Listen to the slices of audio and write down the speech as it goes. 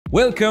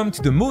Welcome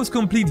to the most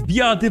complete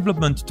VR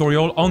development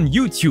tutorial on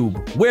YouTube,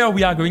 where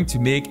we are going to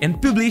make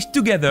and publish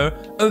together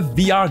a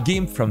VR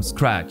game from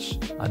scratch.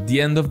 At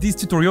the end of this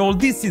tutorial,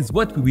 this is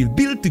what we will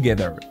build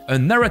together: a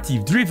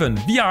narrative-driven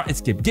VR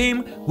escape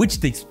game which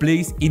takes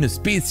place in a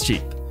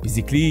spaceship.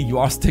 Basically, you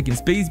are stuck in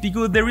space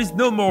because there is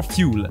no more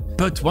fuel.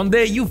 But one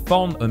day you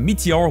found a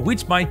meteor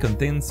which might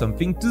contain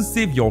something to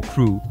save your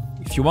crew.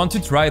 If you want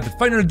to try the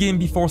final game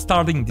before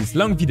starting this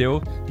long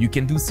video, you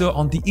can do so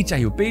on the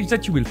itch.io page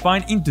that you will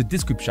find in the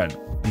description.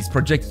 This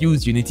project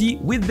used Unity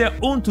with their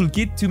own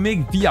toolkit to make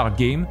VR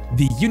game,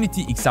 the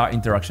Unity XR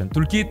Interaction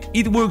Toolkit.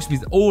 It works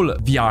with all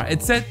VR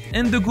headsets,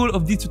 and the goal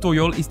of this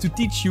tutorial is to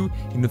teach you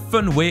in a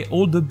fun way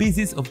all the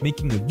bases of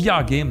making a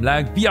VR game,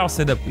 like VR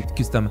setup with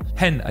custom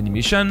hand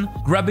animation,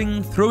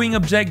 grabbing, throwing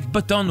objects,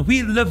 button,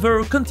 wheel,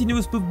 lever,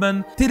 continuous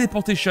movement,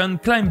 teleportation,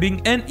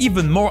 climbing, and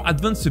even more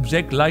advanced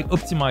subjects like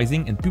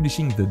optimizing and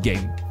publishing the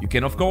game. You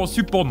can of course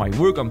support my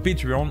work on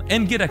Patreon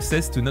and get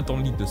access to not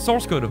only the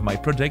source code of my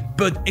project,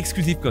 but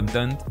exclusive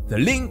content. The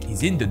link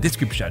is in the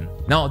description.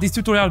 Now, this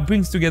tutorial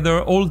brings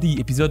together all the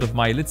episodes of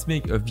my Let's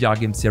Make a VR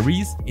Game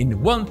series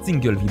in one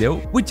single video,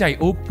 which I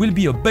hope will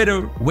be a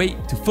better way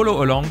to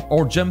follow along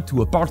or jump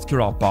to a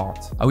particular part.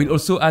 I will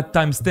also add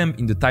timestamp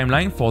in the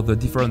timeline for the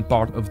different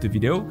part of the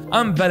video.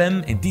 I'm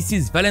Valem and this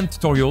is Valem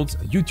Tutorials,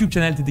 a YouTube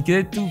channel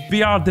dedicated to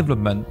VR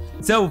development.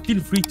 So feel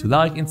free to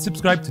like and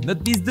subscribe to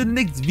not miss the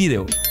next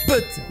video.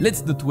 But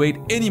let's not wait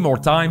any more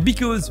time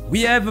because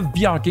we have a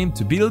VR game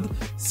to build.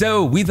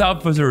 So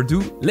without further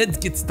ado, let's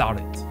get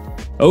started.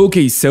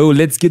 Okay, so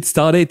let's get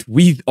started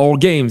with our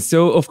game.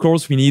 So of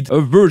course we need a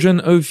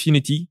version of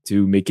Unity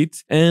to make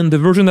it. And the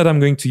version that I'm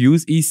going to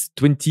use is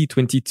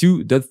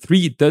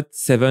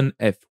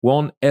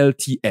 2022.3.7F1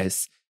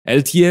 LTS.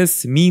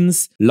 LTS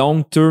means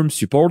long-term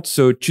support,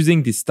 so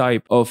choosing this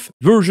type of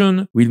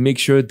version will make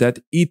sure that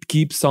it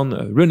keeps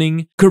on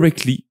running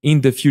correctly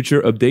in the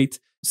future update.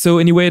 So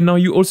anyway, now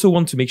you also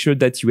want to make sure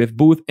that you have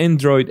both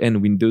Android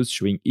and Windows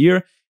showing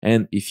here.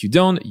 And if you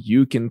don't,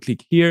 you can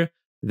click here,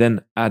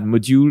 then add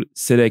module,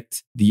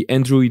 select the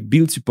Android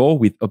build support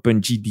with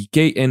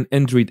OpenGDK and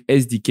Android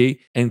SDK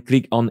and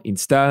click on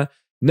install.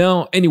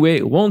 Now,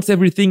 anyway, once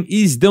everything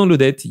is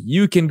downloaded,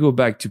 you can go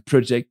back to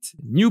project,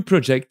 new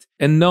project.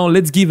 And now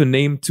let's give a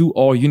name to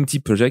our Unity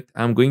project.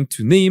 I'm going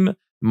to name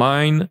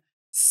mine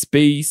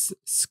Space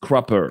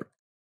Scrapper.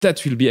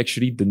 That will be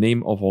actually the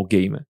name of our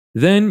game.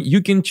 Then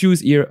you can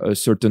choose here a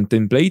certain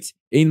template.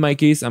 In my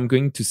case, I'm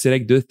going to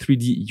select the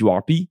 3D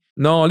URP.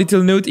 Now, a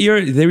little note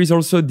here, there is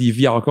also the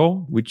VR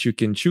core, which you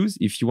can choose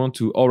if you want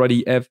to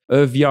already have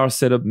a VR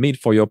setup made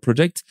for your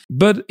project.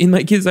 But in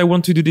my case, I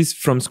want to do this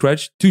from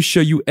scratch to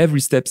show you every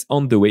steps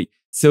on the way.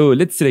 So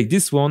let's select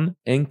this one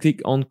and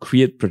click on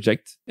Create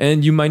Project.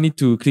 And you might need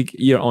to click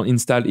here on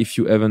Install if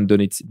you haven't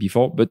done it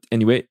before. But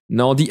anyway,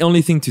 now the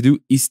only thing to do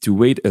is to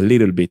wait a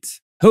little bit.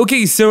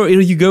 Okay, so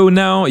here you go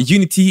now.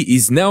 Unity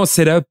is now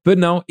set up, but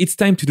now it's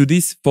time to do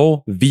this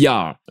for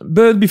VR.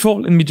 But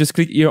before, let me just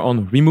click here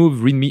on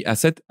Remove README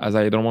Asset, as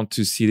I don't want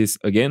to see this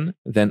again.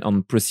 Then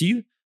on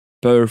Proceed.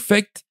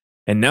 Perfect.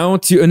 And now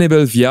to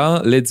enable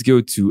VR, let's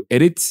go to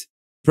Edit,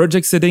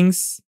 Project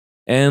Settings,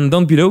 and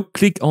down below,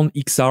 click on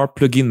XR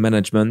Plugin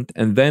Management,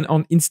 and then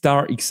on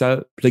Install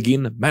XR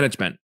Plugin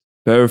Management.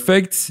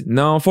 Perfect.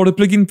 Now for the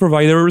plugin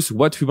providers,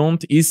 what we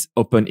want is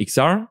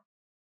OpenXR.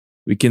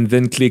 We can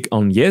then click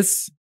on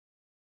Yes.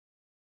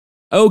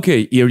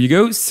 Okay, here you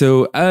go.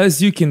 So as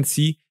you can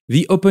see,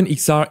 the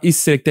OpenXR is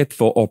selected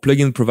for our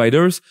plugin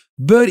providers,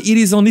 but it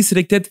is only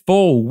selected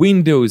for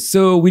Windows.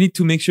 So we need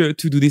to make sure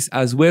to do this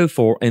as well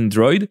for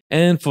Android.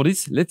 And for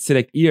this, let's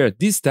select here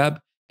this tab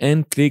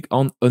and click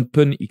on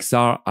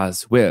OpenXR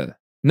as well.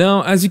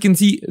 Now, as you can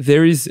see,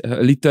 there is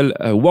a little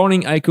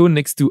warning icon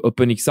next to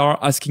OpenXR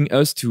asking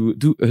us to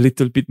do a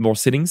little bit more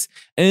settings.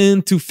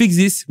 And to fix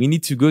this, we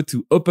need to go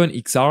to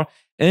OpenXR.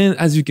 And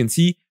as you can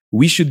see,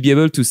 we should be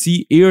able to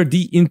see here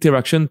the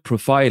interaction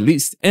profile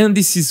list. And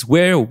this is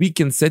where we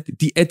can set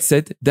the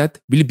headset that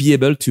will be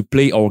able to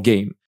play our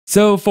game.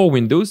 So for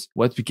Windows,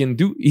 what we can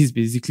do is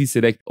basically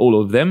select all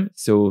of them.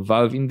 So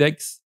Valve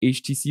Index,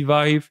 HTC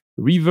Vive,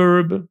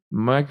 Reverb,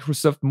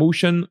 Microsoft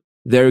Motion.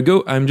 There you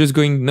go. I'm just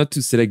going not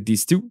to select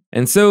these two.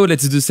 And so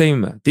let's do the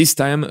same this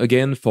time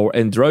again for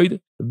Android.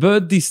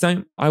 But this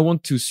time I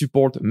want to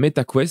support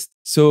MetaQuest.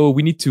 So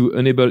we need to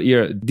enable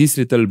here this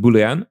little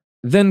boolean.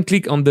 Then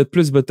click on the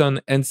plus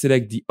button and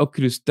select the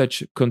Oculus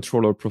Touch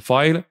controller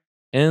profile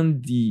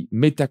and the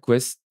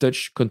MetaQuest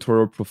Touch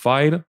controller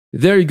profile.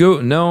 There you go.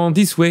 Now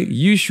this way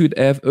you should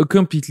have a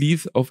complete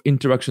list of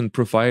interaction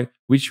profile,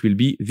 which will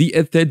be the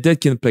headset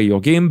that can play your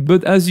game.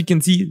 But as you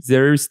can see,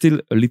 there is still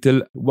a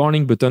little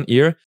warning button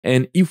here.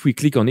 And if we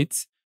click on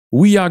it,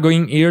 we are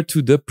going here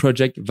to the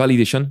project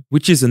validation,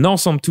 which is an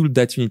awesome tool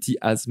that Unity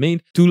has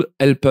made to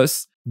help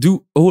us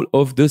do all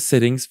of the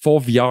settings for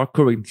VR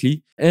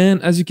correctly.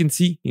 And as you can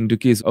see, in the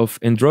case of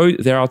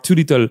Android, there are two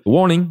little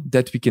warnings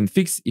that we can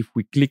fix if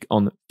we click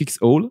on Fix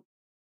All.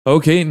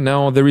 Okay,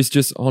 now there is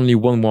just only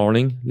one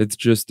warning. Let's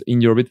just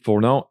ignore it for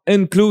now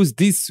and close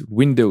this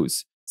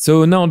Windows.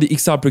 So now the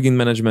XR plugin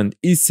management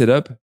is set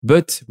up,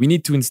 but we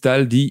need to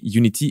install the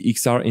Unity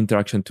XR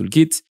Interaction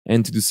Toolkit.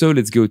 And to do so,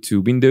 let's go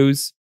to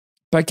Windows,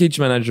 Package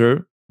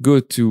Manager, go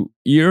to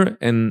here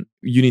and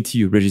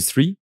Unity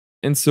Registry,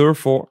 and search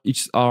for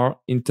XR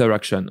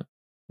Interaction.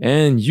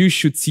 And you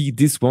should see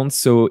this one.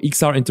 So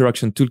XR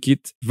Interaction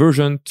Toolkit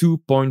version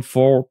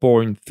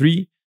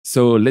 2.4.3.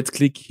 So let's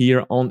click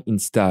here on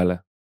install.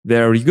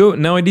 There we go.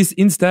 Now it is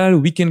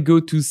installed. We can go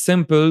to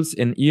samples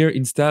and here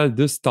install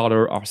the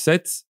starter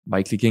RSet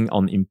by clicking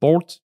on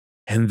import.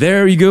 And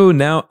there you go.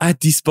 Now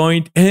at this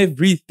point,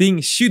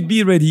 everything should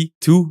be ready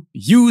to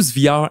use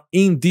VR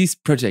in this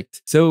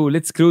project. So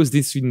let's close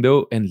this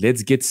window and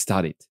let's get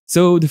started.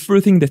 So the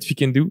first thing that we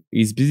can do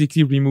is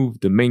basically remove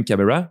the main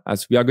camera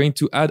as we are going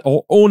to add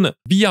our own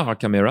VR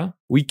camera.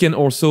 We can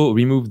also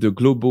remove the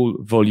global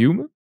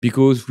volume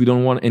because we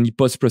don't want any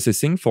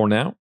post-processing for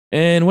now.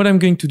 And what I'm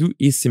going to do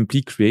is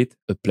simply create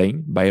a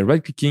plane by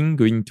right-clicking,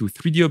 going to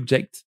 3D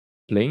Object,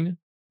 Plane.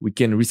 We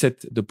can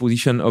reset the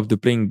position of the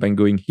plane by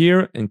going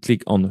here and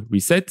click on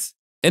Reset.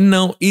 And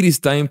now it is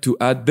time to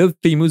add the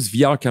famous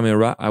VR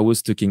camera I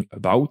was talking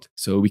about.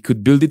 So we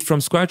could build it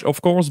from scratch,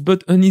 of course,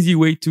 but an easy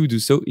way to do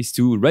so is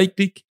to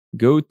right-click,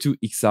 go to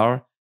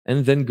XR,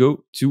 and then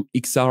go to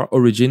XR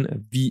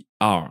Origin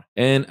VR.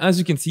 And as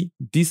you can see,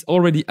 this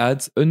already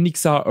adds an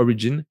XR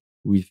Origin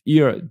with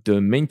here the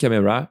main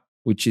camera,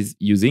 which is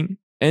using,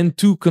 and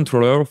two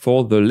controllers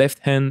for the left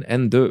hand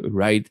and the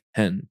right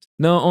hand.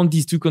 Now on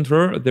these two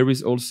controllers, there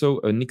is also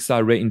an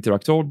XR Ray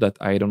interactor that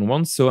I don't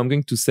want, so I'm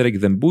going to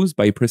select them both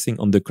by pressing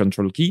on the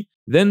control key.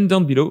 Then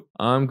down below,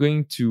 I'm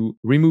going to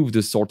remove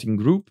the sorting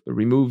group,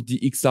 remove the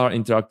XR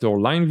interactor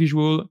line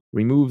visual,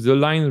 remove the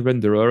line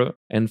renderer,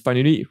 and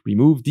finally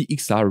remove the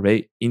XR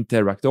Ray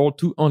interactor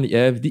to only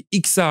have the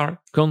XR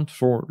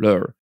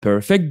controller.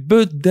 Perfect,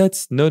 but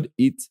that's not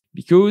it,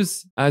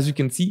 because as you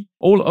can see,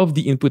 all of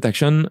the input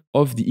action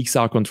of the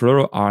XR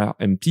controller are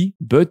empty,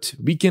 but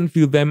we can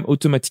fill them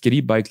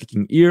automatically by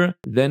clicking here,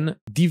 then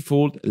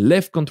default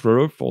left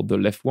controller for the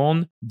left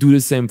one, do the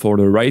same for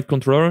the right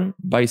controller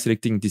by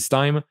selecting this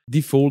time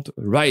default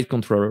right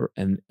controller,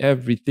 and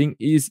everything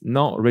is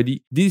now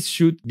ready. This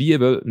should be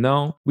able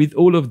now with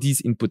all of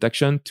these input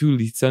action to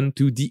listen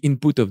to the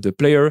input of the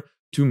player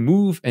to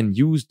move and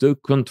use the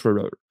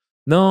controller.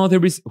 Now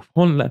there is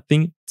one last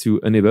thing to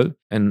enable,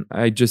 and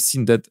I just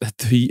seen that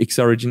the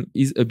XR origin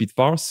is a bit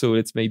far, so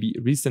let's maybe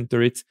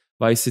recenter it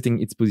by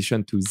setting its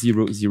position to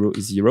 0, 0,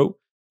 0.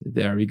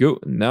 There we go.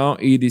 Now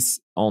it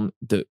is on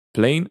the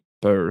plane.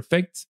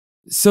 Perfect.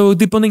 So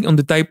depending on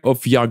the type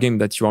of VR game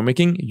that you are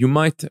making, you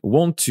might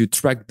want to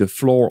track the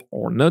floor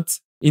or not.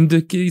 In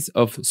the case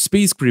of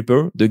Space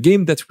Creeper, the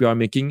game that we are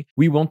making,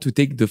 we want to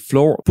take the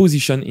floor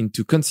position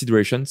into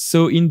consideration.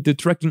 So in the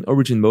tracking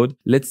origin mode,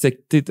 let's set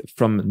it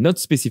from not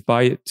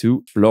specified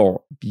to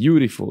floor.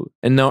 Beautiful.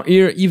 And now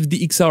here, if the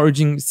XR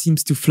origin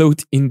seems to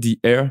float in the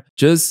air,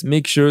 just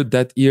make sure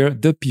that here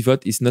the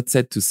pivot is not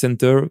set to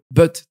center,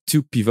 but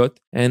to pivot.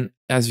 And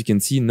as you can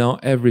see now,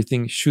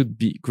 everything should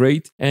be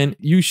great and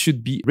you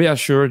should be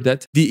reassured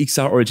that the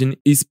XR origin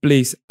is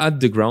placed at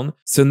the ground.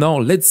 So now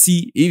let's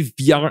see if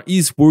VR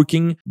is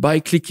working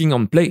by clicking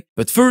on play.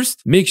 But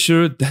first, make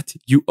sure that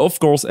you of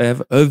course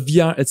have a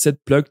VR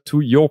headset plugged to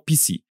your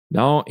PC.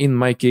 Now in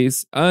my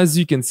case, as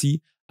you can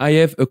see, I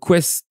have a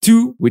Quest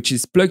 2, which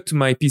is plugged to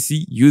my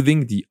PC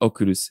using the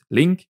Oculus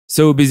Link.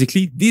 So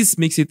basically, this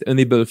makes it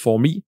enable for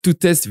me to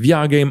test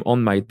VR game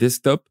on my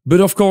desktop.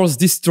 But of course,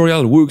 this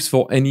tutorial works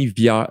for any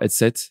VR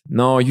headset.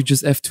 Now, you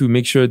just have to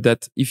make sure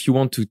that if you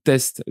want to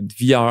test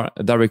VR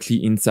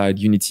directly inside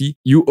Unity,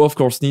 you of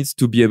course need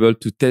to be able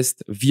to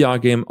test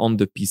VR game on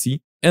the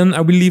PC. And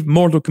I will leave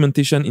more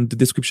documentation in the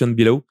description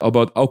below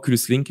about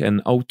Oculus Link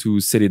and how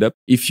to set it up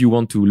if you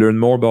want to learn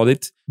more about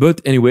it.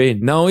 But anyway,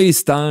 now it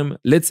is time.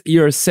 Let's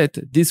here set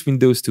this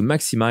Windows to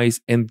maximize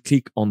and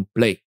click on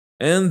play.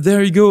 And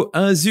there you go.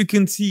 As you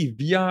can see,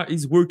 VR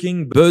is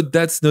working, but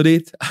that's not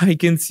it. I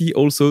can see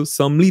also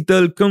some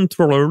little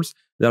controllers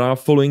that are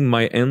following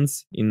my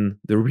hands in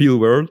the real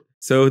world.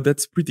 So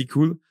that's pretty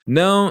cool.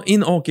 Now,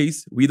 in our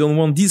case, we don't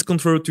want this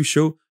controller to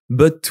show,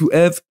 but to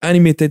have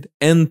animated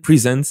hand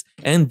presence.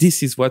 And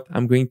this is what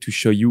I'm going to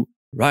show you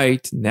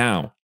right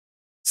now.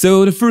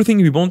 So the first thing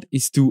we want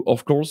is to,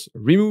 of course,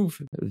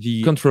 remove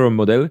the controller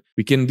model.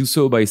 We can do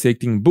so by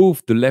selecting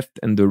both the left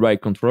and the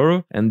right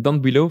controller. And down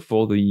below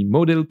for the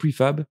model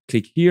prefab,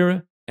 click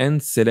here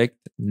and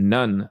select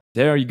none.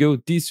 There you go.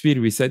 This will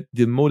reset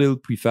the model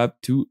prefab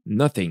to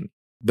nothing.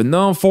 But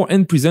now for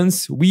hand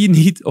presence, we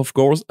need, of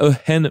course, a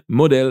hand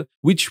model,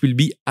 which will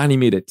be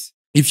animated.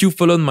 If you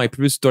followed my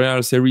previous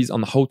tutorial series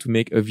on how to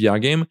make a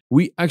VR game,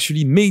 we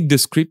actually made the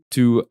script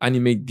to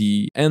animate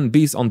the hand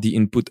based on the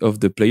input of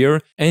the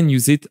player and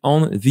use it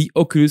on the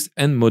Oculus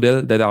hand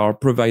model that are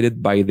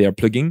provided by their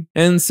plugin.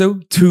 And so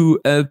to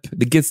help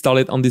get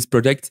started on this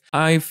project,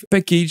 I've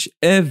packaged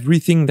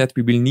everything that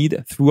we will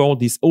need throughout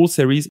this whole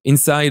series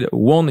inside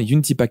one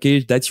Unity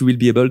package that you will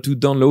be able to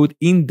download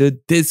in the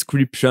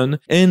description.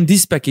 And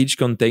this package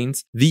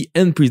contains the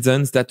hand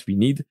presence that we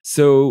need.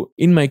 So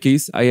in my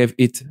case, I have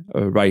it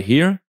right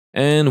here.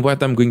 And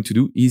what I'm going to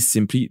do is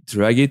simply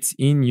drag it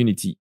in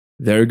Unity.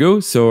 There you go.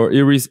 So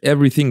here is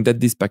everything that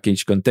this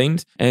package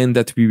contains and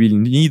that we will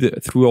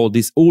need throughout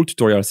this whole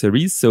tutorial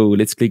series. So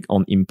let's click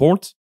on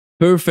import.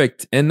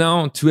 Perfect. And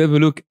now to have a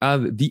look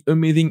at the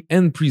amazing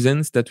end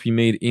presents that we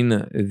made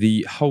in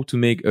the How to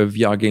Make a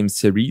VR Game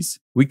series,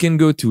 we can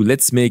go to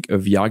Let's Make a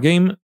VR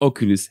Game,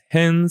 Oculus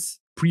Hands,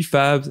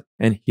 Prefabs,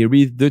 and here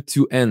is the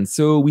two ends.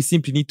 So we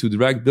simply need to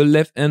drag the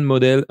left hand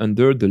model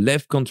under the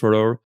left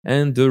controller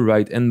and the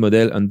right hand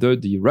model under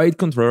the right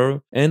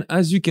controller. And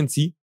as you can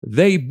see,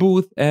 they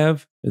both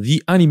have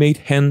the animate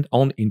hand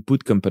on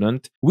input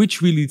component, which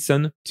will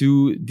listen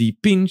to the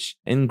pinch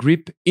and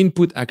grip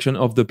input action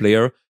of the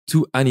player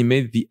to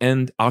animate the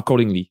hand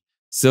accordingly.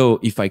 So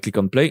if I click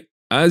on play,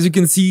 as you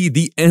can see,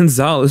 the hands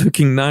are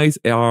looking nice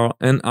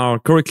and are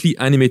correctly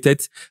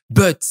animated,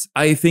 but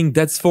I think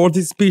that's for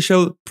this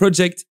special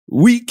project.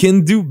 We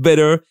can do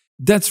better.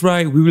 That's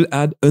right, we will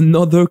add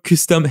another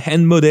custom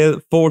hand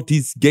model for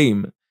this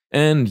game.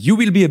 And you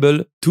will be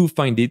able to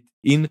find it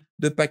in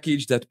the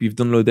package that we've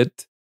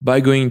downloaded by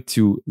going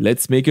to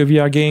Let's Make a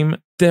VR Game,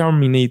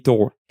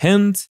 Terminator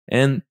Hand,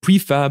 and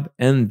Prefab,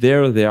 and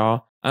there they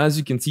are. As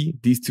you can see,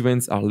 these two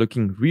hands are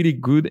looking really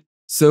good.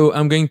 So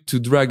I'm going to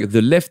drag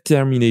the left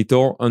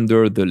Terminator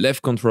under the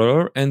left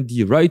controller and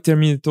the right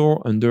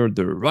Terminator under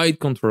the right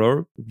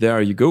controller.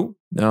 There you go.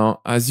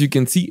 Now, as you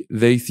can see,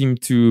 they seem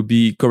to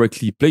be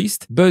correctly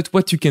placed, but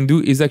what you can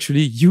do is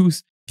actually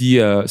use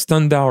the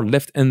standard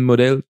left-hand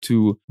model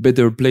to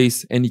better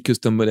place any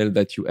custom model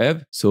that you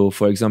have. So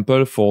for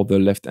example, for the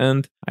left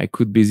hand, I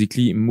could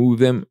basically move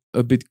them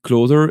a bit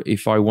closer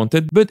if I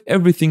wanted, but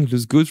everything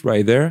looks good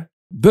right there.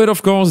 But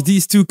of course,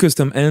 these two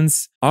custom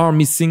hands are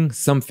missing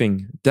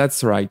something.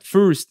 That's right.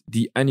 First,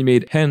 the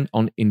animate hand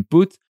on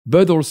input,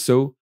 but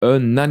also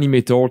an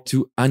animator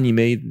to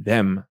animate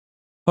them.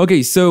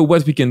 Okay, so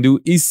what we can do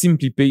is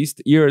simply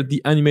paste here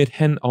the animate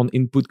hand on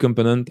input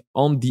component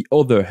on the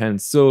other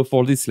hand. So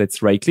for this,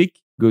 let's right click,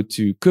 go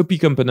to copy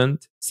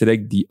component,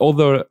 select the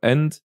other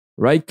hand,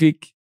 right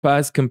click,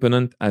 pass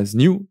component as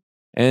new.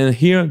 And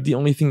here, the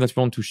only thing that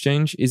we want to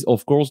change is,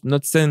 of course,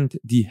 not send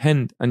the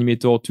hand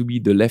animator to be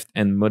the left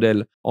hand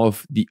model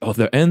of the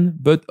other hand,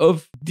 but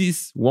of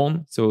this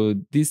one, so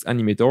this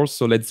animator.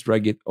 So let's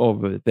drag it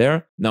over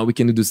there. Now we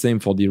can do the same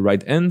for the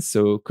right hand.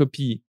 So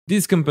copy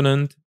this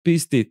component,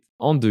 paste it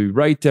on the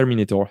right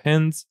Terminator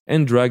hands,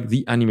 and drag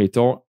the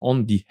animator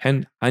on the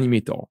hand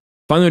animator.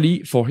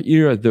 Finally, for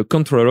here, the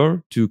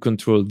controller to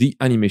control the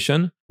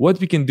animation, what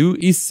we can do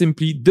is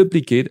simply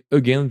duplicate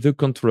again the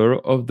controller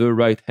of the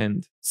right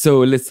hand. So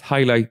let's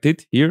highlight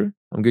it here.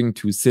 I'm going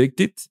to select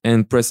it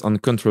and press on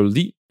Ctrl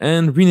D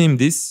and rename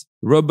this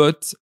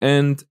Robot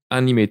and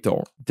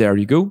Animator. There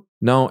you go.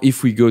 Now,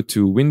 if we go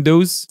to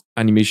Windows,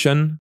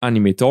 Animation,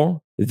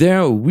 Animator,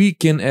 there we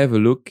can have a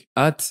look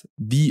at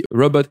the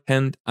Robot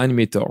Hand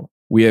Animator.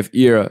 We have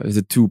here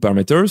the two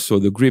parameters, so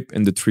the grip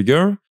and the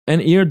trigger, and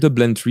here the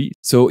blend tree.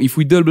 So if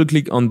we double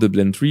click on the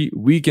blend tree,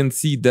 we can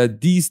see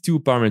that these two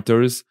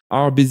parameters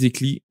are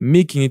basically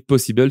making it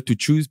possible to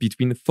choose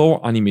between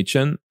 4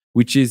 animation,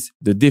 which is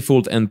the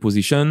default hand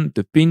position,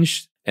 the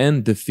pinch,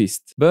 and the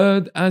fist.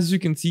 But as you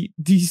can see,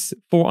 these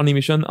 4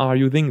 animations are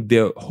using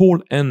their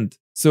whole hand.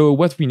 So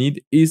what we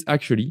need is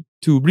actually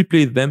to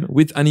replace them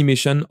with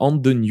animation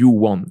on the new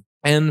one.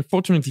 And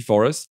fortunately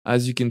for us,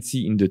 as you can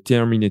see in the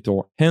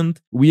Terminator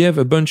hand, we have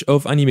a bunch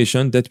of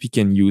animation that we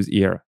can use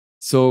here.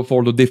 So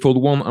for the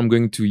default one, I'm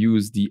going to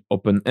use the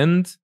open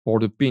hand. For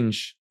the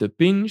pinch, the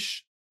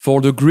pinch.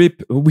 For the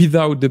grip,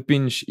 without the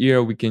pinch,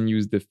 here we can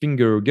use the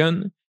finger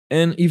gun.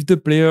 And if the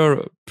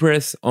player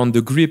press on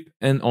the grip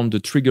and on the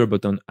trigger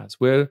button as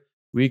well,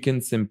 we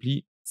can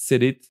simply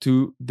set it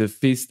to the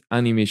fist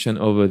animation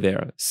over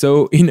there.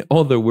 So in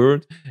other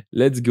words,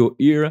 let's go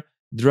here,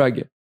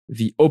 drag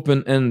the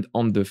open hand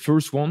on the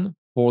first one.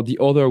 For the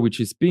other, which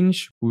is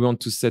pinch, we want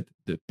to set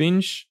the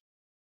pinch.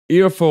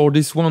 Here for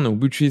this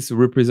one, which is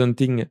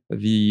representing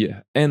the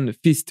hand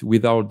fist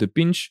without the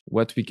pinch,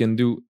 what we can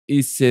do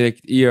is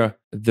select here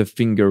the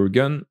finger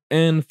gun.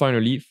 And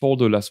finally, for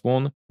the last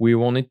one, we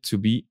want it to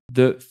be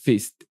the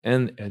fist.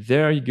 And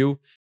there you go.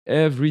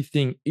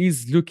 Everything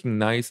is looking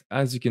nice.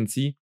 As you can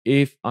see,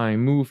 if I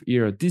move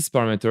here these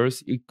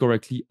parameters, it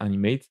correctly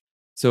animates.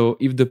 So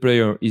if the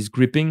player is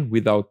gripping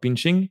without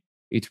pinching,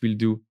 it will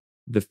do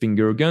the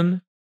finger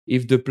gun.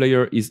 If the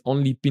player is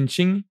only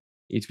pinching,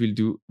 it will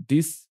do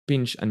this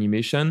pinch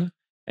animation.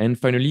 And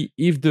finally,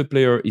 if the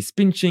player is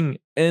pinching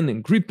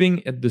and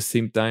gripping at the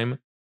same time,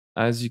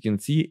 as you can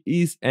see,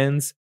 his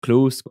hands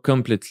close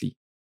completely.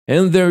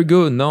 And there you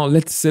go. Now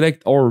let's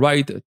select our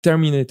right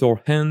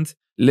Terminator hand.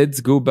 Let's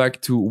go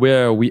back to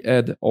where we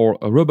had our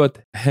robot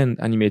hand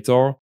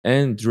animator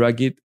and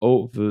drag it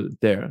over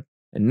there.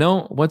 And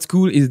now what's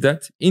cool is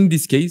that in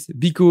this case,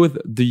 because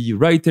the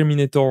right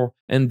Terminator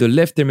and the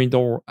left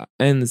Terminator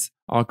hands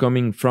are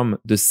coming from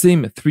the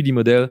same 3D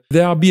model, they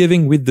are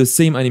behaving with the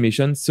same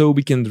animation, so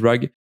we can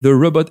drag the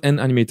robot hand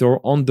animator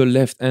on the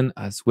left hand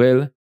as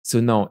well. So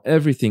now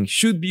everything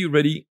should be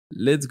ready.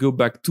 Let's go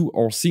back to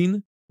our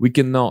scene. We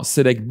can now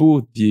select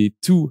both the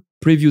two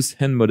previous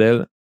hand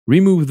model,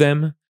 remove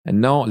them,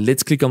 and now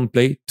let's click on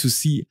play to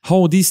see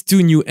how these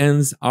two new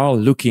hands are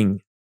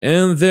looking.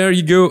 And there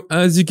you go.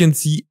 As you can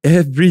see,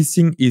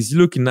 everything is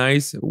looking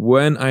nice.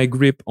 When I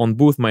grip on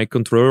both my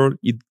controller,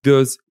 it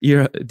does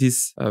here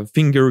this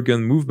finger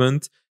gun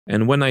movement.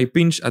 And when I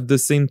pinch at the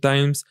same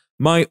times,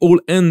 my whole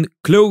hand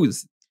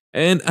closes.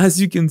 And as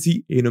you can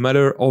see, in a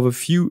matter of a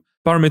few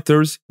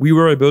parameters, we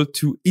were able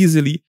to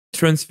easily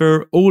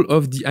transfer all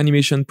of the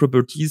animation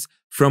properties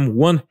from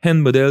one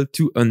hand model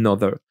to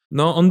another.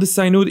 Now on the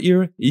side note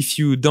here, if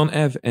you don't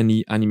have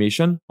any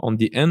animation on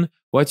the end,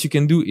 what you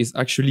can do is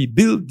actually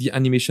build the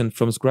animation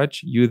from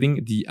scratch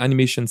using the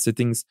animation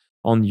settings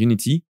on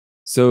Unity.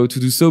 So to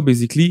do so,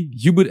 basically,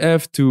 you would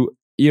have to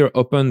here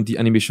open the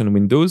animation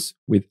windows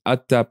with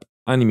Add Tap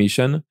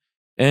Animation.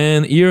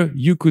 And here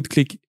you could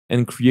click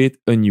and create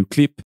a new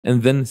clip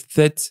and then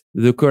set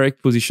the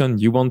correct position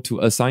you want to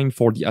assign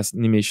for the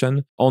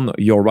animation on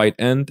your right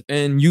hand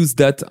and use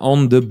that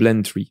on the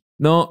blend tree.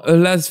 Now, a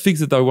last fix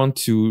that I want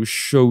to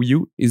show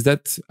you is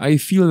that I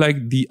feel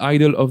like the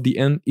idle of the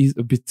end is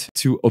a bit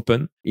too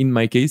open in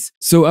my case.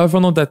 So I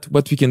found out that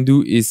what we can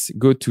do is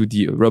go to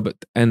the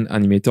robot and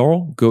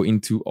animator, go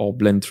into our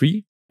blend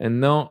tree.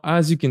 And now,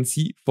 as you can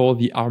see, for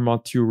the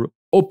armature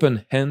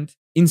open hand,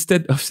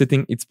 instead of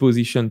setting its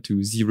position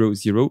to 0,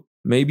 0,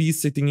 maybe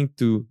setting it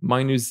to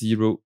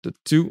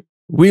 -0.2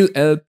 will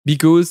help,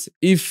 because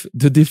if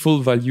the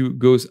default value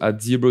goes at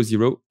 0,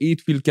 0,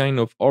 it will kind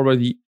of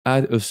already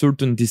add a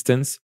certain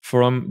distance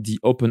from the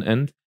open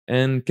end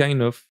and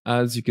kind of,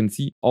 as you can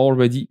see,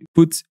 already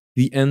put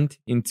the end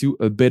into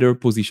a better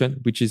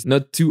position, which is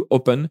not too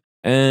open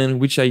and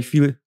which I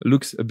feel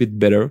looks a bit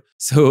better.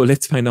 So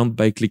let's find out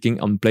by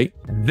clicking on play.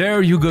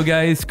 There you go,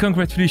 guys.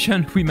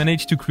 Congratulations, we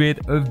managed to create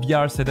a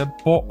VR setup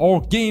for our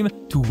game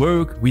to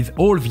work with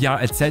all VR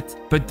headsets.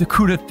 But the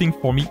coolest thing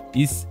for me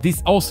is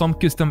this awesome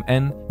custom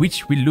end,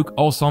 which will look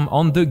awesome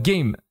on the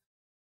game.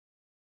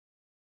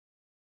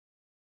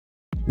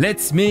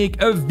 Let's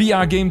make a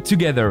VR game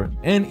together.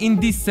 And in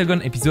this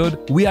second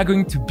episode, we are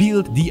going to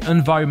build the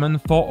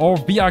environment for our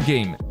VR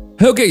game.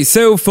 Okay,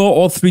 so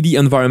for our 3D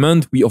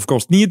environment, we of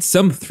course need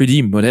some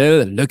 3D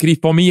model. Luckily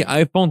for me,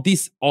 I found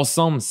this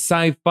awesome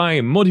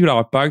sci-fi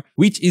modular pack,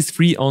 which is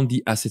free on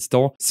the asset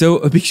store. So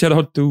a big shout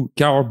out to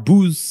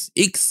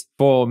CarboozX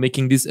for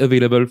making this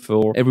available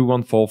for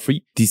everyone for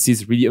free. This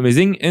is really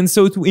amazing. And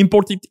so to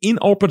import it in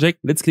our project,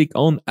 let's click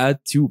on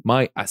Add to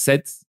My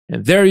Assets.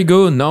 And there you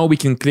go. Now we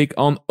can click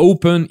on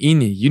Open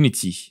in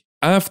Unity.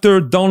 After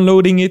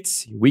downloading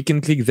it, we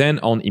can click then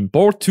on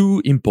Import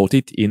to import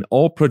it in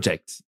our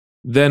project.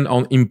 Then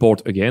on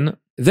import again.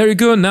 There you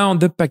go, now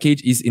the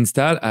package is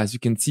installed, as you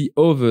can see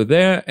over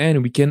there,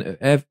 and we can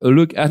have a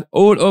look at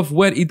all of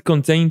what it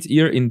contains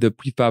here in the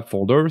prefab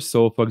folder.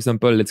 So for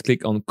example, let's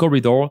click on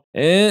corridor,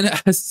 and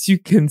as you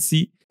can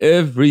see,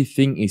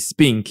 everything is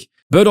pink.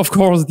 But of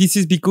course, this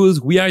is because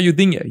we are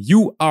using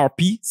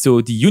URP,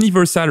 so the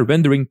Universal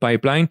Rendering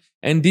Pipeline,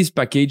 and this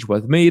package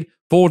was made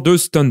for the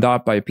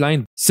standard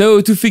pipeline.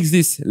 So to fix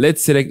this,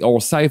 let's select our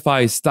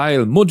sci-fi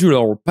style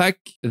modular pack,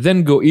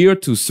 then go here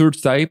to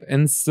search type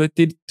and set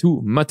it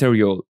to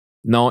material.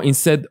 Now,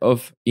 instead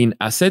of in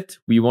asset,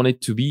 we want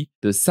it to be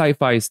the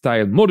sci-fi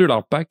style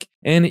modular pack.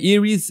 And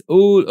here is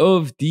all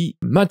of the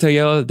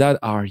material that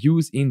are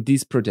used in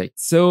this project.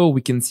 So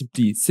we can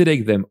simply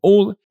select them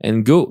all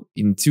and go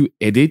into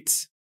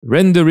edit,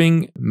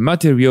 rendering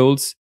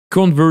materials,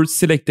 convert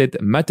selected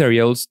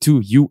materials to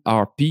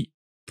URP,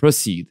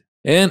 proceed.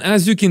 And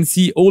as you can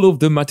see, all of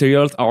the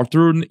materials are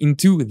turned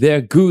into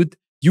their good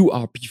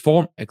URP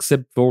form,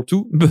 except for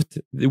two, but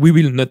we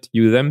will not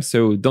use them,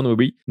 so don't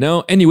worry.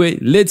 Now, anyway,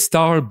 let's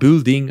start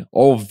building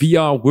our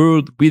VR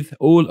world with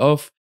all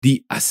of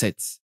the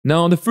assets.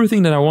 Now, the first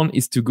thing that I want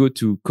is to go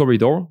to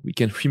corridor. We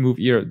can remove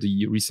here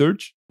the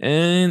research.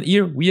 And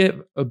here we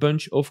have a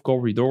bunch of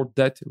corridor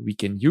that we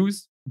can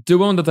use. The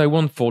one that I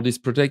want for this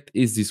project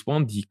is this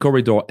one, the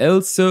corridor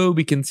L, so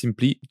we can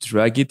simply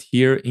drag it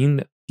here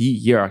in the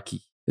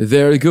hierarchy.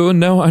 There you go.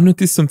 Now I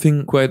noticed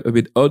something quite a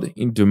bit odd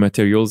in the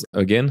materials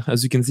again.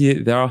 As you can see,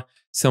 there are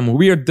some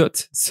weird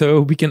dots.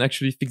 So we can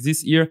actually fix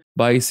this here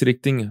by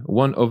selecting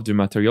one of the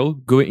material,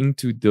 go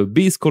into the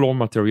base color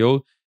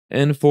material.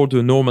 And for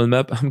the normal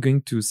map, I'm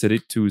going to set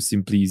it to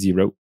simply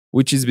 0,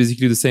 which is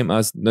basically the same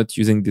as not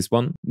using this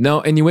one. Now,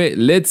 anyway,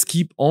 let's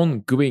keep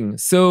on going.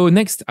 So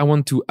next, I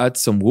want to add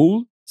some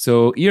wool.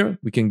 So here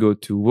we can go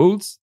to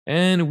walls.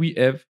 And we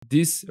have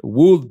this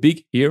wool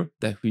big here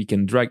that we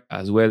can drag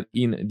as well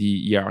in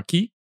the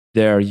hierarchy.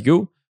 There you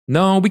go.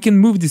 Now we can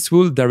move this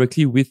wool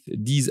directly with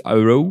these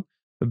arrows.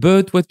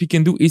 But what we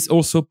can do is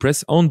also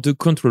press on the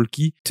control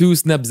key to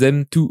snap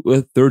them to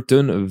a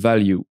certain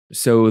value.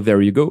 So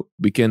there you go.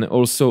 We can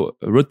also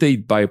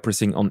rotate by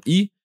pressing on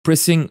E,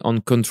 pressing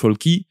on control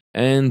key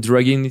and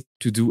dragging it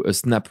to do a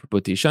snap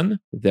rotation.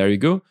 There you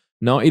go.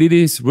 Now it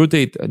is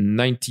rotate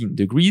 19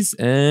 degrees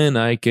and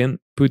I can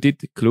put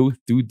it close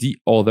to the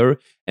other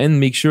and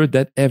make sure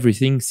that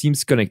everything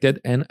seems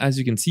connected. And as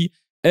you can see,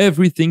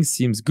 everything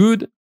seems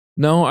good.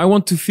 Now I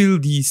want to fill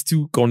these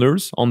two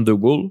corners on the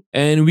wall,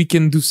 and we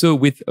can do so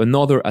with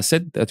another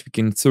asset that we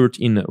can search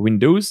in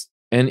Windows.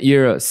 And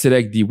here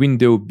select the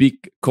window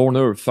big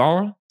corner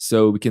far.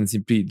 So we can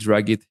simply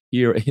drag it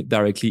here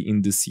directly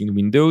in the scene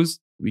windows.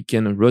 We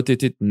can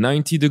rotate it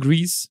 90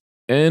 degrees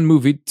and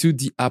move it to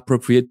the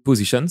appropriate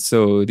position.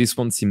 So this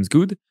one seems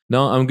good.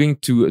 Now I'm going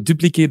to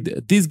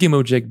duplicate this game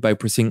object by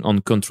pressing on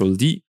Ctrl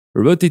D,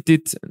 rotate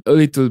it a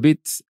little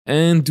bit,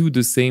 and do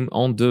the same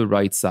on the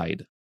right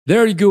side.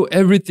 There you go,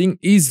 everything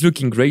is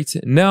looking great.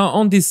 Now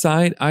on this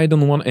side, I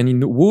don't want any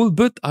wall,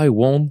 but I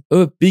want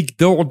a big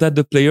door that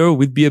the player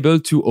will be able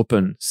to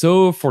open.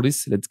 So for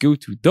this, let's go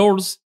to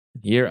doors.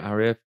 Here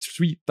I have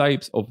 3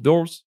 types of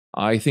doors.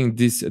 I think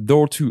this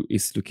door 2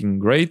 is looking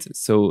great,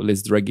 so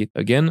let's drag it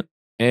again.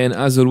 And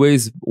as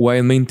always,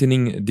 while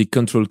maintaining the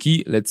control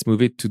key, let's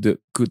move it to the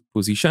good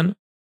position.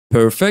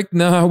 Perfect.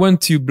 Now I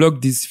want to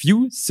block this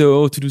view.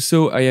 So to do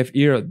so, I have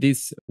here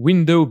this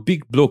window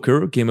big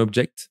blocker game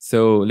object.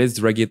 So let's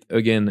drag it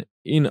again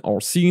in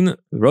our scene,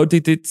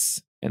 rotate it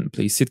and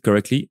place it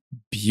correctly.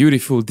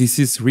 Beautiful. This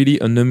is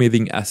really an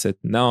amazing asset.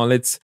 Now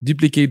let's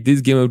duplicate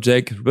this game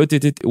object,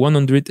 rotate it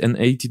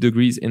 180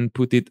 degrees and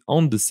put it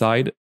on the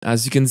side.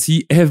 As you can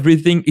see,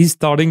 everything is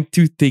starting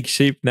to take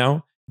shape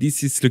now.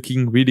 This is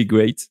looking really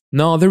great.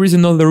 Now there is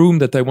another room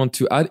that I want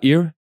to add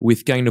here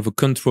with kind of a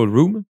control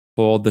room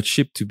for the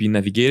ship to be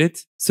navigated.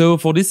 So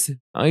for this,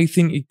 I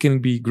think it can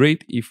be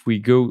great if we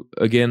go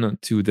again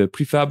to the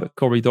prefab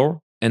corridor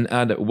and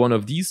add one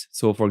of these.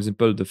 So for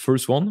example, the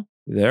first one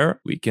there,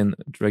 we can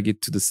drag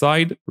it to the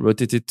side,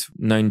 rotate it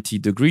 90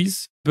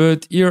 degrees.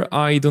 But here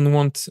I don't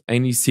want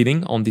any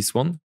ceiling on this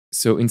one.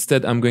 So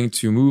instead, I'm going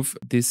to move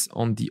this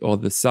on the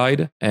other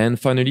side. And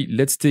finally,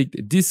 let's take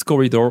this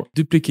corridor,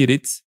 duplicate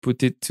it,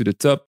 put it to the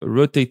top,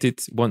 rotate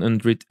it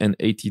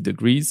 180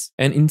 degrees.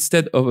 And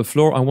instead of a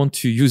floor, I want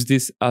to use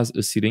this as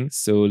a ceiling.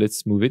 So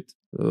let's move it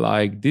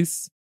like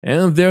this.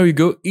 And there you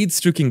go.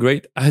 It's looking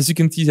great. As you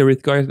can see, there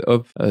is kind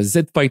of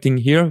Z fighting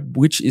here,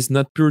 which is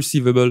not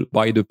perceivable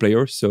by the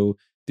player. So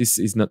this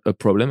is not a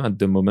problem at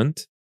the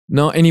moment.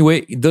 Now,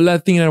 anyway, the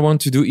last thing I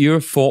want to do here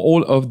for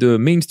all of the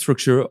main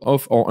structure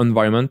of our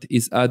environment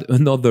is add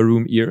another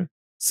room here.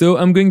 So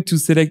I'm going to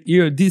select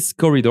here this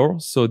corridor,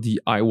 so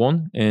the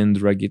I1, and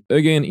drag it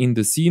again in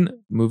the scene,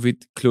 move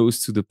it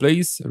close to the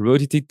place,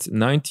 rotate it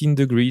 19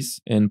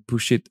 degrees and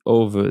push it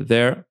over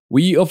there.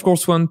 We, of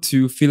course, want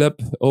to fill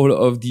up all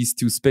of these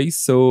 2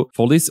 spaces. So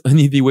for this, an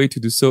easy way to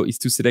do so is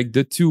to select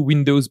the 2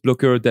 windows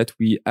blocker that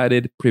we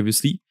added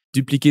previously,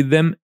 duplicate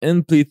them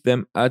and place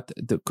them at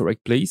the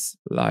correct place,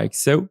 like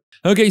so.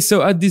 Okay,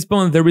 so at this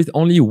point, there is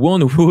only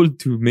one wall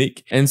to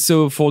make. And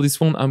so for this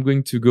one, I'm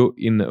going to go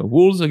in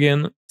walls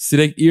again,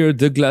 select here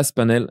the glass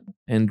panel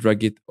and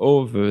drag it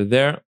over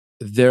there.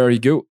 There you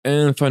go.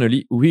 And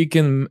finally, we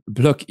can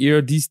block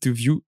here these 2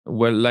 views,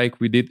 well, like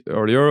we did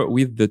earlier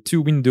with the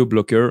 2 window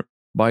blocker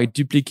by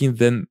duplicating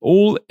them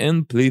all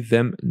and place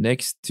them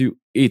next to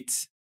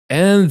it.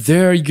 And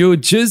there you go,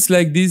 just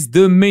like this,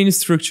 the main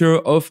structure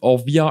of our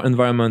VR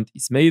environment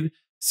is made.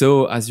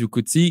 So as you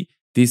could see,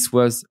 this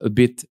was a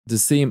bit the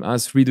same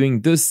as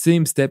redoing the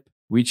same step,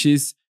 which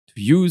is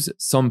to use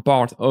some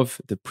part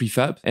of the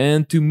prefab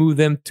and to move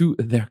them to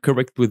their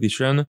correct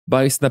position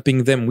by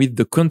snapping them with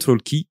the control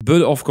key.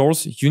 But of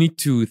course, you need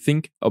to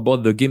think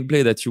about the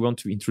gameplay that you want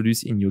to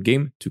introduce in your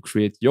game to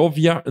create your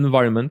VR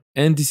environment.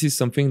 And this is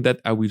something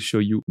that I will show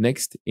you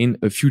next in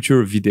a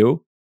future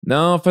video.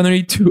 Now,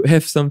 finally, to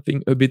have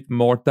something a bit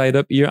more tied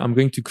up here, I'm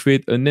going to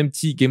create an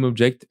empty game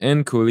object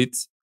and call it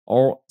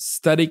our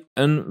static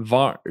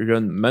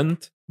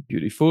environment.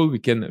 Beautiful. We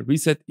can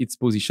reset its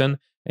position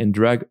and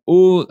drag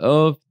all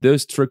of the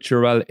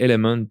structural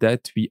elements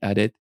that we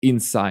added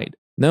inside.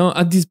 Now,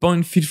 at this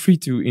point, feel free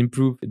to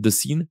improve the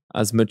scene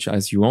as much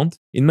as you want.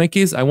 In my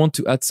case, I want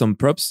to add some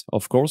props,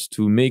 of course,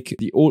 to make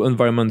the whole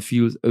environment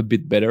feel a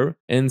bit better.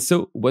 And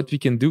so what we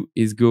can do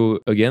is go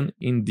again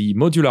in the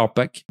modular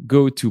pack,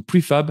 go to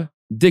prefab,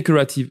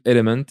 decorative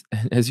element.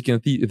 And as you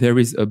can see, there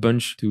is a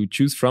bunch to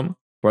choose from.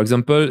 For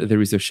example,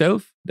 there is a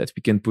shelf that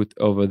we can put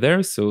over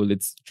there. So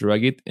let's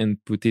drag it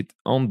and put it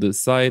on the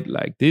side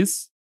like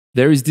this.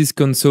 There is this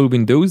console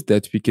windows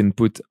that we can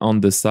put on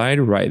the side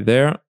right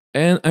there.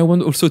 And I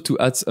want also to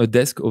add a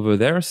desk over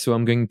there. So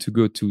I'm going to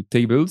go to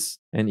tables.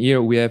 And here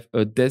we have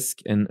a desk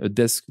and a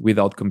desk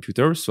without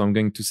computer. So I'm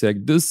going to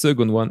select the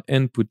second one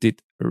and put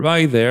it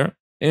right there.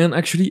 And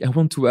actually, I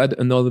want to add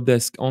another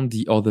desk on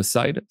the other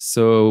side.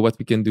 So what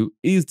we can do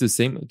is the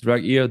same.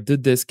 Drag here the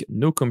desk,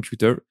 no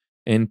computer,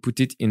 and put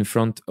it in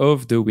front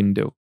of the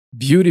window.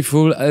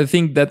 Beautiful. I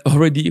think that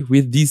already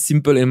with this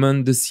simple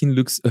element, the scene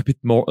looks a bit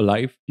more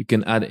alive. You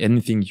can add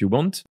anything you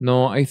want.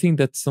 Now, I think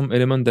that some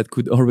element that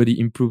could already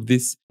improve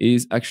this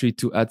is actually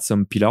to add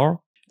some pillar.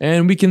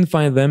 And we can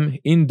find them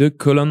in the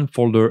column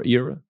folder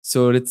here.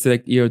 So let's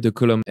select here the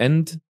column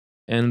end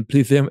and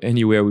place them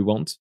anywhere we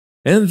want.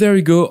 And there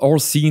you go. Our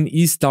scene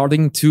is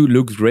starting to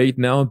look great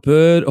now.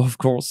 But of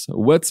course,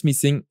 what's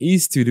missing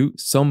is to do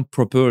some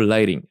proper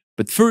lighting.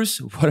 But first,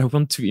 what I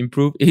want to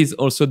improve is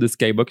also the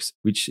skybox,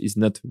 which is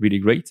not really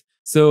great.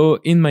 So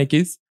in my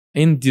case,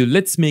 in the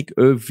Let's Make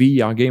a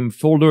VR Game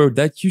folder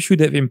that you should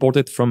have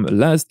imported from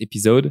last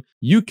episode,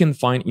 you can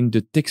find in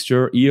the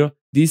texture here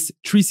this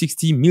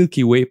 360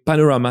 Milky Way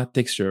panorama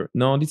texture.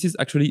 Now, this is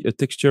actually a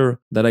texture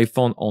that I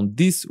found on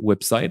this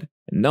website.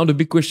 And now the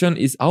big question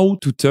is how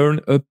to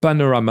turn a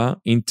panorama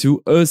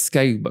into a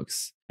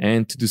skybox.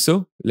 And to do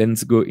so,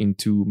 let's go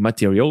into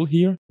Material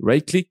here,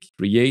 right-click,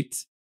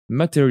 Create,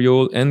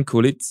 Material, and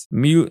call it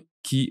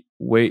Milky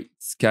Way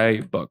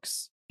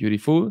Skybox.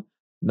 Beautiful.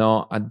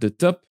 Now at the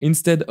top,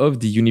 instead of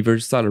the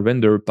Universal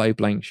Render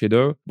Pipeline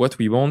shader, what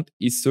we want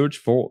is search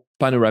for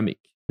Panoramic.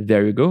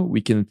 There you go.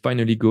 We can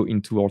finally go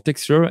into our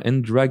texture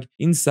and drag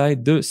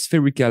inside the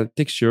spherical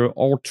texture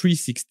or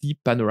 360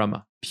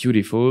 panorama.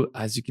 Beautiful.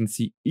 As you can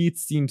see, it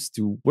seems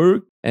to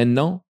work. And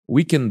now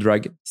we can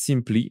drag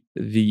simply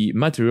the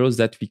materials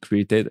that we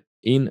created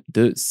in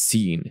the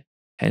scene.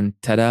 And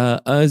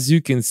tada, as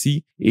you can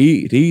see,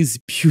 it is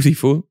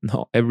beautiful.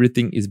 Now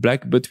everything is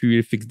black, but we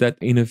will fix that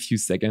in a few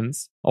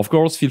seconds. Of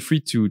course, feel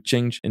free to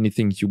change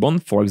anything you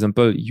want. For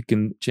example, you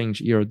can change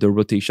here the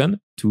rotation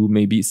to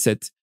maybe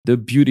set the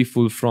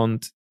beautiful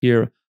front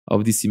here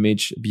of this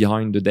image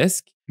behind the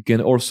desk. You can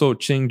also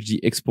change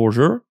the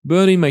exposure,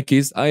 but in my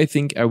case, I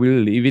think I will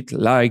leave it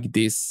like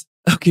this.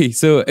 Okay,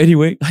 so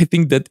anyway, I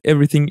think that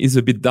everything is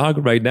a bit dark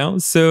right now,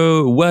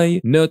 so why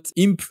not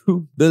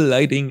improve the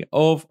lighting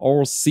of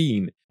our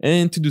scene?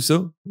 And to do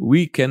so,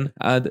 we can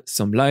add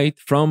some light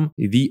from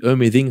the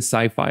amazing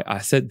sci-fi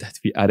asset that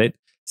we added.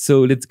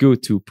 So let's go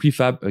to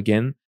prefab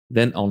again,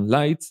 then on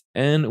light.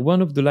 And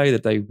one of the light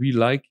that I really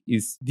like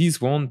is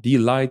this one, the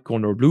light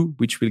corner blue,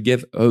 which will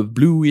give a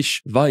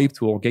bluish vibe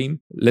to our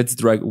game. Let's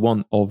drag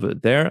one over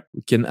there.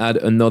 We can add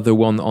another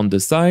one on the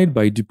side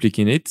by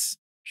duplicating it.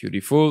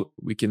 Beautiful.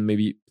 We can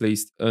maybe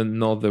place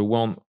another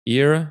one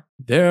here.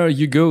 There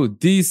you go.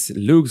 This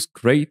looks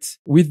great.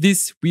 With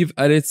this, we've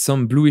added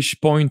some bluish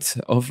point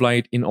of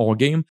light in our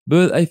game,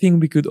 but I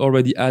think we could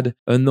already add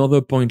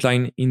another point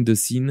line in the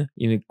scene,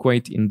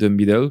 quite in the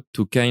middle,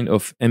 to kind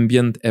of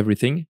ambient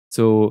everything.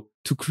 So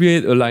to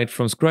create a light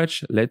from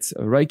scratch, let's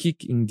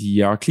right-click in the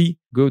hierarchy,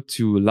 go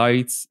to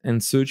lights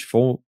and search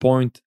for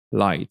point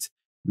light.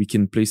 We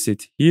can place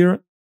it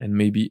here and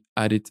maybe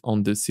add it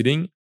on the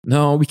ceiling.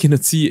 Now we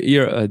cannot see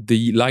here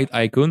the light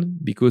icon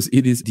because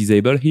it is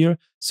disabled here.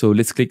 So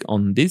let's click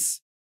on this.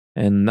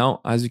 And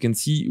now, as you can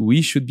see,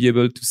 we should be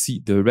able to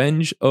see the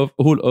range of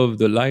all of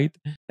the light.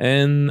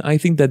 And I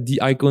think that the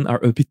icons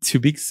are a bit too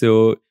big.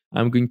 So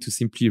I'm going to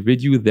simply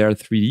reduce their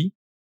 3D.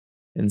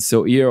 And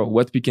so here,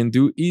 what we can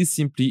do is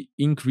simply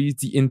increase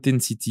the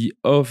intensity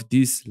of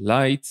this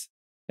light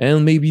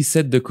and maybe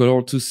set the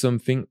color to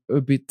something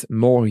a bit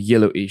more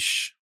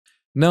yellowish.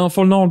 Now,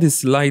 for now,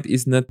 this light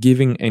is not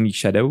giving any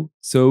shadow.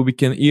 So we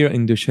can here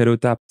in the shadow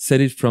tab, set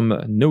it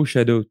from no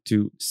shadow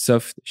to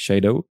soft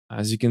shadow.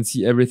 As you can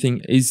see, everything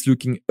is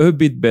looking a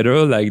bit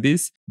better like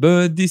this,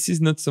 but this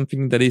is not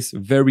something that is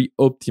very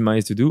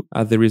optimized to do,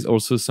 as there is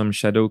also some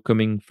shadow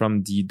coming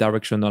from the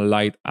directional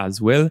light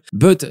as well.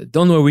 But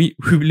don't worry,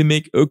 we will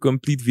make a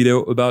complete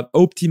video about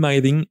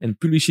optimizing and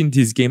polishing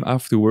this game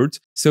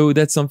afterwards. So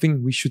that's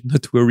something we should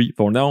not worry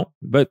for now,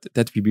 but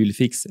that we will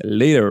fix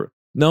later.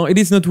 Now, it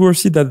is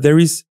noteworthy that there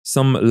is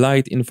some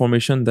light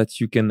information that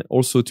you can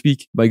also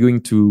tweak by going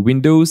to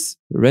Windows,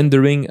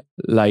 Rendering,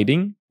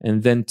 Lighting,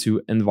 and then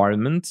to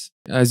Environment.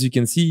 As you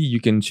can see,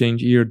 you can change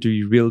here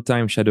the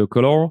real-time shadow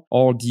color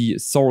or the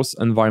source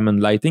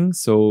environment lighting.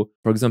 So,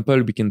 for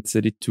example, we can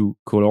set it to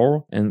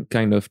color and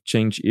kind of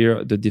change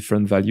here the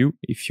different value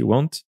if you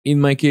want. In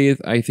my case,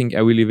 I think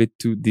I will leave it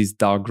to this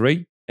dark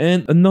gray.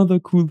 And another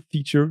cool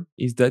feature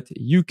is that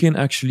you can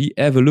actually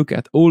have a look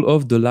at all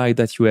of the light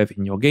that you have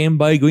in your game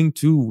by going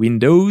to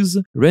Windows,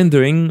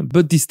 Rendering,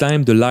 but this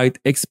time the Light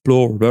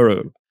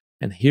Explorer.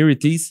 And here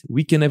it is.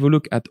 We can have a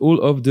look at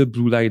all of the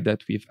blue light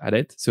that we've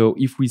added. So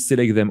if we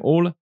select them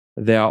all,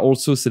 they are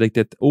also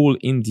selected all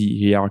in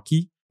the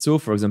hierarchy. So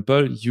for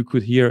example, you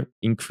could here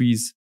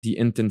increase the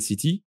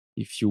intensity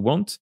if you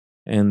want.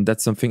 And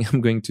that's something I'm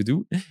going to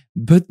do,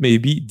 but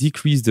maybe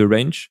decrease the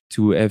range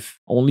to have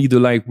only the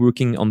light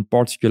working on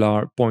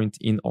particular point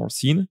in our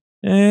scene.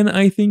 And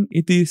I think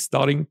it is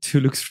starting to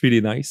look really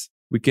nice.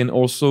 We can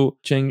also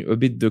change a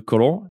bit the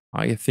color.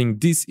 I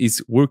think this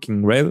is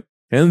working well.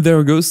 And there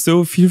we go.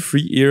 So feel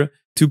free here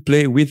to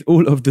play with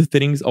all of the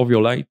settings of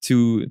your light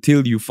till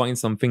you find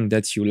something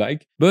that you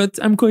like. But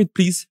I'm quite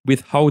pleased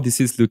with how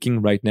this is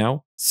looking right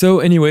now.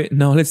 So anyway,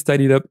 now let's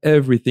tidy up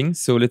everything.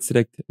 So let's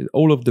select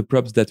all of the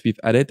props that we've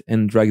added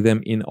and drag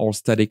them in our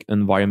static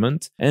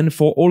environment. And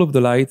for all of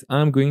the light,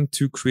 I'm going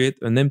to create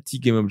an empty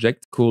game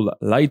object called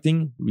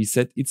lighting,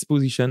 reset its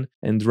position,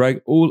 and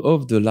drag all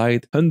of the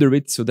light under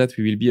it so that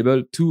we will be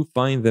able to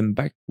find them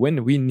back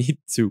when we need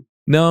to.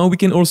 Now we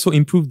can also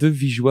improve the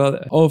visual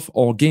of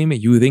our game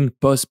using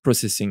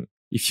post-processing.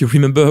 If you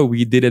remember,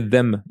 we did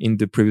them in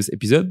the previous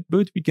episode,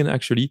 but we can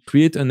actually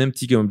create an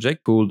empty game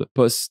object called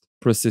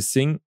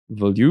post-processing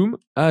volume,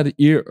 add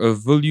here a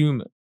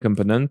volume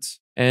component,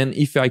 and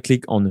if I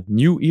click on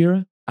new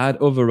here, add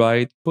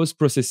override,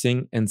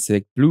 post-processing, and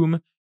select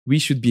bloom, we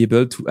should be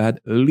able to add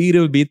a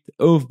little bit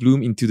of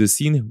bloom into the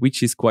scene,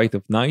 which is quite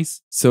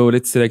nice. So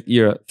let's select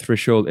here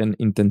threshold and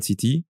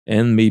intensity,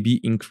 and maybe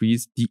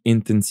increase the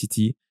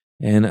intensity.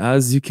 And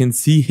as you can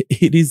see,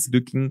 it is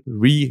looking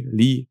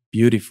really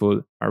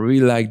beautiful. I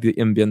really like the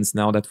ambience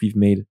now that we've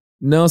made.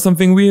 Now,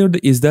 something weird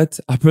is that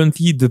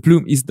apparently the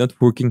bloom is not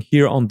working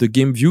here on the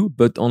game view,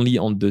 but only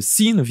on the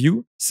scene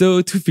view.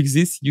 So to fix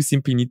this, you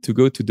simply need to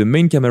go to the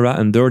main camera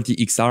under the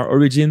XR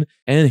origin,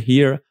 and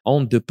here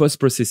on the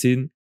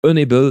post-processing,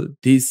 enable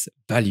this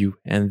value.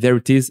 And there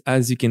it is.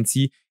 As you can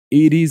see,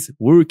 it is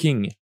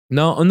working.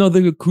 Now,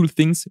 another cool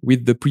things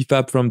with the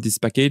prefab from this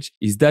package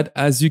is that,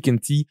 as you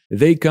can see,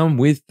 they come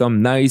with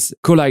some nice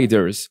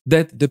colliders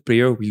that the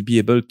player will be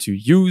able to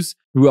use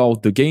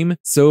throughout the game.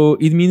 So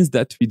it means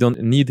that we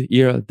don't need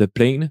here the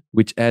plane,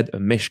 which add a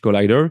mesh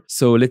collider.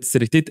 So let's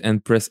select it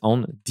and press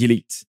on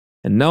delete.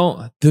 And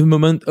now, the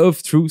moment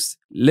of truth.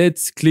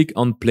 Let's click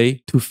on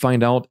play to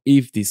find out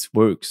if this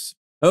works.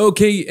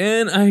 Okay,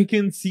 and I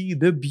can see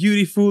the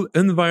beautiful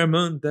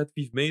environment that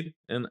we've made.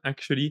 And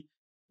actually,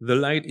 the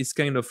light is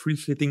kind of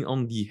reflecting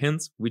on the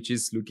hands, which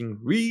is looking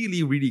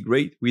really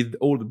great with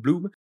all the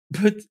bloom.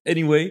 But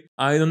anyway,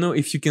 I don't know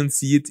if you can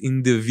see it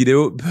in the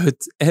video,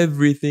 but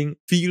everything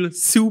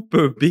feels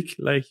super big,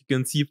 like you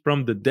can see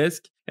from the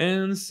desk.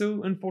 And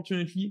so,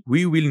 unfortunately,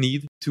 we will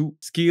need to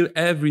scale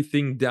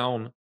everything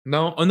down.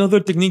 Now,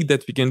 another technique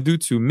that we can do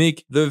to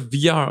make the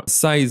VR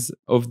size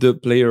of the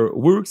player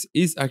works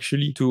is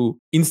actually to,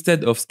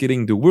 instead of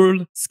scaling the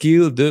world,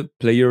 scale the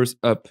players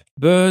up.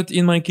 But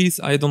in my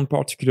case, I don't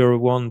particularly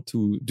want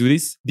to do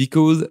this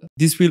because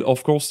this will,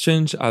 of course,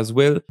 change as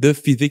well the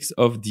physics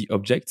of the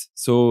object.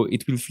 So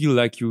it will feel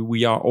like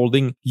we are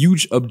holding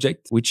huge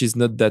object, which is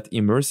not that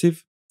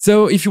immersive.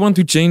 So if you want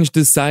to change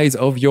the size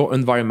of your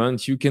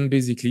environment, you can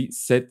basically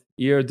set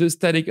here the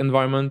static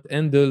environment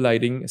and the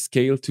lighting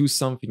scale to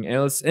something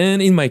else. And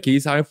in my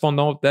case, I found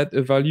out that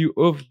a value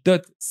of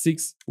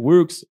 0.6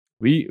 works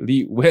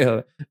really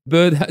well.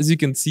 But as you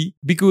can see,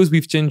 because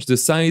we've changed the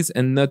size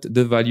and not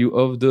the value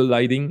of the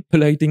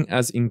lighting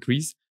has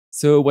increased.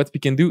 So what we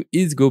can do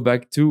is go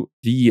back to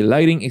the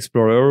lighting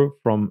explorer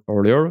from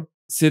earlier,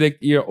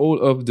 select here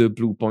all of the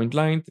blue point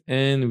light,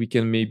 and we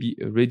can maybe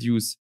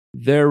reduce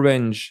their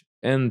range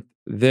and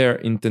their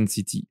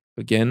intensity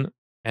again,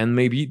 and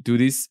maybe do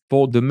this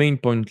for the main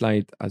point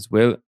light as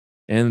well.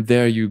 And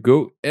there you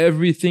go.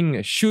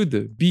 Everything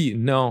should be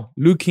now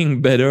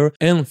looking better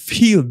and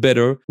feel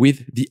better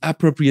with the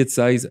appropriate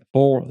size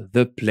for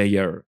the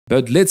player.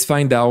 But let's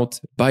find out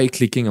by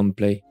clicking on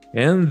play.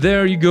 And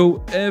there you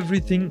go.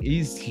 Everything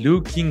is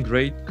looking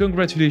great.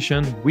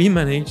 Congratulations, we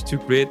managed to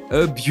create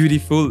a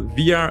beautiful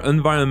VR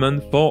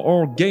environment for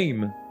our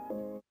game.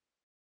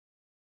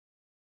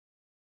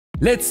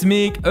 Let's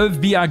make a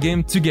VR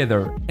game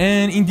together.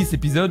 And in this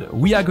episode,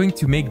 we are going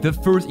to make the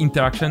first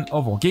interaction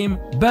of our game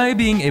by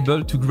being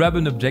able to grab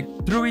an object,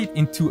 throw it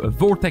into a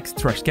vortex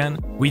trash can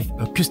with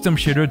a custom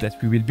shader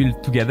that we will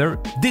build together,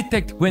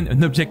 detect when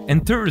an object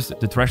enters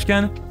the trash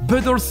can,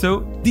 but also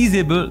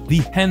disable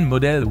the hand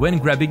model when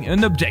grabbing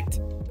an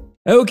object.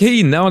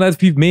 Okay, now that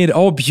we've made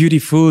our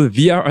beautiful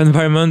VR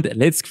environment,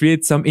 let's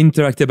create some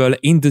interactable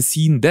in the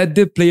scene that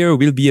the player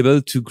will be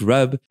able to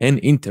grab and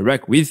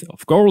interact with,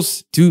 of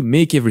course, to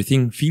make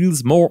everything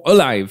feels more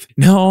alive.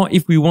 Now,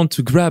 if we want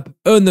to grab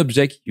an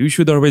object, you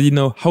should already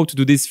know how to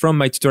do this from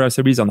my tutorial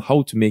series on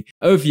how to make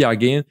a VR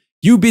game.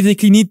 You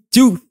basically need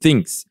two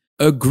things: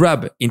 a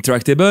grab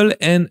interactable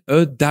and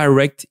a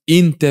direct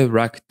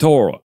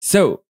interactor.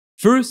 So,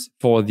 first,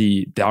 for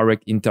the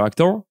direct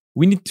interactor,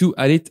 we need to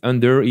add it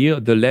under here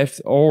the left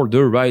or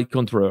the right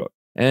controller.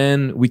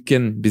 And we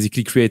can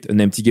basically create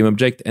an empty game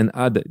object and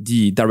add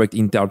the direct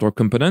interactor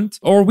component.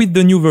 Or with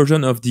the new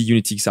version of the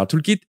Unity XR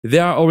toolkit,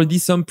 there are already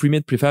some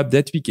pre-made prefab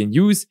that we can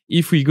use.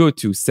 If we go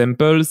to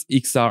Samples,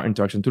 XR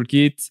Interaction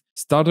Toolkit,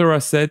 Starter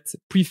Asset,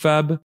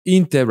 Prefab,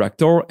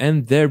 Interactor,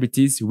 and there it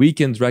is. We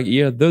can drag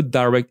here the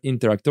direct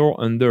interactor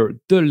under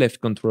the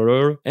left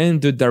controller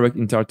and the direct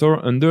interactor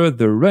under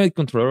the right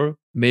controller.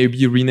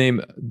 Maybe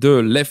rename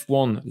the left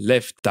one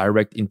left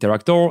direct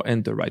interactor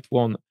and the right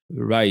one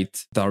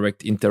right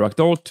direct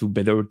interactor to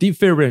better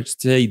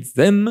differentiate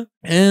them.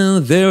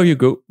 And there you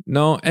go.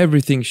 Now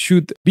everything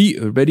should be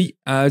ready.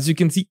 As you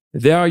can see,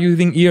 they are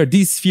using here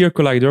this sphere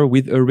collider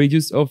with a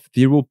radius of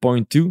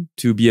 0.2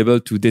 to be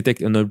able to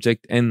detect an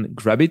object and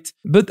grab it.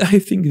 But I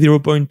think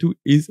 0.2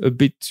 is a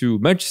bit too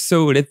much,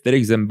 so let's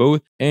delete them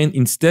both and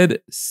instead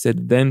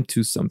set them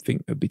to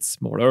something a bit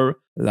smaller,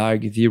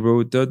 like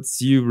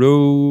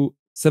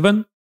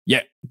 0.07.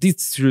 Yeah,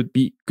 this should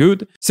be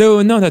good.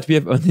 So now that we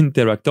have an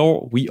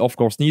interactor, we of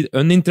course need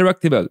an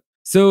interactable.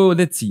 So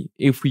let's see,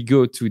 if we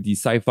go to the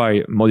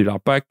Sci-Fi Modular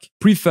Pack,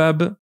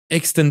 Prefab,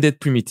 Extended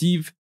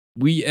Primitive,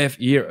 we have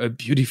here a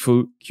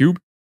beautiful cube.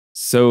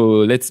 So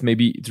let's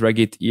maybe drag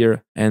it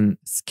here and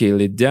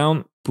scale it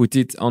down, put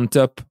it on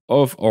top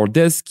of our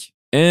desk,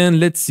 and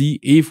let's see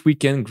if we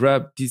can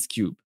grab this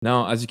cube.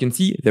 Now, as you can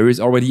see, there is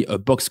already a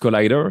box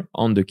collider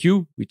on the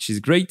cube, which is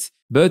great.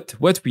 but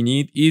what we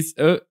need is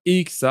a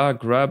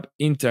Hexagrab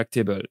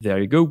interactable. There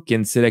you go,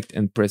 can select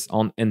and press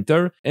on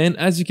enter, and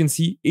as you can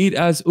see, it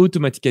has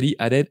automatically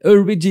added a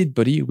rigid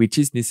body which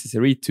is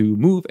necessary to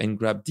move and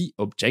grab the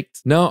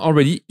object. Now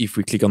already, if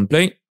we click on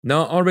play,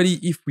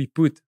 if we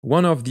put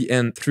one of the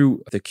end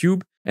through the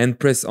cube and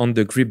press on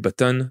the grip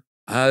button,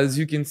 as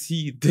you can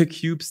see, the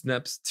cube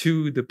snaps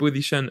to the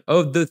position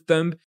of the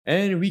thumb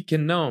and we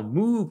can now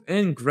move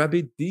and grab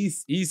it.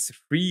 This is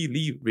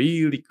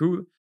really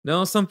cool.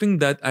 Now, something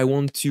that I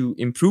want to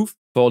improve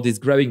for this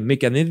grabbing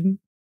mechanism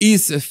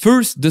is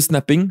first the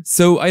snapping.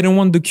 So I don't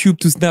want the cube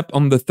to snap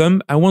on the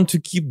thumb. I want to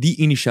keep the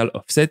initial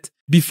offset.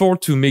 Before,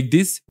 to make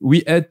this,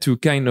 we had to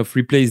kind of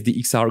replace the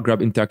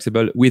Hexagrab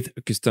interactable with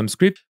a custom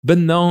script. But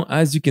now,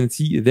 as you can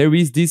see, there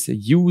is this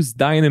use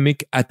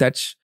dynamic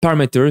attach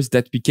parameters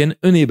that we can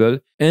enable.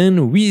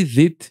 And with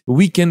it,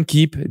 we can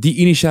keep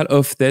the initial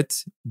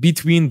offset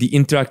between the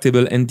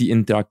interactable and the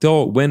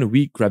interactor when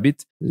we grab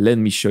it. Let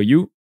me show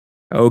you.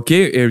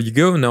 Okay, here you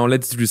go. Now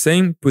let's do the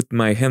same. Put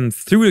my hand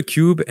through the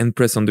cube and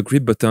press on the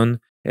grip button.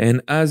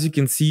 And as you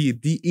can see,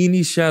 the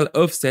initial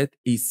offset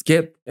is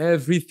kept.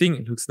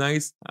 Everything looks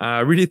nice. I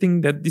really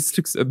think that this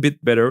looks a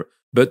bit better.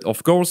 But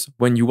of course,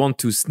 when you want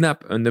to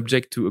snap an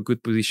object to a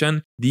good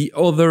position, the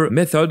other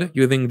method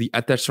using the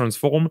attach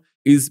transform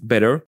is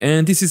better.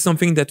 And this is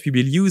something that we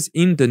will use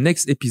in the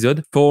next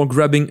episode for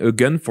grabbing a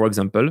gun, for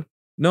example.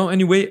 Now,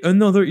 anyway,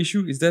 another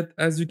issue is that,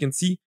 as you can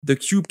see, the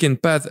cube can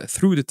pass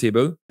through the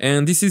table.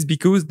 And this is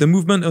because the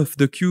movement of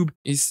the cube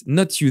is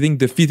not using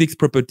the physics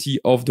property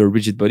of the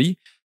rigid body.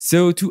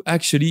 So to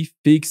actually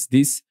fix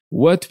this,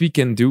 what we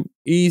can do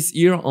is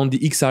here on the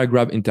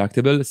Hexagrab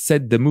interactable,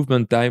 set the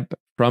movement type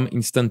from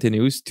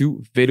instantaneous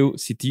to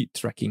velocity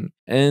tracking.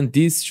 And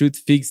this should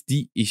fix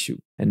the issue.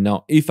 And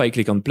now if I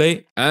click on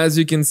play, as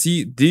you can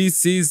see,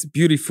 this is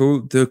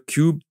beautiful. The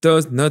cube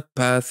does not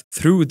pass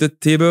through the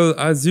table,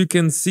 as you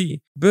can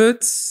see.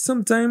 But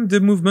sometimes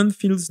the movement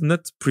feels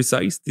not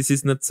precise. This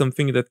is not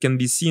something that can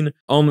be seen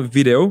on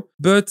video.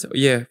 But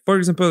yeah, for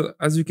example,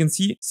 as you can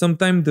see,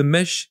 sometimes the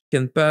mesh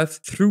can pass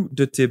through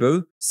the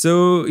table.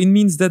 So it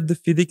means that the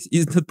physics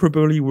is not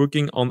properly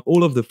working on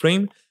all of the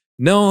frame.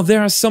 Now,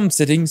 there are some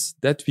settings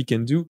that we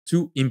can do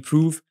to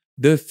improve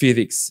the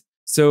physics.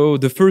 So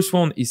the first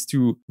one is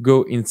to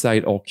go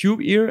inside our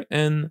cube here,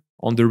 and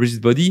on the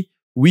rigid body,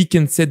 we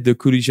can set the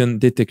collision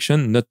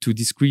detection not to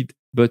discrete,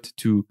 but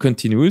to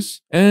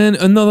continuous. And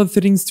another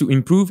settings to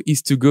improve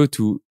is to go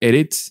to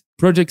Edit,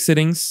 Project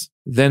Settings,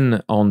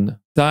 then on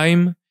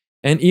Time.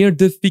 And here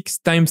the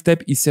fixed time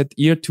step is set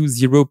here to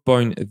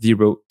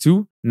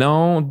 0.02.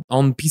 Now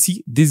on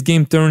PC, this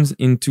game turns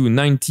into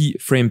 90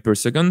 frames per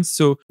second.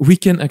 So we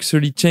can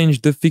actually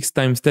change the fixed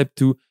time step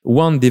to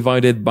 1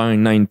 divided by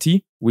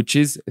 90, which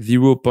is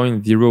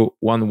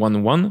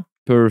 0.0111.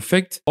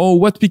 Perfect. Or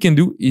what we can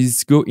do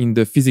is go in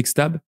the physics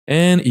tab,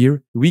 and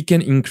here we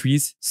can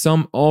increase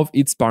some of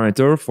its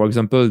parameters. For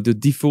example, the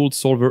default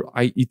solver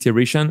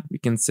iteration, we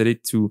can set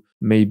it to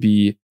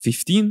maybe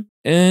 15.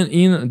 And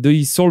in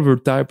the solver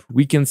type,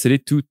 we can set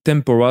it to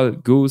temporal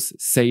gauss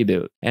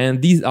saddle.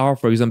 And these are,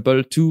 for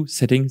example, two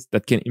settings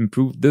that can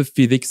improve the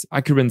physics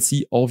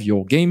accuracy of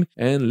your game.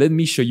 And let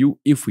me show you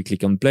if we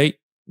click on play.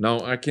 Now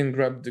I can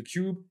grab the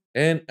cube,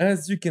 and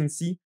as you can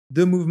see,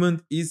 the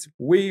movement is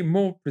way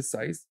more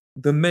precise.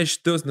 The mesh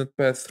does not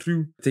pass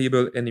through the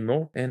table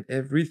anymore, and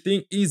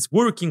everything is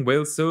working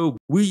well. So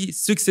we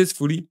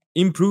successfully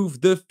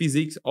improved the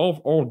physics of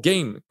our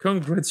game.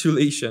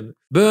 Congratulations.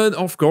 But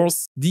of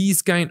course,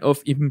 this kind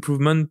of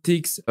improvement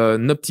takes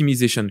an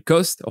optimization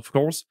cost, of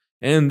course,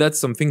 and that's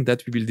something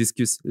that we will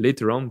discuss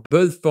later on.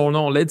 But for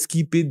now, let's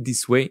keep it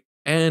this way,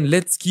 and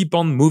let's keep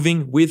on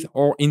moving with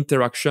our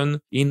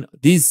interaction in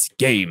this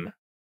game.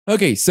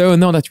 Okay, so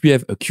now that we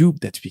have a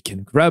cube that we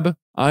can grab,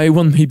 I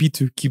want maybe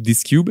to keep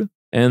this cube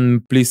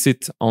and place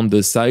it on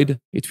the side.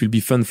 It will be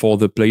fun for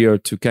the player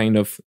to kind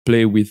of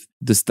play with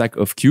the stack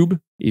of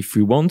cube if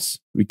we want.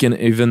 We can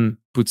even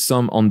put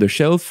some on the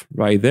shelf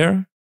right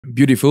there.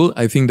 Beautiful.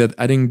 I think that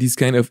adding this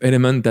kind of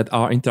element that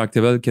are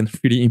interactable can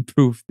really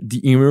improve the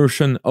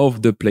immersion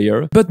of the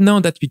player. But now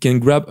that we can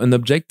grab an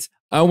object,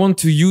 I want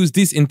to use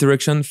this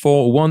interaction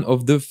for one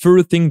of the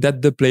first things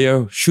that the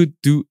player should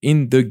do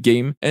in the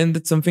game. And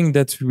that's something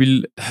that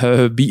will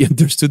be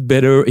understood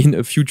better in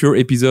a future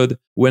episode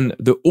when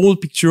the whole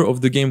picture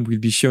of the game will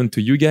be shown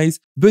to you guys.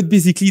 But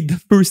basically,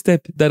 the first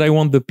step that I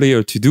want the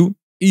player to do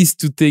is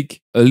to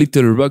take a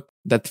little rock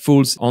that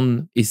falls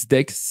on his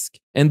desk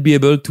and be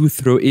able to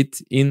throw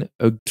it in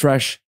a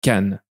trash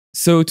can.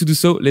 So to do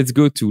so, let's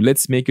go to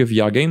Let's Make a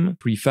VR Game,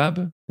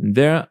 prefab. And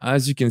there,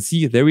 as you can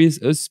see, there is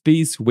a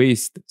space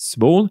waste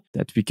ball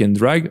that we can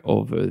drag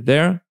over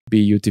there.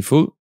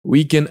 Beautiful.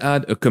 We can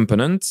add a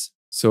component,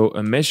 so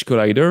a mesh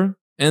collider,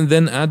 and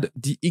then add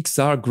the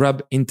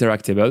Hexagrab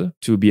interactable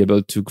to be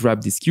able to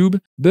grab this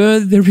cube.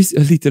 But there is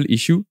a little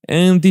issue,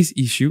 and this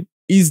issue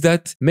is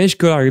that mesh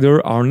colliders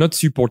are not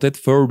supported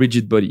for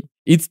rigid body.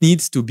 It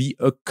needs to be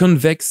a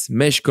convex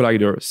mesh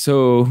collider.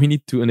 So we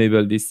need to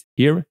enable this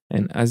here.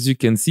 And as you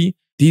can see,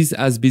 this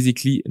has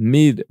basically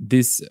made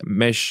this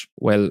mesh,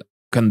 well,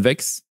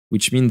 convex,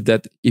 which means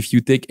that if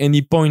you take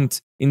any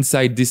point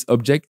inside this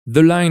object,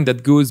 the line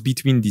that goes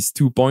between these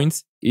 2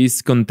 points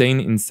is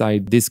contained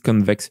inside this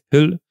convex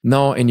hull.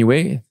 Now,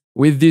 anyway,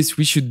 with this,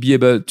 we should be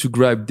able to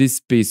grab this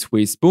space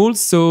waste ball.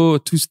 So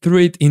to throw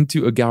it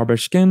into a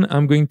garbage can,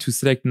 I'm going to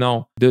select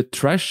now the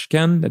trash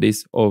can that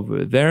is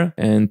over there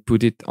and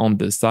put it on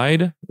the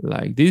side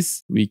like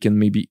this. We can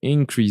maybe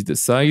increase the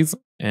size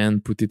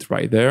and put it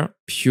right there.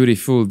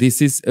 Beautiful.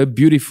 This is a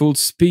beautiful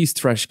space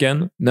trash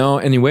can. Now,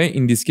 anyway,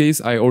 in this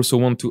case, I also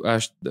want to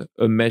add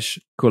a mesh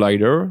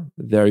collider.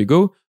 There you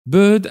go.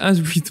 But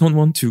as we don't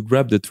want to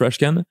grab the trash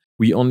can,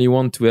 we only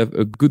want to have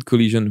a good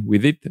collision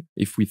with it.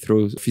 If we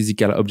throw a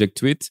physical object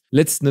to it,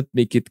 let's not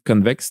make it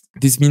convex.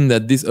 This means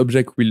that this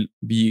object will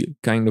be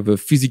kind of a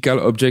physical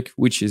object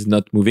which is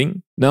not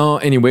moving. Now,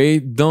 anyway,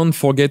 don't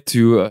forget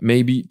to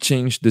maybe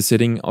change the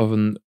setting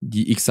on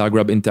the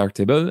XRGrab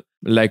interactable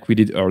like we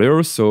did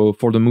earlier. So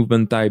for the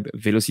movement type,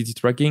 velocity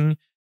tracking,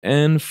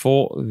 and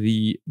for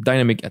the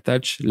dynamic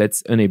attach,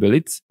 let's enable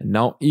it. And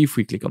now if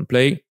we click on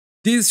play,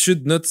 this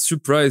should not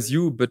surprise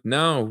you, but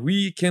now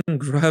we can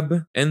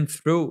grab and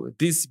throw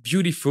this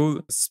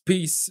beautiful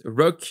space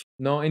rock.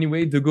 Now,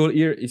 anyway, the goal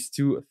here is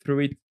to throw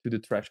it to the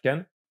trash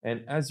can.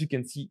 And as you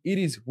can see, it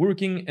is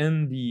working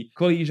and the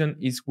collision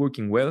is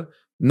working well.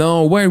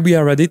 Now, while we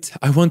are at it,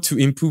 I want to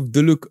improve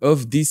the look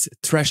of this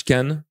trash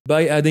can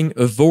by adding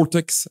a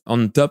vortex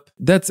on top.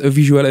 That's a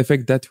visual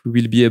effect that we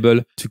will be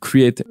able to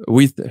create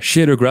with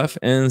shader graph.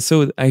 And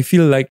so I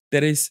feel like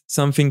that is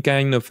something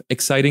kind of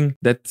exciting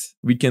that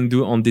we can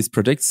do on this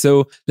project.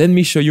 So let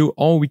me show you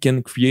how we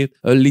can create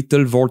a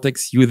little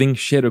vortex using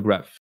shader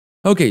graph.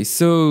 Okay,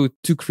 so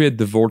to create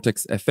the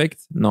vortex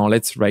effect, now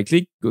let's right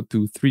click, go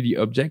to 3D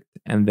object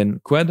and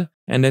then quad,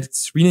 and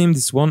let's rename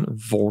this one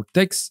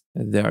vortex.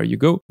 There you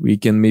go. We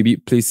can maybe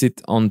place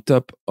it on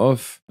top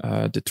of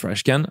the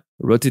trash can,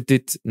 rotate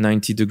it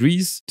 90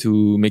 degrees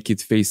to make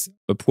it face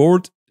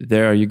upward.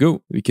 There you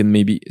go. We can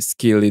maybe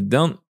scale it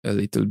down a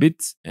little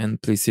bit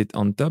and place it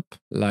on top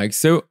like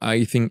so.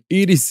 I think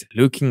it is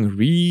looking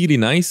really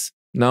nice.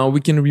 Now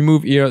we can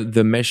remove here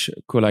the mesh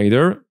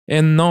collider,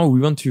 and now we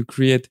want to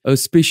create a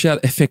special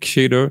effect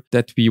shader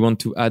that we want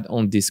to add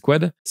on this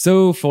quad.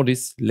 So for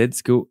this,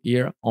 let's go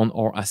here on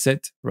our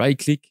asset, right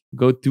click,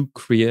 go to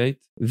create,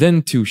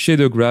 then to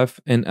shader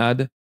graph and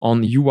add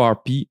on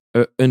URP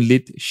a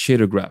unlit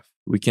shader graph.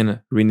 We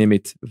can rename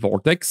it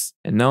vortex.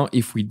 And now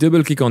if we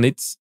double click on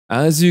it,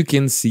 as you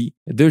can see,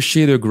 the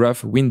shader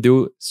graph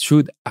window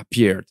should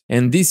appear.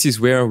 And this is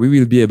where we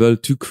will be able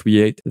to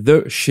create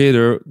the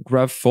shader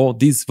graph for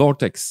this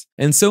vortex.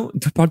 And so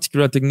the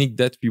particular technique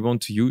that we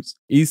want to use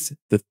is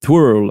the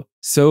twirl.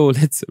 So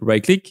let's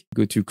right click,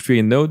 go to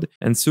create node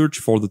and search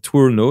for the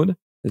twirl node.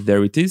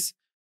 There it is.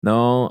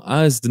 Now,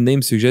 as the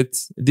name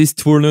suggests, this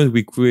twirl node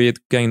will create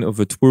kind of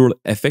a twirl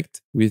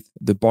effect with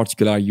the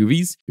particular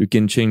UVs. You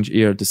can change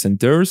here the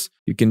centers.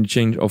 You can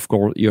change, of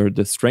course, here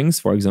the strengths,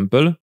 for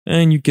example,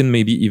 and you can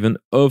maybe even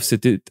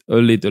offset it a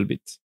little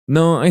bit.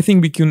 Now, I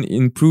think we can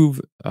improve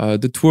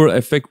the twirl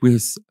effect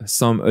with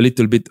a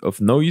little bit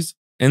of noise.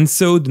 And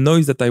so the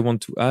noise that I want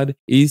to add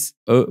is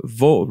a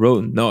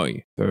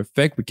Voronoi.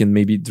 Perfect. We can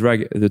maybe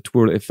drag the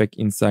twirl effect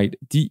inside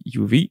the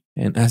UV.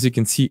 And as you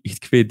can see,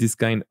 it creates this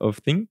kind of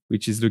thing,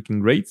 which is looking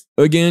great.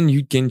 Again,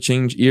 you can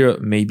change here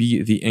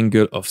maybe the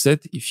angle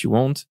offset if you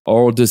want,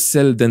 or the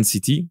cell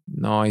density.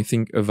 Now I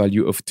think a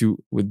value of 2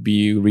 would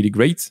be really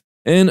great.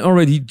 And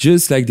already,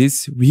 just like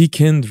this, we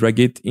can drag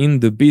it in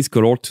the base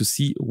color to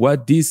see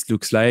what this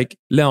looks like.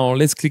 Now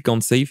let's click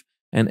on save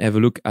and have a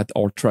look at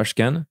our trash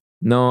can.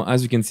 Now,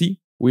 as you can see,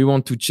 we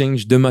want to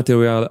change the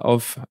material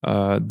of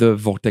the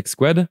vortex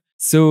quad.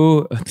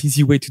 So an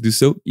easy way to do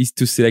so is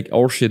to select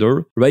our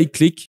shader, right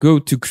click, go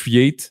to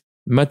create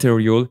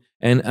material.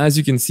 And as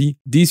you can see,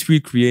 this will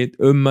create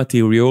a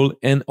material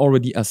and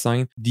already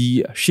assign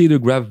the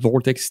shader graph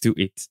vortex to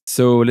it.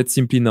 So let's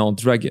simply now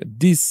drag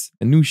this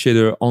new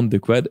shader on the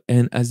quad.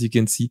 And as you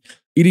can see,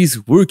 it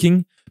is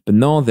working. But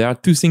now there are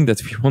two things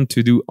that we want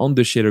to do on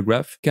the shader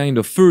graph. Kind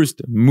of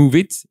first move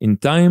it in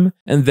time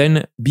and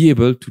then be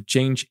able to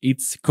change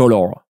its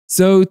color.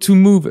 So to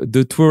move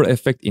the twirl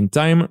effect in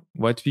time,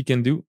 what we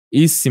can do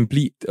is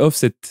simply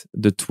offset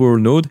the twirl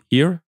node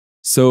here.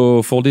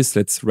 So for this,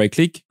 let's right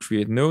click,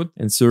 create node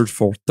and search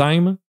for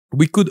time.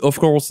 We could, of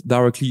course,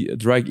 directly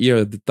drag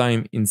here the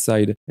time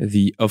inside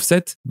the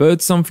offset, but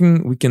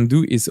something we can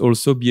do is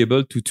also be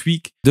able to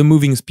tweak the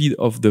moving speed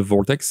of the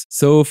vortex.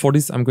 So for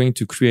this, I'm going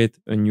to create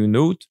a new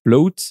node,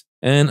 float,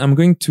 and I'm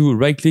going to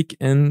right click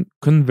and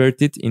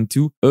convert it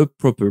into a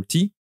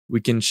property.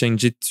 We can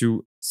change it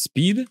to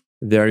speed.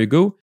 There you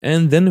go.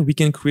 And then we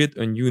can create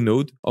a new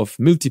node of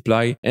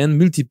multiply and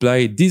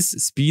multiply this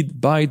speed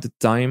by the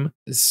time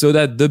so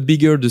that the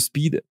bigger the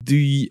speed,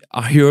 the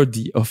higher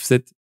the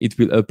offset it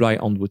will apply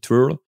on the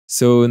twirl.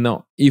 So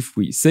now if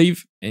we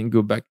save and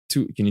go back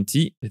to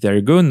Unity, there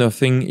you go,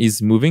 nothing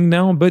is moving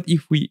now. But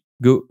if we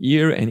go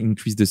here and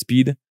increase the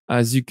speed,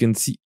 as you can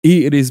see,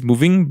 it is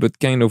moving, but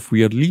kind of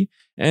weirdly.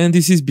 And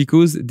this is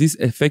because this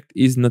effect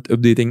is not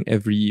updating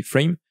every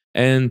frame.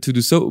 And to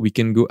do so, we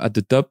can go at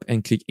the top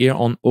and click here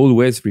on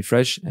always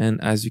refresh.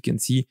 And as you can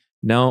see,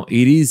 now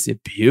it is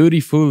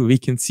beautiful. We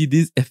can see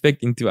this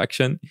effect into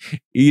action.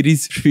 It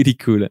is really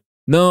cool.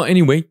 Now,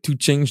 anyway, to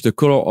change the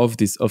color of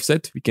this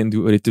offset, we can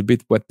do a little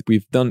bit what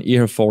we've done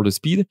here for the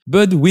speed,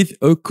 but with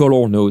a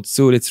color node.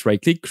 So let's right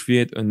click,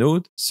 create a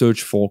node,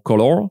 search for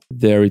color.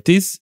 There it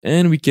is.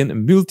 And we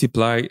can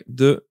multiply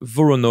the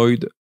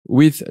Voronoi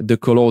with the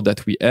color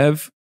that we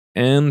have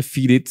and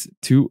feed it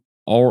to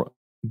our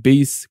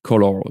base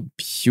color.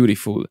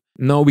 Beautiful.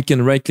 Now we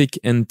can right click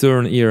and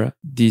turn here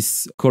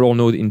this color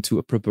node into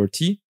a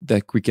property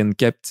that we can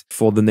kept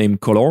for the name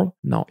color.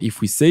 Now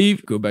if we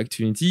save, go back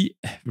to Unity,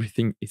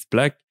 everything is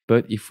black.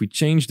 But if we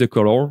change the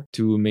color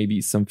to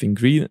maybe something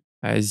green,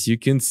 as you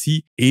can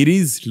see, it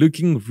is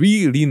looking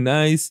really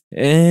nice.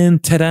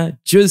 And ta-da,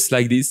 just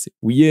like this,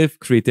 we have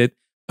created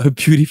a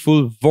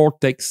beautiful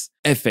vortex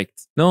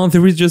effect. Now,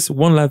 there is just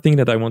one last thing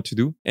that I want to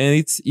do, and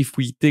it's if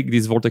we take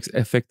this vortex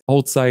effect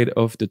outside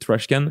of the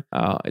trash can,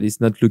 it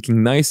is not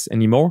looking nice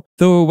anymore.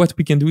 So what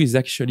we can do is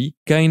actually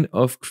kind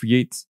of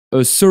create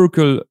a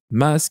circle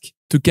mask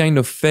to kind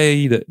of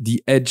fade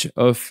the edge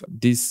of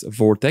this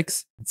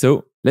vortex.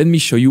 So let me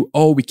show you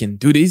how we can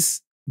do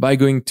this by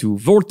going to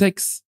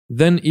Vortex.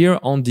 Then here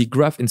on the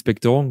graph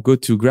inspector, go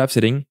to graph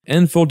setting,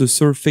 and for the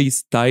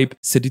surface type,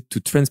 set it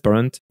to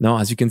transparent. Now,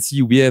 as you can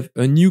see, we have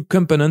a new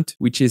component,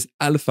 which is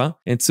alpha.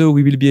 And so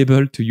we will be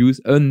able to use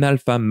an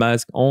alpha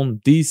mask on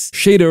this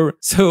shader.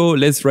 So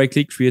let's right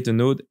click, create a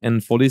node.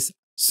 And for this,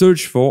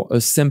 search for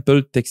a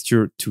sample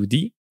texture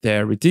 2D.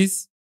 There it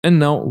is. And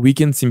now we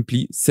can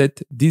simply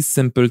set this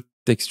sample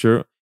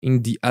texture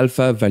in the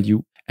alpha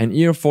value. And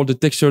here for the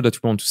texture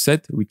that we want to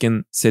set, we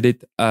can set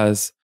it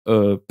as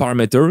a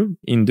parameter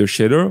in the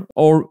shader,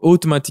 or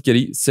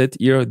automatically set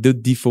here the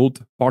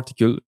default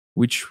particle,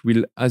 which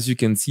will, as you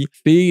can see,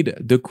 fade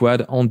the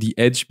quad on the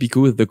edge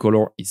because the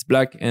color is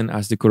black. And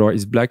as the color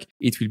is black,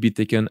 it will be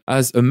taken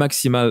as a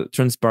maximal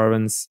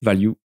transparency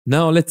value.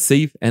 Now let's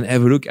save and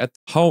have a look at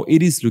how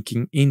it is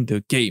looking in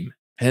the game.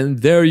 And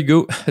there you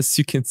go. As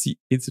you can see,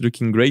 it's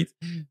looking great,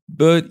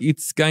 but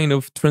it's kind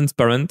of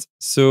transparent.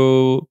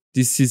 So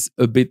this is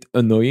a bit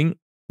annoying.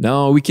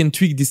 Now we can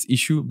tweak this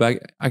issue by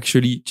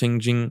actually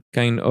changing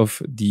kind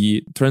of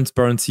the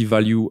transparency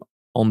value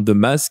on the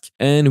mask.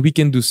 And we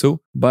can do so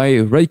by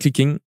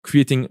right-clicking,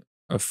 creating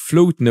a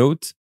float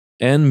node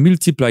and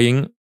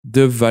multiplying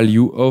the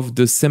value of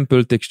the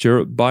sample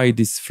texture by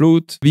this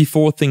float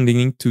before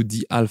linking to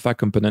the alpha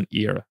component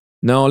here.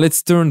 Now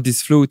let's turn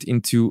this float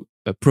into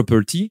a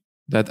property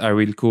that I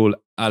will call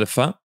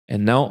alpha.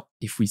 And now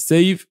if we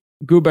save,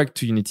 go back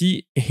to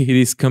Unity, it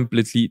is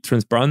completely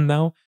transparent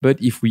now.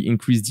 But if we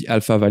increase the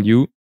alpha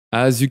value,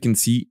 as you can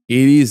see,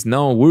 it is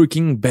now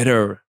working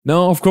better.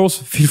 Now, of course,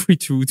 feel free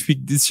to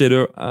tweak this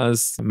shader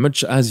as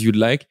much as you'd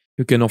like.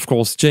 You can, of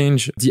course,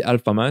 change the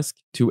alpha mask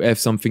to have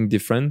something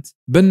different.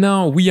 But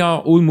now we are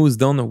almost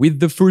done with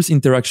the first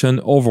interaction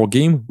of our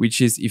game,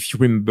 which is, if you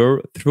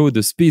remember, throw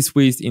the space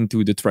waste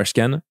into the trash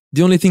can.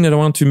 The only thing that I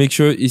want to make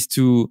sure is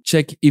to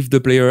check if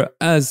the player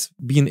has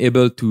been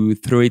able to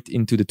throw it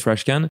into the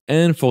trash can.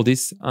 And for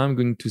this, I'm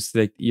going to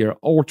select here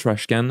our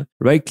trash can,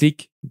 right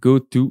click, go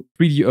to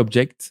 3D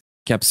object,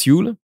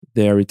 capsule.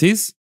 There it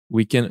is.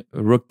 We can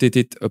rotate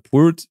it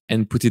upward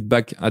and put it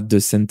back at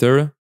the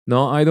center.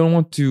 Now, I don't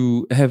want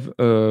to have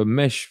a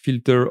mesh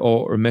filter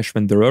or a mesh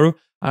renderer.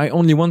 I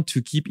only want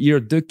to keep here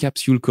the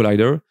capsule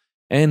collider.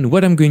 And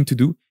what I'm going to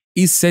do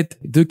is set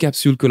the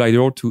capsule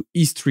collider to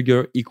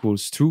isTrigger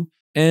equals true.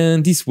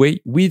 And this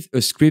way, with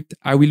a script,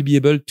 I will be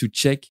able to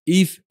check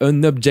if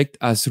an object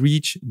has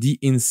reached the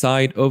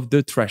inside of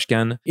the trash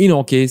can. In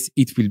our case,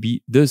 it will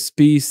be the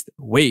space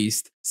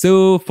waste.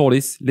 So for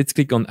this, let's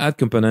click on Add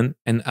Component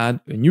and add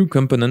a new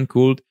component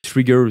called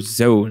Trigger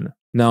Zone.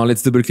 Now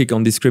let's double click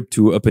on this script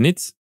to open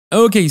it.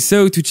 Okay,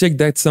 so to check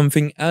that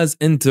something has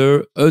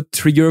entered, a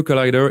trigger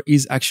collider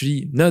is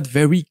actually not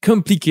very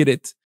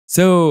complicated.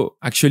 So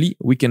actually,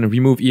 we can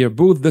remove here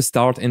both the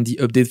start and the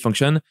update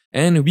function,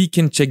 and we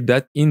can check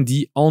that in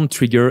the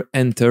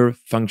onTriggerEnter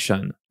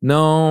function.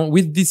 Now,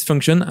 with this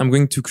function, I'm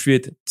going to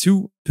create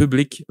two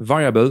public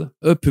variables,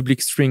 a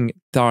public string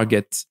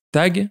target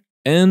tag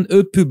and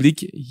a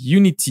public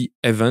Unity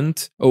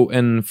event. Oh,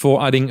 and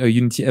for adding a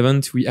Unity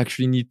event, we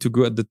actually need to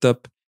go at the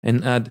top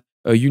and add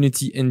a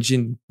Unity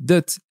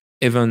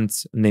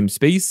engine.event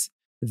namespace.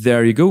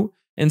 There you go.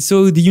 And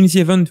so the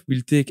Unity event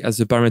will take as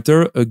a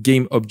parameter a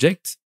game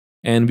object,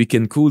 and we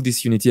can call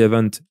this Unity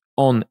event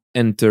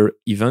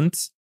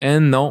onEnterEvent.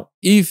 And now,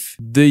 if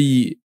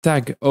the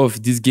tag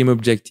of this game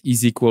object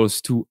is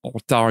equals to our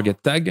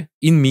target tag,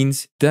 it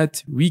means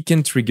that we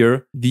can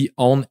trigger the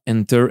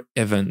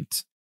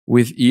onEnterEvent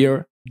with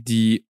here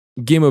the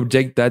game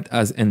object that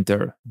has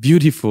entered.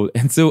 Beautiful.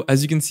 And so,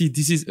 as you can see,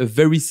 this is a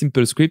very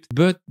simple script,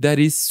 but that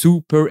is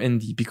super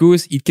handy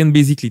because it can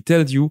basically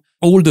tell you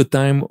all the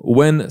time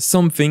when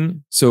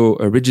something, so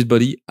a rigid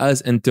body,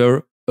 has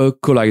entered a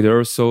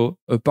collider, so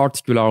a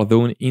particular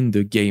zone in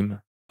the game.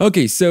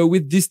 Okay, so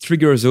with this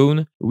trigger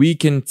zone, we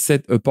can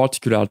set a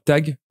particular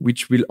tag,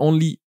 which will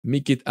only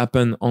make it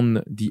happen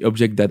on the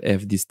object that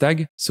have this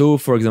tag. So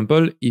for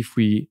example, if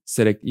we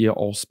select here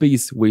our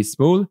space way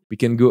small, we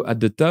can go at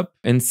the top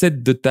and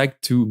set the tag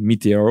to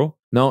meteor.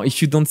 Now,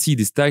 if you don't see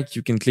this tag,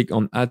 you can click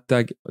on add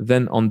tag,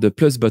 then on the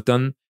plus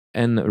button,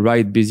 and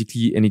write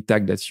basically any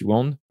tag that you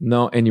want.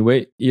 Now,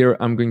 anyway, here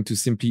I'm going to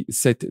simply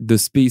set the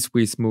space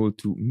way small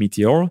to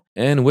meteor.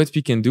 And what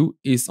we can do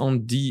is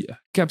on the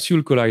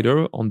capsule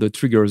collider on the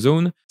trigger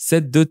zone,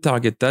 set the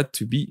target tag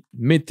to be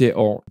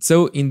meteor.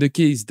 So in the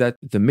case that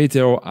the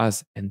meteor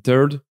has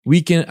entered,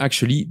 we can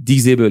actually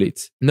disable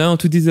it. Now,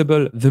 to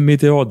disable the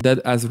meteor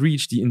that has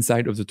reached the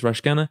inside of the trash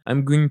can,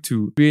 I'm going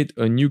to create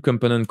a new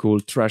component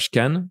called trash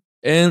can.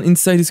 And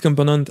inside this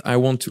component, I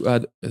want to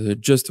add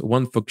just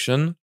one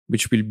function,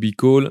 which will be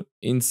called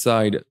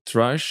inside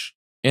trash.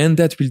 And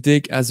that will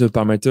take as a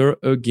parameter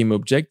a game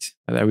object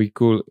that we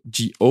call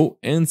GO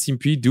and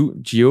simply do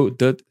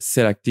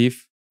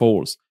go.selective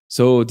false.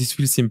 So this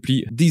will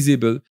simply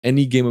disable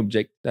any game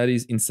object that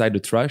is inside the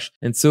trash.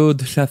 And so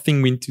the last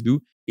thing we need to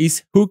do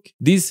is hook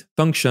this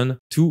function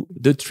to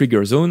the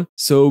trigger zone.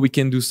 So we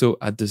can do so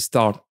at the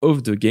start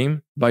of the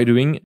game by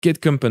doing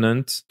get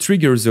component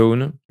trigger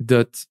zone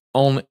dot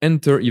on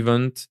enter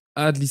event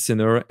add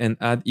listener and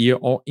add here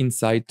our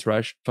inside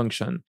trash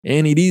function.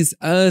 And it is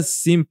as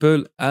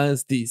simple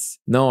as this.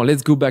 Now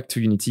let's go back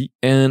to Unity.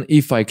 And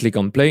if I click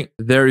on play,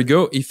 there you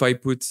go. If I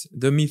put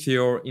the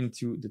meteor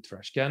into the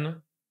trash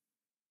can,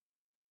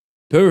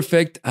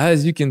 perfect.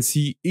 As you can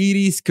see, it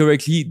is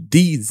correctly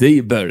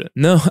disabled.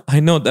 Now, I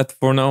know that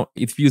for now,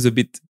 it feels a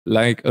bit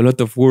like a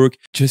lot of work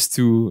just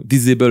to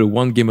disable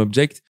one game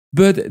object,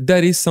 but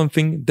that is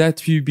something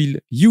that we will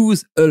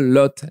use a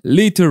lot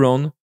later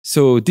on.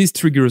 So this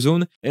trigger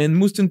zone, and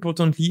most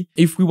importantly,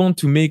 if we want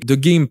to make the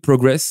game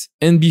progress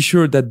and be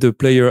sure that the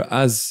player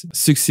has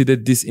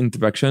succeeded this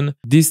interaction,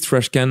 this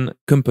trash can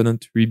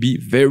component will be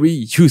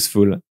very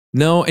useful.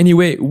 Now,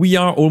 anyway, we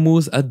are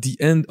almost at the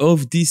end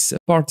of this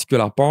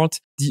particular part.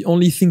 The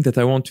only thing that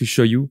I want to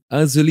show you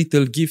as a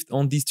little gift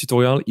on this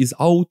tutorial is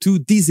how to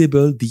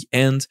disable the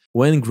hand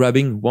when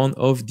grabbing one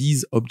of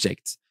these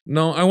objects.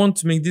 Now, I want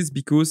to make this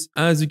because,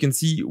 as you can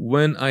see,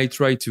 when I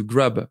try to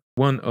grab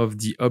one of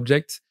the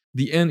objects,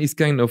 the hand is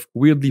kind of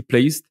weirdly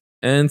placed.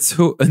 And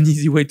so an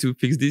easy way to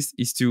fix this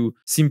is to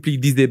simply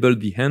disable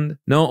the hand.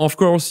 Now, of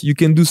course, you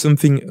can do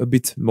something a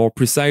bit more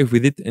precise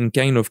with it and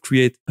kind of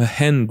create a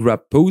hand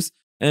grab pose.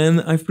 And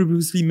I've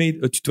previously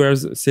made a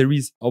tutorials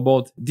series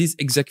about this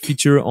exact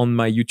feature on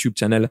my YouTube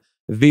channel,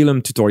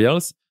 Valem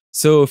Tutorials.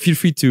 So feel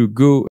free to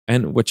go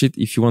and watch it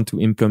if you want to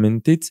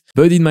implement it.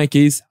 But in my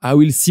case, I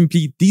will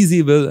simply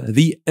disable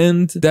the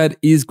hand that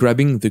is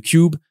grabbing the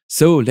cube.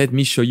 So let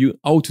me show you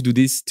how to do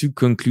this to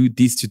conclude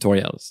these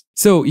tutorials.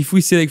 So if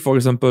we select, for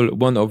example,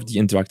 one of the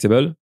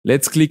interactable,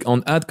 let's click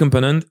on add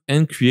component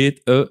and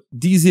create a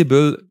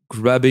disable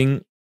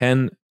grabbing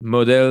hand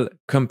model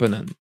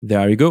component.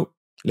 There you go.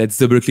 Let's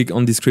double click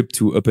on the script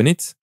to open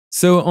it.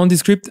 So on the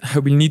script, I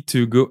will need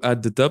to go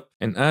at the top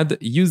and add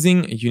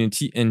using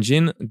Unity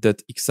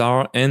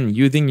engine.xr and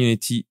using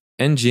Unity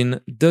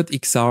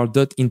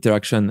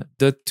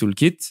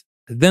engine.xr.interaction.toolkit.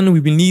 Then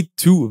we will need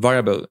two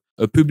variables,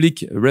 a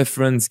public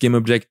reference game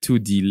object to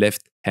the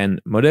left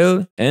hand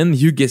model, and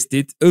you guessed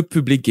it, a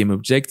public game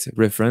object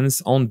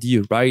reference on the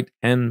right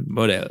hand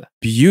model.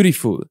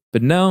 Beautiful.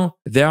 But now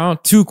there are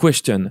two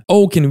questions.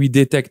 How can we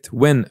detect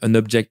when an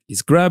object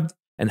is grabbed?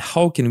 And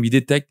how can we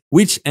detect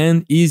which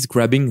hand is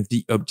grabbing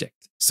the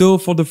object? So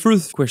for the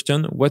first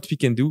question, what we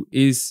can do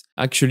is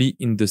actually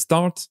in the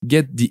start,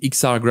 get the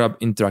XR grab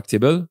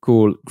interactable,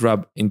 call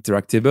grab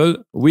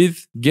interactable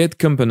with get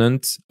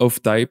component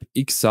of type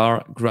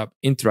XR grab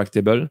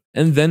interactable.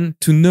 And then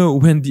to know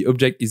when the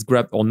object is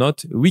grabbed or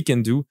not, we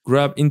can do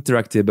grab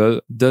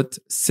interactable dot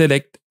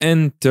select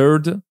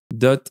entered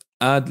dot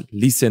add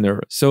listener.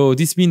 So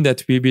this means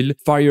that we will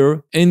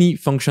fire any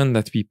function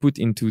that we put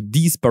into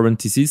these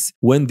parentheses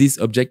when this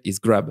object is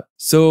grabbed.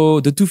 So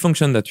the two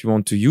functions that we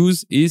want to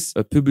use is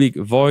a public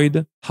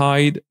void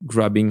hide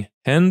grabbing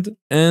hand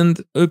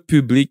and a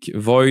public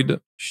void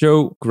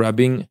show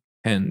grabbing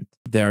hand.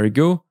 There you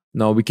go.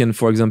 Now we can,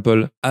 for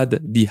example, add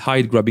the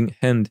hide grabbing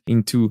hand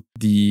into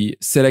the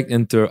select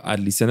enter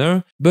add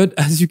listener. But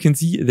as you can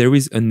see, there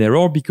is an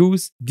error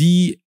because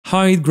the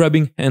hide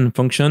grabbing hand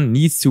function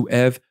needs to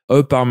have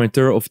a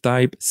parameter of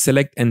type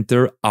select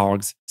enter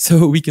args.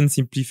 So we can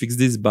simply fix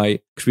this by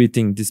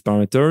creating these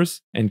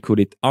parameters and call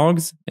it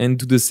args and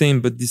do the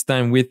same, but this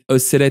time with a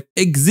select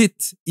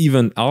exit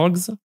event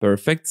args.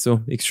 Perfect.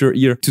 So make sure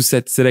here to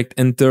set select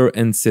enter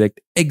and select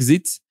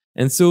exit.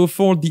 And so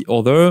for the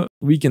other,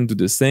 we can do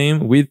the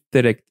same with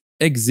select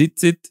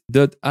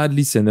exited.add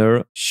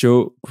listener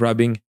show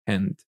grabbing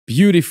hand.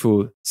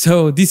 Beautiful.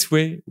 So this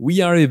way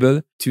we are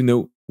able to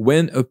know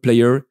when a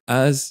player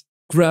has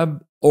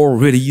grabbed or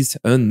released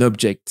an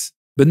object.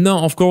 But now,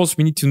 of course,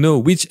 we need to know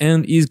which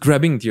hand is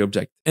grabbing the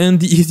object. And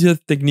the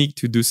easiest technique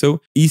to do so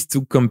is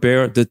to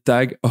compare the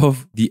tag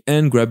of the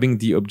hand grabbing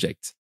the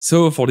object.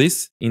 So for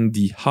this, in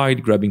the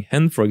hide grabbing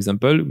hand, for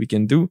example, we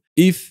can do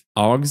if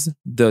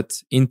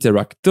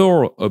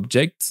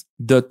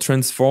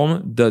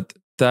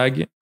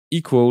args.interactor.object.transform.tag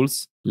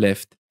equals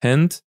left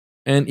hand.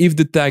 And if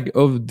the tag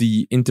of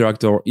the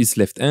interactor is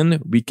left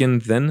hand, we can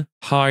then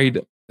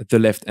hide the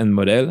left hand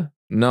model.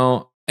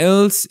 Now,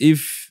 else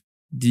if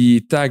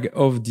the tag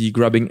of the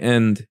grabbing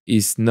hand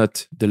is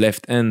not the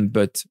left hand,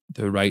 but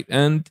the right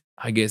hand,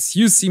 I guess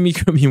you see me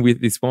coming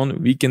with this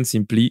one, we can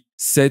simply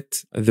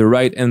set the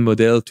right hand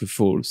model to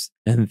false.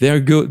 And there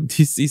you go,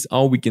 this is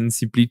how we can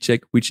simply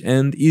check which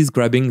hand is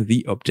grabbing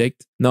the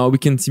object. Now we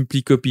can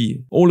simply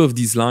copy all of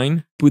these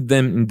lines, put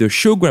them in the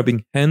show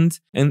grabbing hand,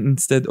 and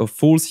instead of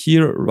false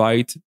here,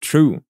 write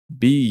true.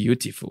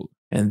 Beautiful.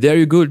 And there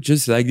you go,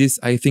 just like this,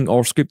 I think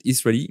our script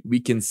is ready.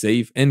 We can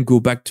save and go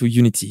back to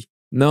Unity.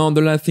 Now,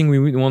 the last thing we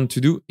would want to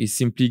do is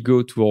simply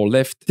go to our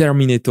left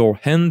terminator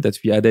hand that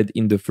we added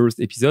in the first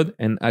episode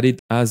and add it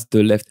as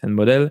the left hand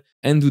model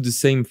and do the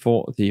same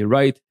for the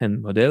right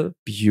hand model.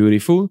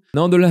 Beautiful.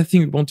 Now, the last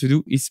thing we want to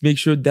do is make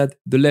sure that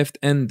the left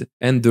hand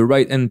and the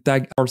right hand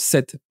tag are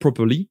set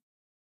properly.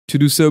 To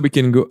do so, we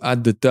can go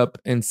at the top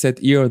and set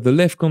here the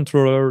left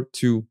controller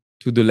to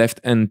the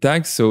left hand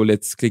tag. So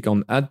let's click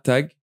on add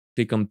tag,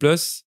 click on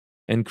plus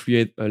and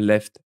create a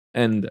left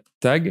hand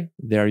tag.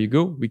 There you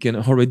go. We can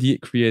already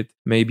create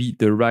maybe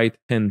the right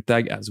hand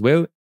tag as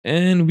well.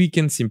 And we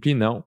can simply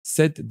now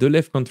set the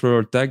left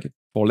controller tag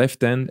for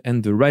left hand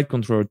and the right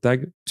controller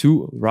tag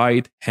to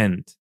right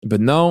hand.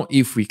 But now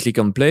if we click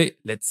on play,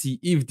 let's see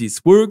if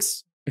this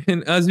works.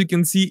 And as you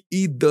can see,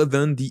 it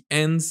doesn't. The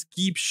hands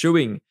keep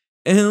showing.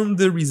 And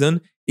the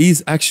reason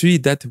is actually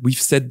that we've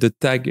set the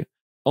tag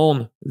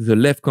on the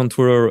left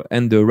controller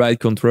and the right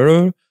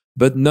controller,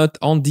 but not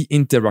on the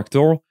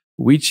interactor,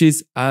 which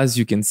is, as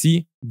you can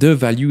see, the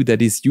value that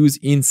is used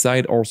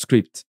inside our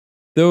script.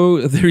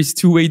 So there is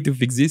two ways to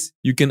fix this.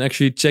 You can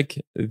actually check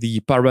the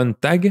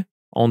parent tag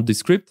on the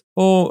script,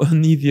 or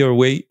another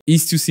way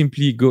is to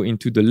simply go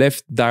into the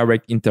left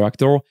direct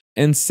interactor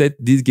and set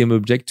this game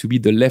object to be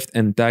the left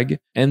hand tag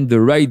and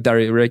the right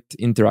direct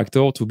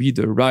interactor to be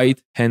the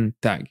right hand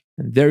tag.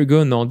 And there you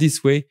go. Now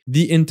this way,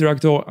 the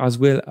interactor as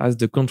well as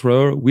the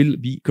controller will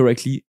be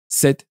correctly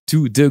set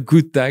to the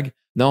good tag.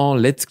 Now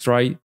let's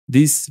try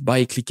this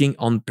by clicking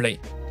on play.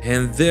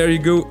 And there you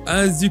go.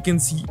 As you can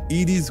see,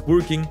 it is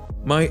working.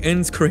 My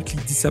hands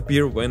correctly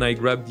disappear when I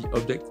grab the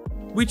object,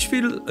 which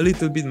feels a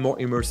little bit more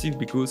immersive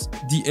because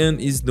the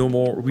hand is no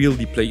more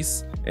really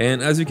placed.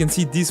 And as you can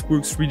see, this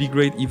works really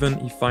great even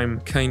if I'm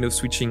kind of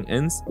switching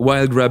hands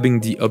while grabbing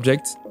the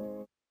object.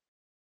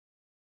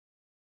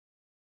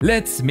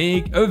 Let's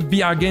make a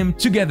VR game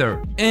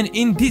together. And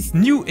in this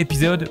new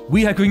episode,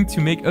 we are going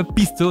to make a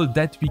pistol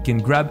that we can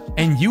grab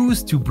and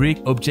use to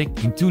break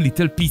objects into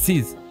little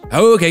pieces.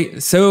 Okay,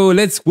 so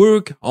let's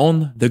work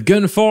on the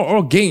gun for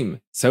our game.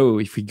 So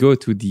if we go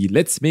to the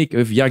Let's Make a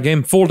VR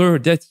Game folder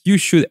that you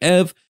should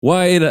have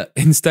while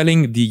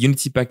installing the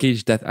Unity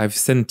package that I've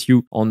sent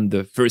you on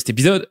the first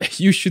episode,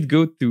 you should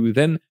go to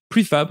then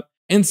Prefab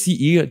and see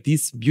here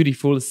this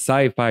beautiful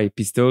sci-fi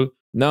pistol.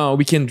 Now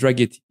we can drag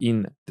it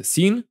in the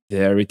scene.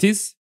 There it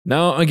is.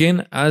 Now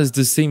again, as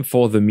the same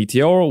for the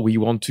Meteor, we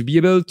want to be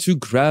able to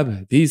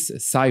grab this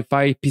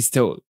sci-fi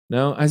pistol.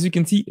 Now, as you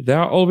can see, there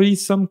are already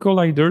some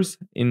colliders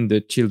in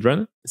the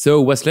children. So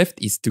what's left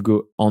is to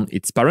go on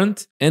its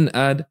parent and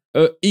add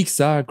a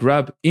XR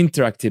grab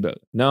interactable.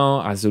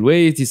 Now, as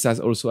always, this has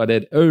also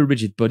added a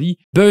rigid body,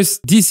 but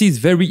this is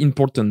very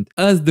important.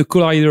 As the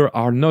collider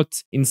are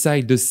not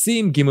inside the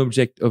same game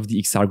object of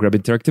the XR grab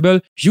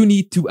interactable, you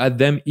need to add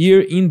them here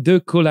in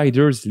the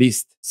colliders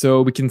list.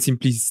 So we can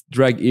simply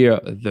drag here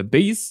the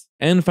base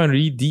and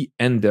finally the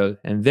handle.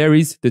 And there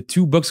is the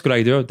two box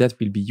collider that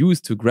will be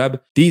used to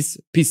grab this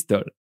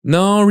pistol.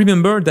 Now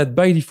remember that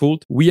by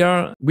default, we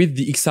are with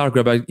the XR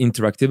grab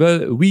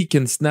interactable, we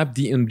can snap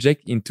the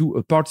object into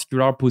a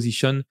particular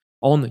position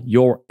on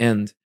your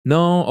hand.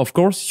 Now, of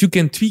course, you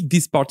can tweak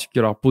this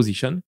particular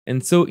position.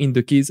 And so in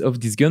the case of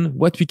this gun,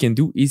 what we can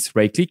do is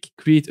right click,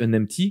 create an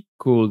empty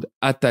called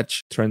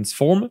attach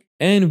transform.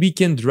 And we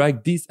can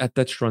drag this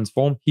attach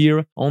transform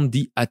here on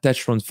the attach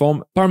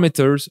transform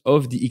parameters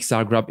of the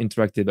XR grab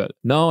interactable.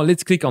 Now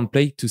let's click on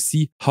play to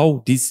see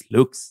how this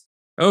looks.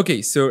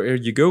 Okay, so here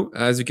you go.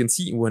 As you can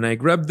see, when I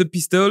grab the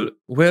pistol,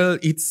 well,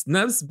 it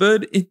snaps,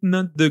 but it's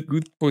not the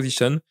good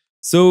position.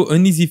 So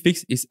an easy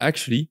fix is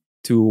actually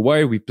to,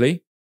 while we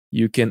play,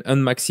 you can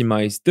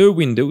unmaximize the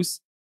windows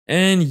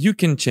and you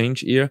can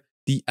change here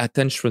the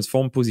attach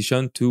transform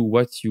position to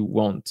what you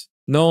want.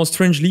 Now,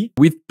 strangely,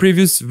 with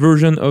previous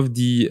version of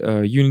the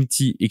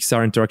Unity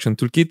XR interaction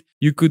toolkit,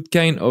 you could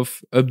kind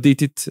of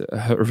update it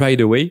right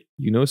away,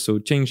 so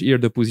change here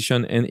the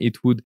position and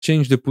it would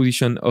change the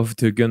position of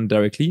the gun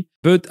directly.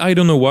 But I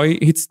don't know why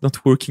it's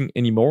not working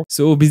anymore.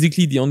 So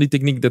basically the only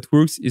technique that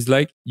works is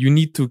like you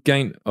need to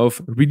kind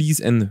of release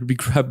and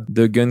re-grab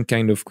the gun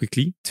kind of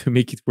quickly to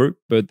make it work.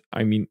 But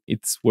I mean,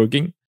 it's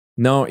working.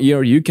 Now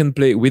here you can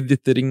play with the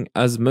setting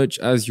as much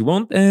as you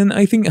want, and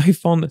I think I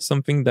found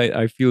something that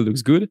I feel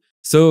looks good.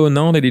 So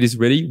now that it is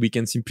ready, we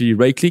can simply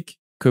right click,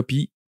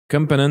 copy,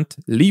 component,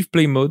 leave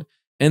play mode,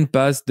 and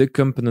pass the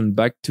component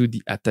back to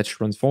the attach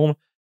transform.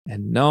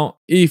 And now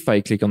if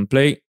I click on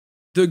play,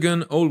 the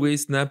gun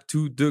always snaps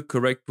to the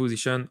correct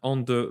position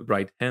on the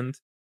right hand.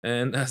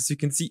 And as you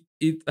can see,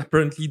 it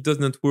apparently does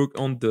not work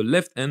on the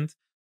left hand.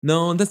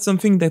 Now, that's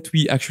something that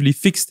we actually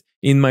fixed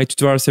in my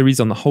tutorial series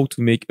on how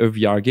to make a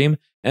VR game.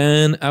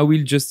 And I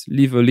will just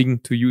leave a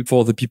link to you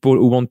for the people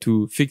who want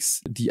to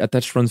fix the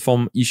attach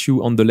transform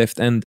issue on the left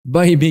hand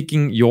by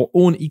making your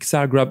own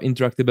XR grab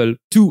interactable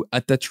to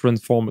attach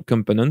transform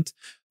component.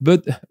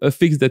 But a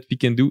fix that we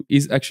can do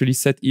is actually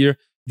set here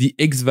the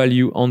X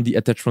value on the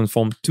attach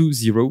transform to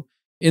 0.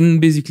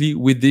 And basically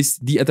with this,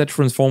 the attach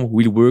transform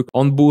will work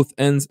on both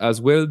ends as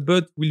well,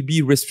 but will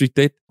be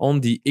restricted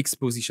on the X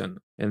position.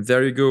 And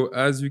there you go.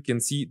 As you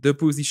can see, the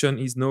position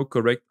is now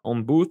correct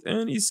on both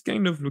and is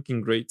kind of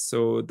looking great.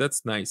 So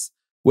that's nice.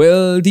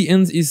 Well, the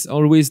ends is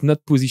always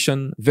not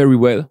positioned very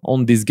well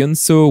on this gun.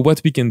 So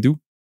what we can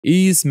do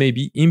is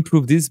maybe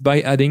improve this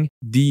by adding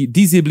the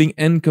disabling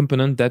end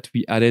component that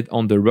we added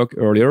on the rock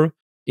earlier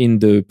in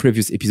the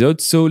previous episode.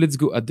 So let's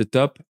go at the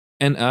top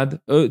and add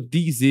a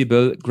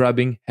disable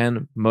grabbing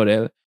hand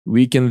model.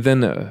 We can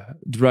then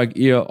drag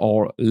here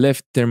our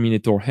left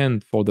terminator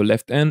hand for the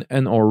left hand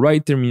and our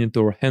right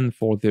terminator hand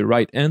for the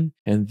right hand.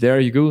 And there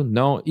you go.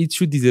 Now it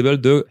should disable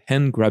the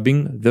hand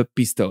grabbing the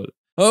pistol.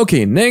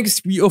 Okay,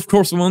 next we of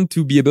course want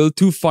to be able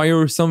to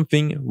fire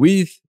something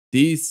with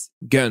this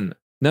gun.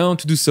 Now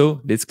to do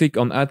so, let's click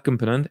on add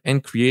component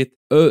and create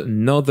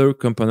another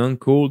component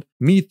called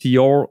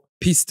Meteor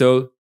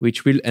Pistol,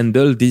 which will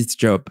handle this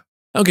job.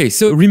 Okay,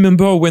 so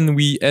remember when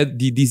we add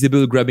the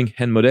disable grabbing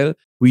hand model,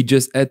 we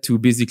just had to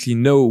basically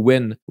know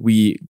when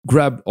we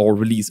grab or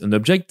release an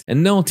object.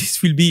 And now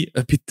this will be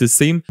a bit the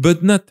same,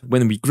 but not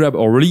when we grab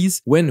or release,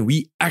 when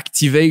we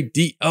activate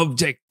the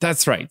object.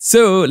 That's right.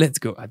 So let's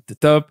go at the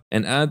top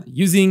and add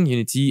using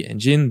Unity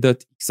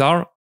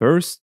engine.xr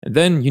first, and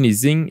then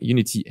using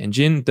Unity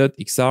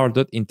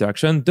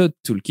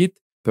engine.xr.interaction.toolkit.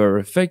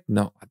 Perfect.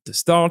 Now at the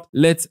start,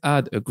 let's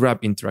add a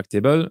grab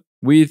interactable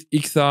with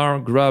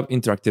XR grab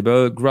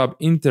interactable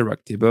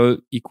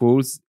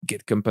equals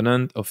get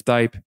component of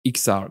type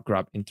XR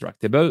grab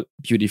interactable.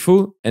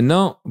 Beautiful. And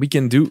now we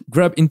can do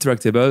grab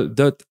interactable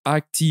dot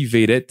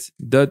activated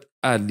dot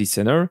add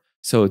listener.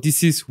 So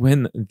this is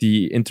when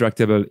the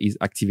interactable is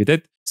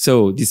activated.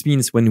 So this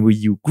means when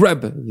you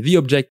grab the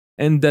object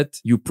and that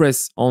you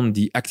press on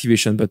the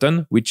activation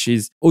button, which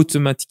is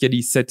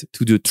automatically set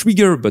to the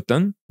trigger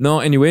button. Now,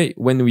 anyway,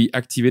 when we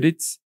activate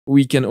it,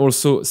 we can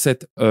also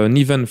set an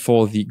event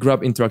for the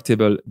grab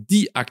interactable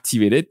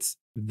deactivated.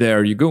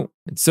 There you go.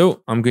 And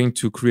so I'm going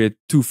to create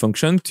two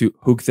functions to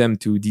hook them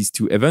to these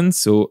two events.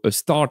 So a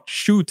start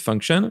shoot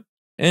function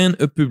and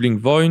a public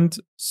void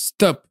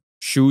stop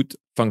shoot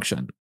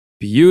function.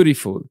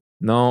 Beautiful.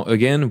 Now,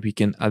 again, we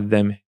can add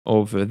them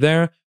over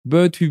there,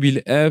 but we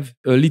will have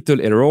a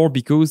little error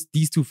because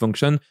these two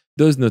functions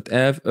does not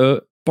have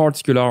a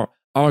particular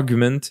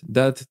argument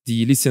that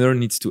the listener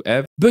needs to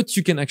have. But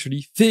you can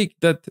actually fake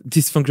that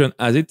this function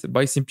has it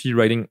by simply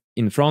writing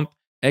in front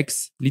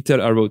X,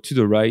 little arrow to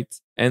the right,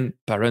 and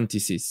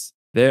parentheses.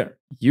 There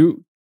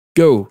you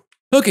go.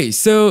 Okay,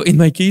 so in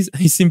my case,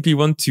 I simply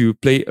want to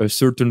play a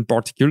certain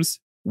particles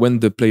when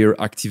the player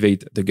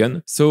activates the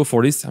gun. So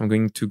for this, I'm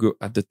going to go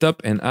at the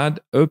top and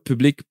add a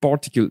public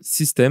particle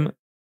system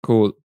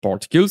called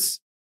particles.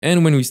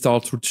 And when we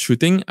start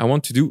shooting, I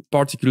want to do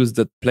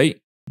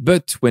particles.play.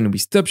 But when we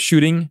stop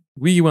shooting,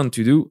 we want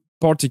to do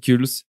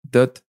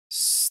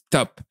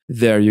particles.stop.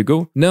 There you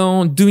go.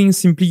 Now, doing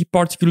simply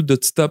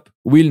particle.stop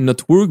will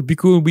not work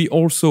because we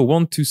also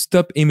want to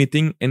stop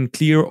emitting and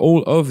clear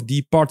all of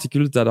the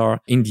particles that are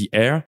in the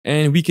air.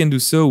 And we can do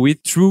so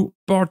with true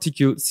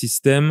particle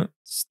system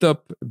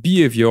stop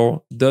behavior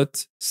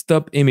dot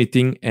stop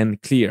emitting and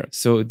clear.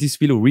 So this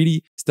will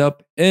really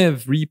stop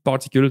every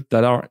particle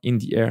that are in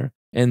the air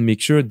and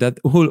make sure that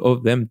all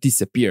of them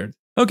disappeared.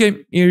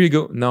 Okay, here you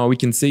go. Now we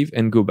can save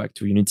and go back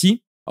to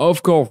Unity.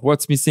 Of course,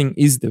 what's missing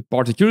is the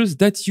particles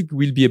that you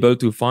will be able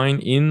to find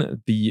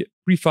in the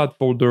prefab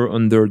folder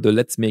under the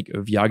Let's Make a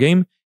VR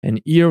Game.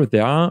 And here they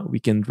are. We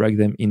can drag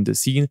them in the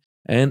scene.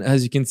 And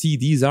as you can see,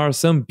 these are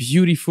some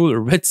beautiful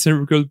red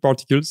circle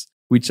particles,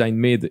 which I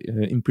made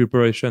in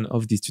preparation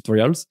of these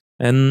tutorials.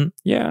 And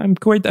yeah, I'm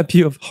quite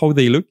happy of how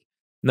they look.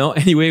 Now,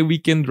 anyway, we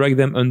can drag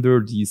them under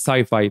the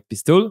sci-fi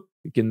pistol.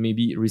 We can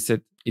maybe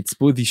reset its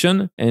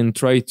position and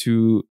try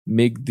to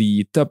make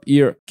the top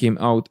ear came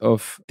out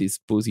of this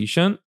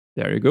position.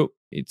 There you go.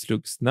 It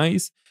looks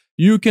nice.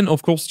 You can,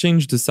 of course,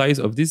 change the size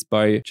of this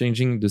by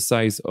changing the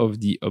size of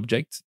the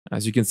object.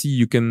 As you can see,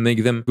 you can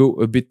make them go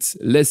a bit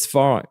less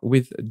far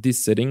with this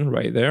setting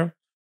right there.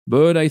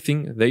 But I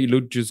think they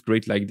look just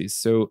great like this.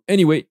 So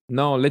anyway,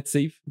 now let's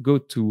save, go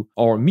to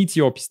our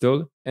Meteor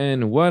Pistol.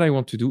 And what I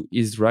want to do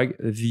is drag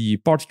the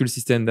particle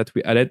system that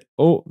we added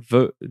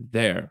over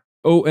there.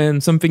 Oh,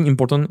 and something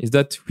important is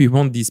that we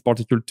want this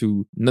particle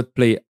to not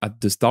play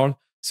at the start.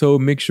 So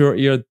make sure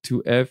here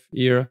to have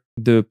here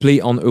the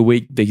play on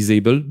awake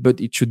disabled, but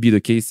it should be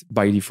the case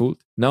by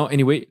default. Now,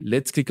 anyway,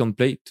 let's click on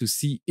play to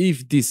see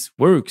if this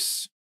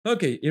works.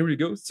 Okay, here we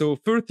go. So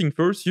first thing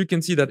first, you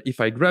can see that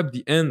if I grab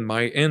the end,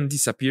 my end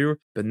disappear.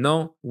 But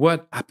now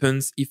what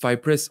happens if I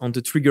press on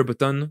the trigger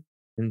button?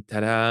 And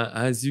ta-da,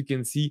 as you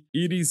can see,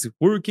 it is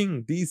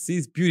working. This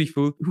is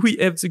beautiful. We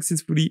have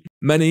successfully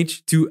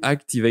managed to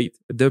activate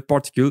the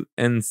particle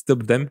and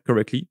stop them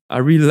correctly. I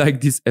really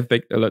like this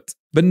effect a lot.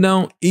 But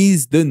now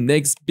is the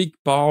next big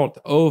part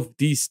of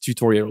these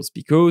tutorials,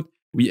 because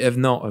we have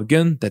now a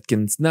gun that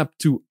can snap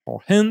to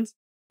our hand.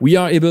 We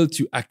are able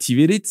to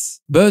activate it,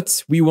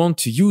 but we want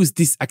to use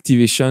this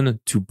activation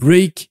to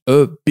break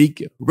a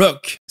big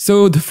rock.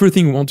 So the first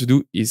thing we want to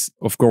do is,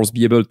 of course,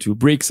 be able to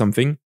break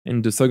something.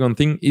 And the second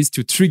thing is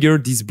to trigger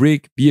this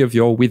break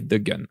behavior with the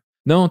gun.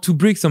 Now, to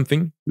break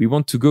something, we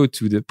want to go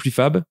to the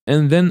prefab.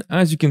 And then,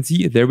 as you can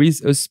see, there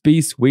is a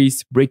space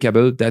waste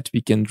breakable that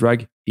we can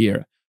drag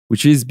here,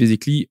 which is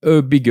basically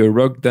a bigger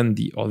rock than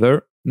the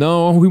other.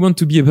 Now, we want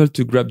to be able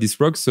to grab this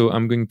rock, so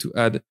I'm going to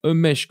add a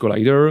mesh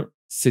collider,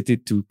 set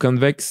it to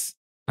convex,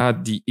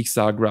 add the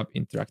XR grab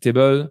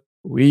interactable.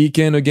 We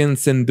can again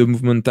send the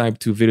movement type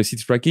to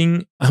velocity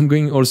tracking. I'm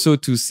going also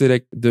to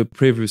select the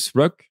previous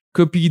rock,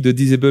 copy the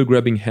disable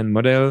grabbing hand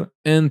model,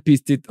 and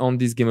paste it on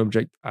this game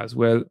object as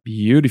well.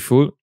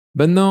 Beautiful.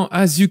 But now,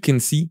 as you can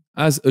see,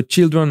 as a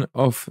children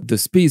of the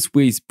space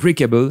waste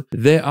breakable,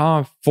 there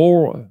are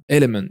 4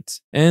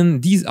 elements.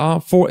 And these are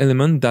 4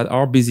 elements that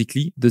are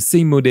basically the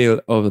same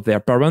model of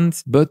their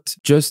parents, but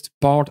just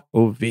part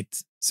of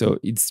it. So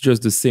it's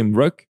just the same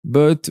rock,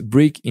 but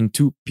break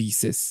into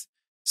pieces.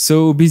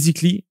 So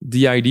basically,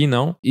 the idea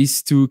now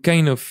is to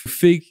kind of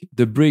fake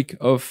the break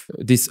of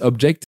this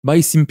object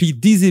by simply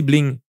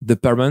disabling the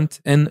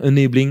parent and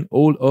enabling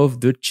all of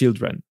the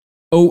children.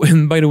 Oh,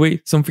 and by the way,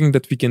 something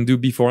that we can do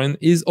beforehand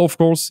is, of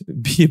course,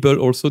 be able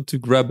also to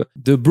grab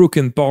the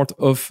broken part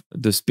of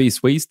the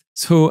space waste.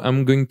 So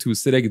I'm going to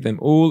select them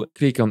all,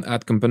 click on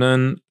Add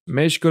Component,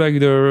 Mesh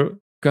Collider,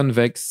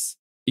 Convex,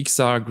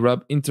 XR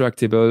grab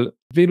interactable,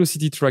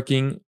 velocity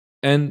tracking,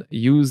 and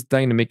use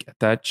dynamic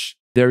attach.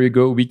 There you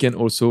go. We can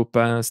also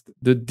pass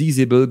the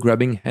disable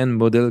grabbing hand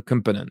model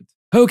component.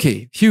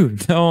 Okay, phew.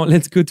 Now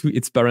let's go to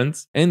its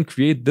parents and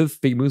create the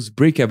famous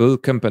breakable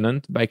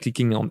component by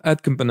clicking on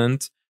Add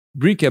Component,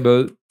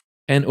 Breakable,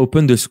 and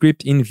open the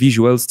script in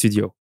Visual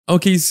Studio.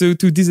 Okay, so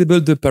to disable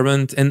the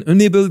parent and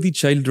enable the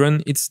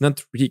children, it's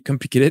not really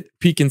complicated.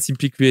 We can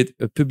simply create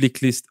a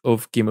public list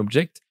of game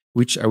object,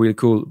 which I will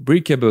call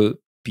breakable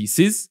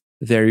pieces.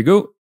 There you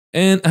go.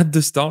 And at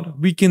the start,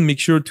 we can make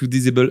sure to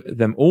disable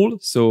them all.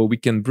 So we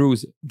can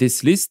browse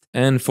this list.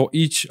 And for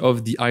each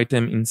of the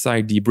item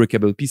inside the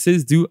breakable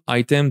pieces, do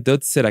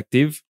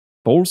item.setActive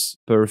false.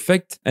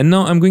 Perfect. And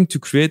now I'm going to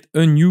create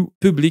a new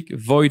public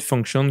void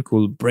function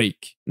called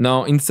break.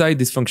 Now inside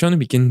this function,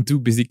 we can do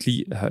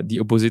basically the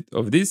opposite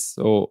of this.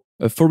 So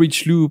a for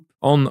each loop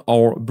on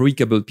our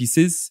breakable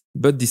pieces,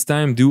 but this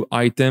time do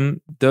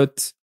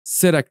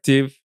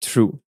item.setActive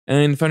true.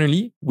 And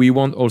finally, we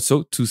want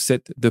also to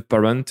set the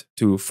parent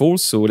to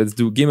false. So let's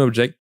do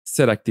GameObject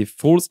setActive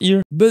false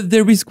here. But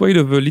there is quite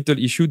a little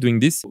issue doing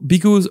this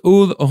because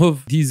all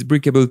of these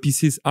breakable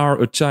pieces are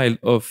a child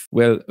of,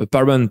 well, a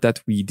parent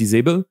that we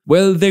disable.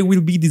 Well, they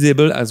will be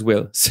disabled as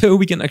well. So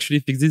we can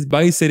actually fix this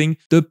by setting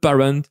the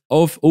parent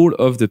of all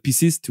of the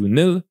pieces to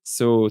null.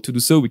 So to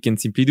do so, we can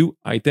simply do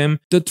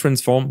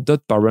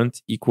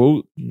item.transform.parent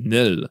equal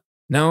null.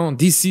 Now,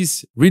 this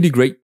is really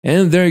great.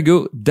 And there you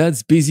go.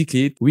 That's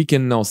basically it. We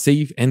can now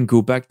save and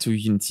go back to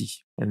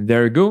Unity. And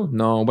there you go.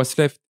 Now, what's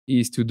left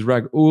is to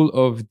drag all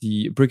of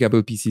the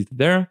breakable pieces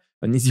there.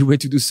 An easy way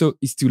to do so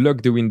is to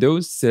lock the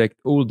windows, select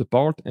all the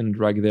part and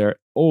drag there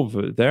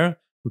over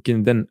there. We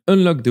can then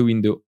unlock the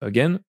window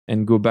again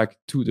and go back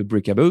to the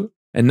breakable.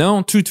 And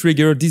now to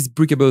trigger this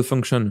breakable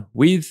function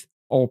with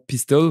our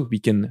pistol, we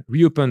can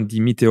reopen the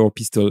Meteor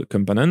pistol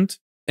component.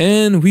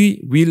 And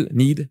we will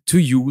need to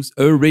use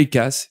a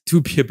raycast to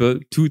be able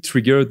to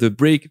trigger the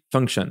break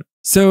function.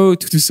 So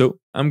to do so,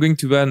 I'm going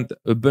to add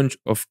a bunch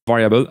of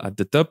variables at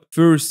the top.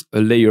 First,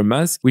 a layer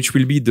mask, which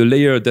will be the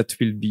layer that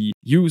will be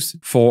used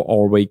for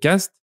our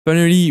raycast.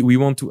 Finally, we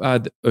want to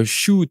add a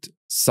shoot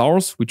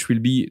source, which will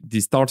be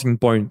the starting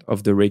point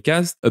of the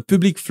raycast, a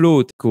public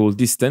float called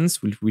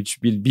distance, which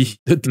will be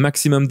the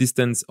maximum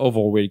distance of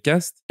our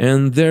raycast.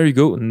 And there you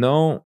go.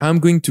 Now I'm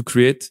going to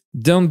create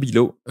down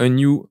below a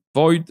new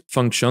void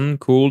function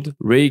called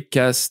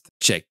raycast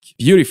check.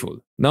 Beautiful.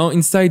 Now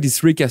inside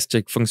this raycast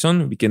check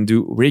function, we can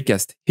do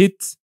raycast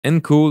hit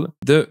and call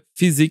the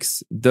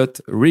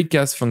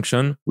physics.raycast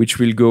function, which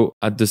will go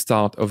at the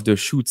start of the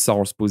shoot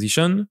source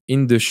position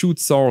in the shoot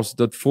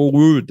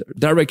source.forward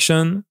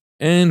direction,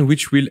 and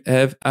which will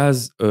have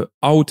as a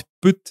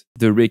output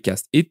the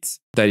raycast hit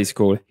that is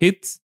called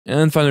hit.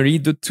 And finally,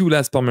 the two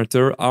last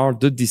parameters are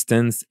the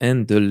distance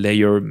and the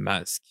layer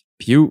mask.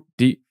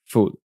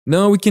 Beautiful.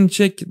 Now we can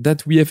check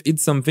that we have hit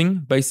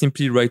something by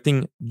simply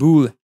writing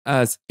bool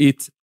as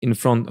hit in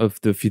front of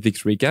the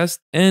physics raycast.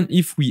 And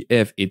if we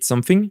have hit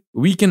something,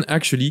 we can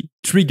actually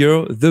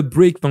trigger the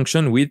break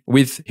function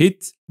with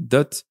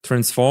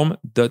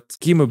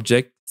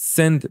hit.transform.GameObject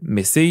send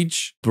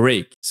message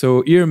break.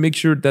 So here make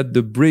sure that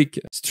the break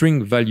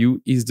string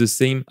value is the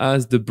same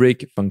as the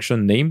break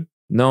function name.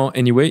 Now,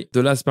 anyway,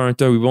 the last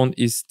parameter we want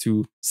is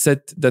to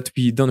set that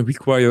we don't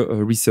require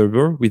a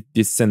reserver with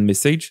this send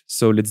message.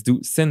 So let's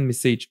do send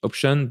message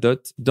option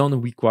dot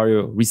don't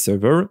require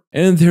reserver.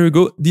 And there you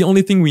go. The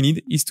only thing we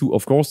need is to,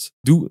 of course,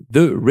 do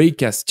the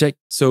raycast check.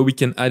 So we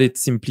can add it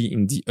simply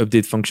in the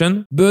update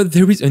function. But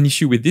there is an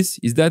issue with this,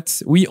 is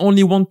that we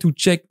only want to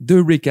check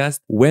the raycast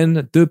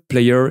when the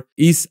player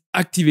is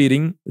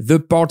activating the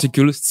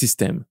particle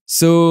system.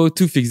 So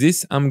to fix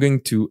this, I'm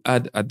going to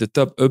add at the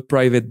top a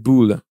private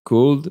bool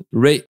called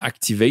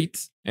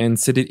rayActivate and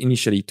set it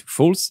initially to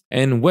false.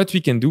 And what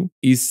we can do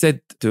is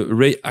set the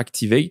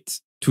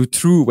rayActivate to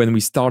true when we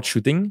start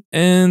shooting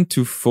and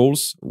to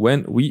false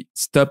when we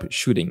stop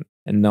shooting.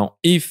 And now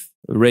if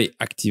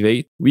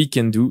rayActivate, we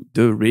can do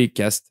the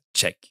raycast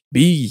check.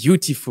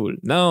 Beautiful.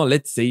 Now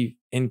let's save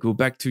and go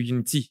back to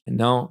Unity. And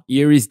now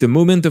here is the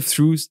moment of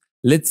truth.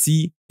 Let's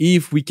see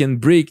if we can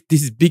break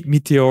this big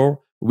meteor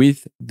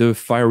with the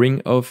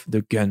firing of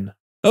the gun.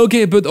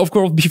 Okay, but of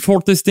course,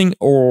 before testing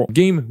our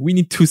game, we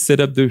need to set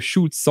up the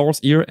shoot source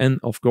here and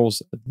of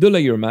course the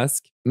layer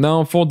mask.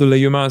 Now for the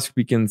layer mask,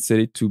 we can set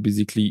it to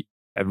basically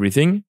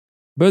everything.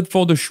 But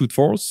for the shoot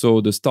force,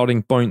 so the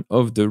starting point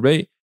of the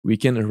ray, we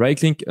can right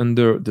click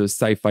under the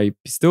sci-fi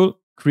pistol,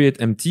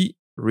 create empty,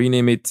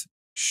 rename it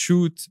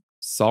shoot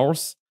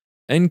source,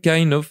 and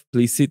kind of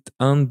place it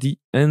on the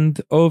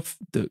end of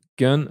the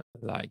gun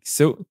like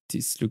so.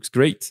 This looks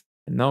great.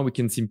 And now we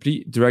can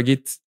simply drag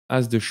it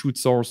as the shoot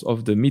source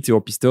of the meteor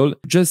pistol.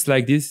 Just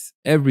like this,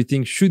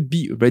 everything should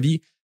be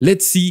ready.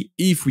 Let's see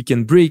if we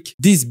can break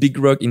this big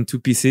rock into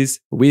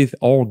pieces with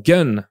our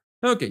gun.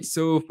 Okay,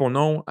 so for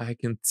now, I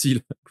can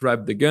still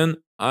grab the gun.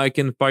 I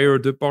can fire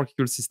the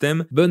particle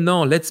system, but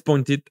now let's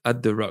point it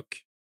at the rock.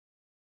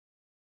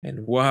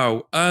 And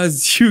wow,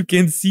 as you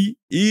can see,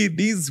 it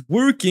is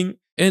working.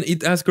 And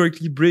it has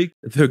correctly break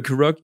the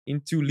rock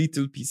into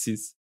little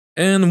pieces.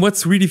 And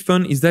what's really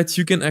fun is that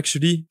you can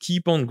actually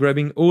keep on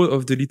grabbing all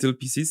of the little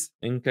pieces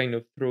and kind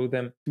of throw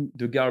them to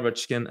the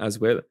garbage can as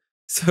well.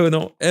 So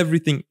now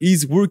everything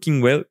is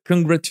working well.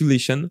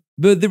 Congratulations.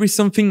 But there is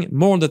something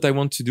more that I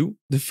want to do.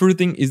 The first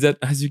thing is that,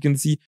 as you can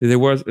see, there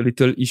was a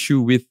little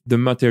issue with the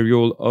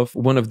material of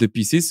one of the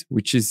pieces,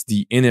 which is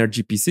the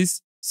energy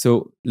pieces.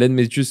 So let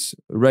me just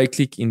right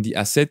click in the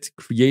asset,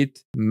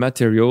 create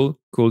material,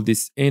 call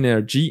this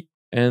energy,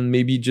 and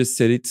maybe just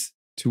set it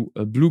to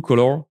a blue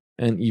color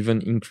and even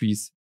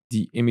increase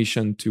the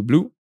emission to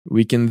blue.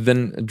 We can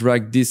then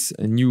drag this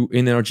new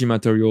energy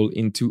material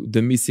into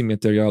the missing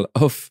material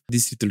of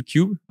this little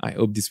cube. I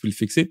hope this will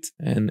fix it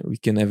and we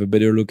can have a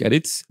better look at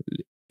it.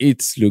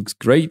 It looks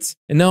great.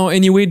 And now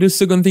anyway, the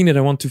second thing that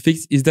I want to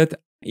fix is that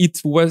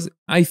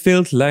I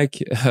felt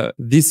like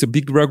this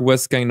big rock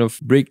was kind of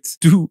breaked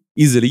too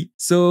easily.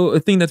 So a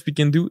thing that we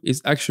can do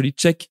is actually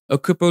check a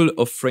couple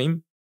of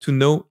frames to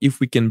know if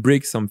we can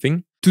break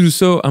something. To do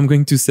so, I'm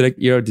going to select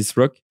here this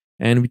rock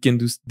and we can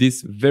do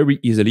this very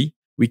easily.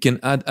 We can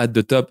add at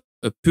the top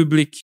a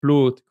public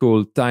float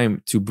called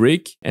time to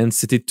break and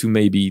set it to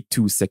maybe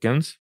 2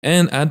 seconds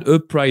and add a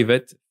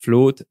private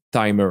float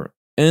timer.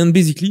 And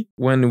basically,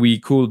 when we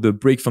call the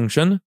break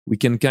function, we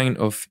can kind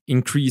of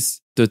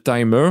increase the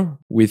timer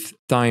with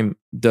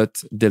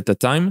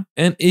time.delta_time.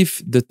 And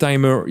if the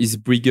timer is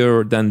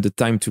bigger than the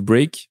time to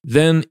break,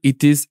 then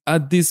it is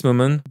at this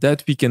moment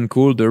that we can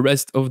call the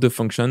rest of the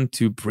function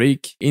to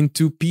break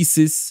into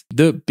pieces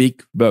the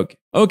big bug.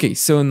 Okay,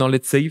 so now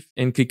let's save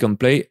and click on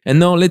play. And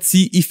now let's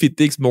see if it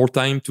takes more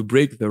time to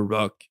break the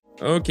rock.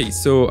 Okay,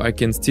 so I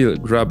can still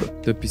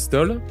grab the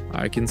pistol.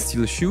 I can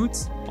still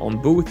shoot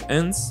on both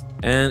ends.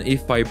 And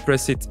if I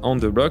press it on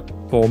the rock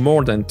for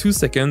more than 2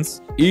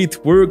 seconds,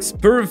 it works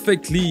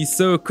perfectly.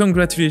 So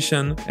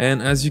congratulations.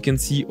 And as you can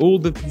see, all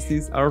the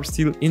pieces are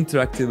still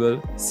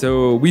interactable.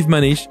 So we've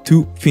managed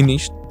to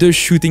finish the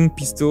shooting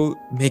pistol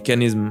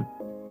mechanism.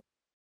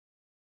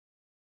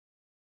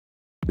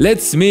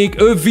 Let's make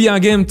a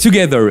VR game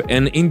together,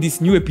 and in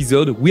this new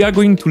episode we are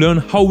going to learn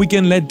how we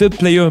can let the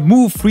player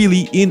move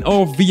freely in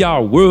our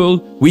VR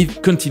world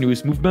with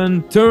continuous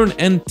movement, turn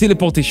and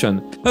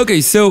teleportation. Okay,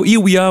 so here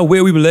we are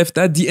where we were left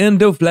at the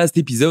end of last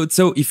episode.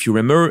 So if you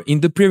remember, in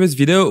the previous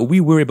video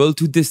we were able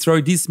to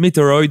destroy this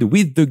meteoroid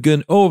with the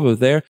gun over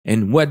there,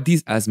 and what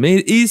this has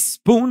made is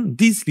spawn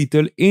this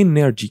little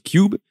energy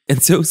cube.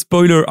 And so,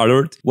 spoiler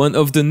alert, one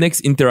of the next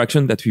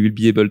interactions that we will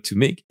be able to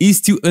make is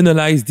to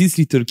analyze this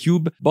little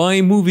cube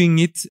by moving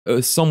it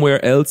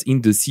somewhere else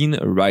in the scene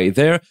right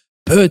there.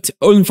 But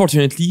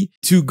unfortunately,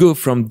 to go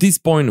from this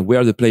point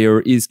where the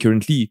player is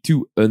currently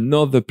to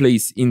another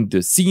place in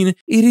the scene,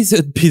 it is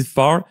a bit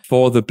far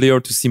for the player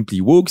to simply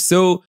walk.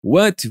 So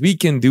what we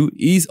can do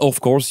is,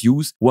 of course,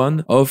 use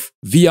one of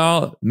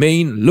VR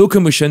main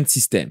locomotion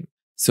system.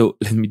 So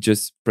let me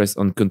just press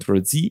on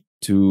Ctrl Z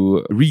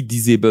to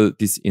re-disable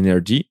this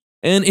energy.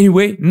 And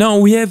anyway, now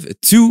we have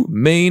two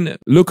main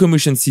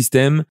locomotion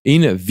systems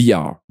in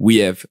VR. We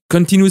have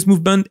continuous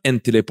movement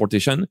and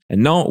teleportation.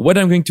 And now what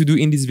I'm going to do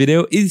in this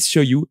video is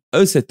show you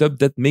a setup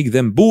that makes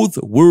them both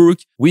work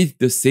with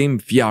the same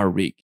VR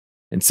rig.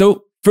 And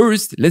so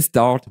first, let's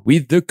start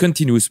with the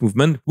continuous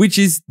movement, which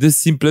is the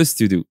simplest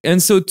to do.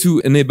 And so to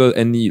enable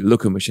any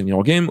locomotion in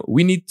your game,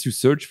 we need to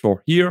search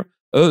for here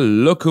a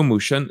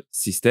locomotion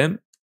system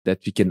that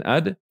we can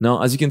add.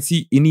 Now, as you can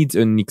see, it needs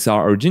an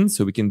XR origin,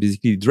 so we can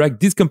basically drag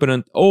this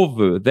component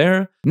over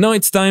there. Now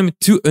it's time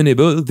to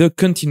enable the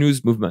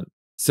continuous movement.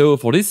 So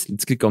for this,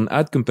 let's click on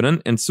Add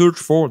Component and search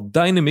for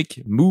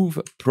Dynamic Move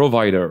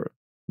Provider.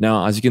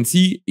 Now, as you can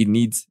see, it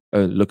needs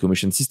a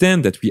locomotion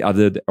system that we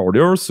added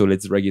earlier. So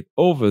let's drag it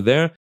over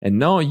there. And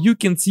now you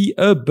can see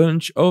a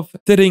bunch of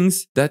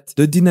settings that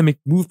the dynamic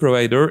move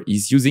provider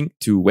is using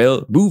to,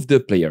 well, move the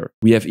player.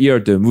 We have here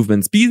the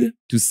movement speed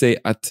to say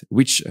at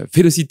which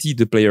velocity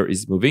the player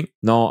is moving.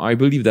 Now, I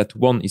believe that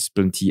 1 is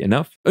plenty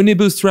enough.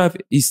 Enable strap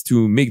is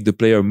to make the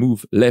player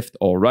move left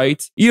or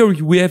right. Here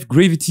we have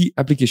gravity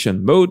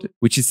application mode,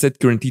 which is set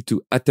currently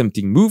to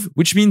attempting move,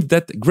 which means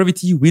that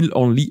gravity will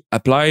only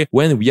apply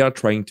when we are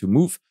trying to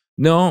move.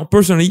 Now,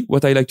 personally,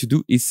 what I like to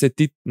do is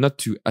set it not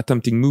to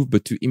attempting move,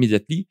 but to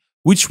immediately,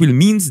 which will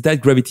mean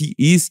that gravity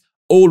is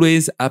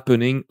always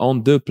happening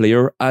on the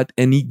player at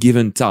any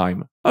given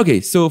time. Okay,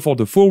 so for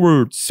the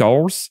forward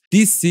source,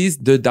 this is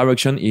the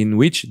direction in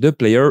which the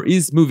player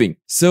is moving.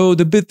 So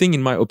the big thing,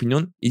 in my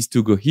opinion, is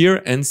to go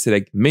here and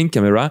select main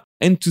camera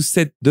and to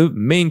set the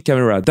main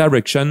camera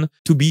direction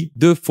to be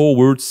the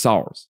forward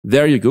source.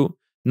 There you go.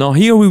 Now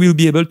here we will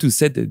be able to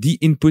set the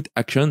input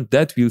action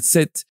that will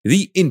set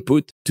the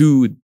input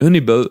to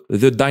enable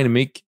the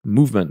dynamic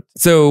movement.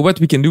 So what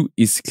we can do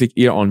is click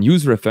here on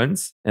use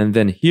reference and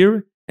then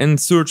here and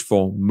search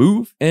for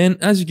move.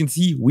 And as you can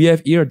see, we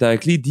have here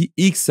directly the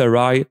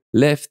XRI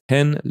left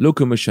hand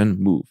locomotion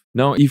move.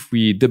 Now if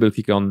we double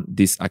click on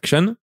this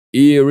action,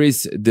 here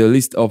is the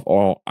list of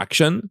our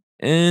action.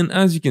 And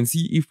as you can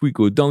see, if we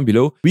go down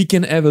below, we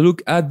can have a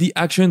look at the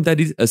action that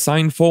is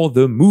assigned for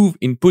the move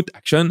input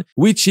action,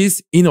 which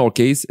is, in our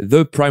case,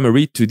 the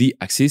primary 2D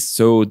axis,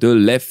 so the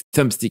left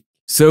thumbstick.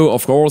 So,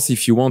 of course,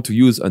 if you want to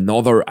use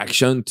another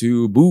action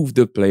to move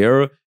the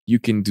player, you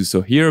can do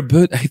so here,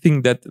 but I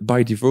think that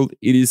by default,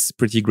 it is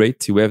pretty great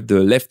to have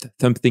the left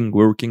thumbstick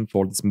working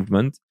for this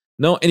movement.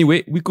 Now,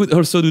 anyway, we could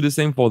also do the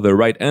same for the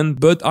right hand,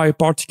 but I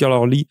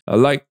particularly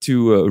like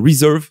to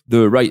reserve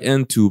the right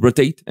hand to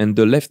rotate and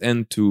the left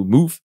hand to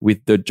move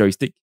with the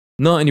joystick.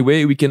 Now,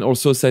 anyway, we can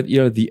also set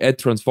here the head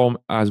transform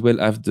as well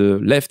as the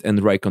left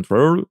and right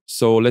controller.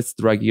 So let's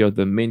drag here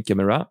the main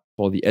camera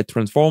for the head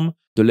transform,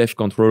 the left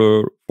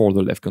controller for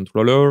the left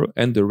controller,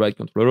 and the right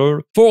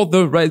controller for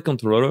the right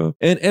controller.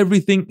 And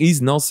everything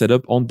is now set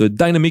up on the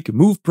dynamic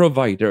move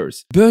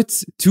providers.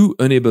 But to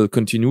enable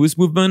continuous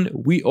movement,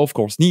 we of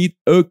course need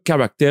a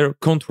character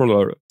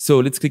controller. So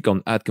let's click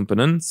on Add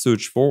Component,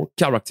 search for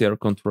character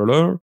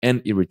controller,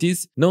 and here it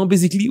is. Now,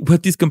 basically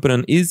what this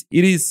component is,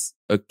 it is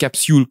a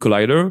capsule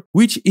collider,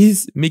 which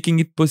is making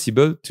it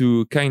possible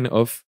to kind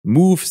of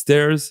move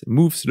stairs,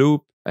 move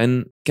slope,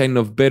 and kind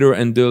of better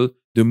handle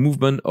the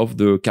movement of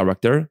the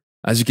character.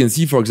 As you can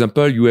see, for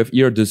example, you have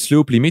here the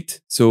slope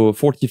limit, so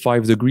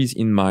 45 degrees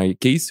in my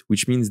case,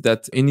 which means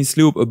that any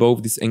slope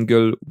above this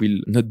angle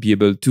will not be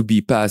able to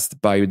be passed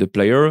by the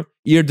player.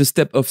 Here, the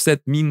step offset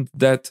means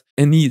that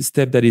any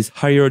step that is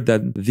higher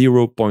than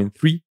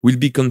 0.3 will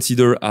be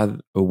considered as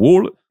a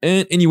wall.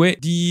 And anyway,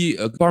 the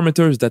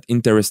parameters that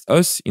interest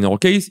us in our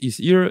case is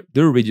here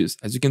the radius.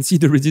 As you can see,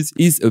 the radius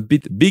is a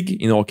bit big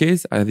in our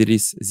case, as it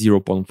is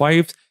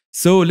 0.5.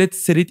 So let's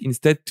set it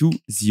instead to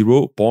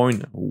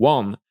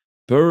 0.1.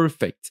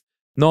 Perfect.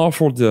 Now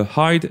for the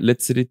height,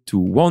 let's set it to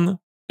 1.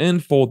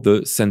 And for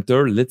the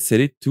center, let's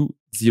set it to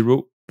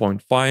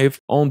 0.5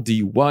 on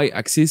the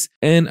y-axis.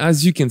 And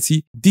as you can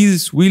see,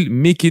 this will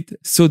make it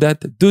so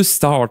that the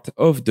start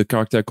of the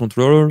character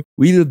controller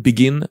will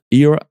begin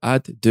here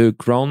at the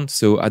ground.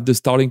 So at the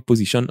starting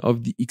position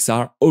of the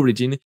XR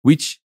origin,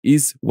 which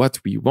is what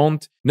we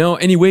want. Now,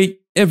 anyway,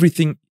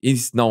 everything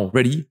is now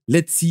ready.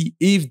 Let's see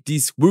if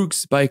this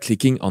works by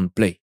clicking on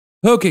play.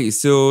 Okay,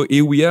 so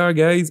here we are,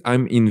 guys.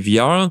 I'm in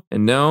VR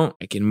and now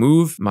I can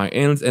move my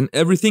hands and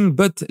everything,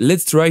 but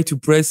let's try to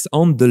press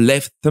on the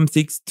left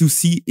thumbsticks to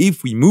see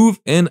if we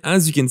move. And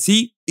as you can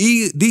see,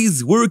 it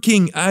is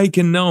working. I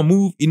can now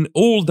move in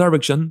all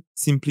directions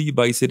simply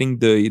by setting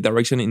the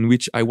direction in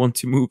which I want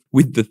to move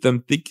with the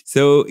thumbstick.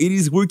 So it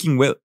is working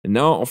well. And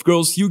now, of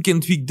course, you can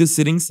tweak the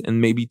settings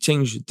and maybe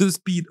change the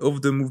speed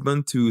of the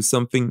movement to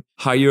something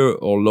higher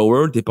or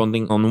lower,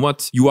 depending on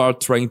what you are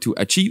trying to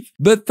achieve.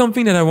 But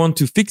something that I want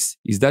to fix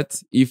is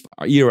that if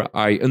here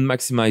I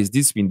unmaximize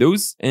these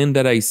windows and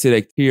that I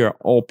select here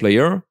all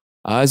player,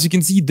 as you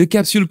can see, the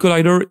capsule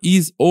collider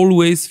is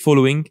always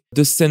following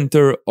the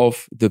center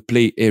of the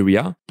play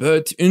area.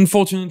 But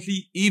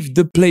unfortunately, if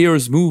the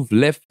players move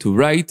left to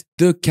right,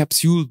 the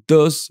capsule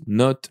does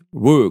not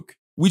work.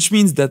 Which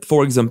means that,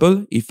 for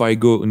example, if I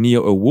go near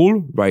a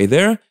wall right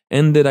there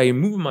and that I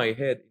move my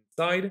head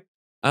inside,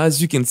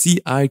 as you can see,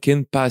 I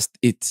can pass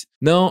it.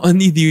 Now,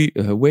 only the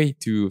way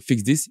to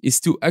fix this is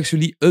to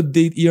actually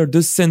update here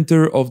the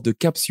center of the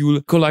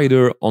capsule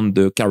collider on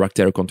the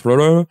character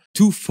controller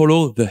to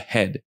follow the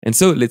head. And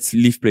so let's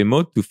leave play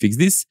mode to fix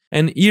this.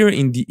 And here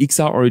in the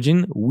XR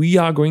origin, we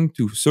are going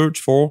to search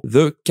for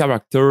the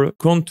character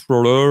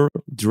controller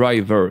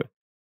driver.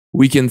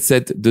 We can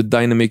set the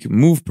dynamic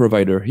move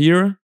provider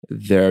here.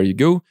 There you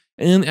go.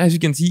 And as you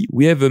can see,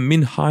 we have a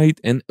min height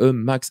and a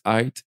max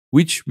height,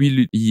 which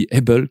will be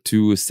able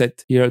to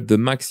set here the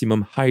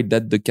maximum height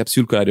that the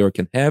capsule collider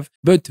can have.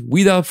 But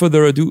without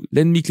further ado,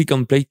 let me click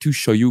on play to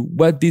show you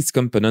what this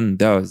component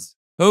does.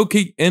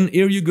 Okay, and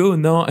here you go.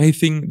 Now I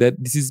think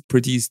that this is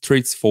pretty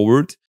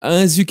straightforward.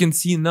 As you can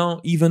see now,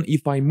 even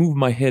if I move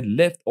my head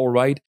left or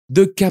right,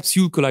 the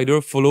capsule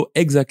collider follows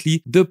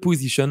exactly the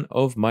position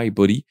of my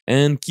body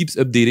and keeps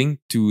updating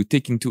to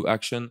take into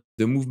action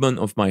the movement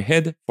of my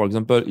head. For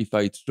example, if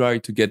I try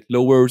to get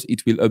lower,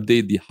 it will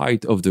update the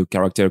height of the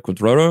character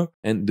controller.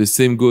 And the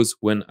same goes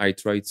when I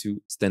try to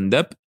stand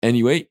up.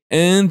 Anyway,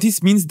 and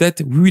this means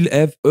that we will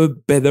have a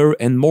better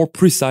and more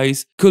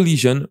precise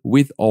collision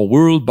with our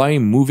world by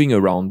moving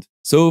around.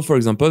 So, for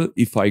example,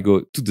 if I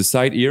go to the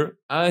side here,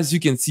 as you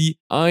can see,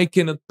 I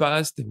cannot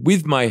pass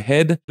with my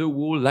head the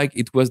wall like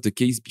it was the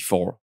case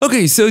before.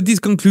 Okay, so this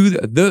concludes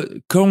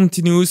the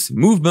continuous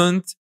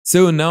movement.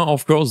 So now,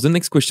 of course, the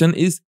next question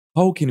is,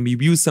 how can we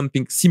use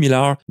something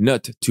similar,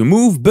 not to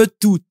move, but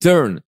to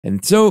turn?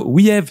 And so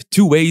we have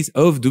two ways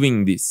of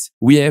doing this.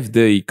 We have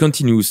the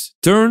continuous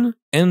turn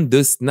and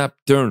the snap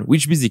turn,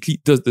 which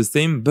basically does the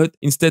same, but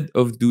instead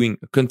of doing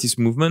a continuous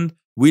movement,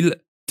 we'll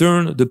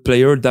turn the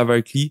player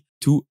directly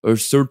to a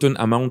certain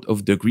amount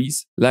of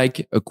degrees,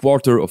 like a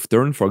quarter of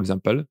turn, for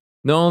example.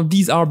 Now,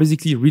 these are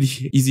basically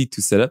really easy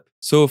to set up.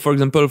 So, for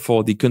example,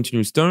 for the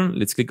continuous turn,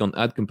 let's click on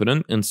Add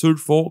Component and search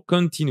for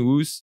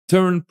Continuous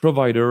Turn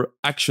Provider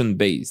Action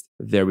Based.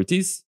 There it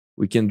is.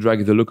 We can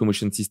drag the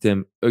locomotion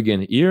system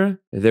again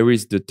here. There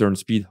is the turn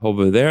speed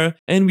over there,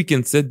 and we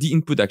can set the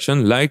input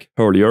action like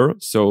earlier.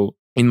 So,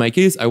 in my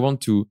case, I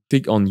want to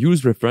click on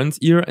Use Reference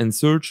here and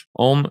search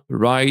on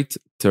Right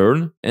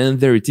Turn. And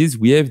there it is.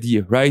 We have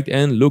the right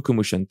hand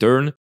locomotion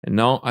turn. And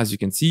now, as you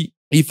can see,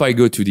 if I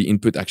go to the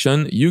input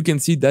action, you can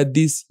see that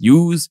this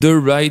uses the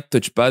right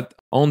touchpad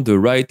on the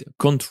right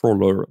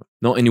controller.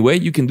 Now, anyway,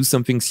 you can do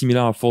something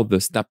similar for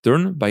the snap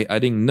turn by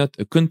adding not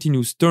a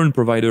continuous turn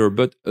provider,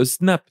 but a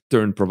snap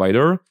turn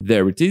provider.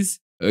 There it is.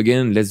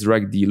 Again, let's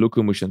drag the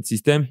locomotion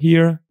system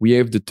here. We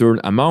have the turn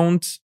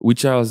amount,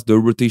 which has the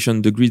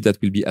rotation degrees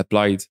that will be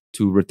applied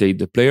to rotate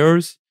the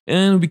players.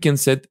 And we can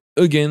set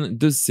again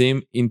the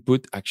same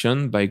input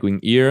action by going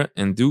here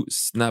and do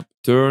snap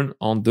turn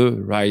on the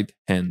right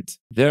hand.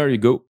 There you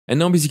go. And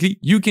now basically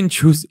you can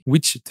choose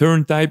which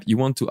turn type you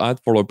want to add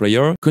for a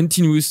player,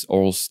 continuous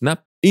or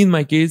snap. In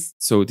my case,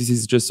 so this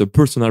is just a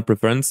personal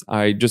preference,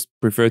 I just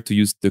prefer to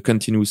use the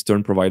continuous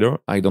turn provider.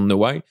 I don't know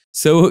why.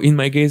 So in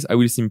my case, I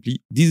will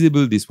simply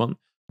disable this one.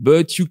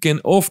 But you can,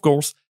 of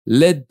course,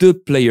 let the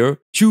player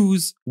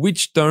choose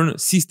which turn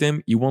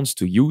system he wants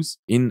to use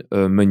in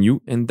a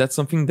menu. And that's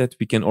something that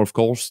we can, of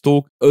course,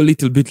 talk a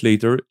little bit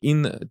later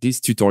in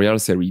this tutorial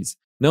series.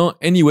 Now,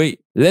 anyway,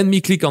 let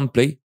me click on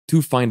play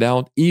to find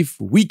out if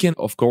we can,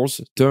 of course,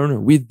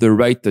 turn with the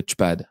right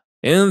touchpad.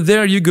 And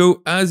there you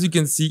go. As you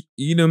can see,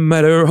 in a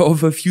matter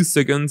of a few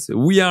seconds,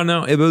 we are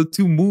now able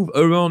to move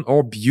around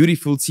our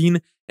beautiful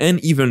scene and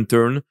even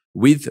turn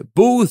with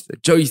both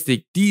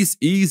joysticks. This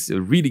is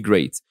really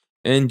great.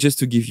 And just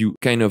to give you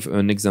kind of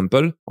an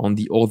example on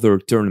the other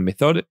turn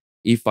method,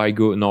 if I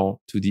go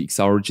now to the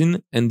XR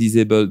origin and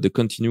disable the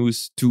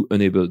continuous to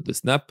enable the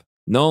snap,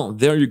 now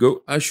there you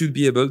go. I should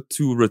be able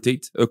to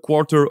rotate a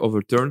quarter of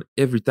a turn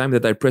every time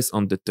that I press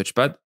on the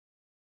touchpad.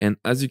 And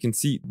as you can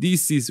see,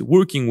 this is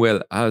working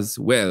well as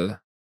well.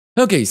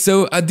 Okay,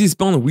 so at this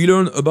point, we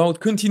learned about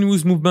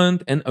continuous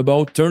movement and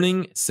about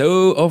turning.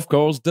 So, of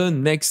course, the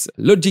next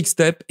logic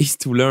step is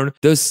to learn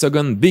the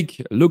second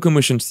big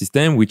locomotion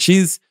system, which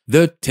is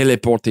the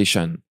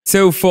teleportation.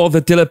 So for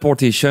the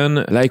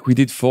teleportation, like we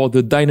did for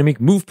the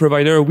dynamic move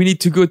provider, we need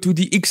to go to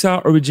the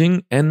XR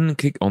origin and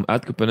click on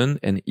Add Component.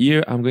 And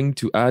here I'm going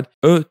to add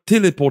a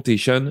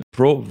teleportation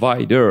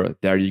provider.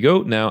 There you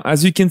go. Now,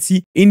 as you can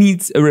see, it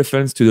needs a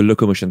reference to the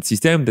locomotion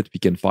system that we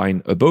can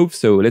find above.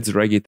 So let's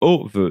drag it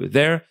over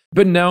there.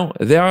 But now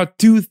there are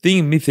two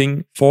things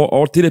missing for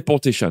our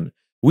teleportation.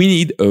 We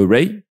need a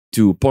ray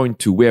to point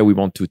to where we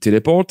want to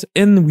teleport,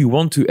 and we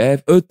want to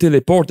have a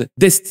teleport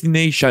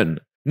destination.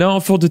 Now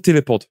for the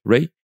teleport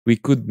ray, we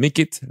could make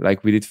it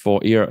like we did for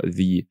here,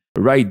 the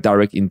right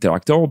direct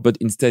interactor, but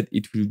instead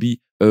it will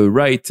be a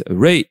right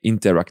ray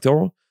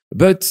interactor.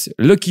 But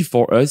lucky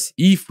for us,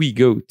 if we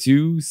go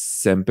to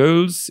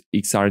samples,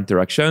 XR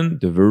interaction,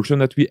 the version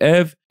that we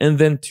have, and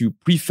then to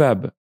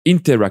prefab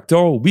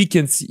interactor, we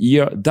can see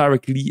here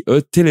directly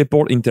a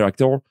teleport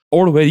interactor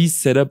already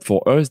set up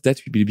for us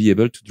that we will be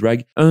able to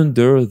drag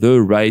under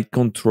the right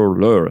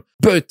controller.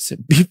 But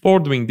before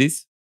doing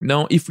this,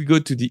 now if we go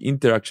to the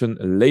interaction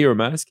layer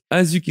mask,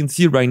 as you can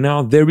see right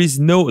now, there is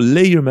no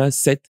layer mask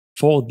set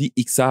for the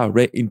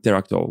XR-Ray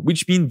interactor,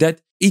 which means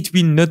that it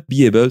will not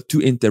be able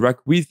to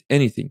interact with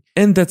anything.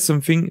 And that's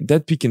something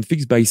that we can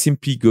fix by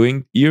simply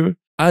going here,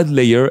 add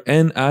layer,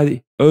 and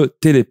add a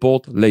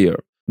teleport layer.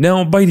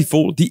 Now, by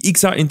default, the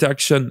XR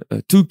interaction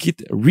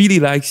toolkit really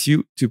likes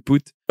you to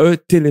put a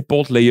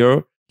teleport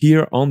layer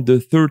here on the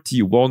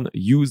 31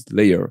 used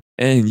layer.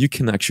 And you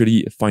can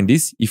actually find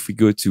this if we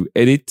go to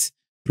Edit,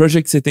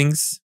 Project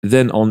Settings,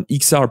 then on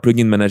XR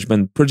Plugin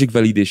Management, Project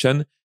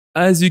Validation.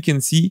 As you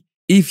can see,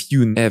 if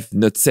you have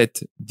not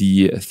set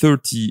the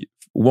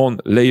 31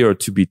 layer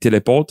to be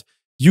teleport,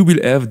 you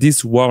will have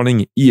this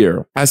warning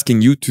here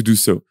asking you to do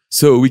so.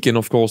 So we can,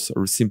 of course,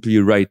 simply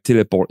write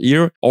teleport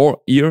here,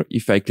 or here,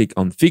 if I click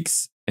on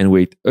fix and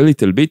wait a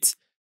little bit,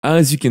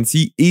 as you can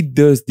see, it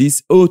does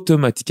this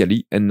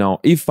automatically. And now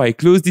if I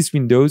close this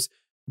windows,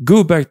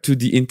 go back to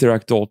the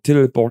interactor,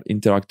 teleport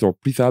interactor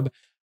prefab,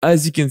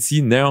 as you can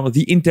see now,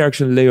 the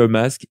interaction layer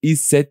mask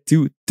is set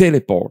to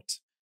teleport.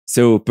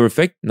 So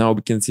perfect. Now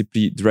we can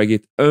simply drag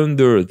it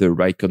under the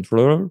right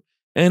controller,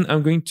 and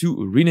I'm going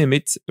to rename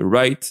it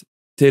right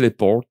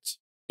teleport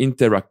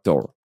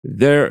interactor.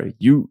 There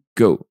you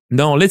go.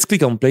 Now let's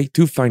click on play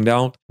to find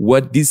out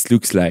what this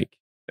looks like.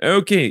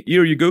 Okay,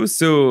 here you go.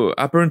 So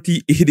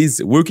apparently it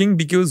is working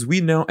because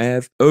we now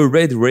have a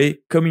red ray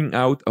coming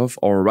out of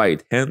our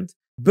right hand.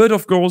 But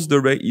of course the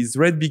ray is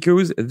red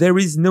because there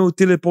is no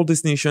teleport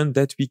destination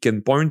that we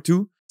can point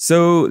to.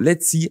 So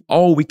let's see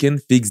how we can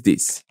fix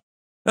this.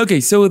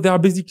 Okay, so there are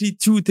basically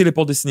two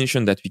teleport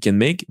destinations that we can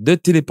make, the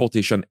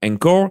teleportation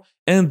anchor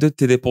and the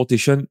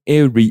teleportation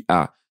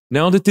area.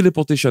 Now the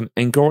teleportation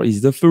anchor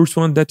is the first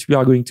one that we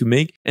are going to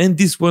make, and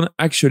this one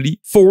actually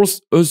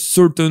forces a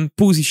certain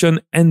position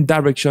and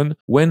direction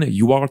when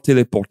you are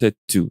teleported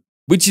to,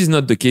 which is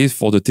not the case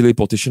for the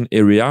teleportation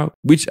area,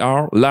 which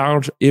are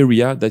large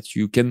area that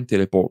you can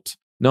teleport.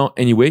 Now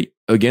anyway,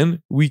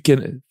 again, we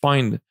can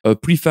find a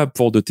prefab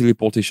for the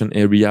teleportation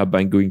area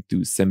by going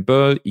to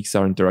Sample,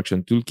 XR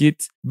Interaction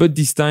Toolkit, but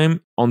this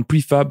time on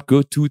prefab,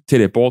 go to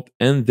teleport,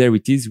 and there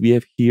it is. We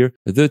have here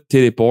the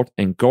teleport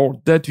anchor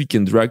that we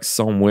can drag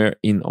somewhere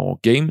in our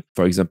game.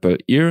 For example,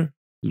 here,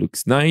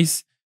 looks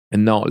nice.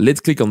 And now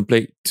let's click on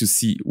play to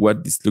see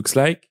what this looks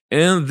like.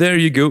 And there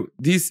you go.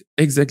 This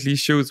exactly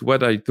shows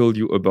what I told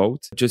you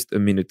about just a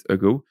minute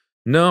ago.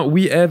 Now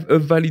we have a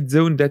valid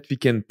zone that we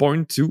can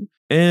point to.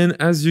 And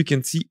as you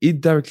can see,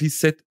 it directly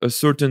set a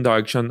certain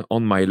direction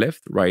on my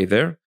left, right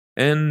there.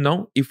 And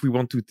now, if we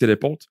want to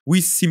teleport, we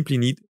simply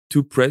need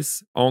to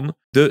press on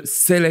the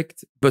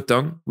select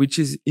button, which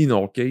is in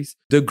our case,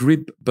 the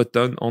grip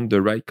button on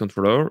the right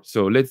controller.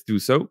 So let's do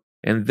so.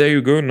 And there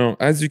you go. Now,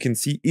 as you can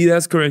see, it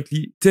has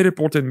currently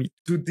teleported me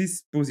to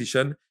this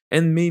position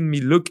and made me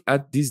look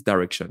at this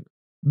direction.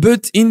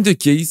 But in the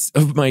case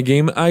of my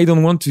game, I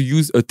don't want to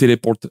use a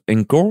teleport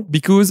anchor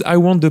because I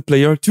want the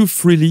player to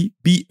freely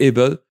be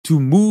able to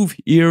move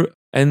here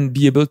and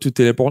be able to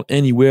teleport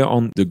anywhere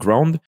on the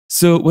ground.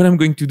 So what I'm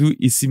going to do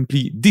is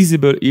simply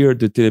disable here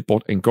the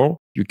teleport anchor.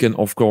 You can,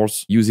 of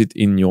course, use it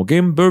in your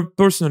game, but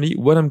personally,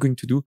 what I'm going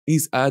to do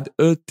is add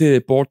a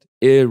teleport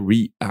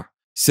area.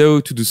 So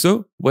to do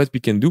so, what we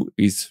can do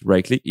is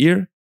right-click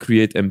here,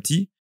 create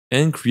empty,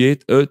 and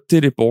create a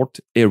teleport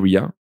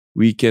area.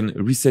 We can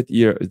reset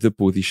here the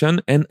position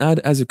and add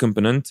as a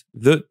component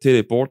the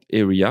teleport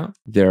area.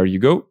 There you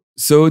go.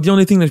 So the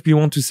only thing that we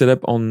want to set up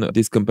on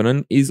this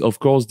component is, of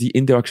course, the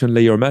interaction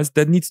layer mask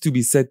that needs to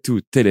be set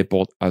to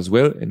teleport as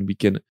well. And we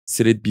can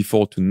set it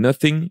before to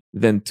nothing,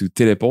 then to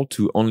teleport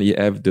to only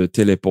have the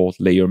teleport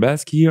layer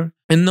mask here.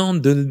 And now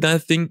the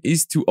last thing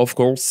is to, of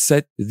course,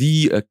 set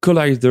the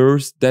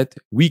colliders that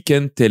we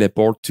can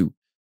teleport to.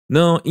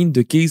 Now, in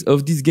the case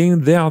of this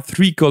game, there are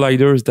 3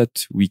 colliders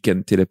that we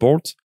can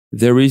teleport.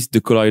 There is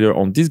the collider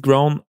on this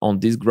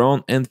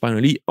ground, and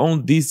finally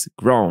on this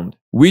ground,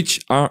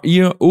 which are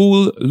here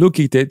all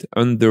located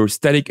under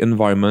static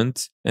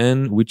environment,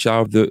 and which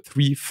are the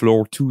 3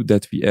 floor 2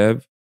 that we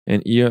have,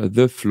 and here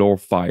the floor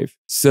 5.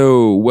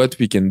 So what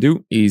we can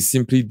do is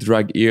simply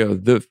drag here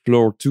the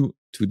floor 2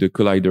 to the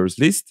colliders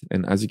list,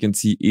 and as you can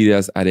see, it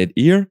has added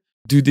here.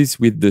 Do this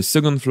with the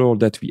second floor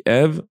that we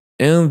have.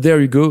 And there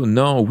you go.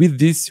 Now with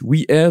this,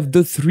 we have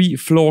the 3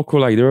 floor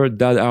colliders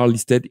that are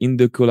listed in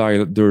the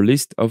collider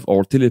list of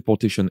our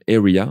teleportation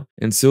area.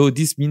 And so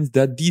this means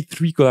that the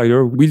 3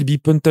 colliders will be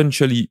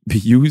potentially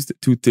used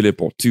to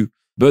teleport to.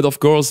 But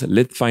of course,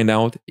 let's find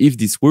out if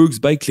this works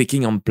by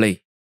clicking on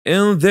play.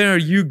 And there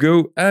you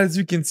go. As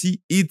you can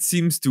see, it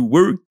seems to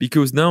work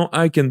because now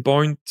I can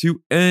point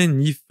to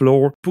any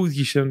floor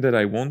position that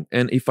I want.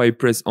 And if I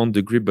press on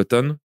the grip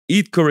button,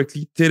 it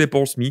correctly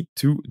teleports me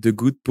to the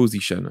good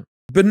position.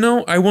 But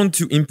now I want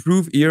to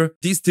improve here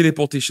this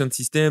teleportation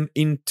system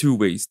in 2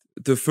 ways.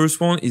 The first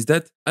one is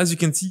that, as you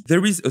can see,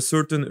 there is a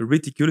certain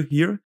reticle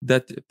here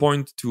that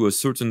points to a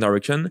certain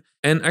direction.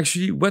 And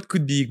actually, what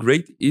could be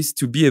great is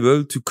to be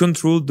able to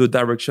control the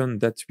direction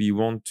that we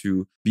want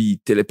to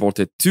be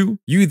teleported to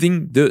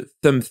using the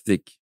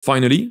thumbstick.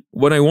 Finally,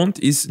 what I want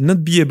is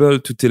not be able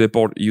to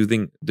teleport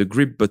using the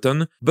grip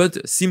button,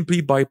 but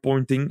simply by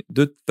pointing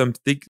the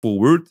thumbstick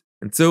forward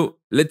And so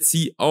let's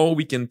see how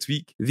we can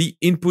tweak the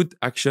input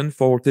action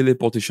for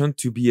teleportation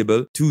to be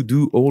able to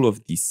do all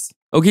of this.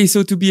 Okay,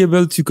 so to be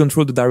able to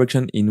control the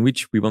direction in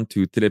which we want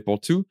to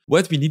teleport to,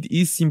 what we need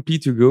is simply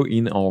to go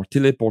in our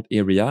teleport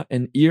area,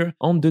 and here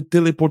on the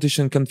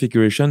teleportation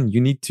configuration, you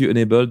need to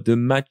enable the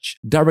match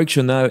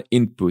directional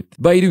input.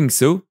 By doing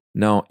so,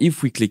 now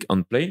if we click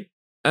on play,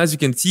 as you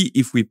can see,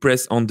 if we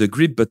press on the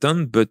grip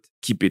button, but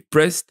keep it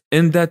pressed,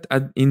 and that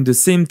in the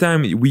same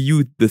time we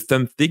use the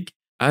thumbstick,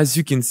 as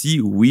you can see,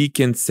 we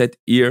can set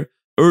here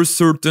a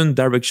certain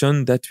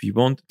direction that we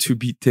want to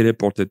be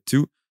teleported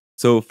to.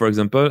 So for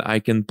example, I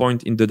can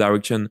point in the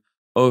direction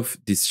of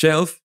this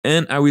shelf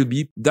and I will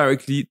be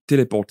directly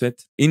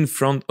teleported in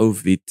front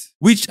of it,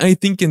 which I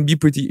think can be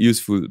pretty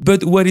useful.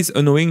 But what is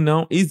annoying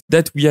now is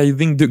that we are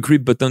using the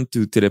grip button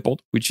to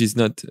teleport, which is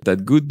not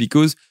that good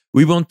because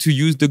we want to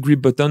use the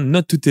grip button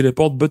not to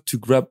teleport but to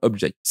grab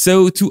objects.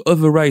 So to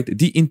override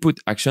the input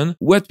action,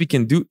 what we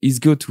can do is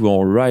go to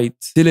our right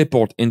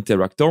teleport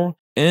interactor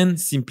and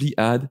simply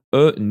add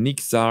an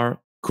XR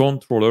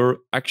controller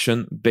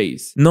action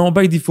base. Now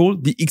by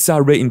default, the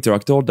XR ray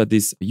interactor that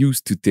is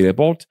used to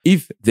teleport,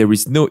 if there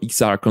is no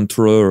XR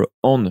controller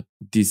on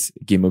this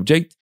game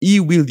object, he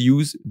will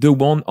use the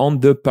one on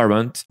the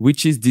parent,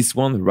 which is this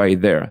one right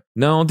there.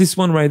 Now this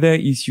one right there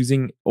is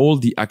using all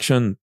the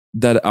action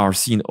that are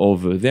seen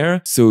over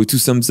there. So to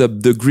sum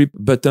up, the grip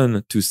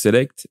button to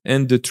select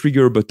and the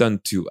trigger button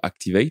to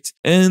activate.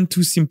 And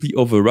to simply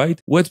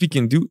override, what we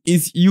can do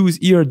is use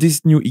here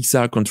this new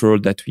XR controller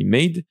that we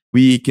made.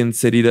 We can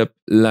set it up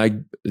like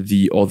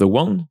the other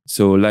one,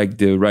 so like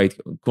the right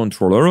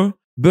controller.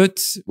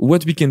 But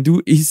what we can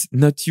do is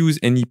not use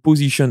any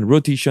position,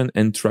 rotation,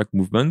 and track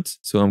movement.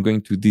 So I'm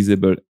going to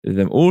disable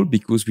them all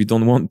because we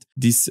don't want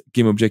this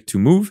game object to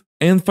move.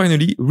 And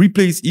finally,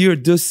 replace here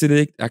the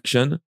select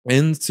action.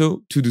 And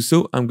so to do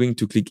so, I'm going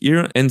to click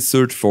here and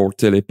search for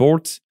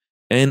teleport.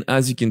 And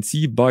as you can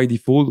see, by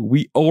default,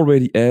 we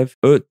already have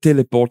a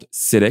teleport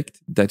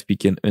select that we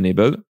can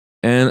enable.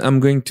 And I'm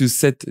going to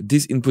set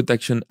this input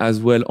action as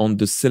well on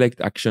the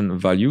select action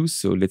value.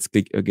 So let's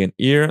click again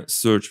here,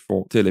 search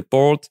for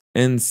teleport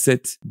and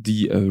set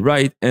the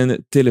right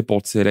and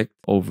teleport select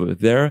over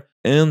there.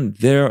 And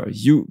there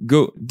you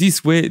go.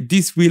 This way,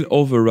 this will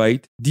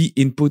override the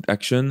input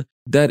action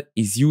that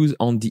is used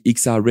on the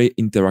XR ray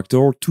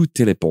interactor to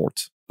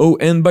teleport. Oh,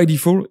 and by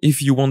default,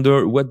 if you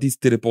wonder what this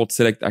teleport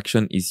select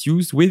action is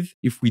used with,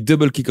 if we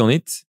double click on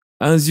it,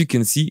 as you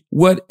can see,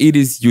 what it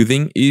is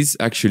using is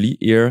actually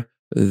here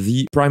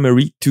the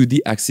primary 2D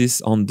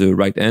axis on the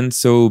right hand,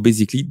 so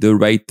basically the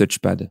right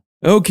touchpad.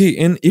 Okay,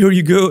 and here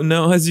you go.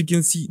 Now, as you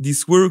can see,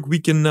 this works. We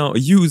can now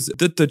use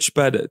the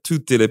touchpad to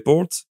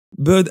teleport.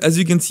 But as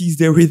you can see,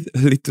 there is a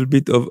little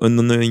bit of an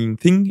annoying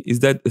thing, is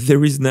that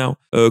there is now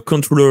a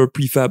controller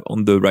prefab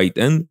on the right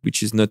hand,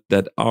 which is not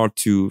that hard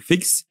to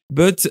fix.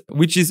 But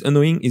which is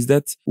annoying is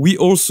that we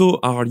also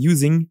are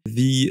using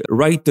the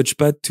right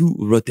touchpad to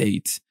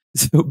rotate.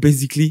 So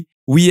basically,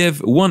 we have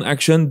one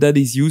action that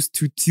is used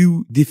to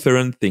two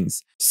different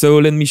things. So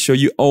let me show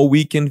you how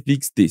we can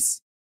fix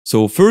this.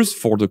 So first,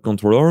 for the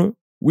controller,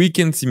 we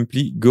can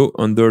simply go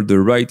under the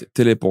right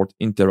teleport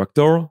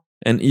interactor.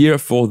 And here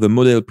for the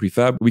model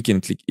prefab, we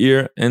can click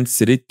here and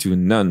set it to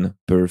none.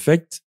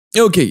 Perfect.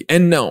 Okay,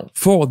 and now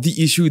for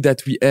the issue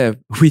that we have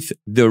with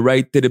the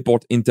right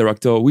teleport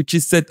interactor, which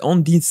is set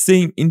on the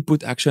same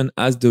input action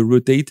as the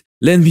rotate,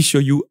 let me show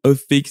you a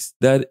fix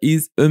that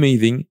is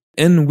amazing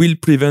and will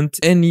prevent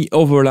any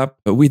overlap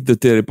with the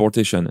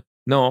teleportation.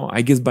 Now,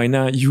 I guess by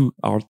now you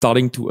are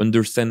starting to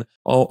understand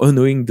how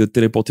annoying the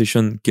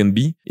teleportation can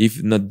be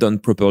if not done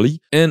properly.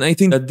 And I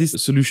think that this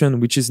solution,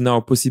 which is now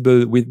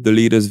possible with the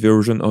latest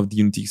version of the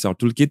Unity XR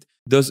toolkit,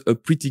 does a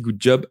pretty good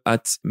job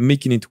at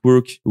making it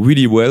work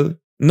really well.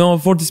 Now,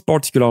 for this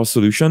particular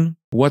solution,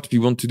 what we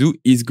want to do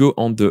is go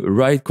on the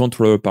right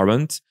controller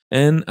parent.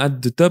 And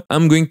at the top,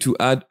 I'm going to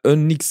add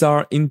an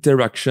XR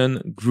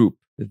interaction group.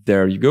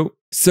 There you go.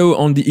 So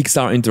on the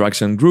XR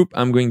interaction group,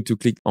 I'm going to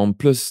click on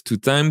plus 2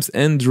 times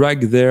and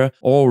drag there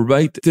our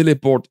right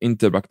teleport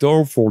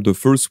interactor for the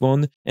first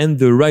one and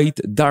the right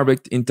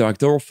direct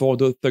interactor for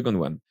the second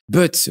one.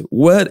 But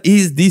what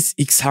is this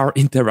XR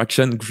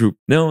interaction group?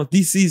 Now,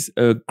 this is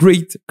a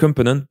great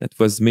component that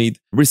was made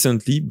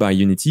recently by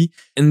Unity.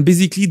 And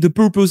basically, the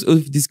purpose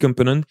of this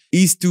component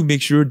is to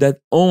make sure that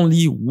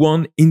only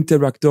one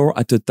interactor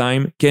at a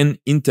time can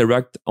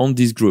interact on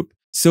this group.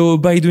 So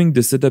by doing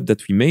the setup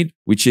that we made,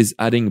 which is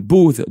adding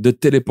both the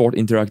teleport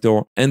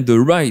interactor and the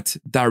right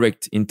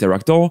direct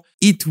interactor,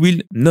 it will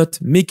not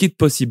make it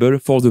possible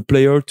for the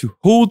player to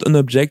hold an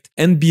object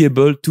and be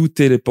able to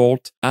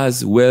teleport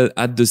as well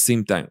at the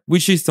same time,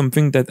 which is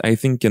something that I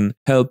think can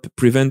help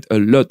prevent a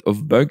lot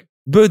of bugs.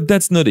 But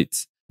that's not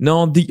it.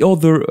 Now, the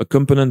other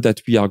component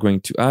that we are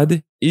going to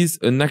add is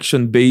an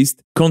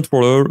action-based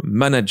controller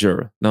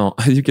manager. Now,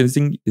 as you can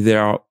see,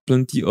 there are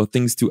plenty of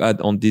things to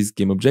add on this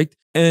game object.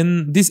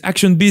 And this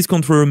action-based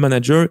controller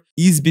manager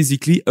is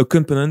basically a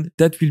component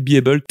that will be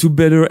able to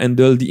better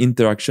handle the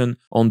interaction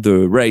on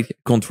the ray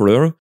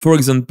controller. For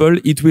example,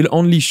 it will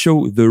only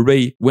show the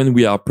ray when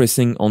we are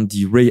pressing on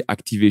the ray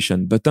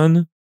activation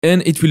button,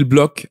 and it will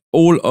block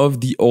all of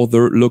the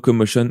other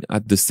locomotion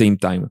at the same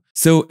time.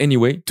 So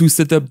anyway, to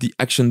set up the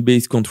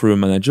action-based controller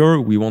manager,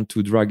 we want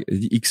to drag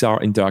the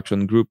XR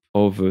interaction group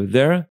over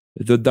there.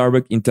 The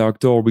direct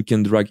interactor, we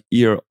can drag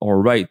here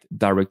or right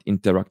direct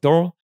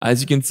interactor.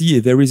 As you can see,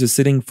 there is a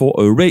setting for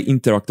a ray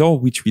interactor,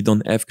 which we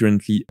don't have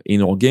currently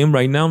in our game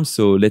right now.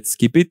 So let's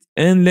skip it.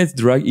 And let's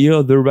drag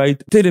here the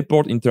right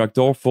teleport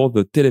interactor for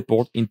the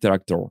teleport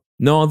interactor.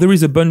 Now, there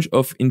is a bunch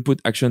of input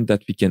action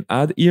that we can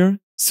add here.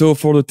 So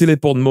for the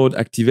teleport mode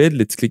activate,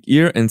 let's click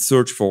here and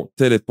search for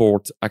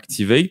teleport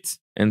activate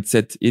and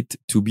set it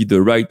to be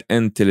the right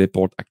hand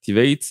teleport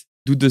activate.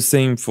 Do the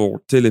same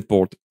for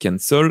teleport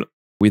cancel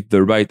with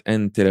the right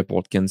hand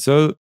teleport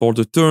cancel. For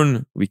the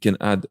turn, we can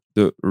add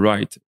the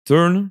right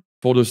turn.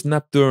 For the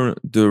snap turn,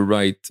 the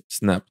right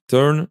snap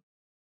turn.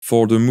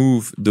 For the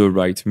move, the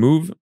right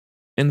move.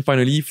 And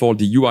finally, for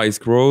the UI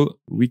scroll,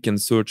 we can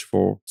search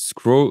for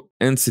scroll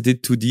and set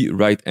it to the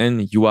right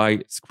hand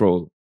UI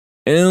scroll.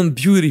 And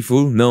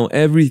beautiful, now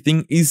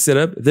everything is set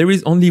up. There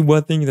is only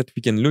one thing that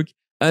we can look.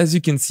 As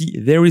you can see,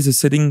 there is a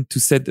setting to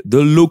set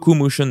the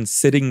locomotion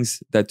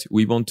settings that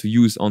we want to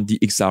use on the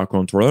XR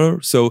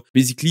controller. So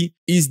basically,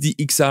 is the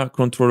XR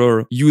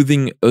controller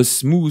using a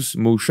smooth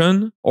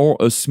motion or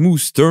a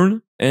smooth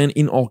turn? And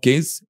in our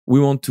case, we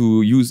want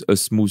to use a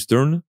smooth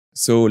turn.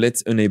 So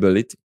let's enable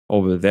it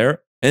over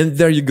there. And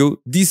there you go.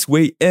 This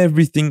way,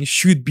 everything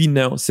should be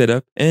now set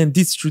up. And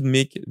this should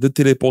make the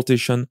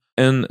teleportation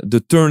and the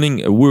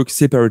turning work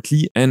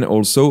separately, and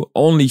also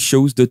only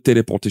shows the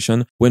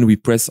teleportation when we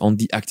press on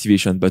the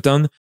activation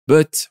button.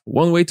 But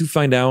one way to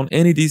find out,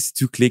 and it is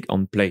to click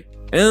on play.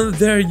 And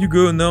there you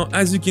go. Now,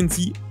 as you can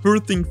see,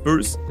 first thing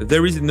first,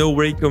 there is no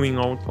ray coming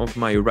out of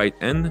my right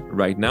hand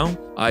right now.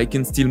 I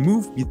can still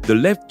move with the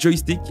left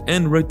joystick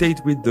and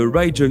rotate with the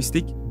right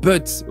joystick.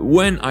 But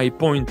when I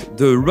point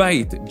the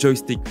right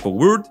joystick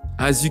forward,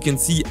 as you can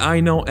see, I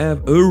now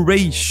have a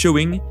ray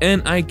showing,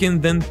 and I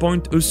can then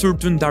point a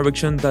certain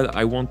direction that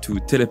I want to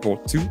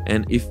teleport to.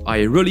 And if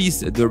I release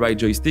the right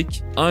joystick,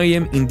 I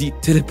am indeed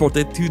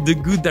teleported to the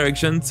good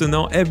direction. So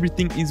now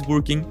everything is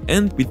working,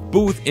 and with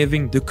both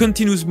having the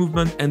continuous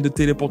movement and the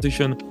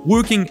teleportation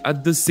working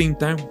at the same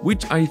time,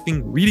 which I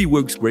think really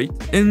works great.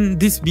 And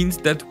this means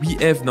that we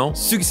have now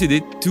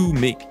succeeded to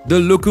make the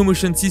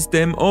locomotion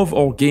system of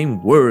our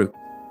game work.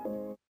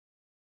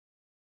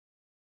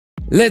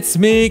 Let's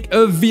make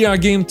a VR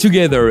game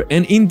together,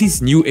 and in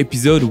this new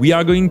episode we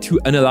are going to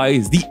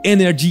analyze the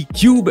energy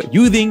cube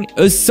using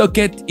a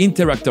socket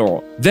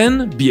interactor,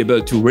 then be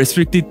able to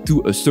restrict it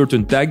to a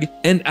certain tag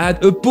and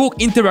add a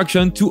poke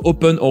interaction to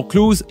open or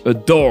close a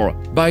door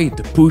by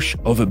the push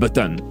of a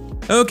button.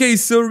 Okay,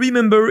 so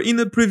remember in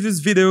a previous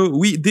video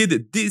we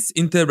did this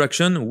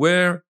interaction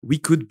where we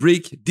could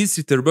break this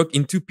letterbox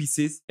into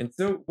pieces, and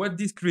so what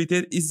this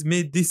created is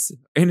made this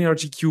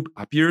energy cube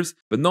appears.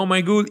 But now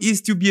my goal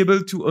is to be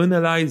able to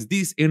analyze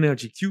this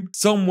energy cube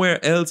somewhere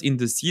else in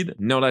the seed,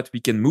 now that we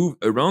can move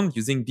around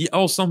using the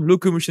awesome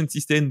locomotion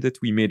system that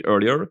we made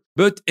earlier.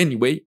 But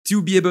anyway,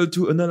 to be able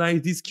to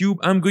analyze this cube,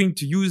 I'm going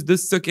to use the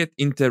socket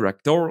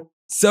interactor.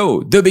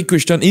 So the big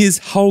question is,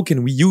 how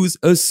can we use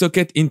a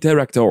socket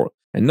interactor?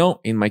 And now,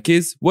 in my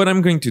case, what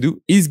I'm going to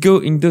do is go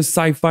in the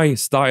sci-fi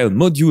style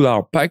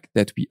modular pack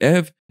that we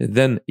have.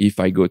 Then if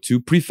I go to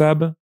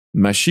prefab,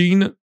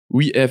 machine,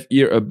 we have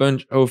here a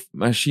bunch of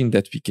machines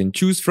that we can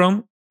choose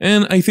from.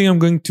 And I think I'm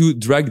going to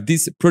drag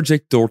this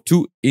projector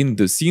 2 in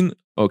the scene.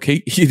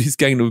 Okay, it is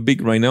kind of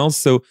big right now.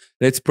 So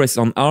let's press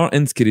on R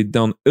and scale it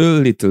down a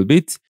little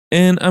bit.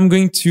 And I'm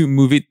going to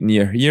move it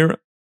near here,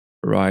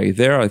 right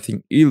there. I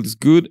think it looks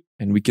good.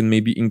 And we can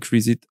maybe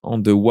increase it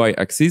on the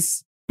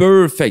Y-axis.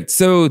 Perfect.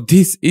 So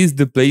this is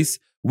the place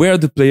where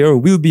the player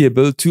will be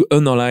able to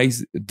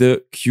analyze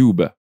the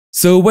cube.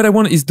 So what I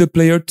want is the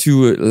player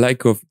to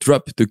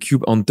drop the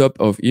cube on top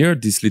of here,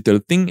 this little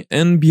thing,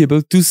 and be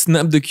able to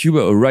snap the cube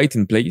right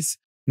in place.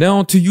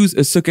 Now to use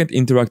a socket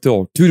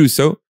interactor to do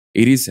so,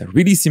 it is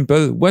really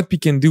simple. What we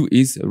can do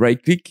is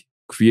right click,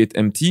 create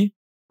empty,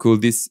 call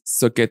this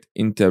socket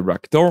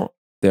interactor.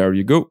 There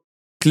you go.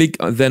 Click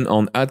then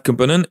on add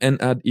component and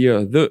add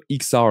here the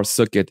XR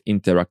socket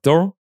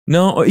interactor.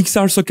 Now, a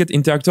XR socket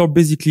interactor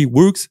basically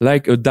works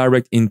like a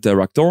direct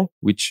interactor,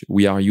 which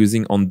we are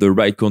using on the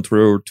right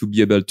controller to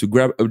be able to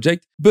grab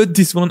object. But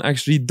this one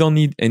actually don't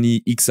need any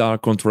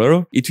XR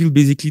controller. It will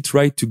basically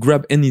try to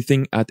grab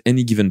anything at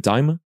any given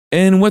time.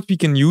 And what we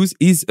can use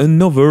is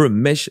another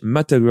mesh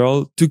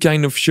material to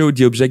kind of show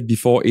the object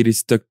before it is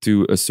stuck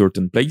to a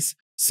certain place.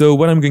 So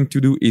what I'm going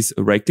to do is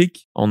right click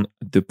on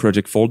the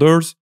project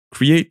folders,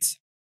 create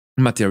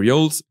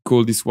materials,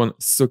 call this one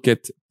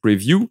socket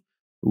preview.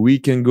 we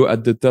can go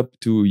at the top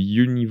to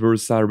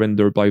universal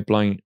render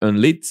pipeline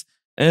unlit.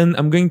 And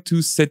I'm going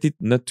to set it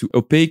not to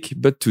opaque,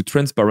 but to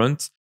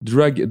transparent.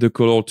 Drag the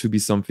color to be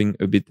something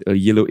a bit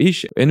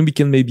yellowish. And we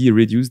can maybe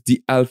reduce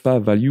the alpha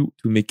value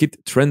to make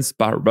it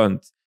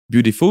transparent.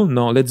 Beautiful.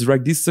 Now let's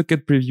drag this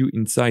socket preview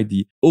inside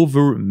the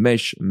over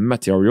mesh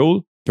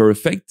material.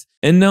 Perfect.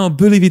 And now,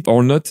 believe it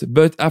or not,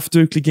 but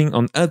after clicking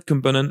on add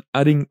component,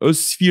 adding a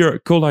sphere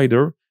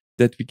collider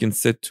that we can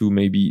set to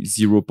maybe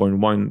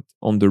 0.1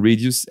 on the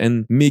radius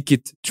and make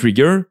it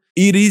trigger,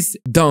 it is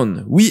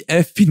done. We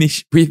have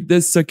finished with the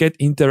socket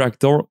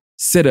interactor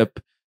setup.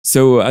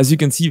 So as you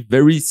can see,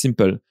 very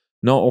simple.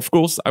 Now, of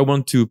course, I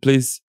want to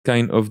place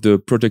kind of the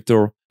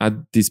projector at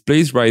this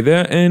place right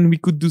there, and we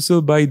could do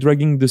so by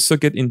dragging the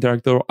socket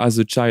interactor as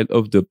a child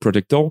of the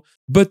projector.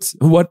 But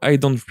what I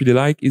don't really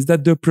like is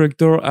that the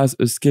projector has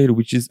a scale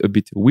which is a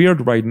bit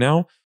weird right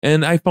now,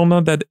 and I found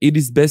out that it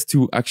is best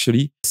to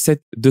actually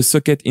set the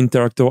socket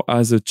interactor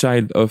as a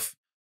child of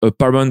a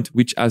parent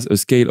which has a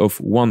scale of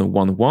 1,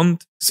 1, 1.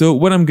 So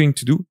what I'm going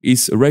to do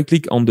is right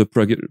click on the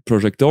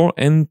projector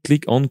and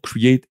click on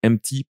create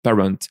empty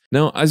parent.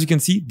 Now, as you can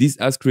see, this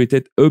has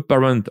created a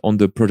parent on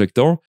the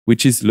projector,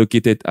 which is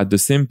located at the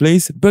same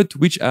place, but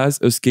which has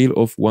a scale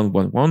of 1,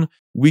 1, 1.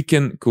 We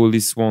can call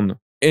this one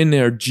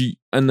energy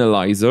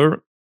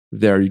analyzer.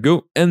 There you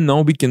go. And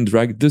now we can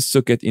drag the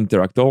socket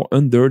interactor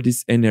under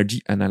this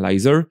energy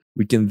analyzer.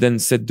 We can then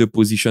set the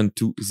position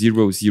to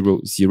 0,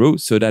 0, 0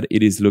 so that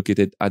it is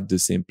located at the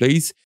same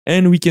place.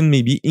 And we can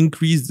maybe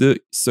increase the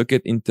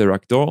socket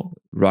interactor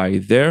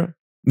right there.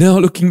 Now,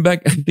 looking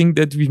back, I think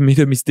that we've made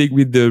a mistake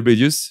with the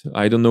radius.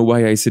 I don't know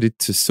why I set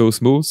it so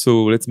small.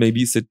 So let's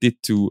maybe set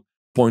it to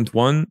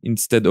 0.1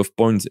 instead of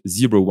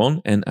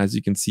 0.01. And as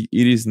you can see,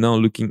 it is now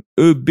looking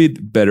a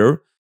bit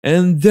better.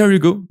 And there you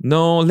go.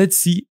 Now let's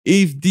see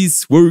if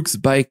this works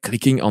by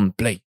clicking on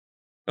play.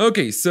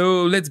 Okay,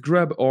 so let's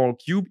grab our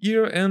cube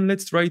here and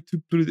let's try to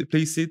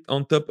place it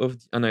on top of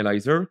the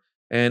analyzer.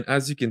 And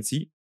as you can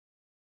see,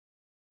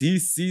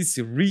 this is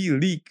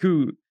really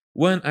cool.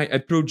 When I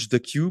approach the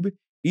cube,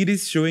 it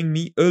is showing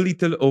me a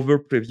little over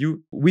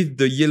preview with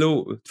the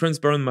yellow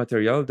transparent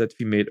material that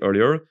we made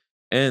earlier.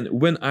 And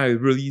when I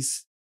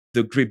release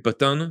the grip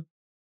button,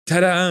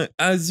 ta-da!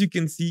 As you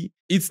can see,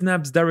 it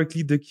snaps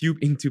directly the cube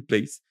into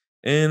place.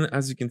 And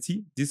as you can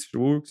see, this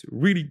works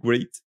really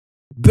great.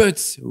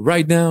 But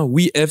right now,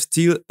 we have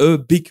still a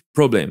big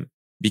problem.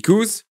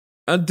 Because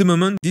at the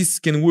moment, this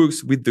can work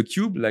with the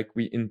cube like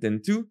we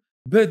intend to,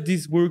 but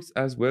this works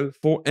as well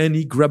for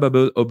any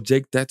grabbable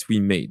object that we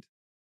made.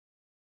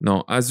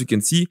 Now, as you can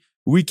see,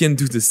 we can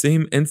do the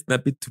same and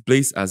snap it to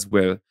place as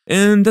well.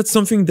 And that's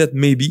something that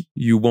maybe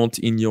you want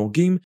in your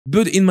game.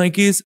 But in my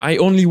case, I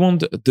only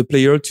want the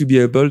player to be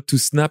able to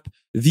snap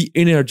the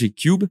energy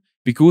cube,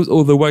 because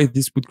otherwise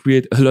this would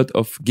create a lot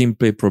of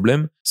gameplay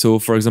problem. So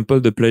for example,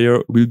 the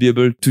player will be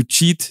able to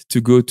cheat to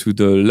go to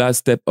the last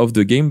step of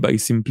the game by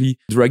simply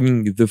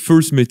dragging the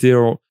first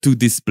meteor to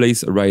this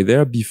place right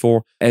there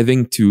before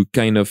having to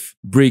kind of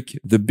break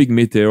the big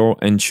meteor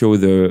and show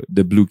the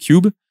blue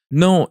cube.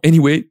 Now,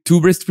 anyway,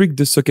 to restrict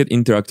the socket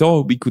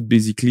interactor, we could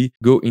basically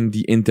go in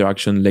the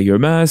interaction layer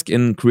mask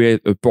and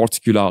create a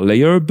particular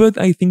layer, but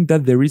I think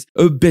that there is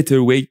a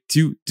better way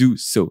to do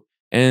so.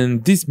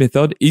 And this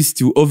method is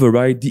to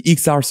override the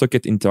XR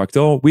socket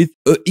interactor with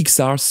a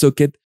XR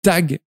socket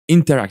tag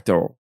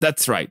interactor.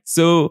 That's right.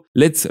 So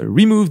let's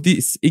remove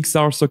this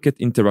XR socket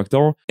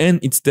interactor and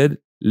instead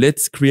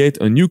let's create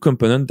a new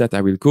component that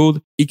I will call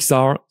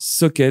XR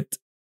socket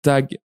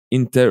tag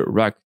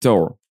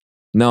interactor.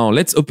 Now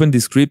let's open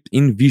this script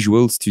in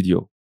Visual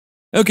Studio.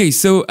 Okay,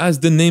 so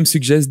as the name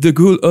suggests, the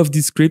goal of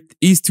this script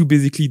is to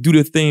basically do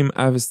the same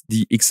as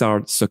the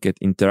XR socket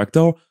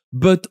interactor,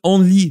 but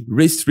only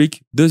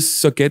restrict the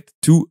socket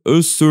to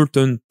a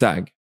certain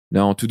tag.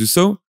 Now to do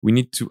so, we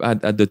need to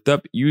add at the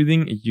top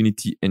using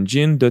Unity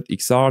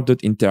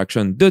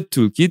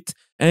engine.xr.interaction.toolkit,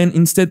 and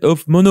instead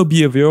of mono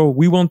behavior,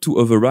 we want to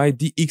override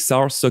the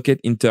XR socket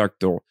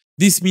interactor.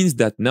 This means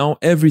that now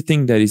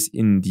everything that is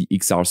in the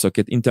XR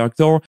socket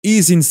interactor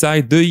is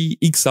inside the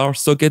XR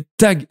socket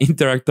tag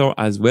interactor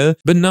as well,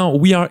 but now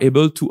we are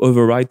able to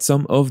override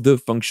some of the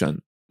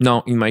function.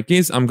 Now, in my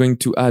case, I'm going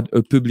to add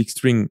a public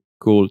string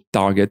called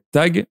target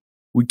tag.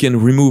 We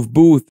can remove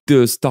both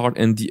the start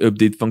and the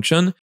update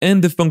function,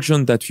 and the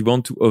function that we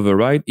want to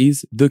override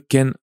is the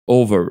can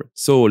over.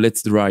 So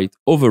let's write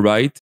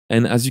override,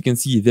 and as you can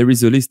see, there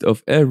is a list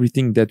of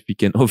everything that we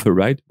can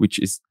override, which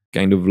is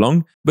kind of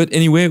long. But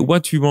anyway,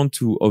 what we want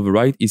to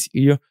override is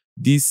here,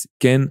 this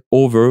can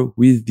over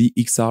with the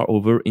XR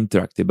over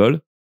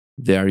interactable.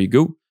 There you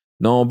go.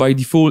 Now, by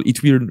default,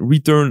 it will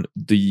return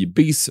the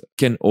base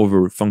can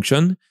over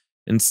function.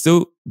 And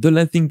so the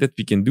last thing that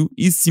we can do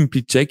is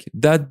simply check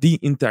that the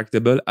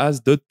interactable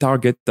has the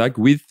target tag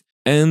with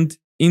and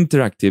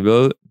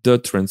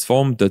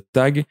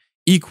interactable.transform.tag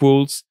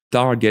equals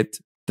target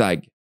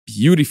tag.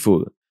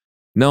 Beautiful.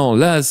 Now,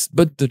 last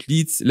but not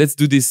least, let's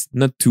do this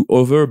not to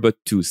over, but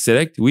to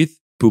select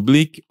with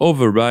public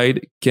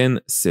override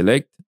can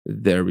select.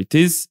 There it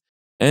is.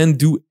 and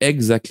do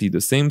exactly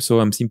the same. So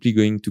I'm simply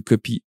going to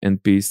copy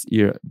and paste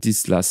here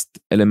this last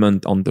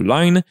element on the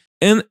line,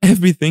 and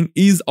everything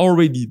is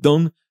already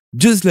done.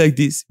 Just like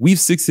this, we've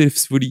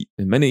successfully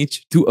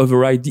managed to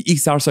override the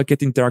XR socket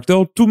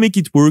interactor to make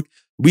it work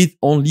with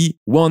only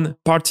one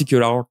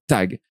particular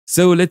tag.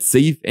 So let's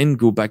save and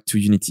go back to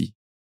Unity.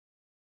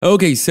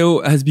 Okay, so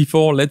as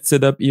before, let's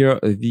set up here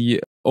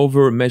the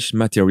over mesh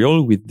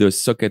material with the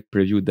socket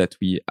preview that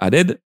we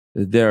added.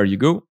 There you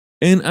go.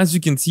 And as you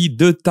can see,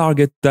 the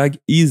target tag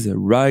is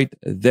right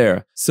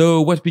there.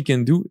 So what we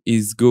can do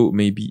is go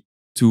maybe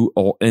to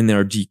our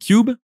energy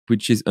cube,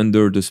 which is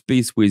under the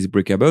spaceways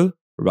breakable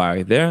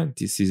right there.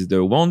 This is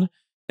the one.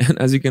 And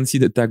as you can see,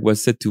 the tag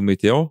was set to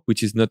Meteor,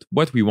 which is not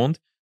what we want.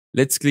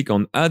 Let's click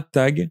on add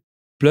tag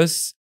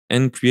plus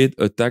and create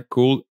a tag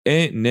called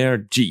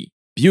energy.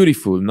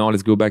 Beautiful. Now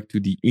let's go back to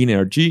the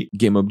energy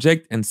game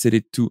object and set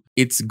it to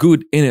its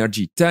good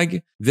energy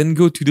tag. Then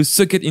go to the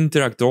socket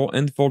interactor,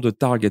 and for the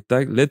target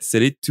tag, let's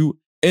set it to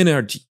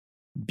energy.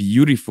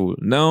 Beautiful.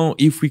 Now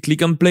if we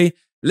click on play,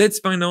 let's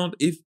find out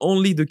if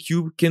only the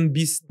cube can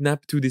be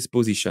snapped to this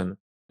position.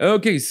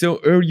 Okay,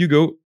 so here you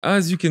go.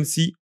 As you can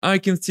see, I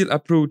can still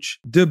approach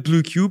the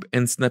blue cube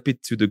and snap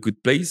it to the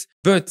good place,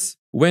 but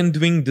when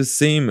doing the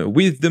same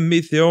with the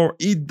Meteor,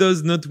 it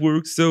does not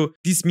work. So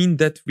this means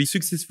that we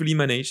successfully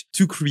managed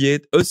to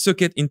create a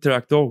socket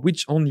interactor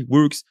which only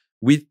works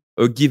with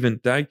a given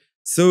tag.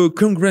 So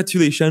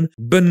congratulations,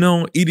 but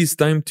now it is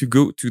time to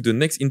go to the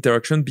next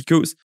interaction,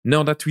 because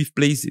now that we've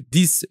placed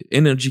this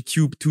energy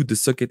cube to the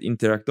socket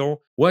interactor,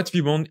 what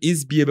we want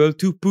is be able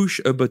to push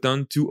a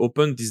button to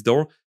open this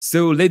door.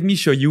 So let me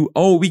show you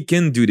how we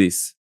can do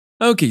this.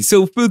 Okay,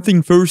 so first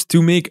thing first,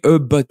 to make a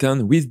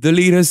button with the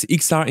latest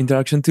XR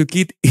interaction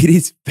toolkit, it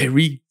is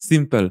very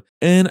simple.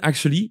 And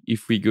actually,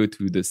 if we go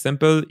to the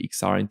sample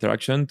XR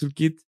interaction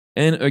toolkit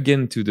and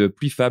again to the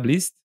prefab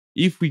list,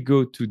 if we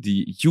go to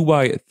the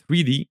UI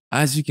 3D,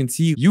 as you can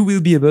see, you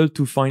will be able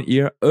to find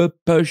here a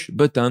push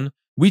button,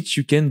 which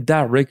you can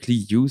directly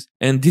use.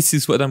 And this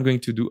is what I'm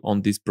going to do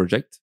on this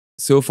project.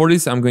 So for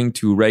this, I'm going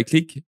to right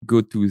click,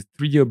 go to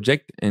 3D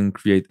object and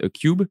create a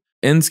cube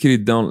and scale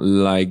it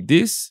down like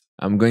this.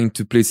 I'm going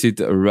to place it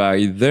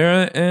right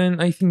there,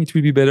 and I think it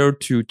will be better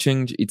to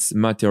change its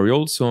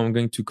material. So I'm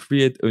going to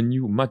create a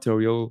new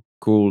material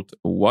called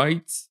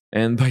white.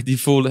 And by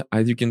default,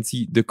 as you can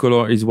see, the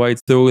color is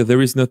white. So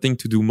there is nothing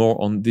to do more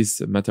on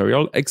this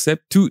material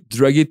except to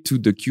drag it to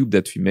the cube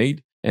that we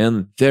made.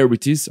 And there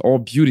it is, our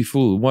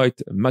beautiful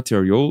white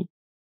material.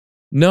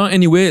 Now,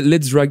 anyway,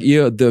 let's drag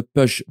here the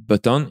push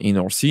button in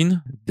our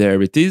scene.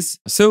 There it is.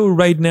 So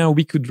right now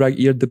we could drag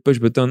here the push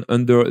button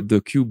under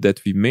the cube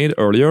that we made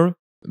earlier.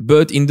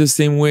 But in the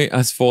same way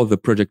as for the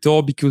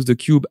projector, because the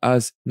cube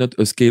has not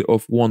a scale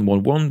of 1,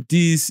 1, 1,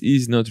 this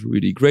is not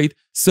really great.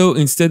 So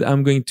instead,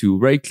 I'm going to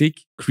right click,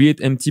 create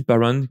empty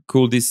parent,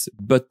 call this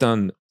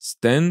button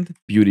stand.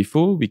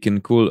 Beautiful. We can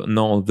call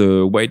now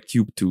the white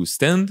cube to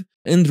stand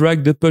and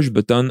drag the push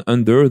button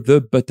under the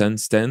button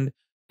stand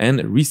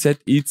and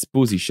reset its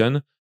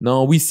position.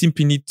 Now we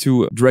simply need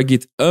to drag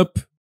it up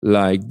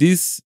like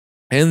this.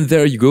 And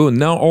there you go.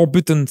 Now our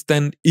button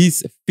stand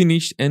is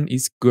finished and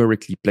is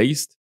correctly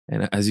placed.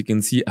 And as you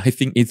can see, I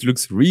think it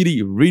looks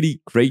really, really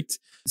great.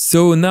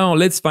 So now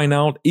let's find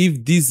out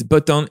if this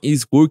button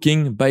is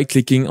working by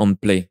clicking on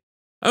play.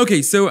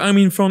 Okay, so I'm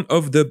in front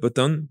of the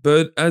button,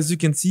 but as you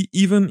can see,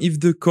 even if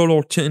the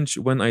color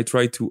changes when I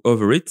try to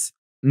hover it,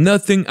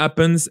 nothing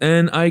happens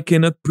and I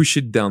cannot push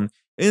it down.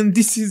 And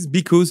this is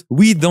because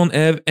we don't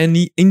have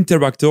any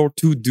interactor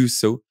to do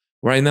so.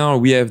 Right now,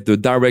 we have the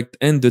direct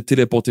and the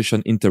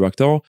teleportation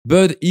interactor,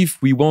 but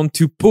if we want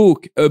to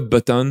poke a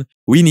button,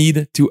 we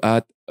need to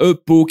add a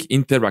poke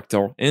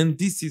interactor, and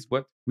this is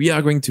what we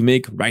are going to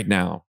make right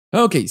now.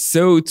 Okay,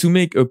 so to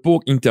make a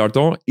poke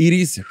interactor, it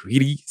is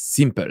really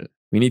simple.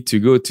 We need to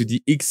go to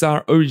the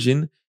XR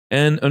origin,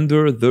 and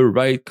under the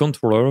right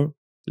controller,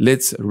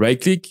 let's right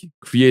click,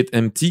 create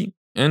empty,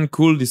 and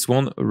call this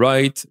one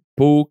right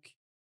poke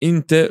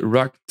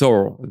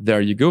interactor.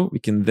 There you go. We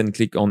can then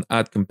click on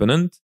add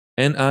component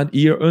and add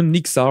here an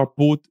XR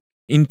poke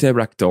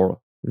interactor.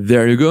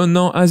 There you go.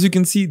 Now, as you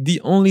can see, the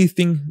only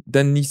thing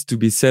that needs to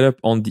be set up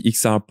on the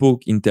XR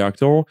poke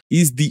interactor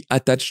is the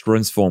attach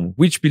transform,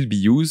 which will be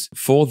used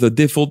for the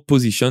default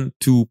position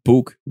to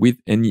poke with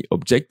any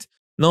object.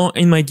 Now,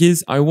 in my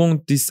case, I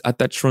want this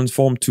attach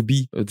transform to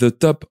be the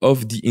top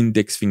of the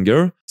index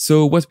finger.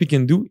 So what we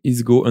can do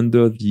is go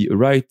under the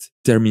right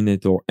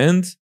terminator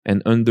end,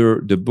 and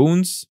under the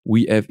bones,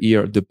 we have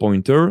here the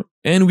pointer,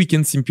 and we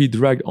can simply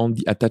drag on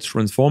the attach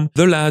transform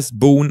the last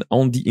bone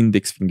on the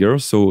index finger.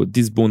 So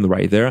this bone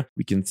right there,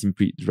 we can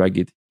simply drag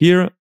it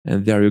here,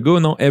 and there you go.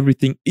 Now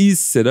everything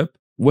is set up.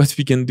 What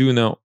we can do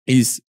now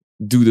is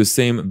do the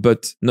same,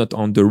 but not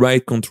on the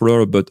right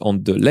controller, but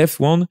on the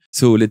left one.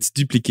 So let's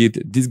duplicate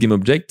this game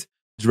object,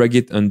 drag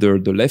it under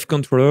the left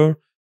controller,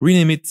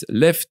 rename it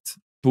left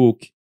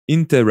poke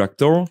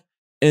interactor,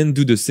 and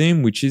do the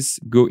same, which is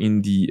go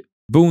in the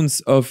bones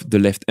of the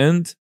left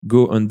end,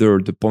 go under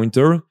the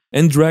pointer,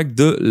 and drag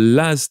the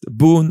last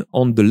bone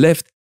on the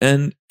left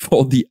and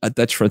for the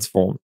attach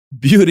transform.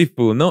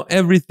 Beautiful. Now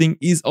everything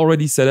is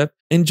already set up,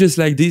 and just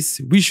like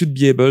this, we should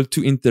be able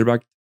to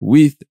interact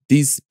with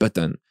this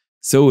button.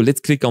 So let's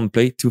click on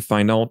play to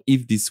find out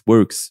if this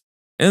works.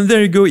 And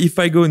there you go. If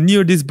I go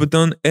near this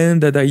button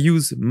and that I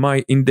use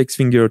my index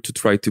finger to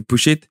try to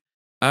push it,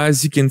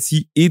 as you can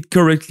see, it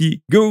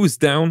correctly goes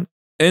down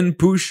and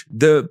push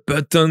the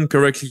button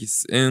correctly.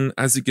 And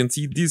as you can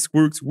see, this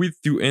works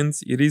with two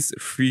hands. It is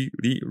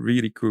really,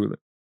 really cool.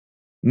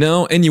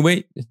 Now,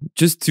 anyway,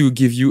 just to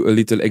give you a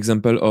little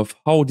example of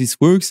how this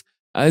works,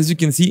 as you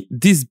can see,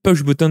 this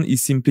push button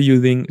is simply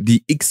using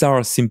the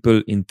XR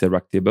Simple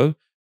Interactable,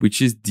 which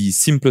is the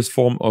simplest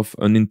form of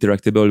an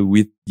interactable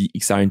with the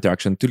XR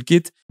Interaction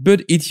Toolkit,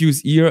 but it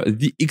uses here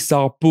the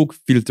XR Poke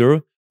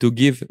filter to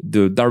give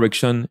the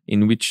direction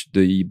in which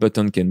the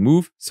button can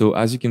move. So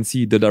as you can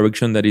see, the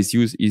direction that is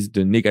used is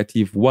the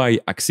negative Y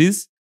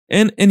axis.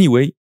 And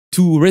anyway,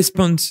 to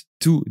respond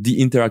to the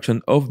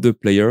interaction of the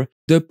player,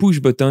 the push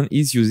button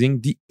is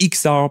using the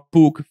XR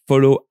Poke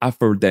Follow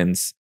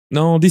Affordance.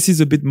 Now, this is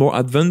a bit more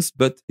advanced,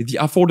 but the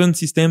affordance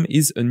system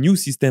is a new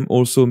system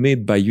also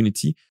made by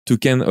Unity to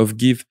kind of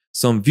give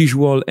some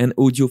visual and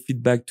audio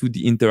feedback to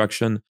the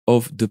interaction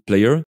of the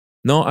player.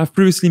 Now, I've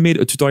previously made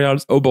a tutorial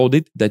about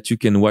it that you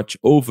can watch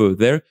over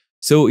there.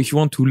 So if you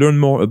want to learn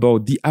more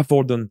about the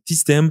affordance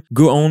system,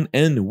 go on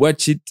and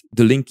watch it.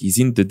 The link is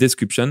in the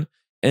description.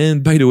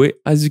 And by the way,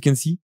 as you can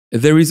see,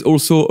 there is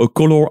also a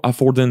color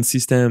affordance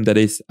system that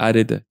is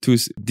added to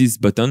this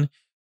button,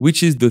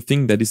 which is the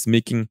thing that is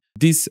making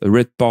this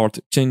red part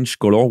change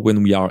color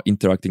when we are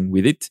interacting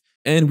with it.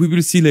 And we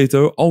will see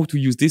later how to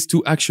use this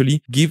to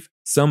actually give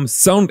some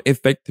sound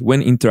effect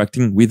when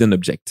interacting with an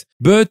object.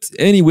 But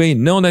anyway,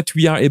 now that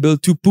we are able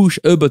to push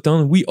a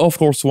button, we of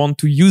course want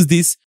to use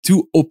this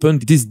to open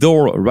this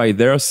door right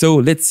there. So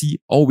let's see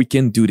how we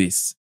can do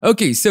this.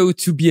 Okay, so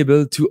to be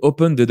able to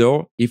open the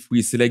door, if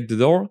we select the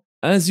door,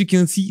 as you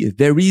can see,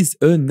 there is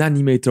an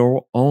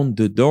animator on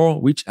the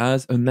door, which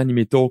has an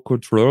animator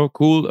controller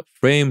called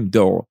Frame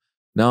Door.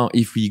 Now,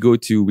 if we go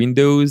to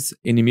Windows,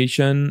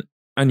 Animation,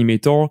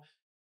 Animator,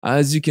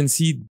 as you can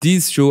see,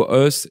 this shows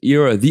us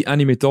here the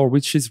animator,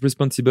 which is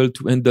responsible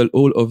to handle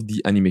all of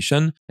the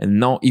animation. And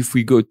now if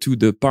we go to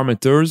the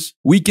parameters,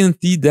 we can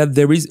see that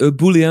there is a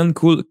boolean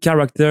called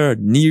character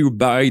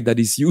nearby that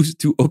is used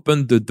to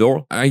open the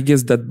door. I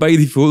guess that by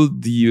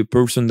default, the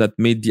person that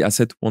made the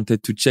asset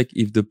wanted to check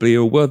if the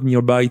player was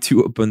nearby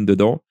to open the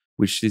door,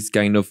 which is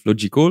kind of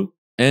logical.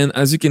 And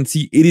as you can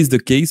see, it is the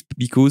case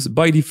because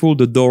by default,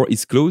 the door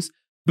is closed.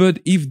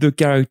 But if the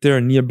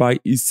character nearby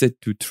is set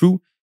to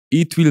true,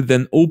 it will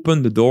then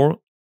open the door,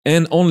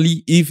 and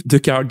only if the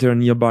character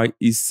nearby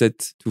is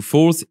set to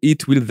false,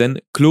 it will then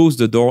close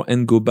the door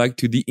and go back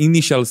to the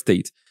initial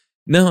state.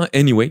 Now,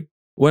 anyway,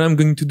 what I'm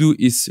going to do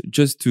is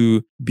just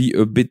to be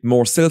a bit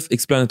more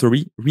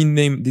self-explanatory,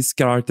 rename this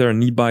character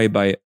nearby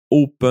by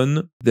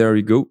open. There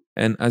you go.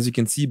 And as you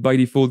can see, by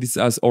default, this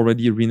has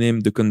already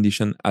renamed the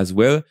condition as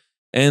well.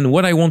 And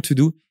what I want to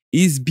do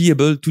is be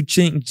able to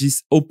change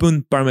these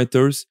open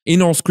parameters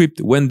in our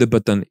script when the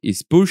button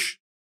is pushed.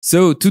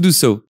 So to do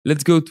so,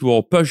 let's go to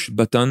our push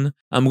button.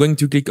 I'm going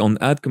to click on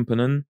add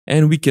component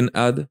and we can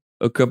add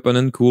a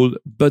component called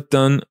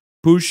button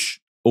push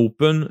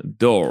open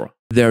door.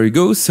 There you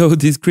go. So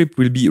this script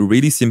will be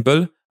really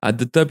simple. At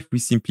the top, we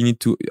simply need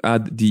to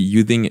add the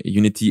using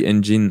Unity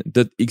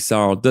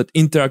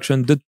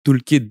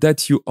engine.xr.interaction.toolkit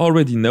that you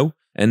already know.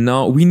 And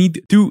now we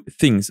need two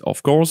things,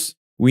 of course.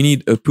 We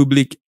need a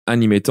public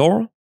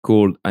animator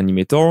called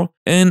animator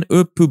and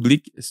a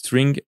public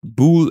string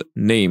bool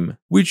name,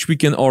 which we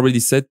can already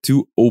set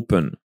to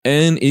open,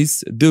 and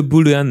is the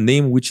boolean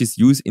name which is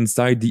used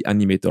inside the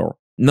animator.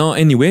 Now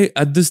anyway,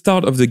 at the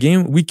start of the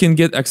game, we can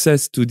get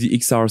access to the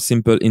XR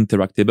Simple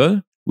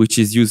Interactable, which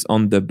is used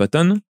on the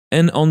button,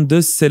 and on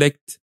the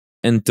select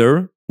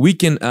enter, we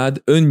can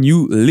add a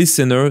new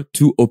listener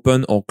to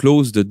open or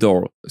close the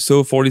door.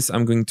 So for this,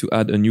 I'm going to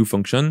add a new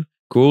function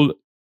called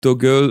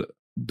toggle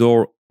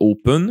door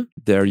open.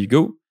 There you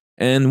go.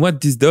 And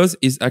what this does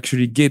is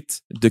actually get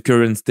the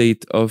current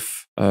state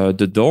of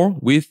the door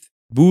with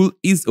bool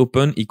is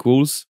open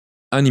equals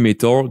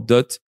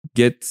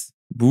animator.get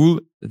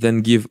bool,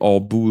 then give our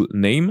bool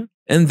name,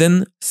 and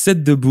then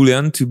set the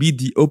boolean to be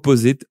the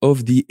opposite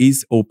of the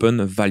is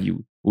open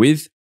value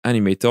with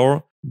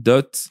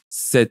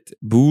animator.set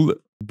bool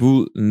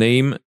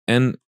name,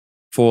 and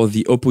for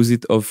the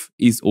opposite of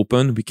is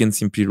open, we can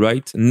simply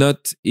write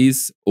not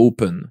is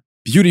open.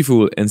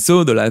 Beautiful. And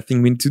so the last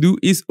thing we need to do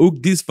is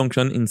hook this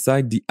function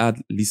inside the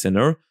add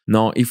listener.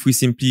 Now, if we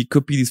simply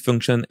copy this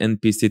function and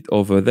paste it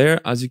over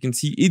there, as you can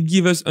see, it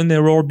gives us an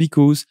error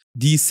because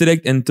the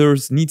select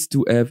enters needs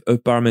to have a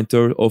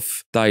parameter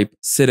of type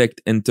select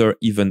enter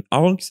event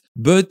args.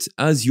 But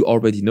as you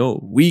already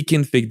know, we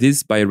can fix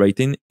this by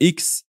writing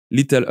X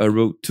little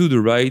arrow to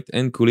the right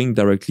and calling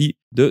directly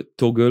the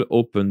toggle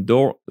open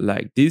door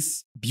like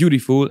this.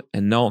 Beautiful.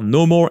 And now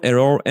no more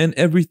error and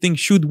everything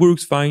should work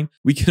fine.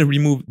 We can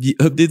remove the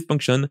update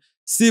function,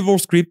 save our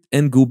script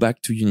and go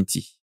back to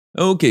Unity.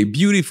 Okay,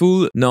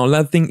 beautiful. Now,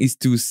 last thing is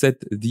to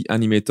set the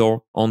animator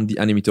on the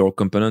animator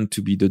component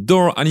to be the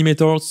door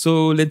animator.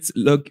 So let's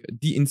lock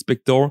the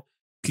inspector,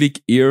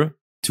 click here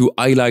to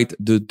highlight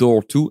the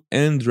door too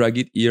and drag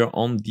it here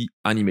on the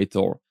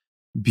animator.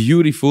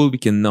 Beautiful. We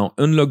can now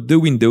unlock the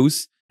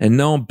windows. And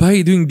now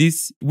by doing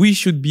this, we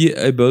should be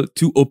able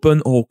to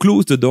open or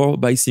close the door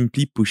by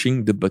simply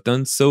pushing the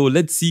button. So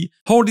let's see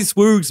how this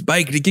works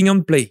by clicking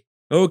on play.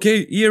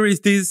 Okay, here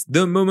it is,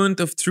 the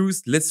moment of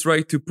truth. Let's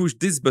try to push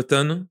this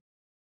button.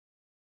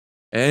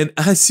 And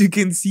as you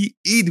can see,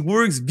 it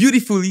works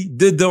beautifully.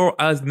 The door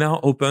has now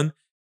opened.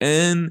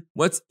 And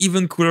what's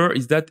even cooler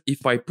is that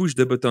if I push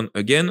the button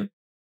again,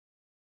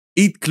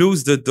 it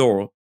closed the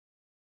door.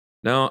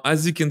 Now,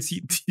 as you can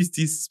see, this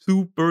is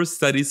super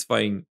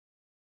satisfying.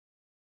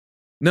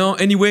 Now,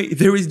 anyway,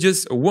 there is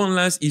just one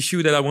last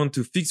issue that I want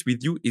to fix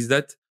with you is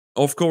that,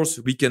 of course,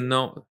 we can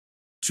now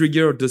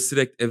trigger the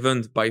select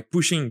event by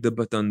pushing the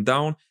button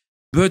down.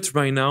 But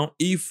right now,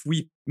 if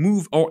we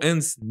move our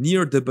hands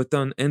near the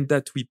button and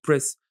that we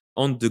press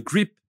on the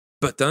grip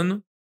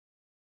button,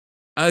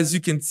 as you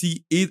can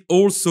see, it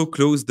also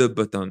closed the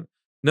button.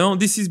 Now,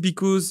 this is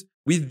because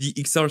with the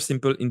XR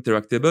Simple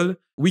Interactable,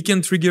 we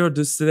can trigger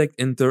the select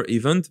enter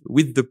event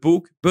with the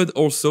poke, but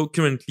also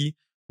currently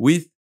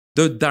with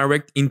the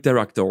direct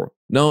interactor.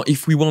 Now,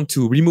 if we want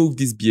to remove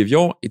this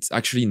behavior, it's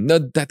actually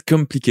not that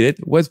complicated.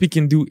 What we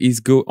can do is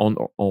go on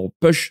our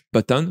push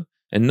button.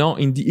 And now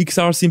in the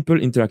XR Simple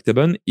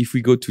Interactable, if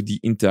we go to the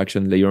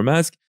interaction layer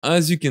mask,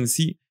 as you can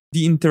see,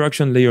 the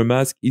interaction layer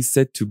mask is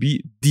set to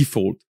be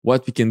default.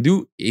 What we can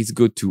do is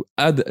go to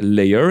add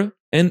layer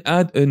and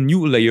add a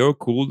new layer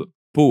called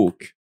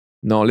poke.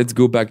 Now let's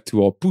go back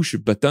to our push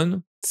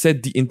button,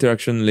 set the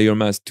interaction layer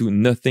mask to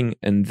nothing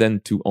and then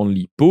to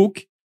only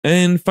poke.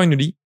 And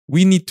finally,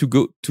 we need to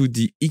go to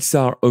the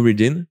XR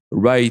origin,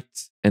 right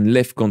and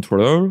left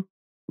controller.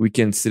 We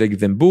can select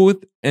them both.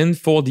 And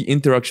for the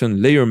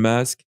interaction layer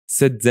mask,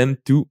 set them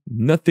to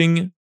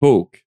nothing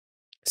poke.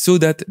 So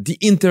that the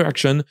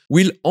interaction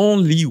will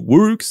only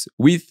works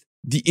with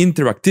the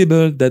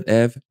interactable that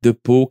have the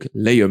poke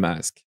layer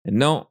mask. And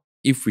now,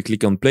 if we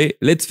click on play,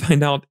 let's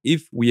find out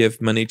if we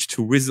have managed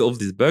to resolve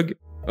this bug.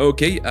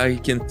 Okay, I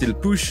can still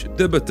push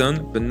the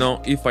button, but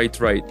now if I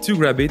try to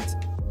grab it,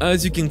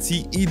 as you can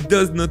see, it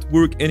does not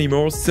work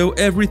anymore, so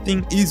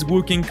everything is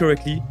working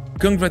correctly.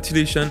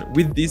 Congratulations,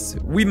 with this,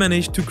 we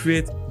managed to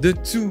create the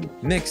two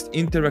next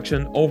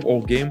interaction of our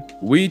game,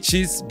 which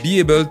is be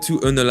able to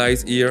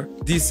analyze here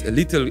this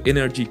little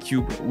energy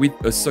cube with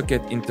a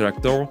socket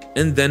interactor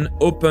and then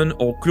open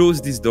or close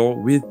this door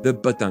with the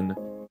button.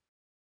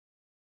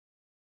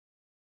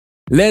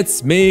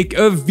 Let's make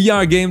a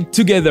VR game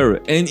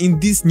together, and in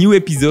this new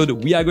episode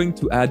we are going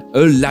to add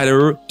a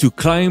ladder to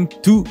climb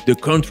to the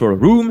control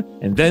room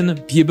and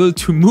then be able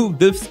to move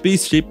the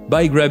spaceship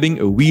by grabbing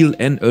a wheel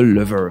and a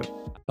lever.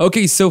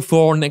 Okay, so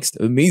for our next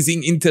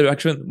amazing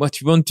interaction, what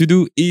we want to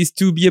do is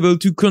to be able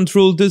to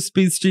control the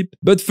spaceship.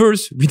 But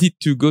first, we need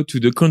to go to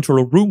the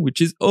control room, which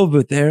is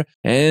over there.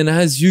 And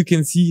as you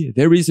can see,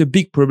 there is a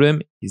big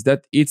problem, is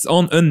that it's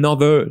on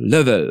another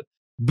level.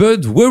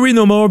 But worry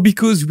no more,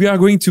 because we are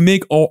going to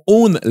make our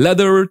own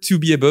ladder to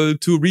be able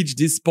to reach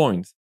this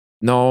point.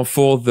 Now,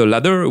 for the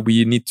ladder,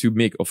 we need to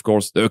make, of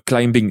course, the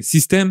climbing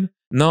system.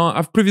 Now,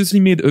 I've previously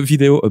made a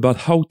video about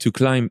how to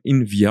climb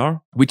in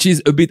VR, which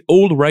is a bit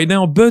old right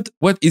now, but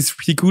what is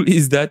pretty cool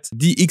is that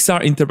the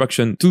XR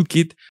Interaction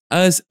Toolkit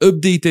has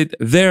updated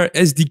their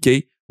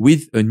SDK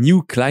with a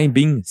new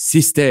climbing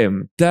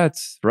system.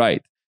 That's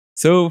right.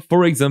 So,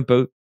 for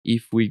example,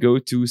 if we go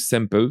to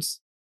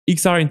Samples,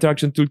 XR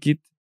Interaction Toolkit,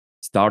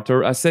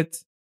 Starter Asset,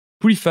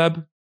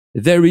 Prefab,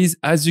 there is,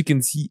 as you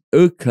can see,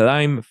 a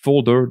climb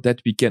folder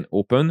that we can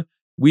open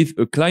with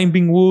a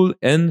climbing wall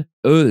and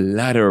a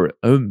ladder.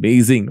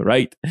 Amazing,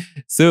 right?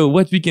 So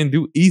what we can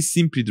do is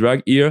simply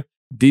drag here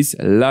this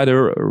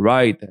ladder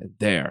right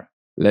there.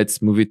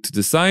 Let's move it to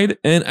the side.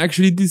 And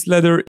actually this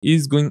ladder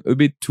is going a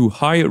bit too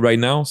high right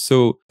now.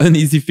 So an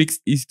easy fix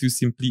is to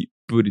simply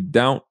put it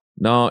down.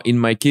 Now, in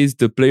my case,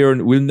 the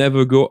player will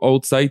never go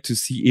outside to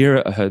see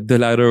here the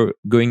ladder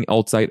going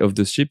outside of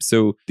the ship.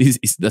 So this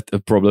is not a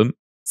problem.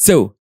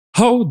 So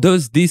how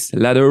does this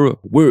ladder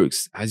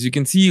works? As you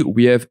can see,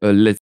 we have a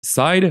left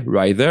side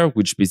right there,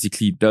 which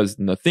basically does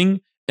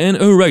nothing, and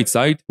a right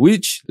side,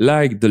 which,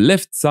 like the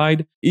left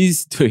side,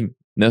 is doing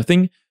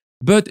nothing.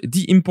 But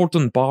the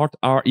important part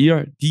are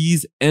here,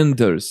 these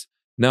handles.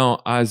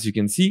 Now, as you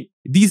can see,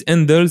 these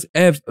handles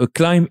have a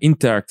climb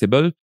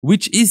interactable,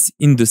 which is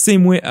in the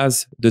same way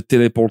as the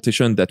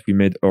teleportation that we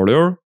made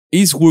earlier,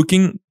 is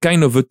working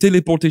kind of a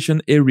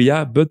teleportation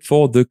area, but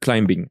for the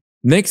climbing.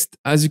 Next,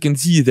 as you can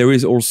see, there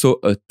is also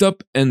a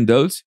top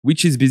handles,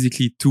 which is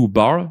basically two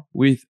bars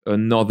with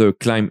another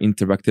climb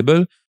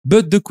interactable.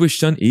 But the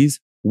question is,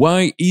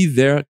 why is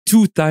there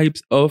two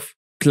types of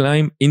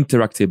climb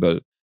interactable?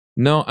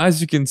 Now,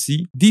 as you can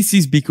see, this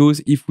is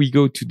because if we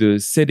go to the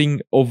setting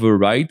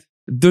override,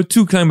 the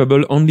two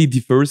climbable only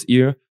differs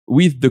here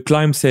with the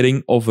climb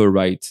setting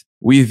override.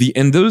 With the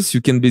handles,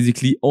 you can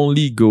basically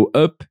only go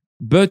up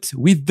but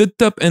with the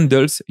top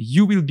handles,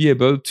 you will be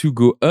able to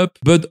go up,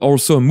 but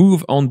also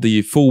move on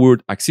the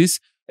forward axis.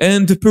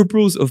 And the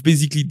purpose of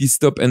basically these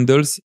top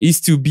handles is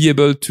to be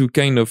able to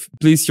kind of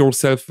place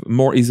yourself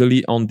more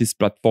easily on this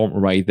platform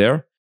right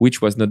there,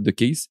 which was not the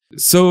case.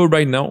 So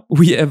right now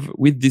we have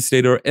with this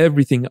ladder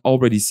everything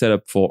already set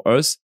up for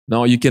us.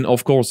 Now you can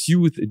of course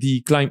use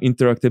the climb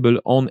interactable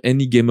on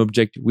any game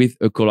object with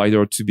a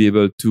collider to be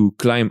able to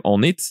climb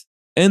on it.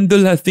 And the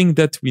last thing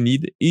that we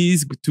need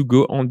is to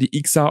go on the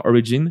XR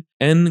origin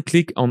and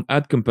click on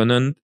add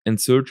component and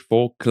search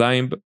for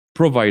climb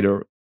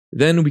provider.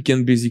 Then we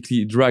can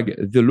basically drag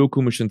the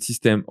locomotion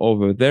system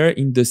over there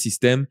in the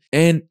system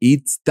and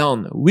it's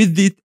done. With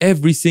it,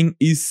 everything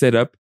is set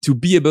up to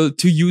be able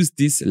to use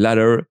this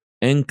ladder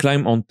and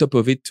climb on top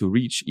of it to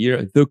reach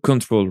here the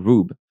control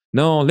room.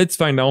 Now let's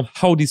find out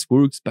how this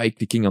works by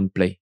clicking on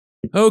play.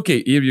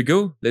 Okay, here you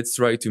go. Let's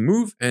try to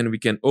move and we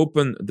can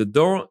open the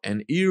door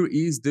and here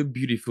is the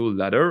beautiful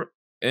ladder.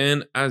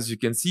 And as you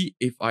can see,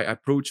 if I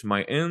approach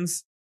my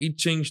hands, it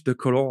changed the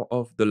color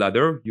of the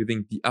ladder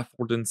using the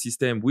affordance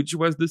system, which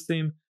was the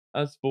same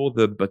as for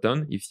the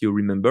button, if you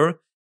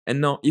remember.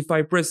 And now if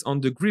I press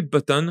on the grip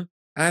button,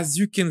 as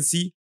you can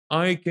see,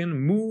 I can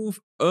move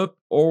up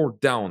or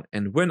down.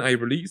 And when I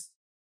release,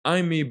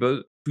 I'm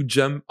able to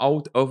jump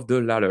out of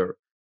the ladder.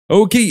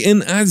 Okay,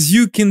 and as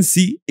you can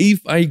see, if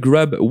I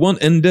grab one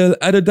handle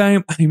at a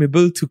time, I'm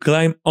able to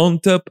climb on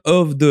top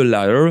of the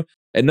ladder.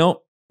 And now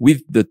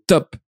with the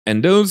top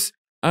handles,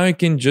 I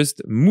can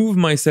just move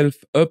myself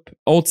up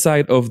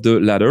outside of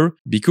the ladder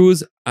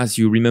because, as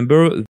you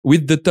remember,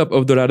 with the top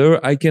of the ladder,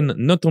 I can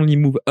not only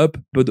move up,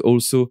 but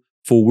also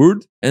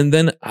forward. And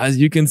then, as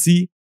you can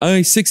see,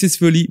 I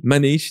successfully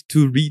managed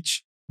to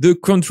reach the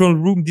control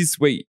room this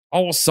way.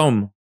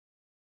 Awesome!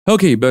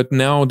 Okay, but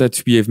now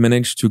that we have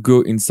managed to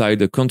go inside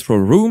the control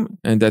room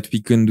and that we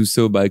can do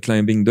so by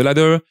climbing the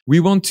ladder, we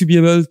want to be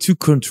able to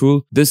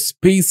control the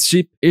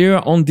spaceship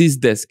here on this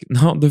desk.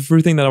 Now, the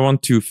first thing that I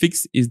want to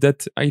fix is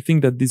that I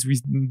think that this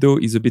window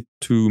is a bit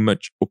too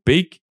much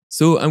opaque.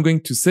 So I'm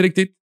going to select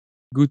it,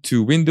 go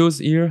to Windows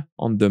here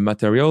on the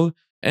material,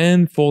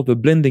 and for the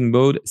blending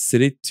mode, set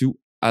it to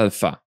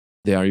alpha.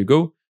 There you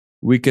go.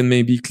 We can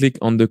maybe click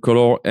on the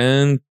color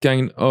and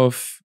kind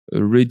of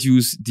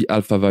reduce the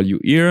alpha value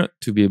here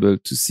to be able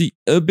to see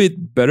a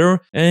bit better,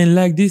 and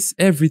like this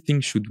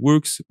everything should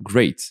work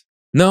great.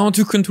 Now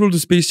to control the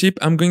spaceship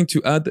I'm going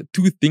to add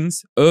two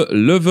things, a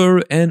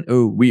lever and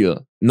a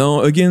wheel.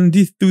 Now again,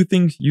 these two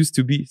things used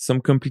to be some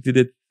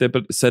complicated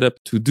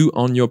setup to do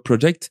on your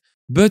project,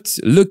 but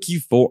lucky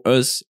for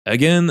us,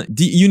 again,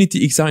 the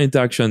Unity XR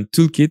Interaction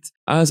Toolkit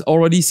has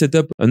already set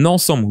up an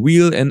awesome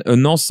wheel and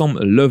an awesome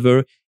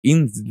lever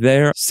in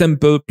their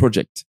sample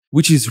project.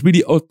 Which is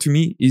really odd to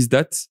me is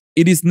that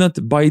it is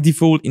not by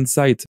default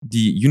inside the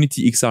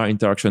Unity XR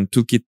Interaction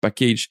Toolkit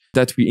package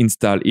that we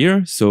install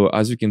here. So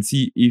as you can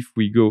see, if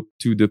we go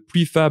to the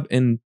prefab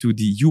and to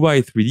the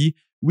UI 3D,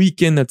 we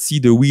cannot see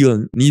the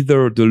wheel,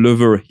 neither the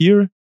lever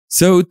here.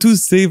 So to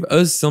save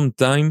us some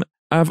time,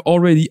 I've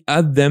already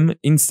added them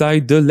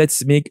inside the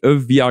Let's Make a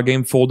VR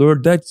Game folder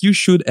that you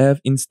should have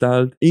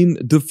installed in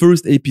the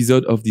first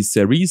episode of this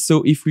series.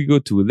 So if we go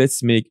to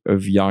Let's Make a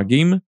VR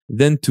Game,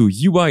 then to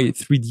UI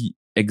 3D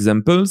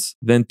examples,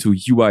 then to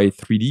UI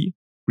 3D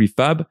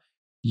prefab,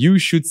 you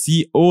should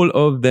see all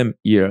of them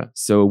here.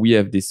 So we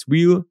have this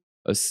wheel,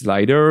 a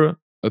slider,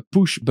 a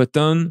push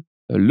button,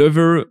 a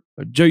lever,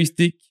 a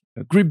joystick,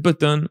 a grip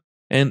button,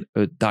 and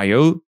a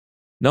dial.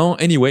 Now,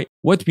 anyway,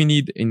 what we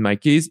need in my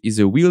case is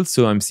a wheel.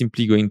 So I'm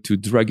simply going to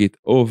drag it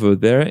over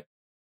there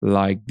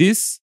like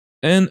this,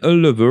 and a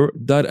lever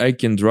that I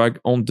can drag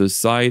on the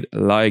side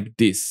like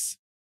this.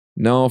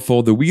 Now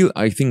for the wheel,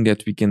 I think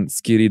that we can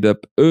scale it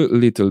up a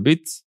little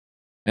bit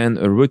and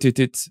rotate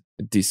it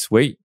this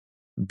way.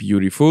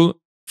 Beautiful.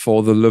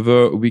 For the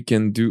lever, we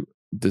can do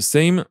the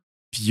same.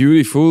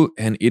 Beautiful.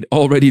 And it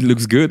already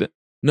looks good.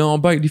 Now,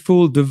 by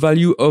default, the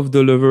value of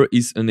the lever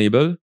is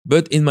enabled.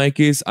 But in my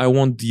case, I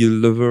want the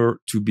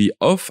lever to be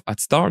off at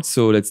start.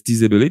 So let's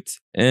disable it.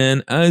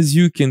 And as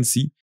you can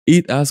see,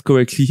 it has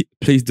correctly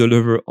placed the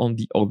lever on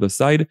the other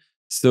side.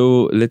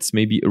 So let's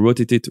maybe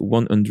rotate it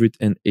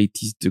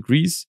 180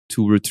 degrees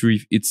to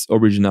retrieve its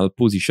original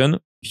position.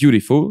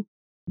 Beautiful.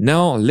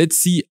 Now let's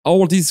see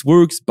how this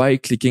works by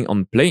clicking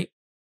on play.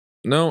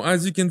 Now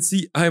as you can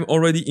see, I'm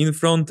already in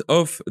front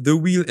of the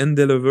wheel and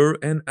the lever,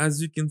 and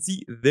as you can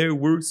see, they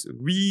works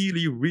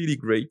really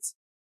great.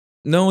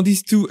 Now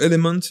these two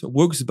elements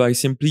works by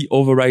simply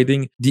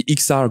overriding the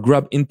XR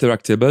grab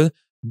interactable,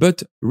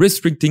 but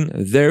restricting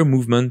their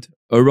movement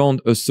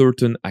around a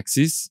certain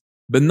axis.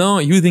 But now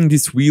using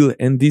this wheel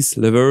and this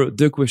lever,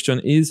 the question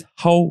is,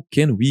 how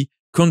can we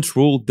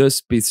control the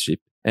spaceship?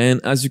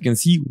 And as you can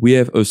see, we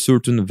have a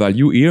certain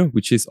value here,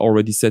 which is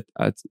already set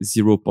at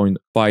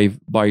 0.5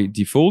 by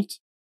default.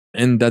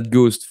 And that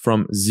goes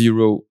from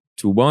 0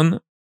 to 1.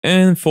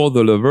 And for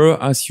the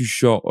lever, as you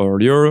saw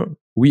earlier,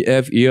 we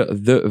have here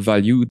the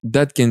value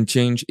that can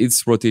change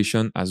its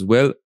rotation as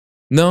well.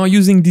 Now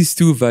using these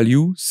two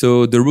values,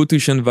 so the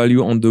rotation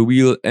value on the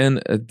wheel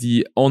and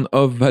the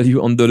on-off value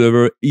on the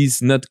lever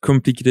is not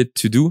complicated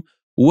to do.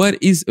 What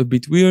is a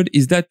bit weird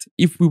is that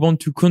if we want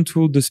to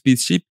control the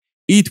spaceship,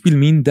 it will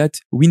mean that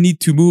we need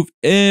to move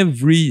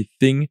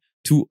everything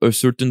to a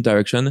certain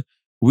direction,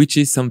 which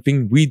is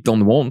something we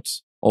don't want.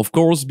 Of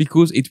course,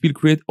 because it will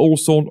create all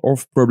sorts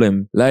of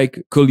problems,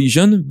 like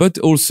collision, but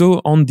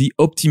also on the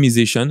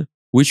optimization,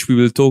 which we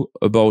will talk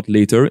about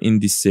later in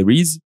this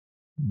series.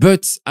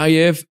 But I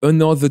have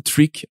another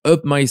trick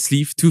up my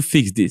sleeve to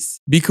fix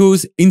this.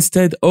 Because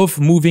instead of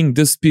moving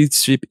the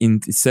spaceship in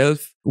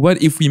itself,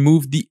 what if we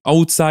move the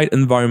outside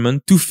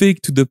environment to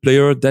fake to the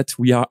player that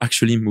we are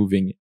actually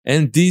moving?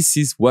 And this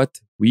is what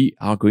we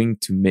are going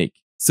to make.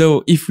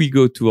 So if we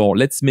go to our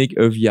Let's Make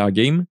a VR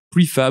Game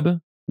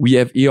prefab, we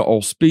have here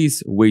our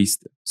space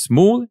waste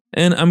small,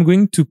 and I'm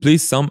going to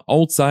place some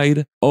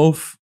outside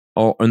of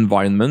our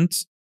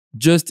environment,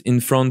 just in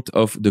front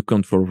of the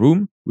control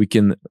room. We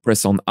can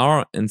press on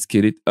R and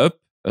scale it up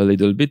a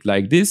little bit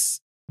like this.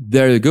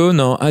 There you go.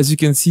 Now, as you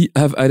can see,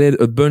 I've added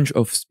a bunch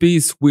of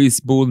space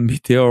waste ball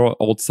meteor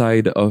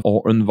outside of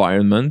our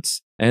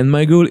environment. And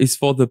my goal is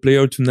for the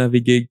player to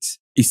navigate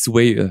his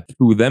way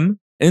through them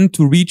and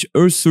to reach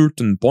a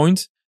certain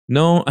point.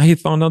 Now, I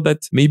found out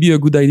that maybe a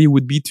good idea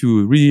would be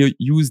to really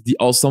use the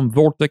awesome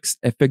vortex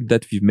effect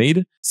that we've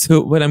made. So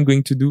what I'm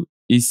going to do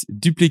is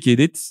duplicate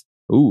it.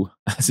 Oh,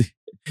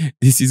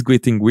 this is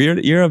getting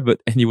weird here, but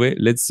anyway,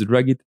 let's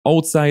drag it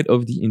outside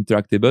of the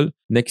interactable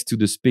next to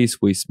the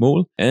spaceway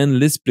small and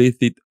let's place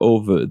it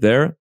over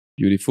there.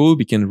 Beautiful.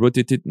 We can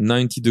rotate it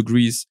 90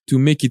 degrees to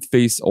make it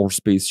face our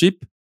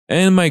spaceship.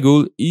 And my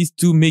goal is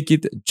to make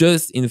it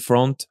just in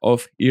front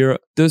of here,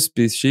 the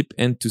spaceship,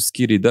 and to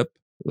scale it up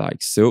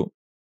like so.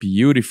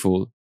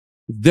 Beautiful.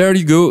 There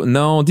you go.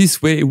 Now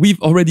this way we've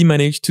already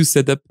managed to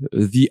set up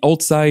the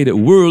outside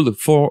world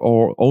for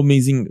our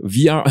amazing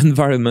VR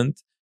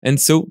environment. And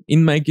so,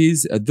 in my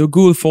case, the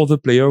goal for the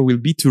player will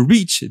be to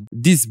reach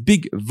this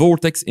big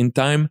vortex in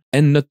time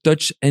and not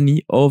touch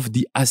any of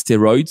the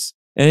asteroids.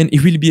 And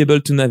he will be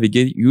able to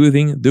navigate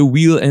using the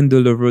wheel and the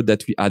lever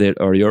that we added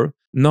earlier.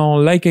 Now,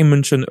 like I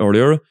mentioned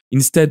earlier,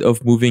 instead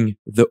of moving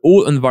the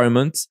whole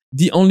environment,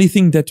 the only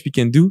thing that we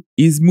can do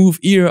is move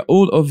here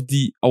all of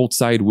the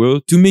outside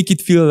world to make it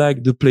feel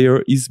like the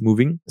player is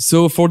moving.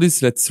 So for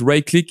this, let's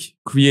right click,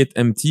 create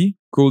empty.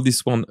 Call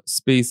this one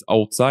space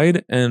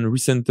outside and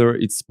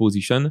recenter its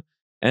position.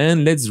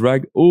 And let's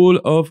drag all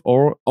of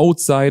our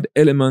outside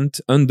element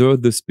under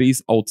the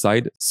space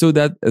outside so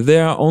that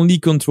they are only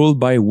controlled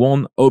by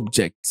one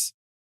object.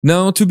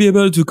 Now, to be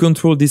able to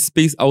control this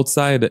space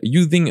outside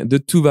using the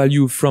two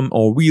values from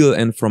our wheel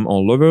and from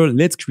our lever,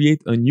 let's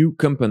create a new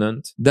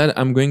component that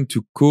I'm going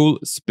to call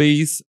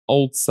space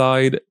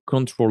outside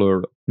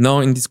controller. Now,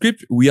 in the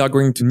script, we are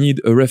going to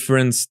need a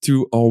reference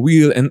to our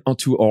wheel and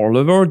to our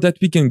lever that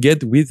we can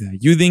get with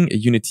using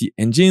Unity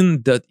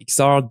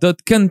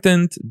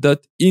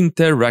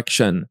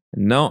engine.xr.content.interaction.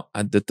 And now,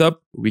 at the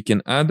top, we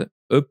can add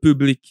a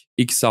public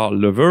XR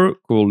lever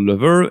called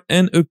lever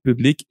and a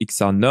public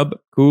XR knob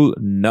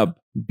called knob.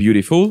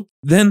 Beautiful.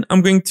 Then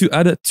I'm going to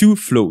add two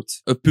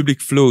floats, a public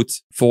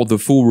float for the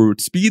forward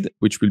speed,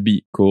 which will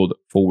be called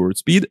forward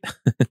speed,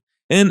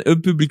 and a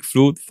public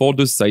float for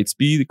the side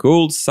speed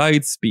called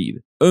side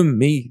speed.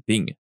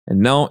 Amazing. And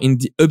now in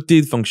the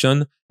update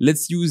function,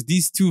 let's use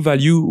these two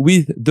values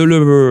with the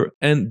lever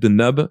and the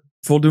knob.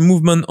 For the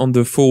movement on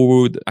the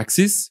forward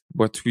axis,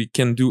 what we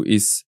can do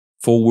is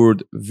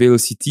forward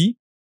velocity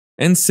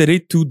and set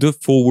it to the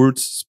forward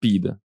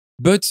speed.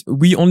 But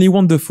we only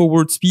want the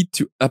forward speed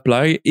to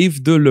apply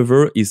if the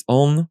lever is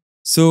on.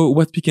 So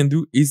what we can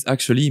do is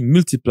actually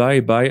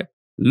multiply by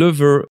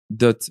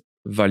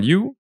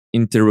lever.value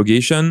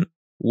interrogation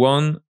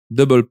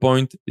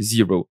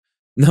 1.0.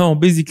 Now,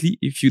 basically,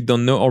 if you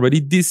don't know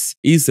already, this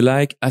is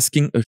like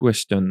asking a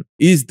question.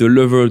 Is the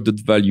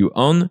lever.value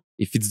on?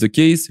 If it's the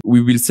case, we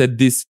will set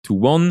this to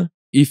 1.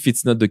 If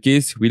it's not the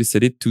case, we'll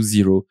set it to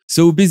 0.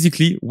 So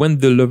basically, when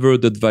the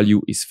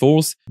lever.value is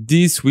false,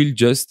 this will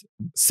just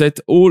set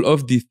all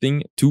of the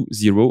thing to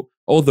 0.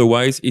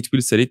 Otherwise, it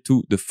will set it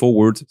to the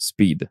forward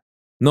speed.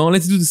 Now,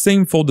 let's do the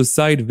same for the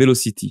side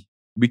velocity.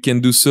 We can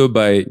do so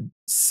by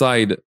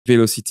side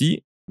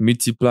velocity,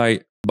 multiply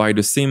by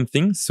the same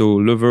thing. So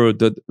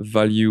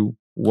lever.value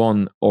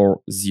 1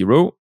 or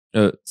 0,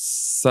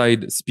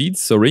 side speed,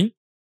 sorry.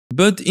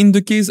 But in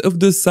the case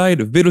of the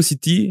side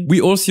velocity, we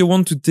also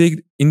want to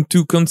take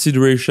into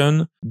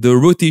consideration the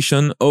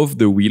rotation of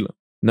the wheel.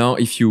 Now,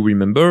 if you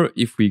remember,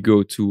 if we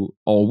go to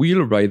our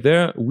wheel right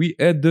there, we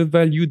had the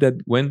value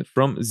that went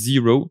from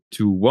 0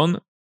 to 1.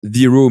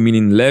 0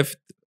 meaning left,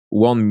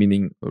 1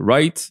 meaning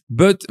right,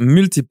 but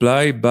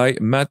multiply by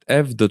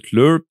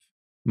matf.lerp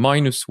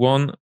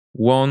 -1,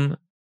 1,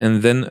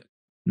 and then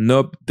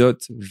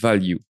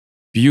knob.value.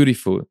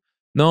 Beautiful.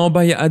 Now,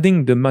 by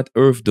adding the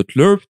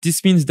matf.lerp,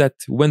 this means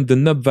that when the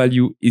knob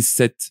value is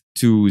set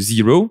to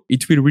 0,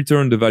 it will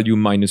return the value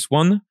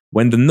 -1.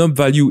 When the nub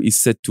value is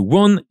set to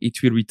 1,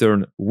 it will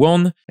return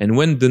 1. And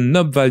when the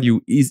nub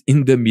value is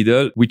in the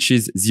middle, which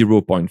is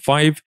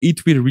 0.5,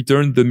 it will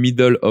return the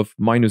middle of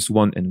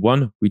 -1 and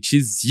 1, which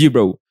is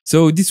 0.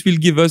 So this will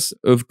give us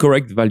a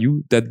correct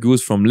value that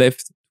goes from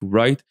left to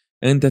right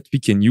and that we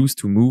can use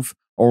to move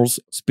our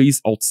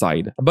space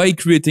outside by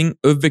creating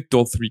a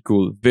vector3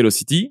 called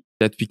velocity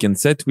that we can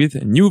set with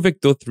new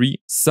vector3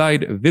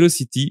 side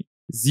velocity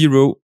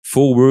 0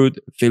 forward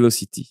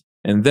velocity.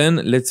 And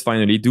then let's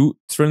finally do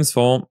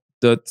transform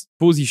dot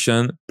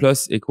position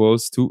plus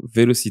equals to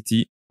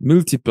velocity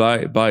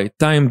multiply by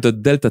time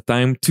dot delta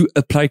time to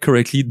apply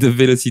correctly the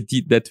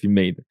velocity that we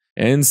made.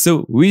 And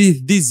so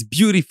with these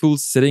beautiful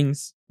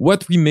settings,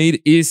 what we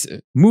made is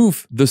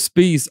move the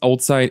space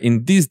outside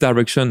in this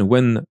direction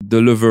when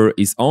the lever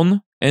is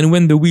on. And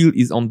when the wheel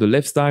is on the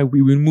left side,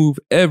 we will move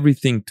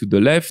everything to the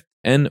left,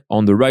 and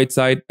on the right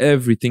side,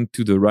 everything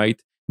to the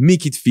right.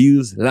 Make it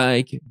feel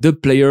like the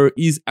player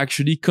is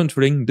actually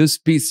controlling the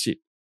spaceship.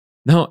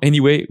 Now,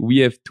 anyway, we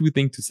have two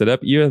things to set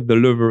up here, the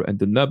lever and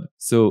the nub.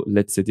 So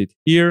let's set it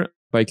here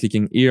by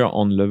clicking here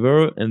on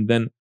lever and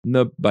then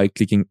nub by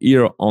clicking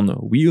here on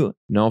wheel.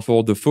 Now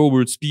for the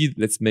forward speed,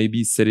 let's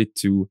maybe set it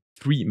to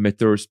 3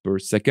 meters per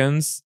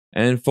second.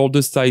 And for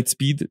the side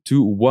speed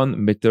to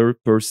 1 meter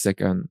per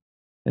second.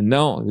 And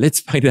now let's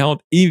find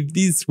out if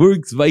this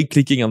works by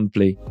clicking on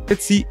play.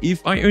 Let's see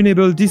if I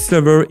enable this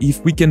lever,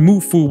 if we can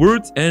move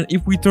forward, and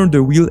if we turn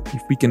the wheel,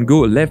 if we can go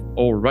left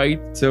or right.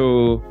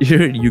 So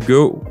here you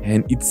go.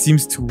 And it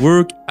seems to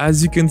work.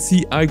 As you can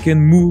see, I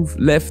can move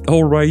left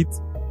or right.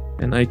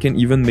 And I can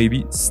even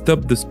maybe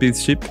stop the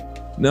spaceship.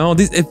 Now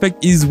this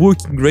effect is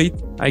working great.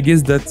 I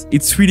guess that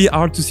it's really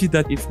hard to see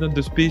that it's not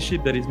the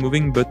spaceship that is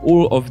moving, but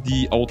all of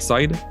the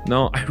outside.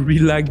 Now I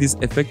really like this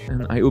effect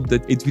and I hope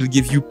that it will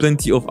give you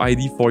plenty of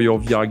idea for your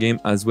VR game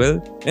as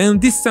well.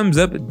 And this sums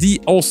up the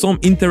awesome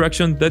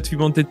interaction that we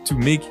wanted to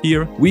make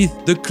here with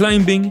the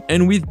climbing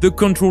and with the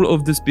control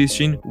of the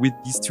spaceship with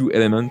these two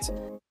elements.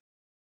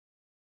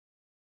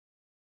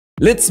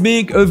 Let's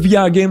make a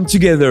VR game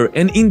together,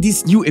 and in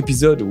this new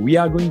episode we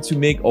are going to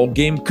make our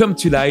game come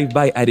to life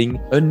by adding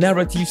a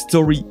narrative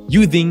story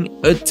using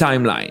a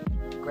timeline.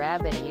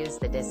 Grab and use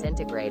the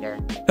disintegrator.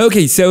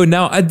 Okay, so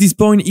now at this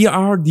point here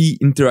are the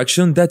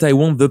interactions that I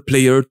want the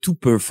player to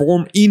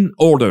perform in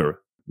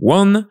order.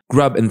 1.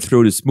 Grab and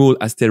throw the small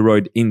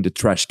asteroid in the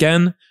trash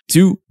can.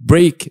 2.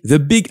 Break the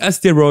big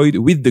asteroid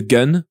with the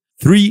gun.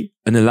 3.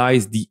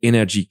 Analyze the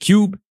energy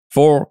cube.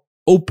 4.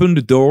 Open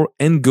the door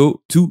and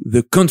go to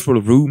the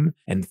control room.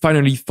 And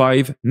finally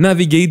 5,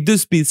 navigate the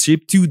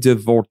spaceship to the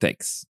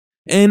vortex.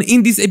 And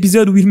in this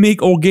episode, we'll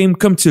make our game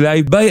come to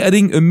life by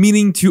adding a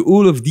meaning to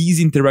all of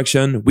these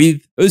interactions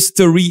with a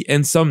story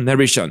and some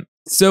narration.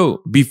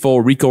 So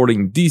before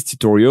recording these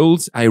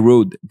tutorials, I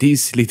wrote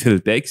this little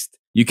text.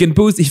 You can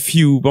pause if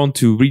you want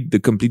to read the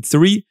complete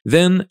story.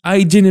 Then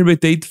I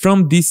generated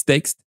from this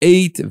text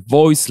 8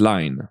 voice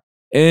lines.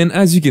 And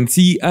as you can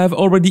see, I've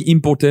already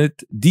imported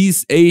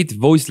these 8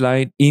 voice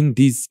lines in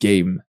this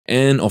game.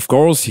 And of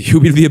course, you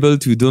will be able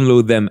to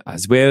download them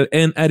as well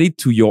and add it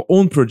to your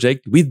own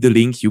project with the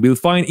link you will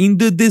find in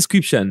the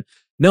description.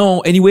 Now,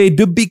 anyway,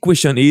 the big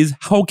question is,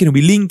 how can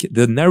we link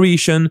the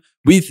narration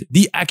with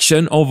the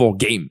action of our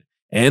game?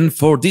 And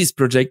for this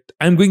project,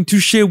 I'm going to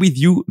share with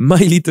you my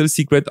little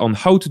secret on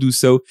how to do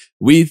so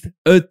with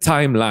a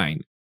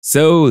timeline.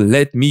 So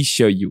let me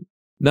show you.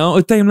 Now,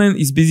 a timeline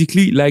is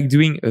basically like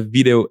doing a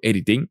video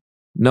editing.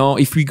 Now,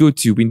 if we go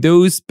to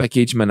Windows,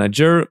 Package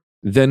Manager,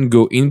 then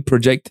go in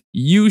Project,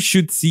 you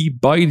should see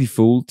by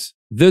default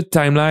the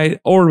timeline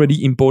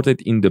already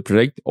imported in the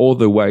project.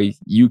 Otherwise,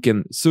 you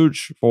can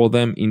search for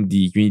them in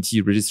the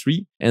Unity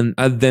registry and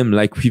add them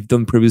like we've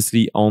done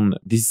previously on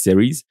this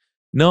series.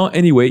 Now,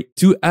 anyway,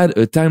 to add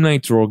a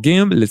timeline to our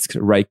game, let's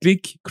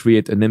right-click,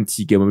 create an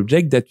empty game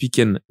object that we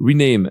can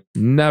rename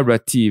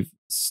Narrative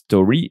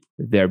Story.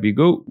 There we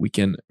go. We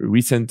can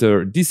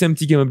recenter this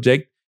empty game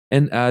object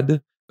and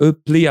add a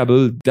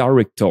playable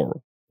director.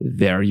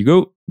 There you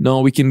go. Now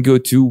we can go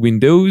to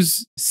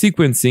Windows,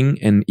 Sequencing,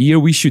 and here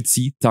we should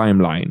see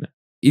Timeline.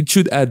 It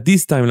should add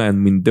this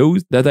timeline window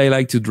that I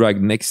like to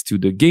drag next to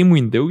the game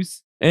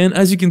windows. And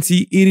as you can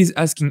see, it is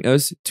asking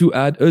us to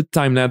add a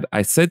timeline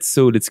asset.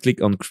 So let's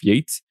click on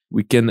Create.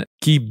 We can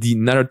keep the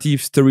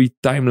Narrative Story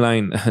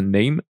Timeline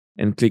name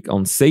and click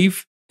on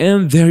Save.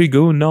 And there you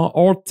go, now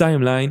our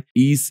timeline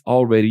is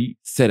already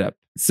set up.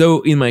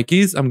 So in my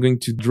case, I'm going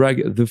to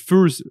drag the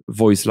first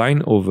voice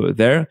line over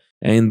there.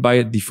 And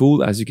by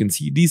default, as you can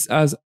see, this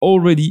has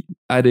already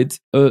added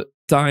a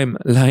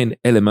timeline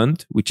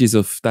element, which is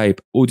of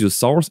type audio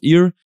source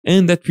here.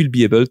 And that will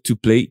be able to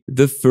play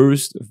the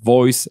first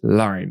voice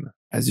line.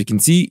 As you can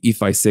see,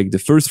 if I select the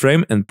first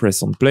frame and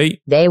press on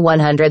play. Day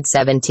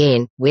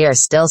 117, we are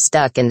still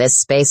stuck in this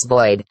space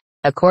void.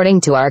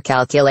 According to our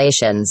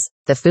calculations,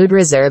 the food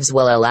reserves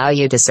will allow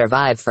you to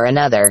survive for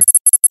another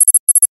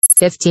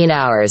 15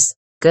 hours.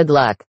 Good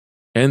luck.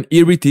 And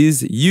here it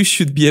is, you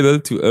should be able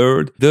to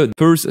hear the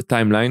first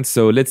timeline,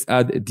 so let's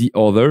add the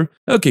other.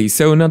 Okay,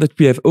 so now that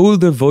we have all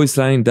the voice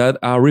lines that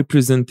are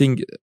representing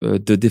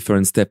the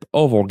different step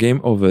of our game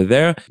over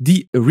there,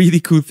 the really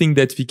cool thing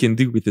that we can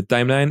do with the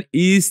timeline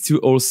is to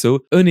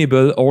also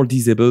enable or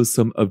disable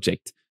some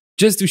object.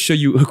 Just to show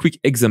you a quick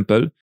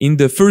example, in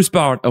the first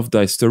part of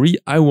the story,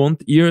 I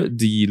want here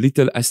the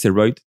little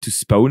asteroid to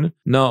spawn.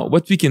 Now,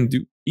 what we can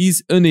do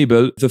is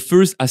enable the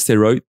first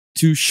asteroid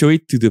to show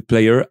it to the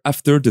player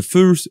after the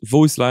first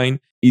voice line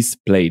is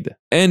played.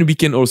 And we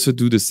can also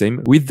do the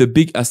same with the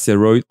big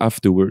asteroid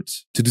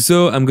afterwards. To do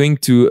so, I'm going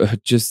to,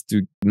 just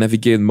to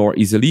navigate more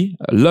easily,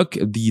 lock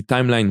the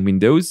timeline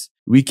windows.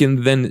 We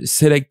can then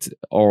select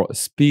our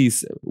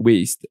space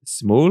waste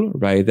small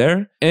right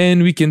there.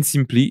 And we can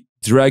simply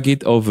drag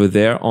it over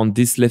there on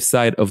this left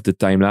side of the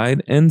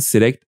timeline and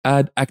select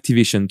Add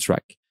Activation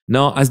Track.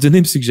 Now, as the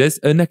name suggests,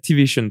 an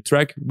activation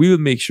track will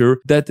make sure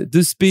that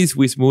the space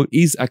with mode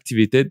is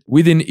activated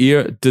within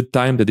here the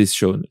time that is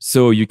shown.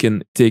 So you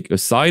can take a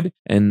side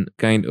and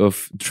kind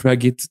of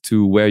drag it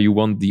to where you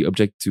want the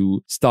object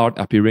to start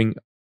appearing.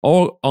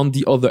 Or on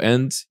the other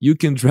end, you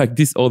can drag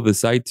this other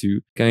side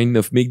to kind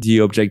of make the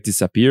object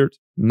disappear.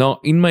 Now,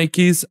 in my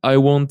case, I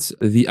want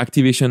the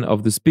activation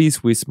of the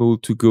space with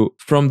mode to go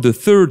from the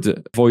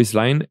third voice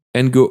line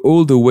and go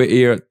all the way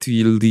here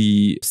till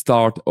the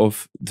start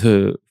of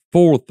the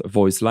fourth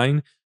voice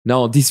line.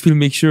 Now, this will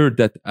make sure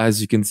that,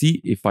 as you can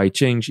see, if I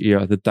change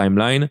here the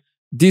timeline,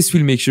 this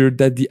will make sure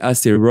that the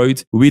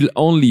asteroid will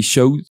only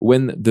show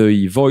when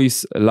the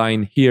voice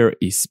line here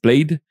is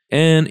played,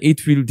 and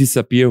it will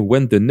disappear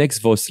when the next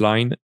voice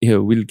line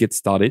here will get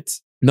started.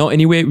 Now,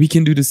 anyway, we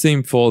can do the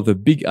same for the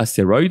big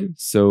asteroid.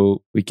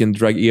 So we can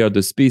drag here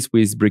the space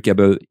with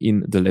breakable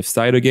in the left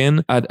side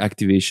again, add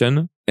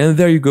activation. And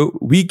there you go.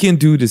 We can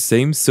do the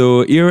same.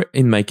 So here,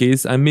 in my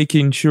case, I'm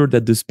making sure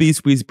that the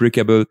space with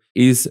breakable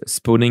is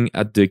spawning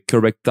at the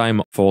correct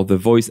time for the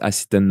voice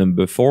assistant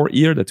number 4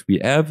 here that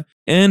we have,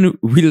 and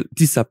will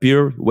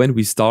disappear when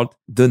we start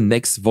the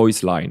next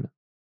voice line.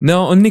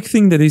 Now, a next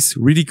thing that is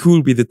really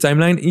cool with the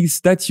timeline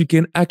is that you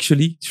can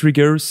actually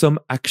trigger some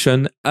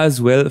action as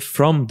well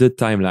from the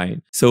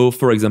timeline. So,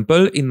 for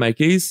example, in my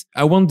case,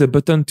 I want the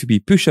button to be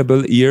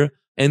pushable here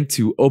and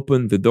to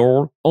open the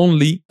door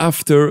only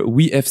after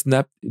we have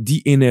snapped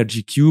the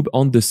energy cube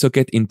on the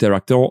socket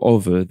interactor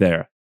over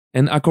there.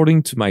 And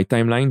according to my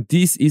timeline,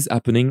 this is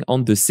happening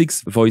on the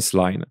 6th voice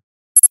line.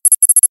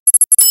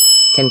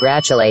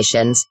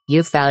 Congratulations,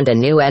 you found a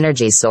new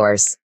energy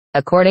source.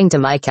 According to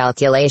my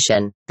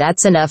calculation,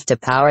 that's enough to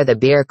power the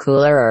beer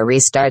cooler or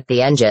restart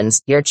the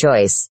engines, your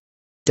choice.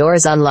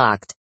 Doors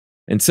unlocked.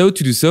 And so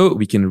to do so,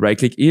 we can right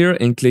click here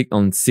and click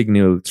on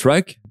Signal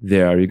Track.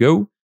 There you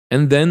go.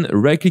 And then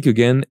right click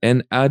again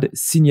and add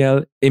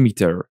Signal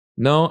Emitter.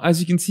 Now, as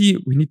you can see,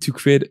 we need to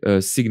create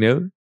a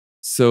signal.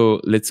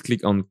 So let's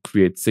click on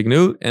Create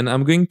Signal, and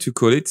I'm going to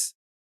call it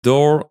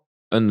Door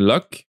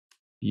Unlock.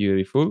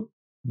 Beautiful.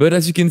 But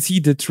as you can see,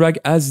 the track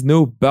has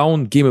no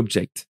bound game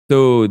object.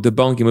 So the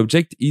bound game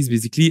object is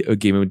basically a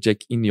game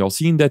object in your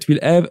scene that will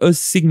have a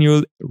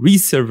signal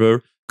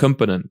receiver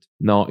component.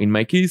 Now, in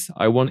my case,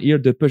 I want here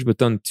the push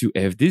button to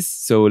have this.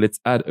 So let's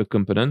add a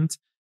component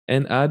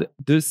and add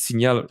the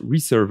signal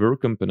receiver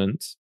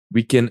component.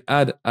 We can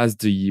add as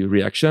the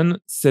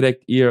reaction,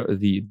 select here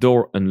the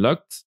door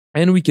unlocked,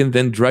 and we can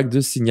then drag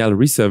the signal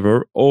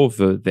receiver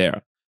over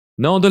there.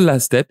 Now, the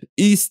last step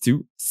is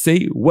to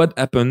say what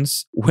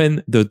happens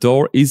when the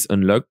door is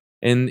unlocked.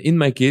 And in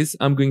my case,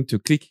 I'm going to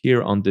click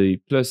here on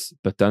the plus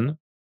button.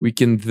 We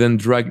can then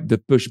drag the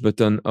push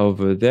button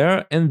over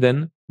there and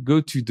then go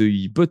to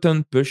the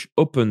button push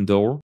open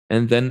door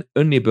and then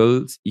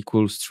enable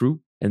equals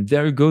true. And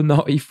there you go.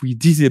 Now, if we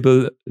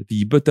disable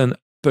the button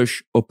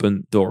push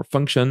open door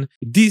function,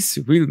 this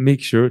will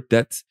make sure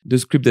that the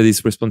script that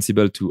is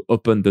responsible to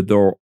open the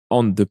door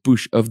on the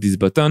push of this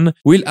button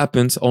will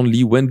happen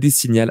only when this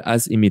signal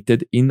has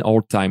emitted in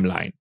our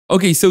timeline.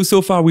 Okay,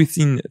 so far we've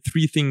seen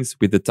 3 things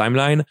with the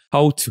timeline: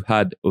 how to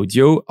add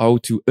audio, how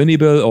to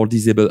enable or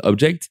disable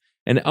objects,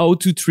 and how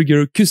to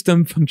trigger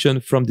custom function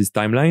from this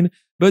timeline.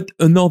 But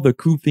another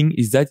cool thing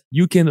is that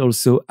you can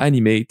also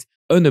animate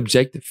an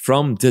object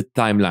from the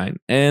timeline.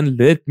 And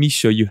let me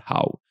show you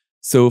how.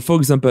 So for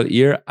example,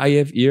 here I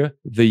have here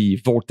the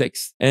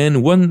vortex.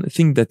 And one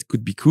thing that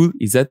could be cool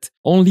is that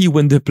only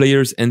when the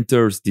players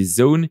enters this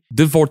zone,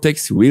 the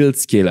vortex will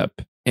scale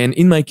up. And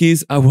in my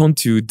case, I want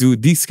to do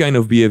this kind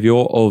of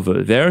behavior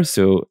over there.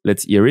 So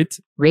let's hear it.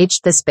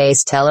 Reach the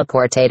space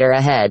teleportator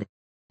ahead.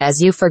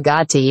 As you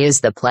forgot to use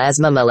the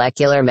plasma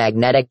molecular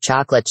magnetic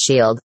chocolate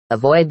shield,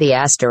 avoid the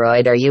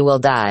asteroid or you will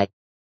die.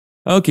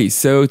 Okay,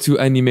 so to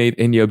animate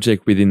any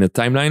object within the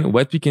timeline,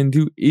 what we can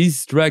do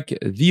is drag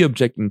the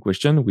object in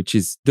question, which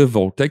is the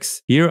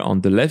vortex here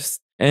on the left,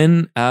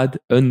 and add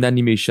an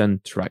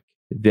animation track.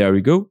 There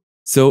we go.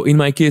 So in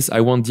my case, I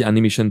want the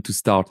animation to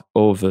start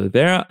over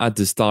there at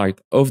the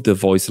start of the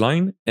voice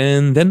line.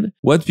 And then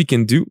what we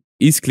can do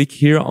is click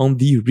here on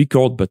the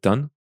record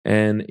button.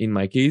 And in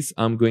my case,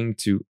 I'm going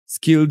to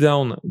scale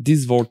down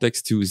this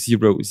vortex to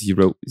 0,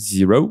 0,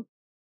 0.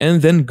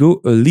 and then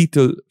go a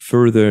little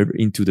further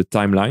into the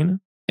timeline.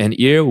 And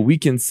here we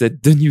can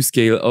set the new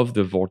scale of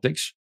the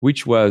vortex,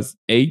 which was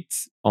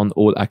 8 on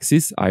all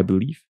axes, I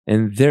believe.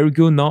 And there we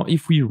go. Now,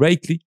 if we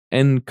right click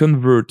and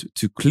convert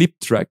to clip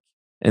track,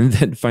 and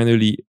then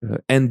finally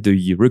end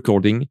the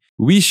recording,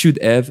 we should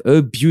have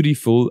a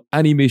beautiful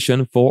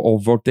animation for our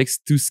vortex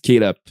to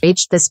scale up.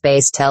 Reach the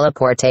space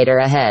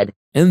teleportator ahead.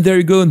 And there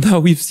you go. Now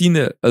we've seen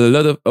a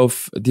lot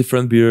of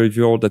different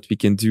behavior that we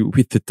can do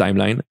with the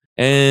timeline.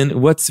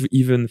 And what's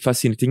even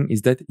fascinating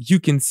is that you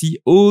can see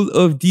all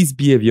of this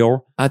behavior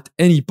at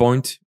any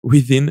point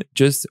within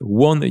just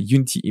one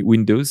Unity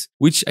windows,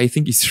 which I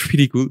think is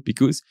really cool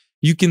because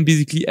you can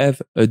basically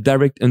have a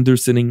direct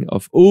understanding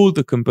of all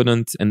the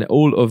components and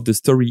all of the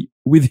story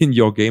within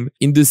your game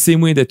in the same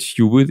way that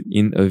you would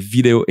in a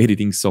video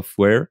editing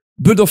software.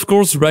 But of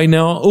course, right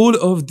now, all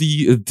of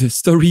the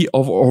story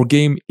of our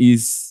game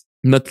is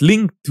not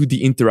linked to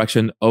the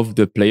interaction of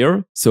the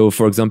player. So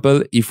for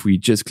example, if we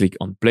just click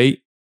on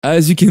play,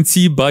 as you can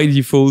see by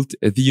default,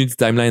 the Unity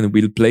timeline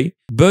will play,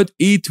 but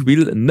it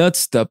will not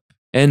stop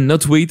and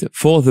not wait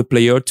for the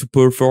player to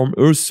perform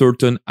a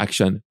certain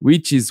action,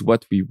 which is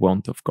what we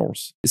want, of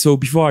course. So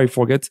before I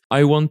forget,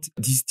 I want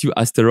these two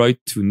asteroids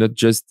to not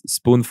just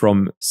spawn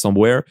from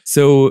somewhere.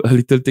 So a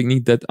little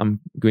technique that I'm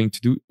going to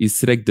do is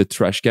select the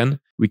trash can.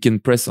 We can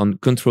press on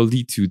Ctrl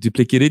D to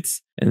duplicate it.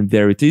 And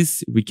there it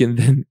is. We can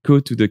then go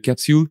to the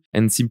capsule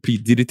and simply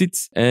delete it.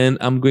 And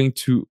I'm going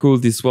to call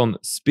this one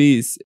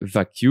Space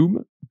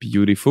Vacuum.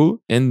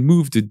 Beautiful. And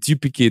move the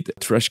duplicate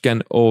trash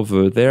can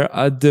over there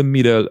at the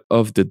middle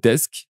of the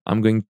desk.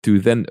 I'm going to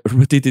then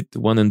rotate it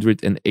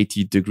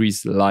 180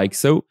 degrees like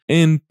so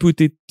and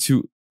put it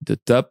to the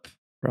top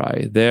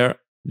right there.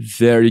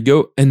 There you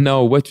go. And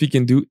now what we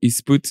can do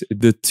is put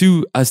the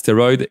two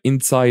asteroids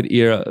inside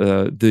here,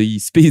 the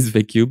space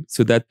vacuum,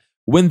 so that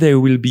when they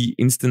will be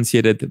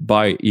instantiated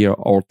by here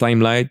our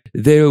timeline,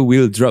 they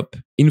will drop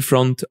in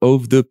front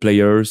of the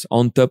players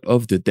on top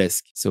of the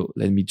desk. So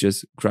let me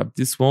just grab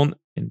this one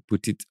and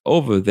put it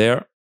over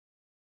there.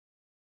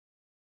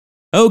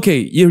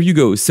 Okay, here you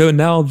go. So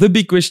now the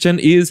big question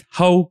is,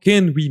 how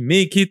can we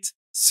make it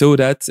so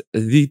that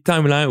the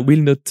timeline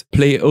will not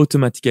play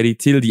automatically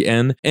till the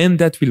end and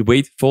that will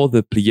wait for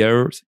the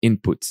player's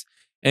inputs?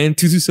 And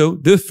to do so,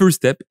 the first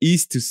step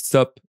is to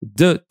stop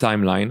the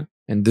timeline.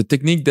 And the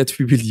technique that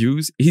we will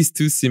use is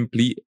to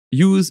simply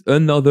use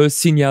another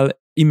signal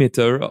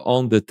emitter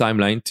on the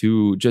timeline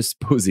to just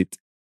pause it.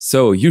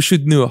 So you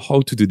should know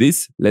how to do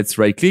this. Let's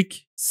right click,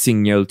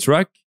 signal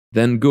track,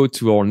 then go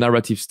to our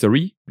narrative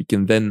story. We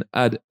can then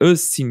add a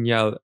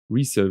signal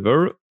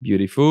receiver.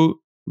 Beautiful.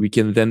 We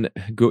can then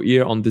go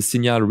here on the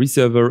signal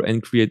receiver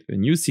and create a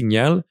new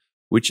signal,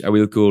 which I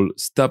will call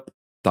stop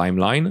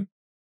timeline.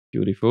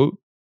 Beautiful.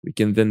 We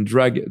can then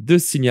drag the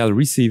signal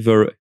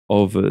receiver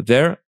over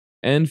there.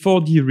 And for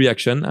the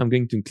reaction, I'm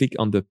going to click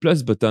on the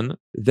plus button,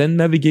 then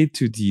navigate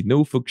to the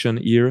no function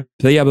here,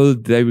 playable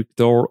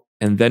director,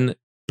 and then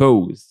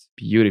pause.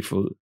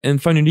 Beautiful.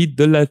 And finally,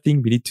 the last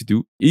thing we need to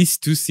do is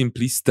to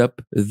simply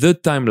stop the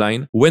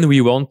timeline when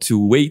we want to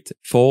wait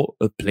for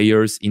a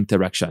player's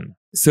interaction.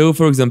 So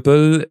for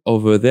example,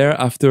 over there,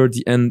 after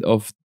the end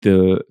of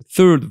the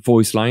third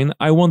voice line,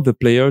 I want the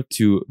player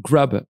to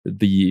grab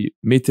the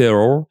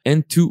meteor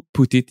and to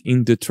put it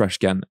in the trash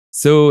can.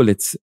 So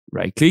let's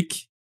right click,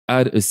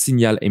 add a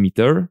signal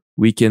emitter.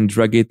 We can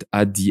drag it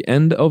at the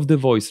end of the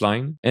voice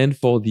line. And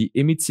for the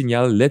emit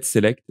signal, let's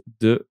select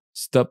the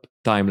stop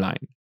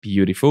timeline.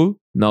 Beautiful.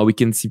 Now we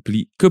can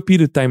simply copy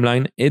the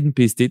timeline and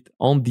paste it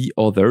on the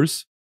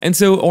others. And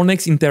so our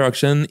next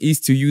interaction is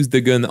to use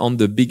the gun on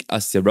the big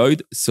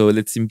asteroid. So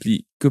let's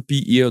simply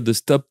copy here the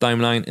stop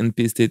timeline and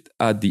paste it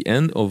at the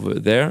end over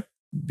there.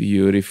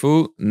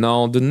 Beautiful.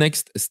 Now the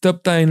next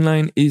stop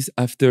timeline is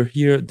after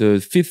here, the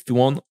fifth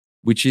one,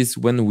 which is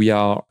when we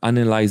are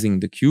analyzing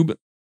the cube.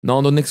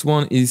 Now the next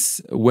one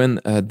is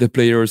when the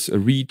players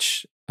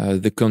reach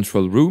the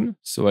control room.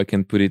 So I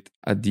can put it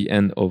at the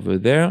end over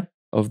there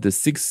of the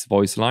sixth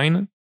voice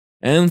line.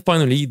 And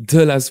finally,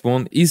 the last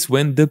one is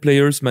when the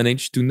players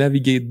manage to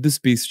navigate the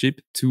spaceship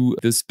to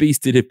the space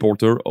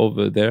teleporter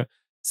over there.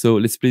 So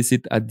let's place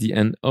it at the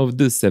end of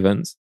the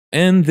seventh.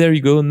 And there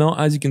you go. Now,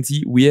 as you can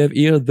see, we have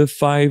here the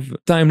 5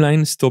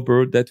 timeline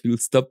stopper that will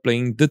stop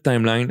playing the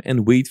timeline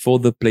and wait for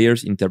the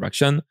player's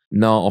interaction.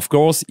 Now, of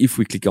course, if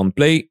we click on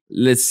play,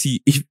 let's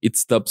see if it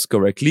stops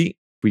correctly.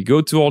 We go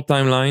to our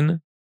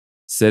timeline,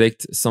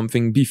 select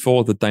something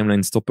before the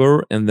timeline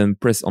stopper, and then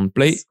press on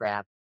play.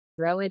 Scrap.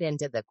 Throw it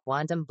into the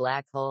quantum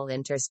black hole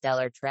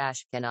interstellar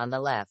trash can on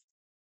the left.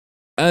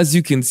 As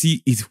you can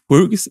see, it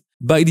works.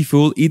 By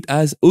default, it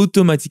has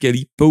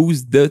automatically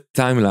paused the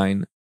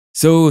timeline.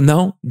 So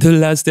now the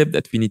last step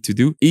that we need to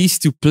do is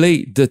to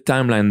play the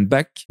timeline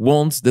back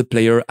once the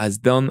player has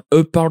done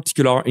a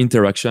particular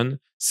interaction.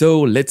 So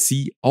let's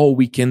see how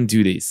we can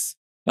do this.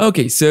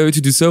 Okay, so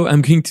to do so,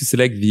 I'm going to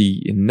select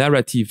the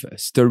narrative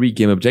story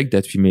game object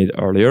that we made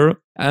earlier.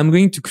 I'm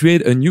going to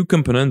create a new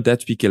component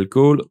that we can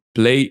call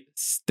play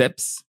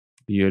steps.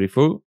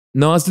 Beautiful.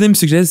 Now, as the name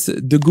suggests,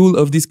 the goal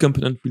of this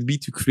component will be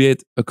to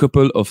create a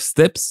couple of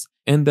steps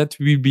and that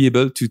we will be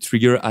able to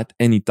trigger at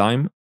any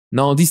time.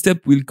 Now, this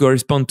step will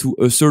correspond to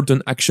a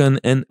certain action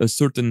and a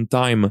certain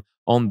time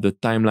on the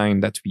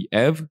timeline that we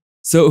have.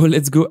 So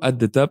let's go at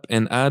the top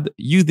and add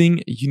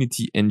using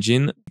Unity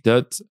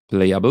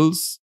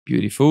engine.playables.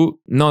 Beautiful.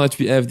 Now that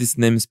we have this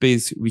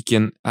namespace, we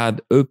can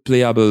add a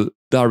playable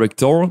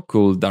director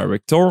called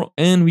director,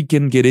 and we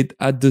can get it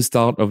at the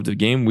start of the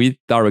game with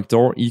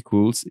director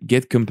equals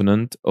get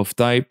component of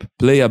type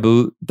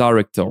playable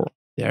director.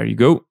 There you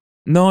go.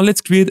 Now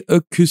let's create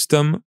a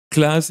custom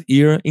class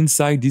here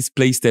inside this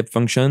playstep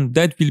function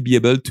that will be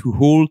able to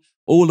hold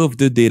all of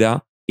the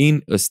data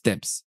in a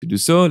steps. To do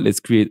so, let's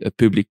create a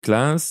public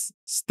class,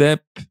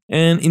 step,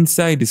 and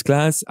inside this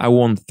class, I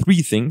want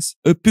three things: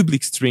 a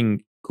public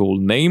string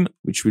called name,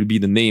 which will be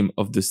the name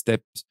of the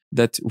steps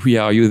that we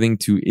are using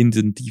to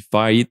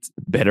identify it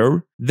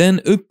better,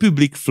 then a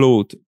public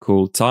float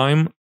called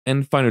time,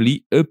 and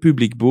finally a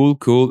public bool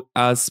called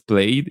as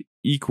played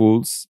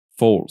equals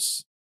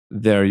false.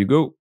 There you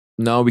go.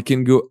 Now we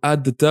can go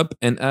at the top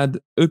and add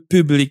a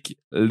public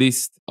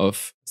list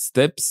of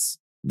steps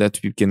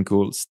that we can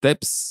call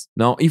steps.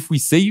 Now if we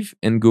save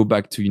and go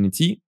back to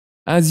Unity,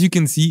 as you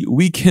can see,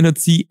 we cannot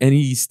see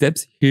any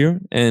steps here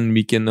and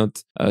we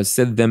cannot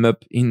set them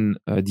up in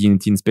the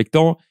Unity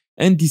Inspector.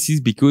 And this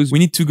is because we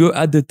need to go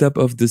at the top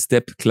of the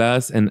step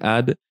class and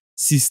add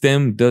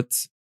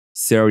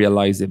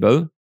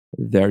system.serializable.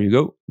 There you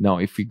go. Now,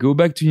 if we go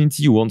back to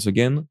Unity once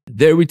again,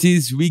 there it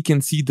is. We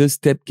can see the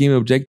step game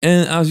object.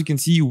 And as you can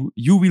see,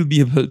 you will be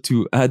able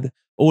to add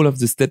all of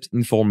the steps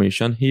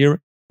information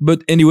here.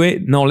 But anyway,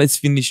 now let's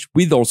finish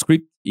with our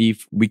script.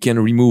 If we can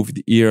remove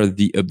here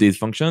the update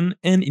function,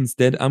 and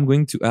instead I'm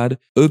going to add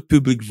a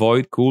public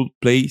void called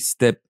play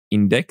step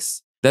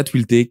index that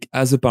will take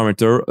as a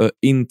parameter a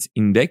int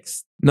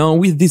index. Now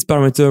with this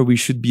parameter, we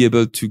should be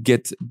able to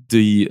get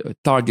the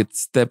target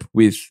step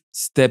with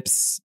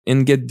steps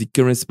and get the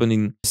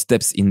corresponding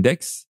steps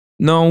index.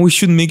 Now we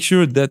should make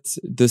sure that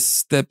the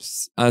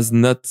steps has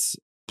not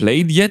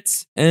played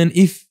yet, and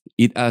if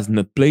it has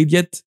not played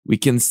yet, we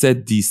can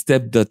set the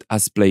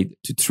step.hasPlayed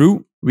to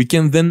true. We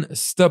can then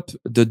stop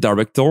the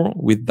director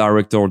with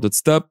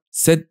director.stop,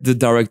 set the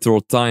director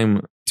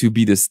time to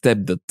be the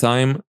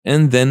step.time,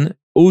 and then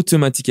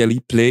automatically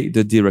play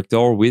the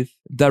director with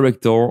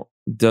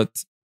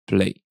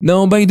director.play.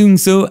 Now by doing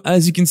so,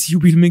 as you can see,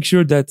 we'll make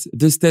sure that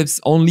the steps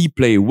only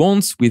play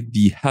once with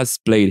the has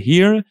played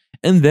here,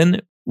 and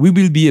then we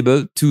will be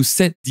able to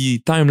set the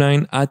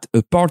timeline at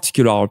a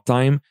particular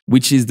time,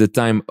 which is the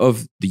time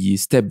of the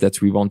step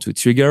that we want to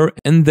trigger,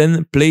 and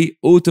then play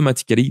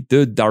automatically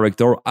the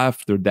director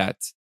after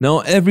that. Now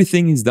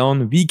everything is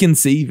done, we can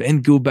save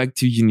and go back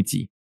to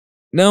Unity.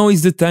 Now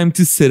is the time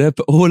to set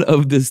up all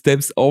of the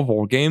steps of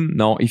our game.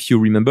 Now, if you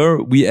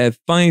remember, we have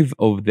 5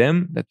 of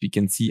them that we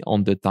can see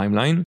on the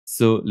timeline.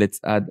 So let's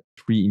add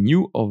 3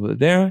 new over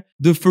there.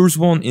 The first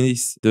one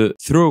is the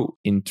throw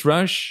in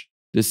trash.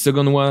 The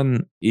second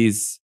one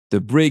is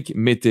the break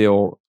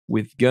meteor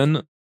with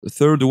gun. The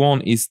third one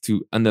is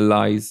to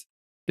analyze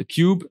the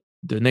cube.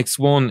 The next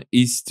one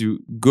is to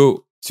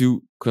go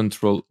to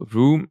control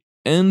room.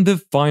 And the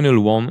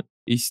final one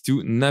is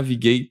to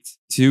navigate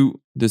to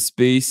the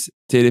space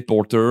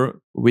teleporter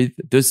with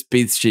the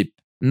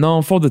spaceship.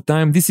 Now for the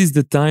time, this is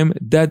the time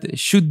that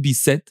should be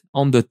set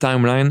on the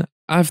timeline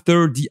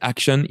after the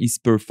action is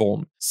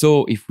performed.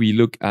 So if we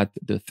look at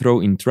the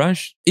throw in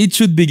trash, it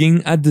should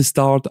begin at the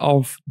start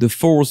of the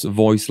fourth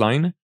voice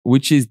line,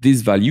 which is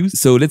this value.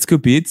 So let's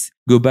copy it,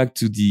 go back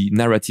to the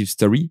narrative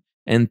story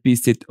and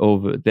paste it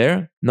over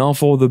there. Now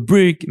for the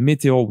break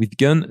meteor with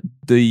gun,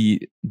 the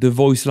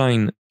voice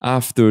line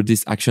after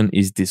this action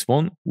is this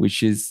one,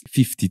 which is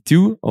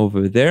 52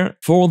 over there.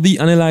 For the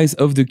analyze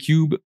of the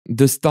cube,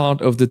 the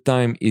start of the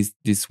time is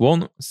this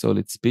one. So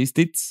let's paste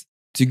it.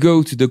 To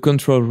go to the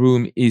control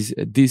room is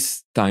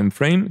this time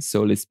frame.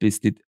 So let's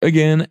paste it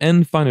again.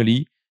 And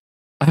finally,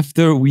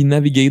 after we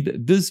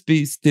navigate the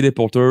space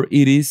teleporter,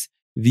 it is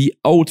the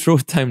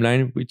outro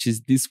timeline, which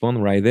is this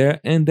one right there,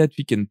 and that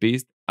we can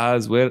paste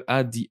as well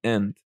at the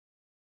end.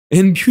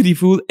 And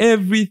beautiful,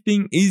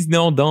 everything is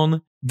now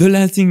done. The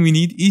last thing we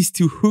need is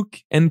to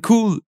hook and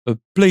call a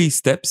play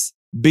steps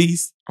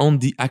based on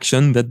the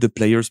action that the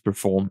players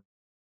perform.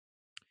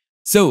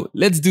 So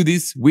let's do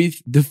this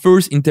with the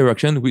first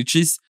interaction, which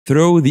is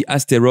throw the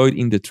asteroid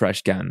in the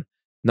trash can.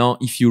 Now,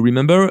 if you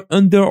remember,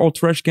 under our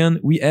trash can,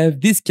 we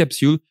have this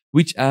capsule,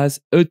 which has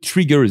a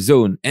trigger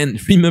zone. And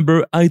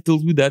remember, I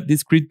told you that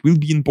this script will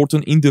be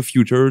important in the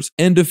futures,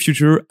 and the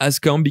future has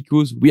come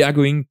because we are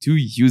going to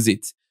use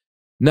it.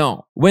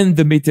 Now, when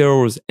the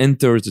meteors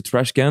enters the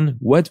trash can,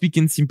 what we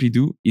can simply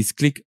do is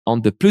click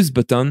on the plus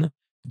button,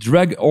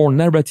 drag our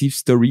narrative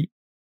story,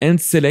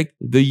 and select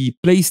the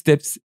play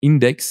steps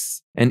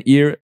index, and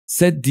here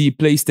set the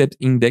play steps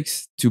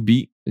index to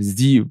be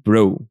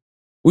 0,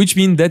 which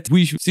means that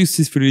we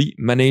successfully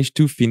managed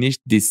to finish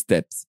these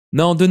steps.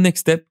 Now the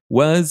next step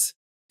was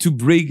to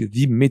break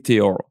the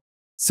meteor.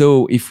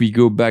 So if we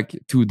go back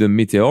to the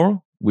meteor,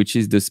 which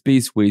is the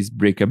spaceways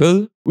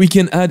breakable. We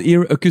can add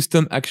here a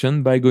custom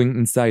action by going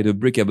inside a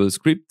breakable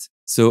script.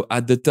 So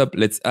at the top,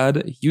 let's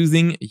add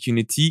using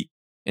Unity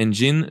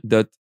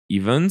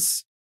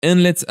engine.events.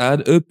 And let's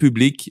add a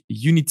public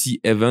Unity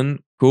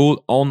event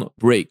called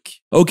onBreak.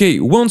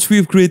 Okay, once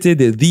we've created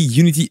the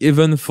Unity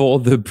event for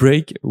the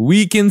break,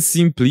 we can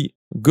simply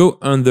go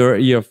under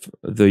here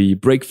the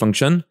break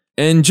function.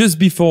 And just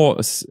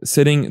before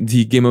setting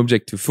the game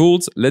object to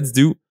false, let's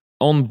do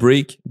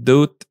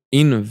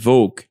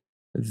onBreak.invoke.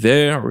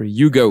 There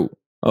you go.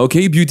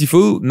 Okay,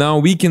 beautiful. Now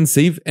we can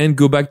save and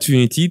go back to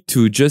Unity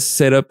to just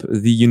set up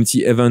the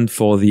Unity event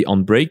for the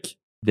onBreak.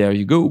 There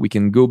you go. We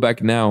can go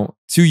back now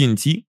to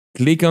Unity.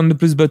 Click on the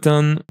plus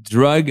button,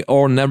 drag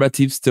our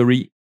narrative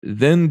story,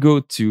 then go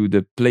to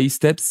the play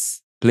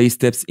steps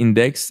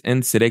index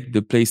and select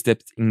the play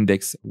steps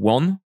index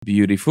 1.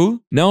 Beautiful.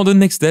 Now the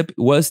next step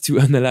was to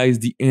analyze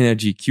the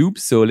energy cube.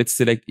 So let's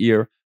select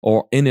here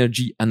our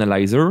energy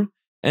analyzer.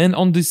 And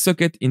on the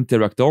socket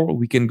interactor,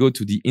 we can go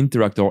to the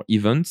interactor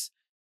events.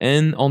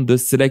 And on the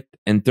select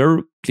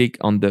enter, click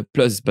on the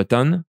plus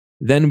button.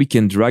 Then we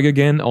can drag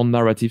again our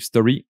narrative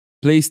story,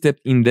 play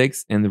step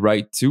index and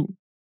write 2.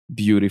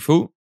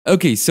 Beautiful.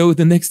 Okay, so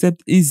the next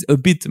step is a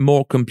bit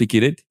more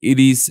complicated. It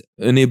is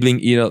enabling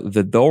here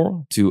the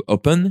door to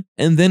open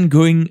and then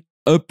going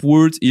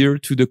upwards here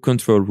to the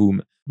control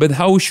room. But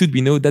how should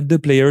we know that the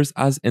players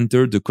has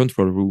entered the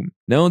control room?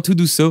 Now to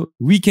do so,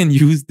 we can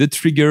use the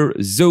trigger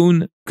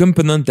zone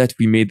component that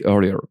we made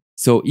earlier.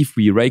 So if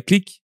we right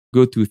click,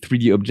 go to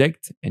 3D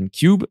object and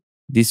cube,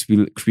 this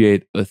will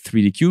create a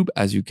 3D cube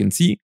as you can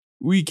see.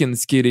 We can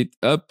scale it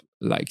up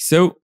like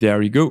so.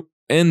 There you go.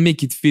 And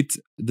make it fit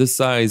the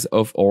size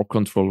of our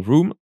control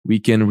room. We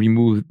can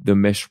remove the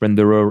mesh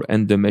renderer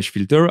and the mesh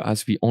filter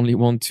as we only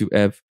want to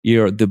have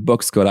here the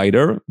box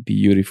collider.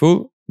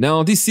 Beautiful.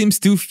 Now this seems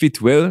to fit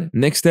well.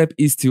 Next step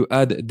is to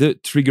add the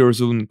trigger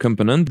zone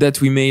component that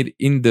we made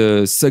in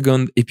the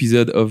second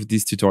episode of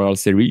this tutorial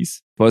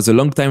series. It was a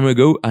long time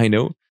ago, I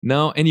know.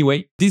 Now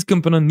anyway, this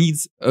component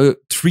needs a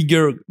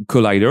trigger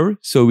collider,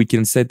 so we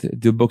can set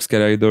the box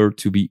collider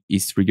to be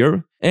its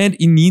trigger. And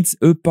it needs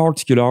a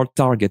particular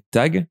target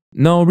tag.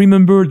 Now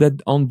remember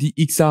that on the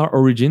XR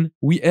origin,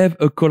 we have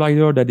a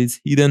collider that is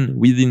hidden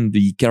within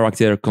the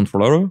character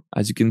controller.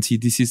 As you can see,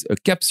 this is a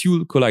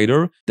capsule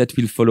collider that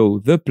will follow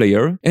the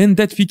player and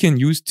that we can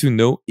use to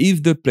know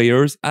if the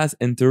players has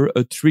entered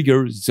a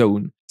trigger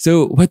zone.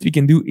 So what we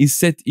can do is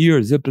set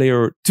here the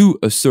player to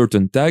a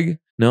certain tag.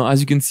 Now,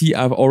 as you can see,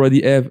 I've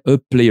already have a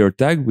player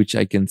tag, which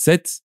I can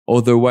set.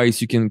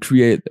 Otherwise, you can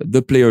create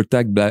the player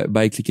tag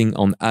by clicking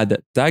on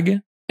add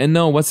tag. And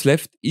now what's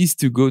left is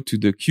to go to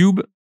the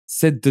cube,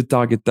 set the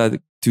target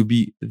tag to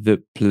be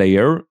the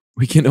player.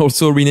 We can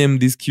also rename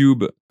this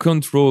cube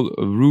control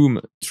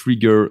room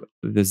trigger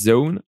the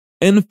zone.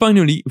 And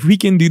finally, we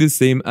can do the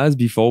same as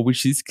before,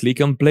 which is click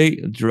on play,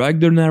 drag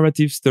the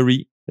narrative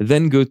story,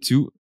 then go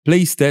to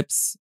play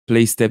steps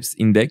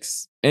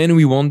index, and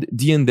we want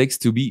the index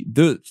to be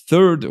the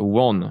third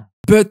one.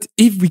 But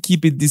if we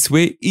keep it this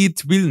way,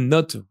 it will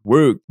not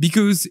work,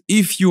 because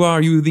if you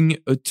are using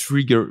a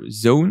trigger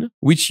zone,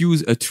 which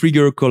use a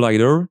trigger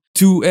collider,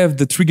 to have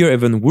the trigger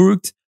event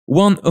worked,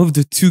 one of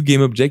the two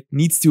game objects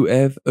needs to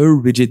have a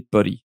rigid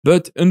body.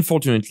 But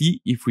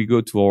unfortunately, if we go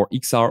to our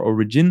XR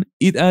origin,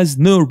 it has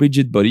no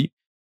rigid body.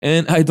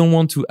 And I don't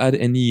want to add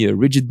any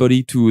rigid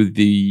body to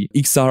the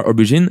XR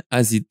origin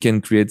as it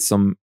can create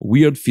some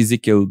weird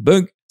physical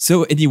bug.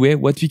 So anyway,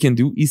 what we can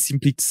do is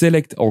simply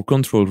select our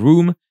control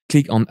room,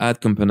 click on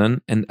add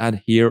component and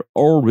add here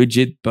our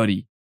rigid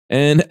body.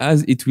 And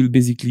as it will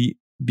basically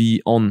be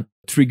on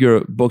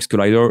trigger box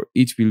collider,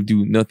 it will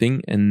do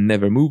nothing and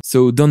never move.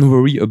 So don't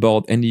worry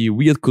about any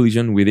weird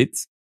collision with it.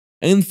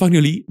 And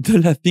finally, the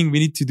last thing we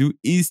need to do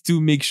is to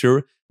make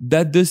sure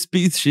that the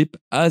spaceship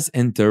has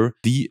entered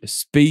the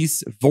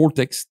space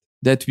vortex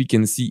that we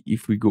can see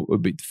if we go a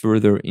bit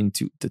further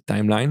into the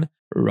timeline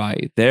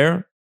right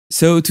there.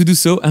 So to do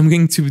so, I'm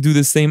going to do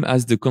the same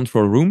as the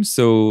control room.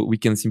 So we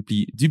can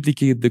simply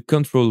duplicate the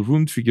control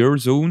room trigger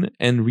zone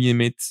and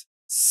rename it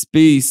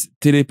space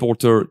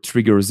teleporter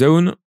trigger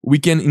zone. We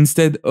can,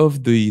 instead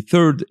of the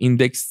third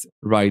index,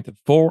 write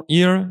 4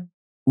 here.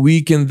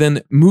 We can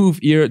then move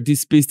here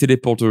this space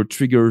teleporter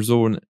trigger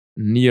zone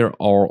near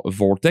our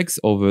vortex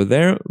over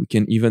there. We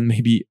can even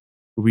maybe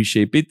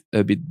reshape it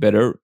a bit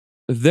better.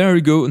 There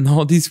you go.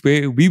 Now this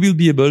way we will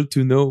be able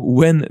to know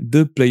when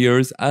the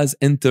players has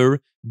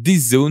entered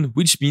this zone,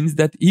 which means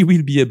that he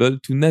will be able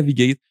to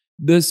navigate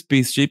the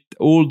spaceship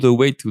all the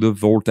way to the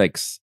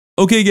vortex.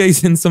 Okay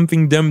guys, and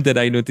something dumb that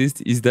I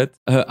noticed is that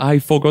I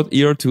forgot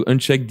here to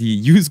uncheck the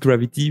use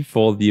gravity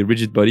for the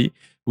rigid body,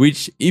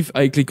 which if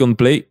I click on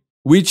play,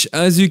 which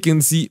as you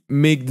can see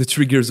make the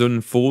trigger zone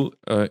fall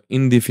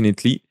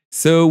indefinitely.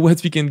 So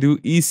what we can do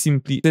is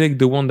simply select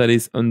the one that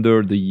is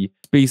under the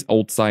space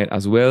outside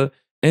as well,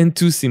 and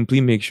to simply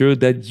make sure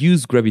that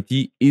use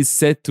gravity is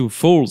set to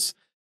false.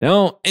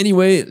 Now,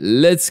 anyway,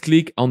 let's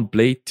click on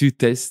play to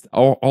test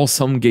our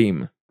awesome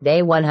game.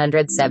 Day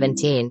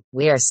 117,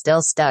 we are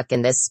still stuck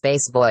in this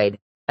space void.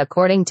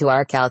 According to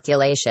our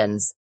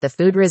calculations, the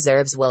food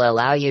reserves will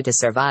allow you to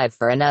survive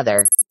for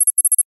another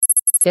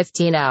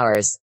 15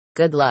 hours.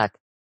 Good luck.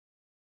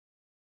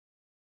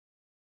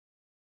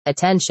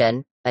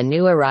 Attention, a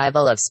new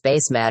arrival of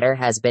space matter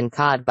has been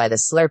caught by the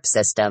slurp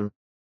system.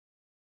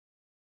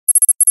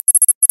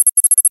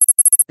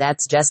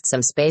 That's just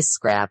some space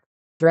scrap.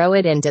 Throw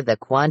it into the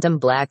quantum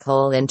black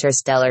hole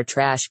interstellar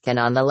trash can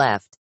on the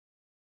left.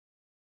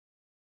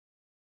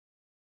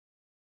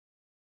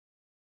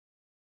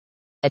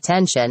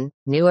 Attention,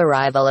 new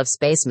arrival of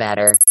space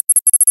matter.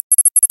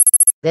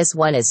 This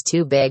one is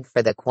too big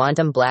for the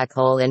quantum black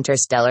hole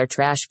interstellar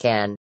trash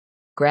can.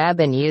 Grab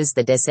and use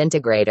the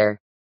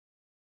disintegrator.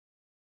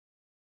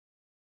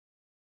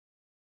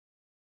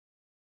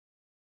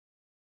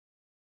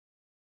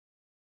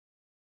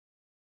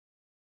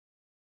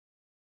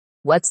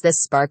 What's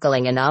this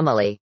sparkling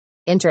anomaly?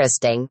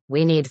 Interesting,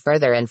 we need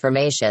further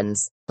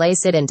informations.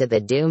 Place it into the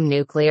Doom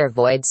Nuclear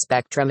Void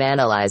Spectrum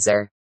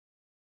Analyzer.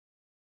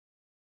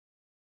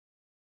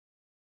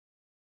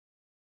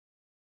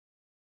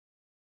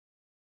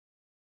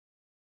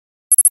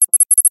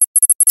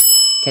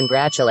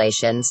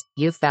 Congratulations,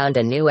 you've found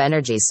a new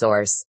energy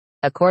source.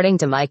 According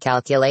to my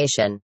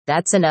calculation,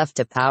 that's enough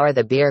to power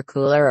the beer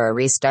cooler or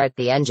restart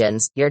the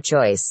engines, your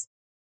choice.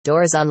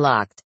 Doors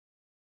unlocked.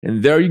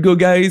 And there you go,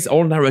 guys.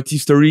 Our narrative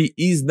story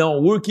is now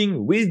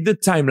working with the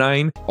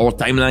timeline. Our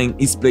timeline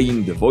is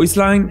playing the voice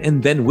line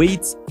and then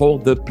waits for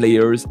the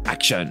player's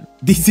action.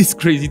 This is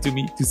crazy to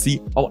me to see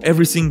how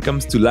everything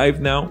comes to life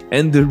now,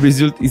 and the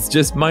result is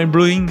just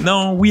mind-blowing.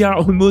 Now we are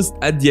almost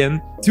at the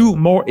end. 2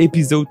 more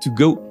episodes to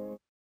go.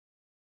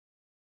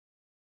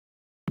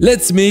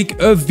 Let's make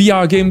a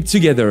VR game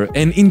together,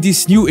 and in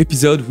this new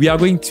episode we are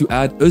going to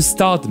add a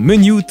start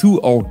menu to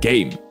our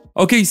game.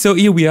 Okay, so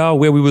here we are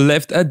where we were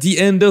left at the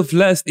end of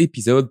last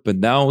episode, but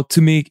now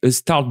to make a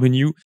start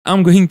menu,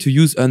 I'm going to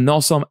use an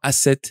awesome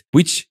asset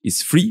which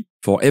is free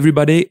for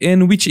everybody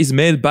and which is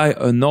made by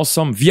an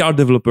awesome VR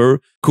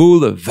developer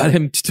called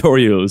Valem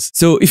Tutorials.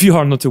 So if you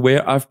are not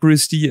aware, I've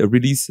previously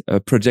released a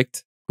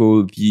project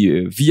called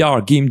the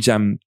VR Game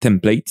Jam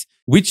template,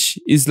 which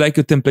is like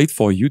a template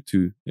for you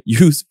to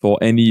use for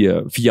any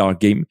VR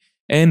game,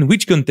 and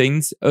which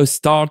contains a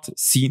start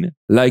scene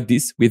like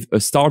this with a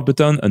start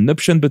button, an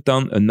option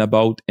button, an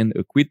about and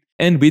a quit,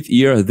 and with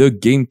here the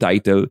game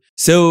title.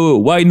 So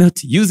why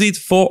not use it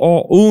for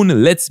our own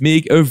Let's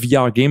Make a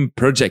VR Game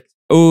project?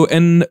 Oh,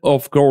 and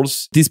of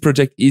course, this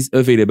project is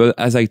available,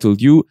 as I told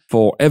you,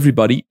 for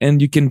everybody,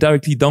 and you can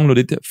directly download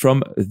it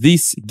from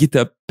this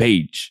GitHub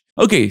page.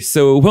 Okay,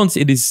 so once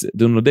it is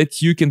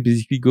downloaded, you can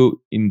basically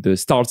go in the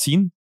start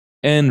scene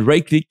and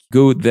right click,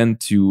 go then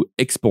to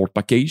export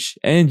package,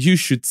 and you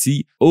should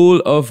see all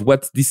of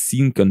what this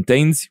scene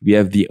contains. We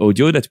have the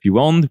audio that we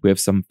want, we have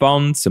some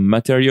fonts, some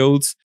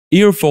materials.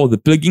 Here for the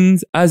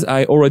plugins, as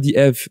I already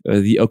have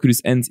the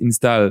Oculus Ends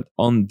installed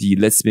on the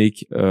Let's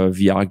Make a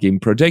VR Game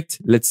project,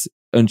 let's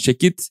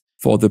uncheck it.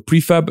 For the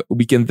prefab,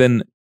 we can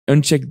then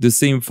uncheck the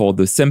same for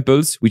the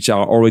samples, which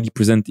are already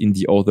present in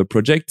the other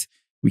project.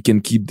 We can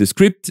keep the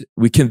script.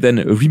 We can then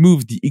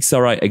remove the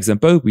XRI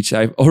example, which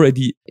I've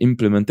already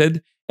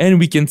implemented. And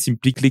we can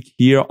simply click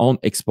here on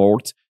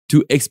export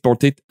to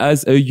export it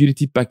as a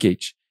Unity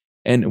package.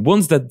 And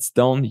once that's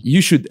done,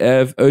 you should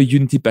have a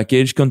Unity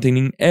package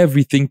containing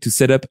everything to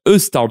set up a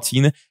start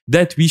scene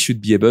that we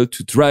should be able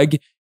to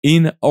drag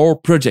in our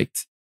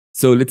project.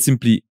 So let's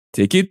simply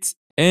take it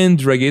and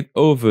drag it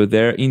over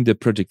there in the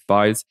project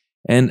files.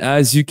 And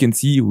as you can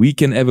see, we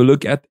can have a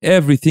look at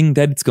everything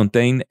that it's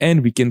contained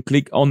and we can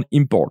click on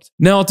import.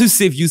 Now, to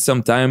save you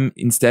some time,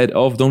 instead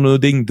of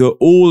downloading the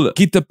whole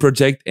GitHub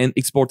project and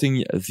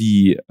exporting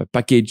the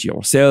package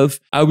yourself,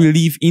 I will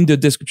leave in the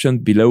description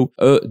below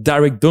a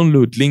direct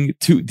download link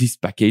to this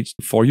package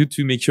for you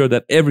to make sure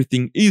that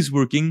everything is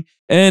working.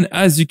 And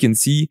as you can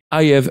see,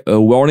 I have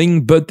a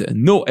warning, but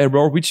no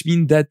error, which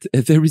means that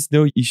there is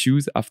no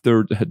issues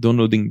after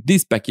downloading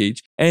this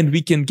package, and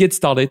we can get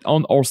started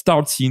on our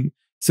start scene.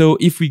 So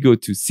if we go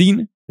to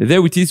scene,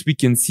 there it is, we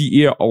can see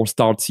here our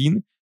start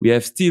scene. We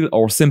have still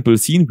our sample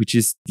scene, which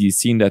is the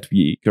scene that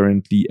we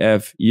currently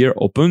have here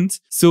opened.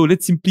 So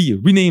let's simply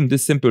rename the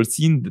sample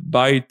scene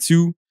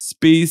to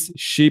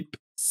spaceship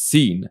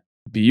scene.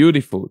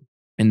 Beautiful.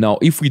 And now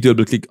if we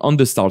double click on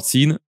the start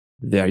scene,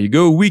 there you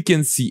go, we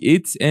can see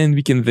it, and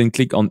we can then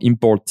click on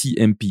import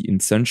TMP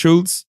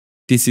essentials.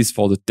 This is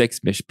for the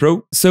Text Mesh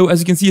Pro. So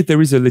as you can see,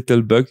 there is a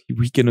little bug.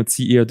 We cannot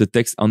see here the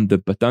text on the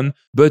button,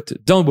 but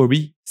don't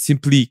worry,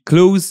 simply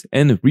close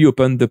and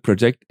reopen the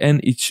project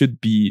and it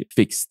should be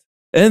fixed.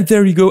 And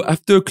there you go.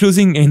 After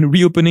closing and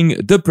reopening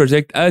the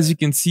project, as you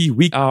can see,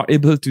 we are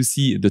able to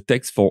see the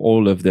text for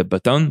all of the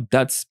button.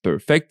 That's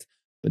perfect.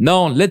 But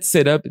now let's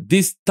set up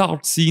this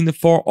start scene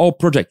for our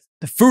project.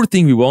 The first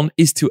thing we want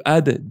is to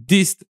add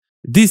this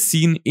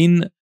scene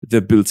in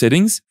the build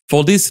settings.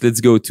 For this,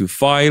 let's go to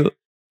File,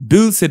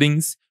 Build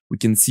Settings. We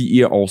can see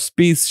here our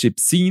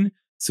spaceship scene.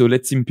 So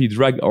let's simply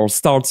drag our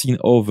start scene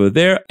over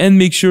there and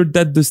make sure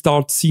that the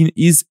start scene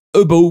is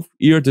above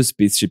here the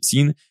spaceship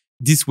scene.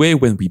 This way,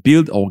 when we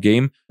build our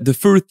game, the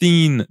first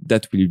thing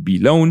that will be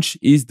launched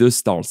is the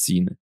start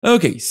scene.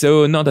 Okay,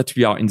 so now that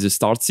we are in the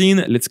start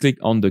scene, let's click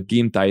on the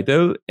game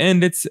title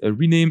and let's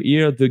rename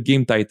here the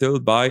game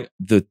title by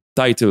the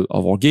title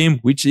of our game,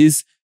 which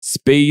is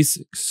Space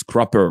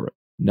Scrapper.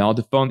 Now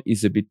the font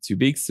is a bit too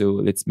big, so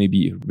let's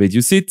maybe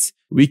reduce it.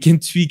 We can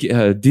tweak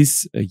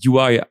this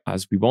UI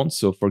as we want.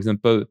 So for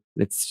example,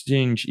 let's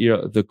change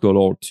here the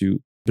color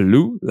to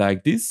blue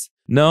like this.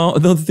 Now,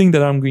 another thing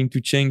that I'm going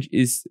to change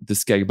is the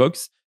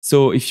skybox.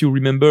 So if you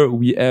remember,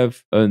 we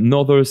have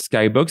another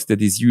skybox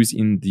that is used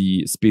in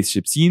the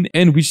spaceship scene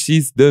and which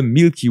is the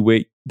Milky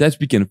Way that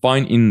we can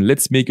find in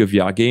Let's Make a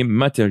VR Game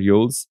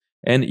materials.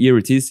 And here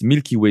it is,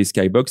 Milky Way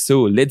skybox.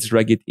 So let's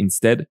drag it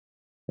instead.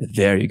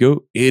 There you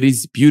go. It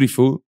is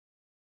beautiful.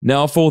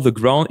 Now for the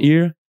ground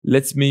here,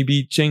 let's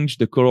maybe change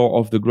the color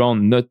of the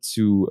ground not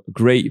to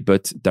gray,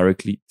 but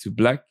directly to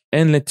black.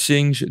 And let's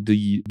change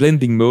the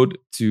blending mode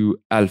to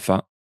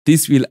alpha.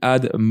 This will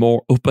add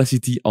more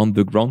opacity on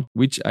the ground,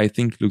 which I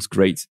think looks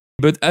great.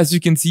 But as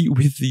you can see,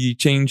 with the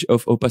change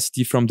of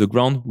opacity from the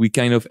ground, we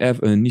kind of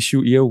have an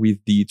issue here with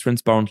the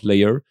transparent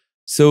layer.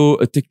 So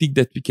a technique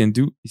that we can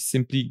do is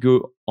simply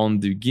go on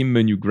the game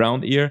menu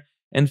ground here.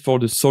 And for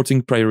the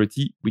sorting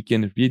priority, we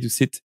can reduce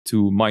it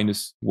to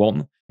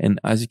 -1. And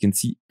as you can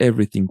see,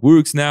 everything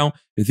works now.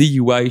 The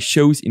UI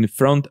shows in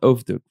front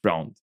of the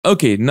ground.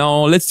 Okay,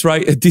 now let's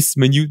try this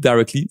menu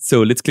directly.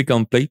 So let's click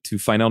on play to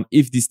find out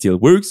if this still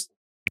works.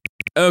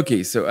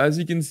 Okay, so as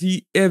you can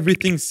see,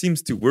 everything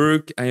seems to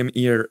work. I am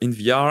here in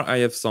VR, I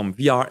have some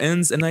VR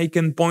ends and I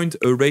can point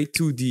array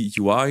to the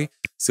UI.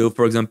 So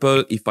for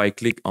example, if I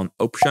click on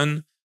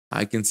option,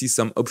 I can see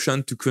some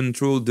option to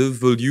control the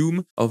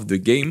volume of the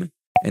game.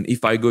 And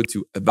if I go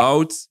to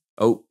about,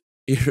 oh,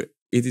 here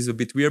it is a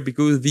bit weird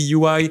because the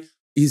UI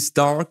is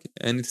dark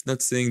and it's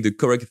not saying the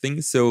correct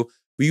thing. So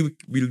we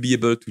will be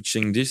able to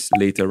change this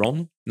later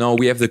on. Now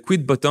we have the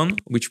quit button,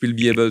 which will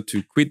be able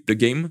to quit the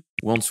game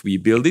once we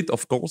build it,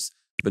 of course.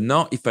 But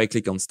now if I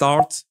click on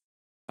start,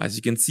 as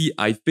you can see,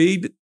 I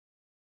fade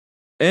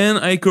and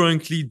I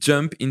currently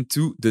jump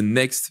into the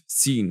next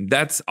scene.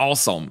 That's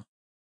awesome.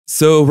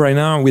 So right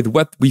now with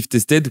what we've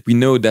tested, we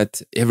know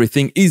that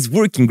everything is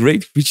working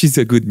great, which is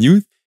a good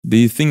news.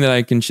 The thing that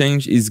I can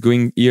change is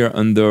going here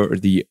under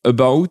the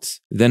about,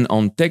 then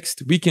on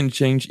text, we can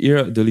change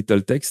here the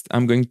little text.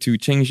 I'm going to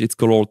change its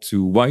color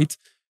to white.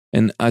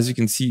 And as you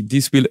can see,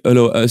 this will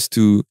allow us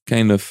to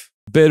kind of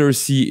better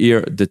see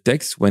here the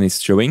text when it's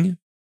showing.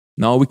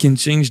 Now we can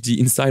change the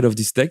inside of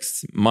this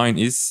text. Mine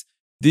is,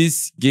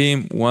 this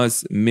game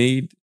was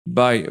made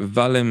by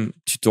Valem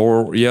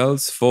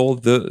tutorials for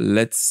the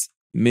Let's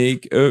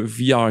Make a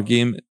VR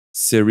Game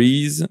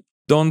series.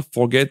 Don't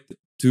forget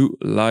to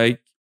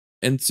like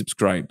and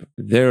subscribe.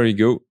 There you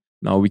go.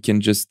 Now we can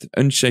just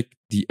uncheck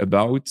the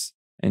about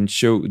and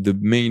show the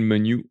main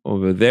menu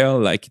over there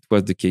like it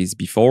was the case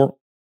before.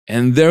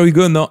 And there we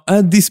go. Now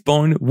at this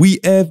point, we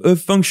have a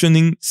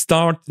functioning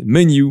start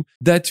menu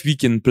that we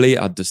can play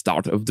at the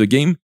start of the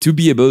game to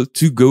be able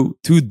to go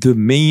to the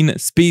main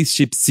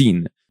spaceship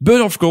scene.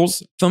 But of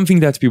course, something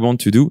that we want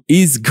to do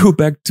is go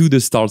back to the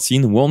start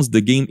scene once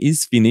the game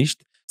is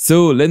finished.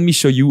 So let me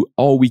show you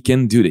how we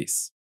can do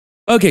this.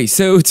 Okay,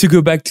 so to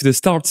go back to the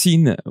start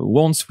scene,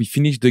 once we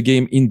finish the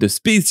game in the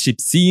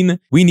spaceship scene,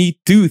 we need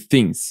two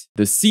things.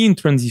 The scene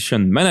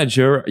transition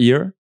manager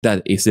here,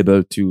 that is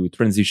able to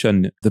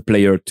transition the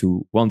player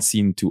to one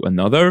scene to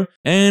another.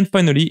 And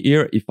finally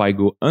here, if I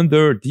go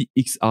under the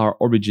XR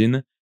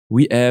origin,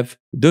 we have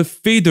the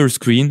fader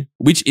screen,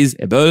 which is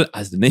able,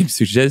 as the name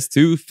suggests,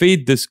 to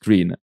fade the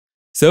screen.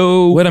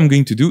 So what I'm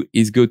going to do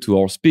is go to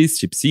our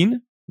spaceship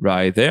scene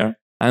right there.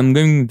 I'm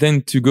going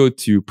then to go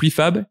to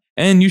prefab.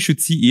 And you should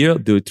see here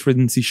the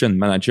transition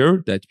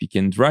manager that we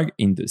can drag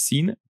in the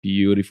scene.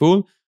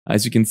 Beautiful.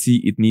 As you can see,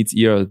 it needs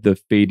here the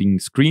fading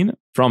screen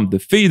from the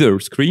fader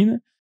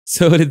screen.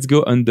 So let's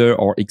go under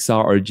our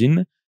XR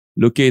origin,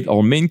 locate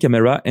our main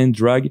camera and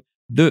drag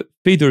the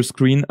fader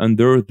screen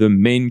under the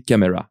main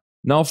camera.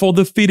 Now for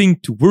the fading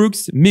to work,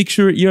 make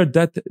sure here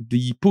that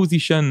the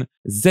position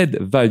Z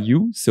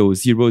value, so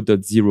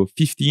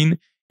 0.015,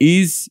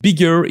 is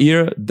bigger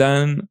here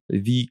than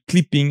the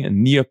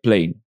clipping near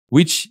plane,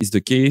 which is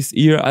the case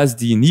here as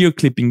the near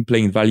clipping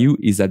plane value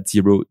is at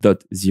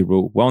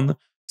 0.01.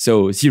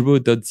 So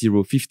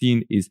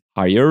 0.015 is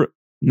higher.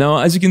 Now,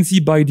 as you can see,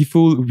 by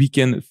default, we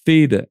can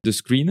fade the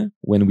screen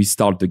when we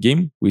start the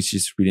game, which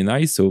is really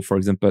nice. So for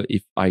example,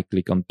 if I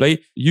click on play,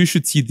 you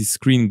should see the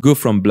screen go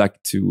from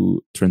black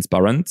to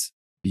transparent.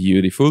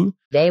 Beautiful.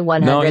 Day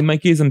 100. Now, in my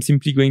case, I'm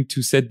simply going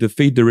to set the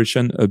fade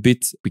duration a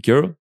bit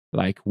quicker,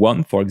 like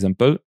 1, for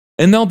example.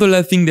 And now the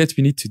last thing that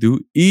we need to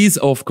do is,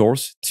 of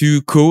course,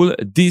 to call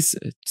this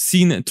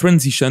scene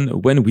transition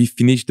when we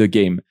finish the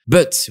game.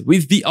 But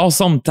with the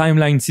awesome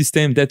timeline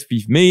system that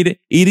we've made,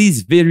 it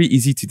is very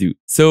easy to do.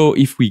 So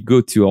if we go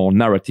to our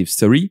narrative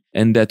story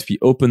and that we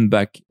open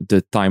back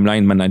the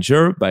timeline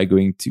manager by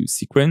going to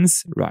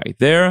sequence right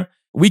there,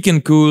 we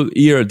can call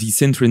here the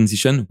scene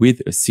transition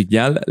with a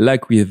signal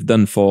like we have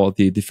done for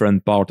the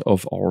different part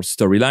of our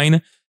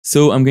storyline.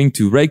 So I'm going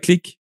to right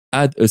click,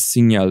 add a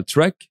signal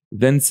track,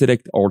 then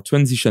select our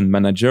transition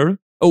manager.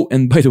 Oh,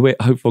 and by the way,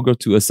 I forgot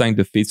to assign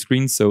the fade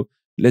screen. So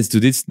let's do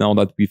this now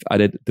that we've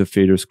added the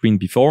fader screen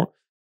before.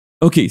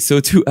 Okay, so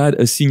to add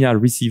a signal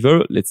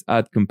receiver, let's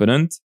add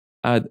component,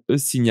 add a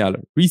signal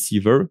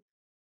receiver.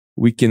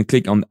 We can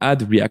click on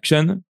add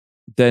reaction,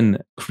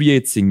 then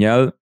create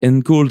signal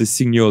and call the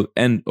signal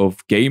end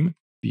of game.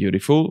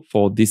 Beautiful.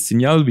 For this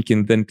signal, we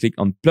can then click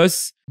on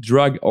plus,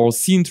 drag our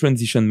scene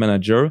transition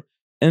manager,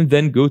 and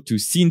then go to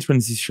scene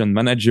transition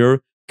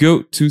manager,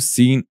 go to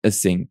scene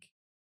async.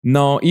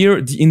 Now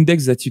here, the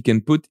index that you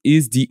can put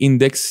is the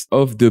index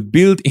of the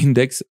build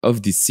index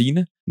of this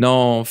scene.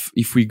 Now,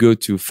 if we go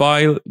to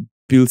file,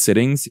 build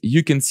settings,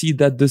 you can see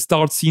that the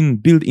start scene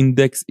build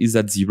index is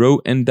at 0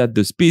 and that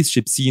the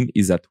spaceship scene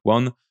is at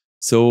 1.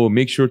 So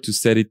make sure to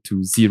set it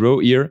to 0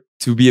 here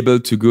to be able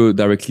to go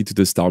directly to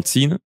the start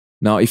scene.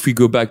 Now, if we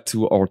go back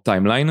to our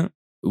timeline,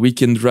 we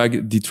can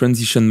drag the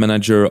transition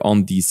manager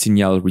on the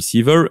signal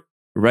receiver,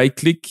 right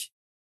click,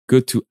 go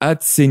to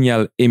add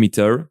signal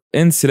emitter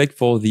and select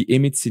for the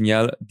emit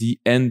signal the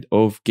end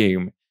of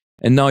game.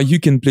 And now you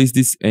can place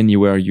this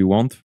anywhere you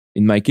want.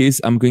 In my case,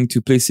 I'm going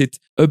to place it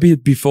a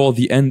bit before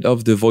the end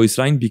of the voice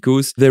line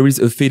because there is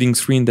a fading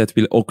screen that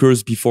will occur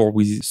before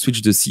we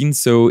switch the scene.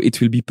 So it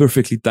will be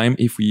perfectly timed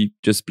if we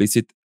just place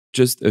it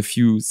just a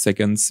few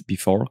seconds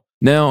before.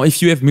 Now,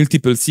 if you have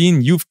multiple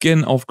scenes, you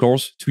can, of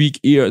course, tweak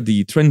here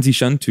the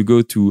transition to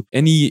go to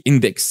any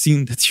index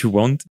scene that you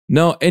want.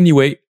 Now,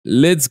 anyway,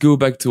 let's go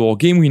back to our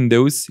game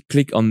windows,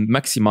 click on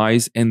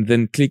maximize, and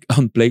then click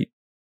on play.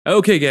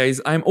 Okay,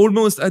 guys, I'm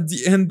almost at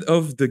the end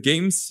of the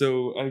game,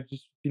 so I've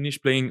just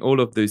finished playing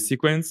all of the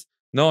sequence.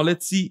 Now,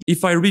 let's see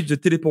if I reach the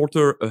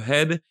teleporter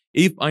ahead,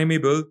 if I'm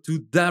able to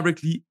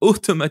directly,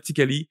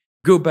 automatically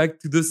go back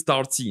to the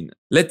start scene.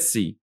 Let's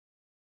see.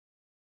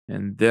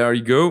 And there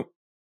you go.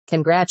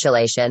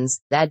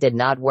 Congratulations, that did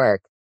not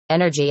work.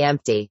 Energy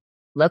empty.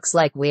 Looks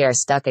like we are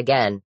stuck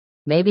again.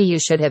 Maybe you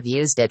should have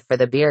used it for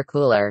the beer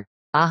cooler.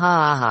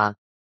 Aha aha.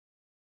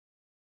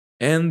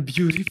 And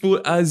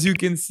beautiful, as you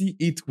can see,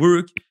 it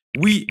worked.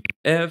 We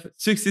have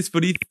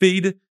successfully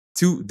faded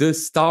to the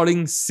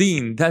starting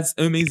scene. That's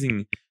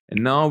amazing.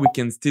 And now we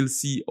can still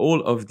see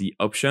all of the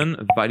options.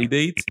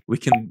 Validate. We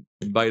can,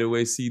 by the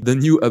way, see the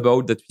new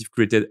about that we've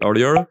created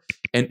earlier.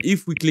 And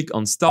if we click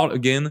on start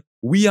again,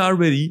 we are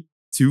ready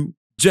to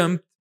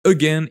jump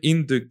again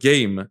in the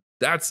game.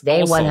 That's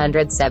Day awesome.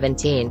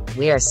 117.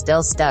 We are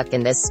still stuck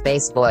in this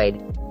space void.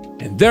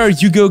 And there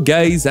you go,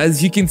 guys.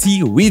 As you can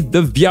see, with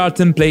the VR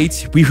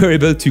template, we were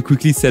able to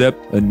quickly set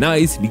up a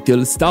nice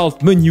little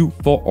start menu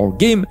for our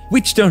game,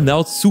 which turned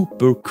out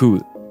super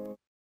cool.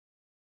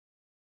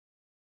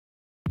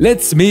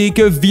 Let's make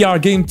a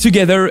VR game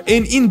together,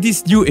 and in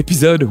this new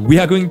episode, we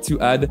are going to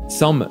add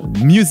some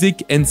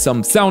music and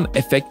some sound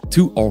effect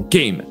to our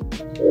game.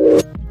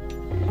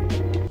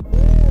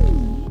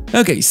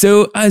 Okay,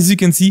 so as you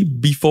can see,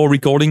 before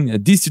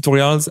recording these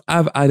tutorials,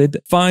 I've added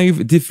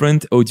 5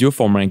 different audio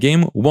for my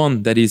game.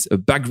 One that is a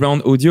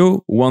background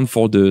audio, one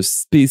for the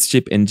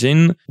spaceship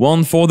engine,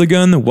 one for the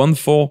gun, one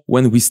for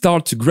when we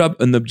start to grab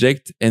an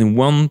object, and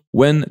one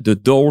when the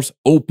doors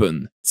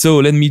open. So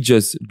let me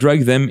just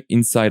drag them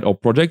inside our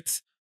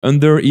project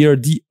under here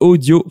the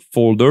audio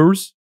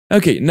folders.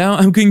 Okay, now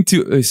I'm going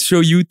to show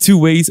you 2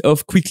 ways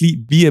of quickly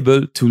be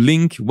able to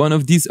link one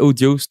of these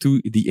audios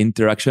to the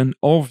interaction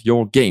of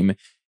your game.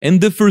 And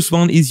the first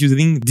one is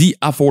using the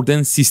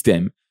affordance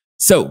system.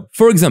 So,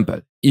 for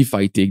example, if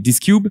I take this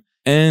cube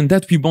and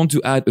that we want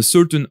to add a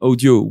certain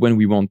audio when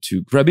we want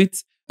to grab it,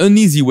 an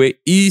easy way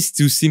is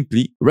to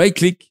simply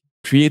right-click,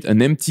 create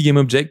an empty game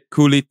object,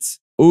 call it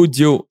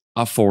audio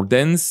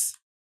affordance,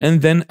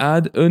 and then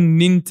add an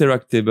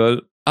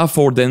interactable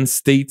affordance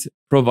state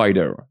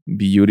provider.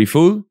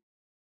 Beautiful.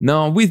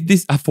 Now, with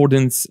this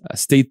affordance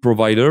state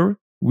provider,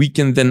 we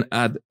can then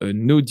add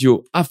an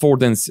audio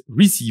affordance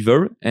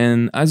receiver.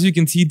 And as you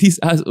can see, this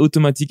has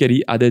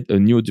automatically added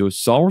an audio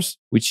source,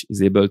 which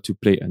is able to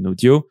play an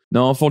audio.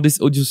 Now for this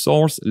audio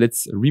source,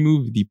 let's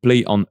remove the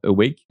play on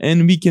awake.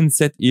 And we can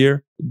set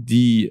here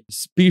the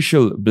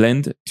spatial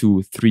blend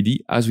to 3D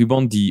as we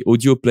want the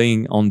audio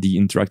playing on the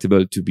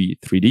interactable to be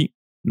 3D.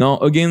 Now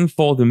again,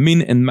 for the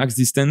min and max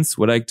distance,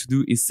 what I like to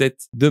do is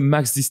set the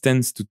max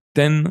distance to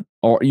 10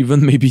 or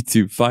even maybe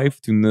to 5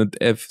 to not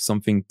have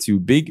something too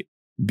big.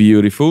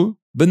 Beautiful.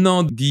 But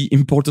now the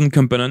important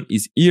component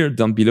is here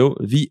down below,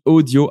 the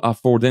audio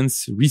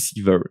affordance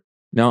receiver.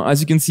 Now,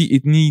 as you can see,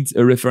 it needs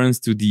a reference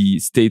to the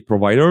state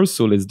provider.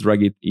 So let's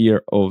drag it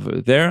here over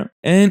there.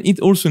 And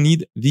it also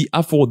needs the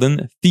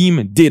affordance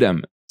theme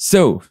datum.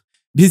 So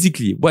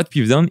basically what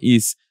we've done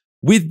is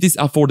with this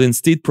affordance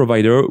state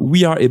provider,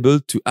 we are able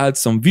to add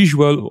some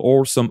visual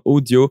or some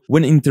audio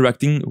when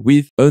interacting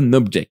with an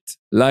object,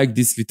 like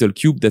this little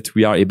cube that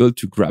we are able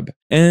to grab.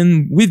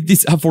 And with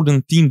this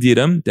affordance theme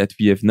datum that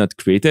we have not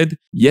created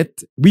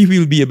yet, we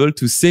will be able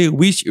to say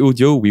which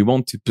audio we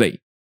want to play.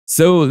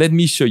 So let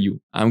me show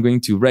you. I'm going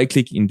to right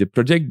click in the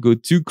project, go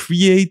to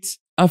create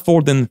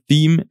affordance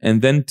theme,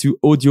 and then to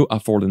audio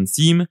affordance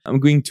theme. I'm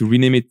going to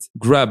rename it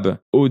grab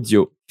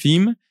audio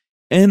theme.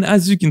 And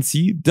as you can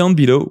see down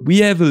below, we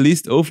have a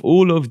list of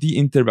all of the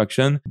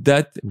interaction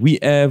that we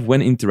have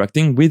when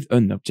interacting with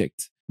an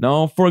object.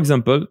 Now, for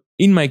example,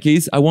 in my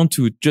case, I want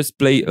to just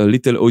play a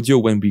little audio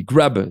when we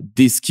grab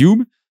this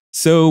cube.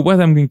 So what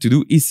I'm going to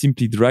do is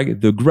simply drag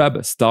the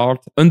grab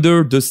start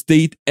under the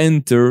state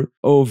enter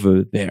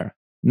over there.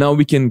 Now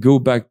we can go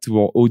back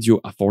to our audio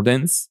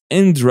affordance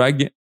and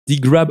drag the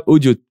grab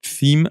audio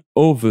theme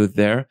over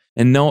there.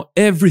 And now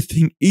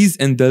everything is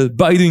handled.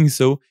 By doing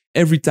so,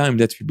 every time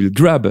that we will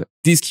grab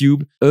this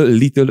cube, a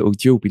little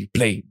audio will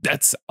play.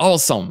 That's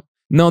awesome.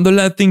 Now, the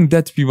last thing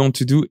that we want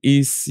to do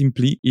is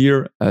simply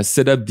here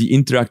set up the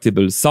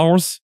interactable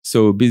source.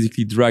 So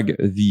basically drag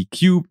the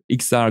cube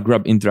XR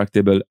grab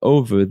interactable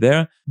over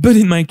there. But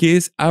in my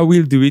case, I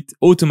will do it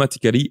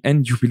automatically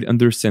and you will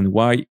understand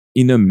why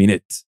in a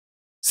minute.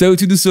 So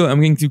to do so,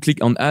 I'm going to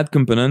click on add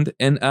component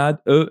and add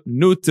a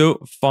auto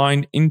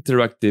find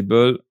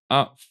interactable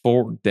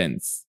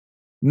affordance.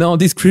 Now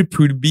this script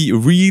will be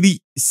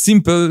really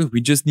simple.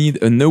 We just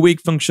need an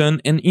await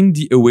function, and in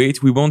the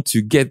await we want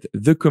to get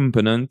the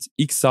component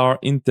XR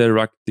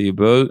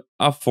interactable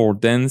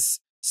affordance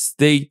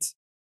state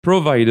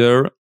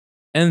provider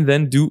and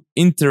then do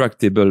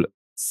interactable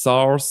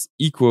source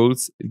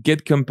equals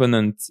get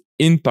component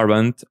in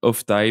parent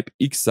of type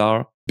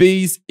XR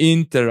base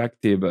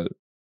interactable.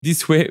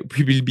 This way,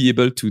 we will be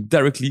able to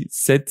directly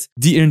set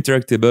the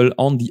interactable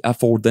on the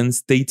affordance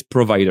state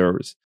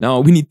providers. Now,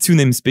 we need two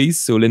namespaces,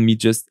 so let me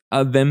just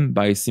add them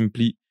by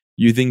simply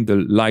using the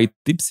light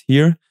tips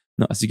here.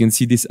 Now, as you can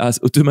see, this has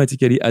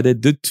automatically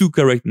added the two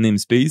correct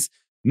namespaces.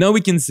 Now we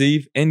can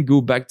save and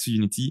go back to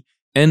Unity.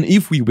 And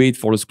if we wait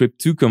for the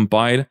script to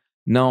compile,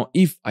 now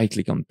if I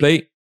click on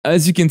play,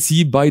 as you can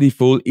see, by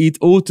default, it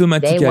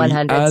automatically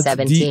adds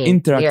the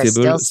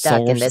interactable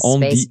source on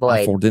the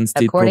affordance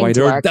state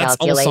provider. That's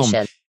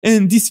awesome.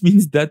 And this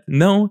means that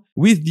now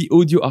with the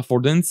audio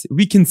affordance,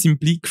 we can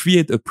simply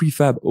create a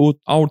prefab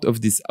out of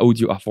this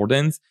audio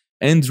affordance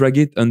and drag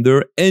it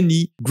under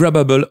any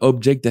grabbable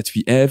object that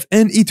we have,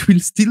 and it will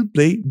still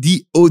play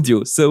the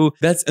audio. So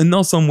that's an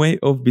awesome way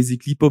of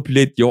basically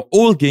populate your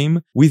whole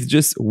game with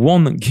just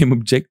one game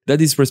object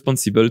that is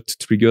responsible to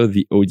trigger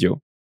the audio.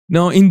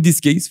 Now, in this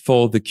case,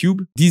 for the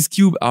cube, these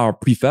cubes are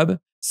prefab.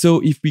 So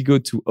if we go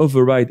to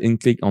override and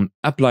click on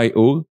apply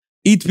all,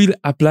 it will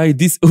apply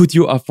this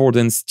audio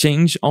affordance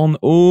change on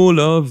all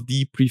of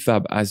the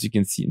prefab, as you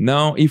can see.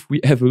 Now, if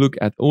we have a look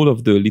at all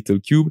of the little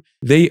cube,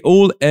 they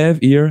all have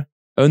here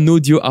an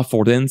audio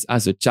affordance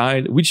as a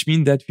child, which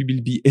means that we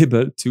will be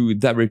able to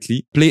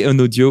directly play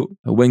an audio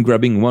when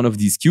grabbing one of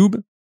these cubes.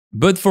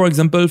 But for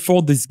example,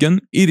 for this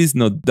gun, it is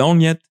not done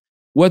yet.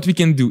 What we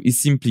can do is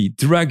simply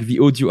drag the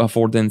audio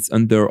affordance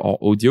under our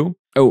audio.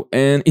 Oh,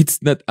 and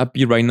it's not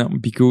happy right now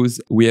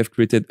because we have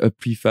created a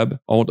prefab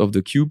out of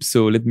the cube.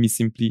 So let me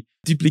simply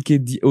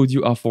duplicate the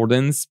audio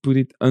affordance, put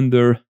it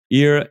under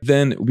here.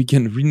 Then we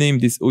can rename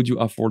this audio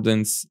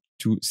affordance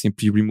to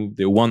simply remove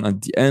the one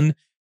at the end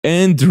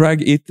and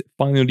drag it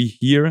finally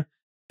here.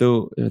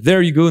 So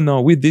there you go.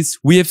 Now with this,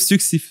 we have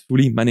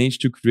successfully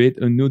managed to create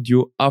an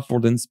audio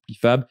affordance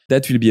prefab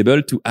that will be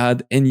able to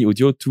add any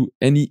audio to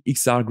any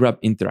XR grab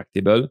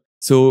interactable.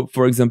 So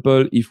for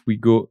example, if we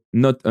go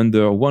not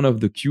under one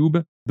of the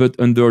cube, but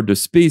under the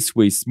space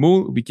way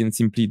small, we can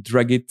simply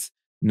drag it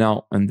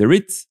now under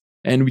it.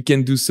 And we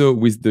can do so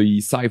with the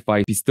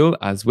sci-fi pistol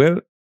as well.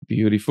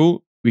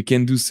 Beautiful. We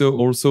can do so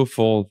also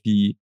for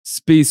the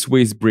space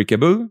ways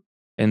breakable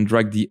and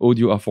drag the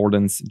audio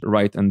affordance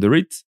right under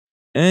it.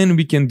 And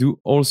we can do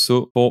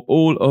also for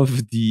all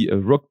of the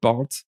rock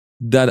parts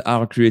that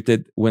are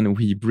created when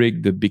we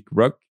break the big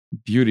rock.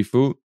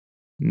 Beautiful.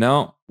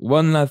 Now,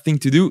 one last thing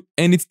to do,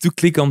 and it's to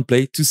click on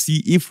play to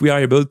see if we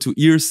are able to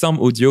hear some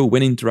audio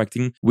when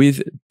interacting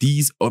with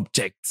these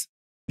objects.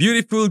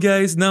 Beautiful,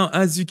 guys. Now,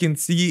 as you can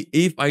see,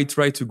 if I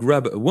try to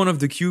grab one of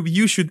the cube,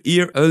 you should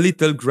hear a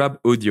little grab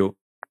audio.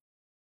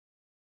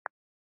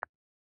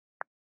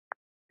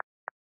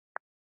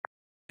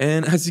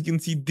 And as you can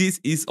see, this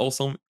is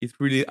awesome. It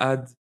really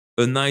adds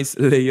a nice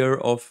layer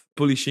of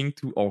polishing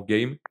to our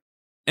game.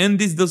 And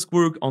this does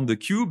work on the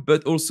cube,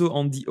 but also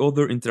on the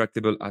other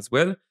interactable as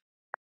well.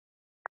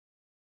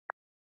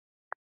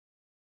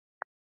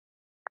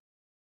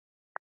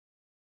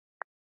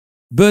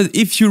 But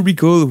if you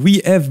recall,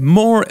 we have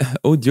more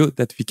audio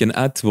that we can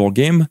add to our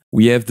game.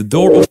 We have the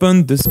door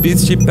open, the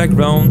spaceship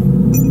background,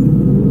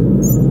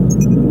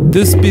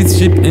 the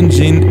spaceship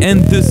engine,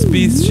 and the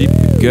spaceship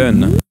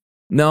gun.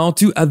 Now,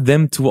 to add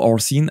them to our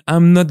scene,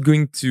 I'm not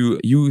going to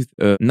use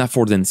an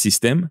affordance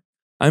system.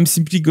 I'm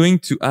simply going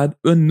to add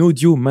an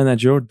audio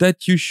manager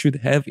that you should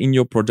have in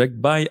your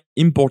project by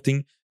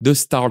importing the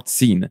start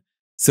scene.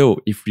 So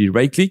if we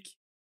right click,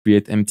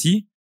 create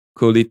empty,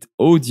 call it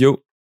audio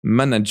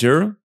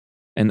manager,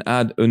 and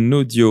add an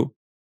audio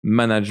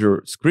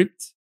manager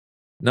script.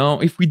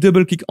 Now, if we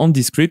double click on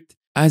this script,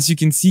 as you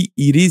can see,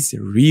 it is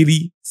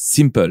really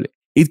simple.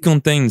 It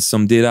contains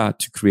some data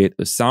to create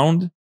a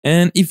sound.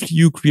 And if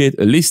you create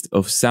a list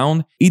of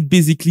sound, it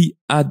basically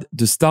at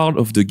the start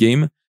of the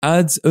game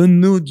adds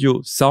an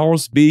audio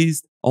source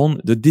based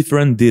on the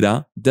different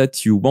data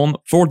that you want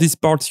for this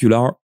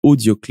particular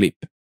audio clip.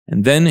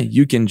 And then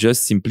you can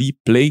just simply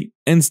play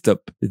and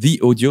stop the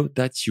audio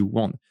that you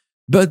want.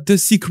 But the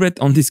secret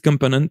on this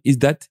component is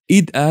that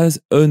it has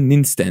an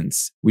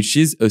instance, which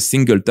is a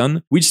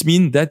singleton, which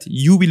means that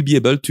you will be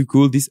able to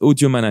call this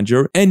audio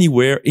manager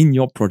anywhere in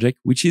your project,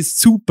 which is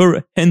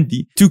super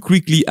handy to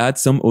quickly add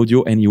some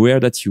audio anywhere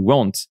that you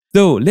want.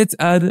 So let's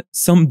add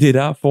some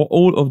data for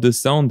all of the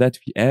sound that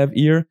we have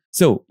here.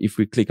 So if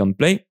we click on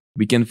play,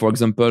 we can, for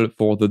example,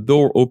 for the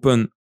door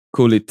open,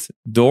 call it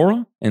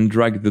door and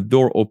drag the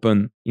door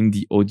open in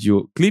the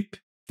audio clip.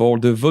 For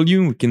the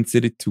volume, we can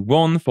set it to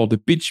 1. For the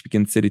pitch, we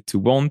can set it to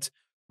 1.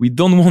 We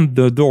don't want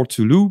the door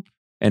to loop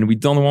and we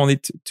don't want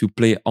it to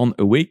play on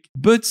awake,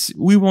 but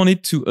we want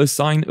it to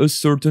assign a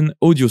certain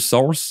audio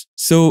source.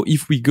 So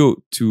if we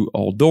go to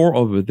our door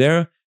over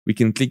there, we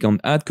can click on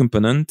add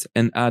component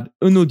and add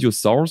an audio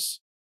source.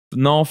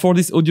 Now for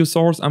this audio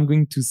source, I'm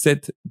going to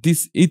set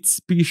its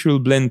spatial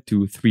blend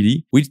to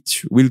 3D,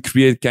 which will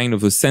create kind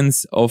of a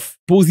sense of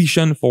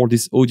position for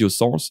this audio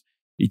source.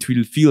 It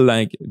will feel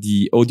like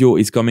the audio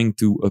is coming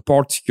to a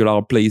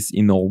particular place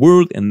in our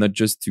world and not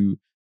just to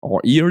our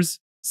ears.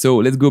 So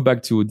let's go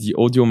back to the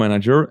audio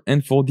manager.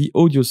 And for the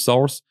audio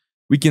source,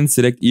 we can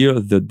select here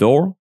the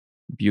door.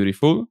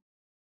 Beautiful.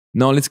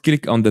 Now let's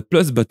click on the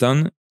plus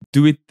button.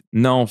 Do it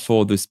now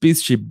for the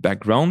spaceship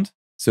background.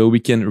 So we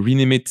can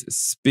rename it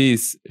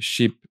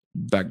spaceship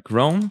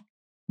background.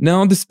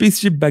 Now the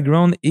spaceship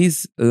background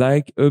is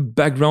like a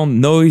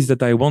background noise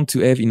that I want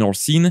to have in our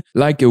scene,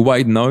 like a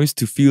white noise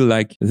to feel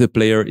like the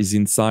player is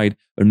inside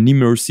an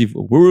immersive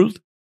world.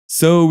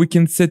 So we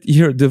can set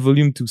here the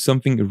volume to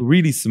something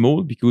really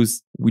small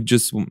because we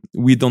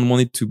don't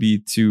want it to be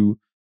too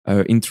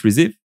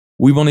intrusive.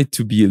 We want it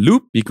to be a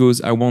loop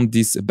because I want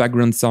this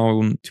background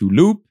sound to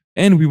loop,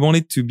 and we want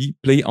it to be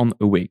play on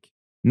awake.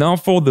 Now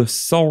for the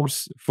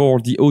source, for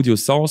the audio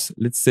source,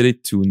 let's set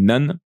it to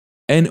none.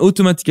 And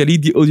automatically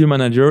the audio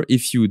manager,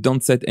 if you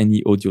don't set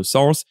any audio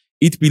source,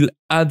 it will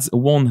add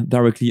one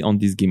directly on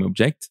this game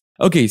object.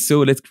 Okay,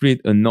 so let's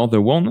create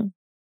another one.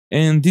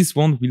 And this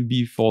one will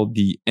be for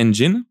the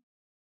engine.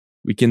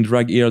 We can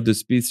drag here the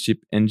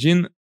spaceship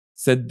engine,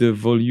 set the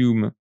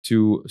volume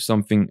to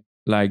something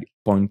like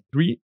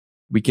 0.3.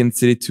 We can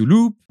set it to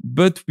loop,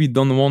 but we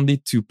don't want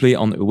it to play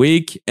on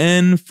awake.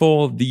 And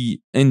for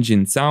the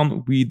engine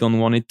sound, we don't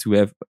want it to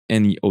have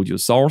any audio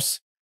source.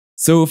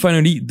 So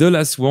finally, the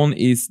last one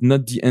is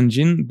not the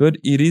engine, but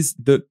it is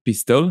the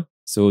pistol.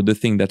 So the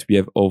thing that we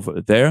have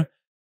over there.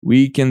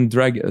 We can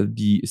drag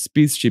the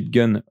spaceship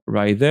gun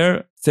right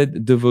there,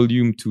 set the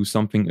volume to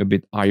something a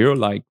bit higher,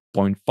 like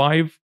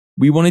 0.5.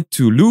 We want it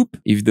to loop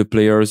if the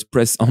players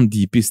press on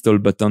the pistol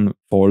button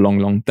for a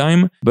long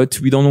time, but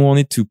we don't want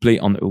it to play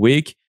on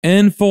awake.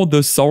 And for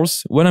the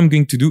source, what I'm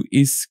going to do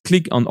is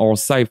click on our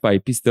sci-fi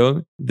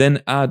pistol,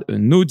 then add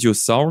an audio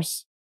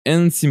source,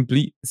 and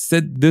simply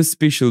set the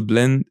spatial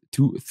blend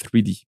to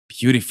 3D.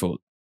 Beautiful.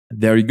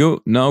 There you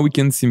go. Now we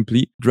can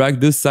simply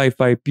drag the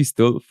sci-fi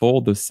pistol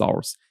for the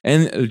source.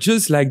 And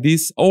just like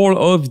this, all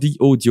of the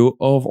audio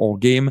of our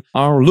game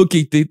are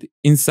located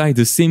inside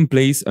the same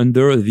place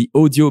under the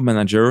audio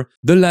manager.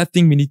 The last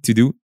thing we need to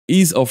do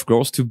is, of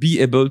course, to be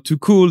able to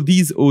call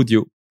these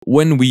audio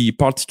when we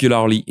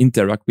particularly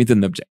interact with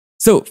an object.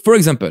 So, for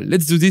example,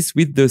 let's do this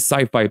with the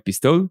sci-fi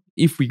pistol.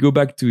 If we go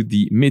back to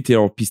the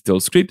Meteor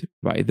pistol script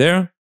right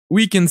there,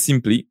 we can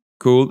simply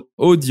call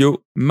audio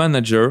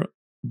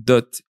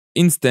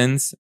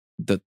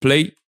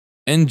manager.instance.play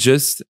and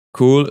just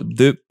call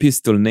the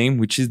pistol name,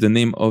 which is the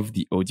name of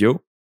the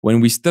audio. When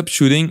we stop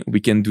shooting, we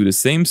can do the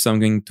same. So I'm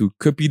going to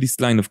copy this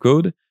line of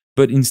code,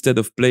 but instead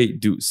of play,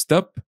 do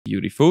stop.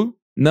 Beautiful.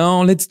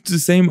 Now let's do the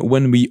same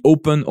when we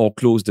open or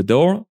close the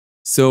door.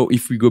 So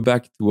if we go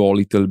back to our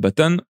little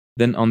button,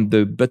 then on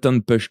the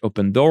button push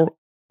open door,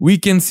 we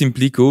can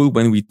simply call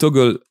when we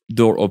toggle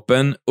door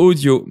open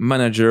audio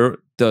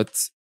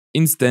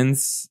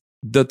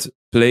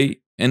manager.instance.play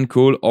and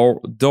call our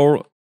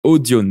door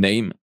audio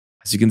name.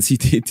 As you can see,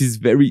 it is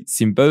very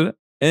simple.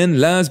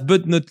 And last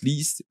but not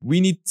least,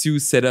 we need to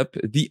set up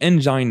the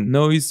engine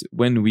noise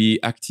when we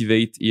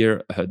activate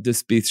here the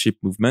spaceship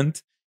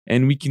movement.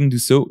 And we can do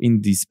so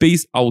in the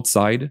space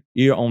outside,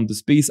 here on the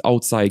space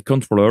outside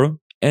controller.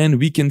 And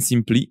we can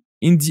simply,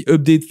 in the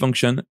update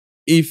function,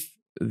 if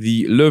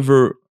the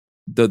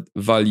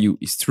lever.value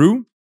is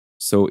true,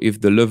 so if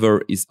the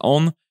lever is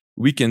on,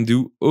 we can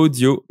do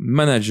audio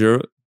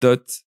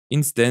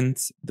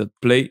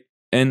manager.instance.play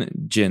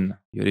engine.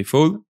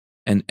 Beautiful.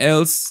 And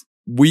else,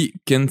 we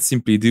can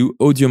simply do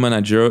audio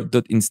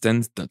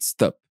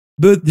manager.instance.stop.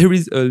 But there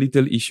is a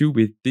little issue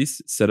with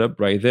this setup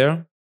right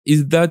there,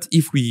 is that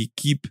if we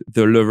keep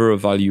the lever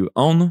value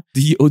on,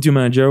 the audio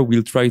manager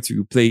will try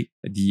to play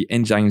the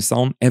engine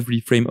sound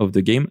every frame of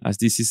the game, as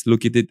this is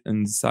located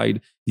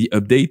inside the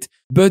update.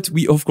 But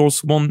we of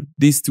course want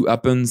this to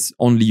happen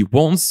only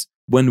once,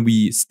 when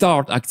we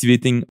start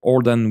activating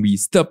or then we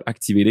stop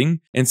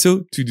activating. And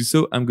so to do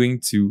so, I'm going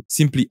to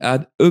simply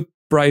add a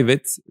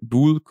private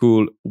bool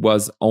called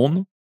was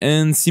on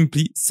and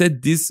simply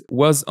set this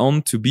was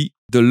on to be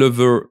the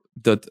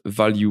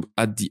lover.value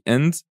at the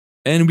end.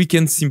 And we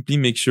can simply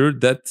make sure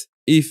that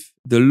if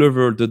the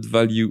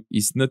lover.value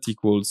is not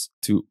equals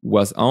to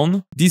was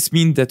on, this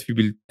means that we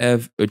will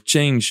have a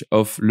change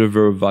of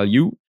lover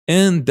value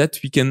and that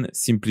we can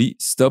simply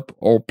stop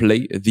or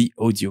play the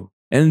audio.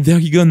 And there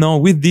you go. Now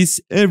with this,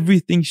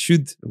 everything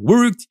should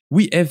work.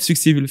 We have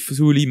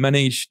successfully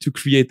managed to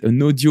create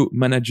an audio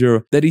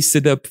manager that is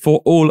set up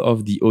for all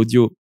of the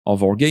audio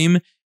of our game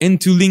and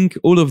to link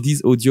all of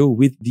these audio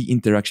with the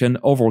interaction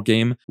of our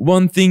game.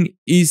 One thing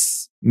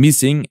is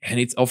missing, and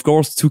it's of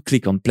course to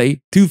click on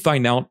play to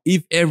find out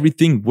if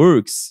everything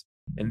works.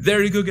 And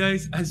there you go,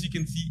 guys. As you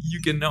can see,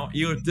 you can now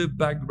hear the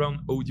background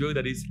audio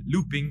that is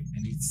looping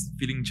and it's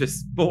feeling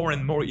just more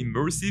and more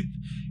immersive.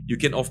 You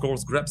can of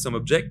course grab some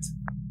object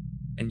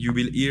and you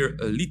will hear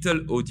a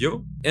little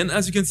audio. And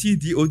as you can see,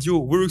 the audio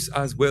works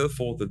as well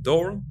for the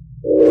door.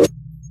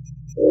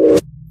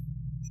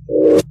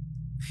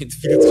 It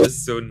feels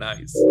just so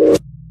nice.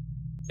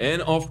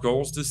 And of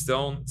course, the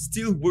sound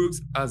still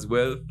works as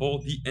well for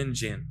the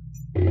engine.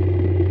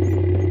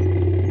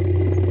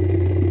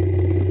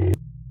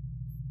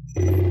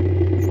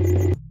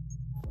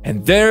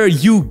 And there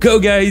you go,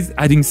 guys.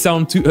 Adding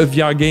sound to a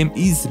VR game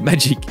is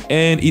magic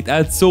and it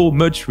adds so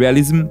much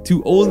realism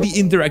to all the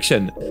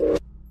interaction.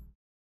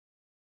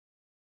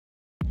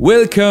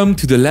 Welcome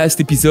to the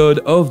last episode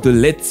of the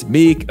Let's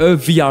Make a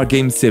VR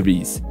Game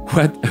series.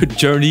 What a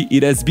journey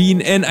it has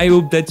been, and I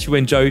hope that you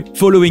enjoy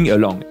following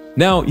along.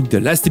 Now, in the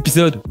last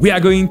episode, we are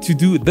going to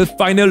do the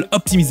final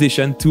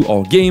optimization to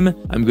our game.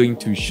 I'm going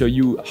to show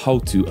you how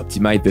to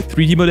optimize the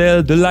 3D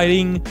model, the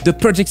lighting, the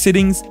project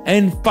settings,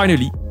 and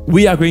finally,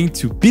 we are going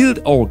to build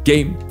our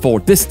game for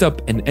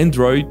desktop and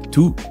Android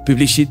to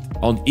publish it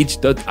on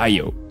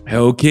itch.io.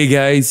 Okay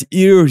guys,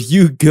 here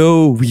you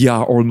go. We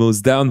are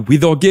almost done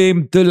with our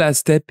game. The last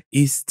step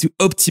is to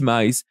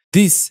optimize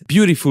this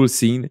beautiful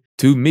scene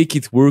to make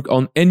it work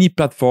on any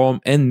platform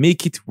and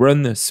make it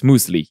run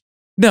smoothly.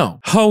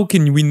 Now, how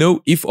can we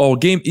know if our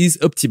game is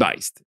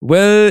optimized?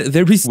 Well,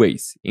 there is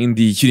ways. In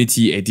the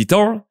Unity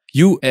editor,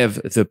 you have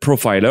the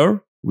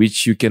profiler,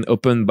 which you can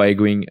open by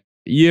going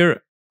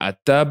here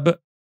at tab,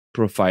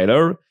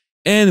 profiler,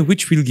 and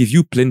which will give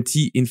you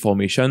plenty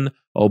information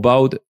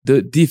about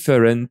the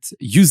different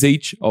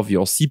usage of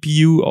your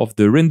CPU, of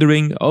the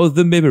rendering, of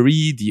the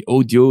memory, the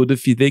audio, the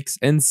physics,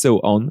 and so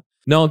on.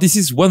 Now, this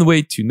is one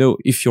way to know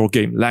if your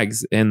game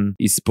lags and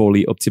is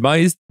poorly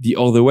optimized. The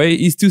other way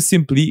is to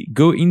simply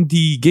go in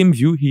the game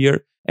view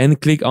here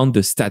and click on the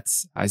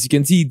stats. As you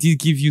can see, this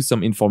gives you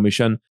some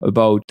information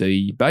about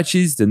the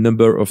batches, the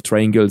number of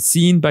triangles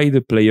seen by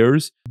the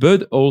players,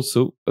 but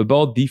also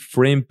about the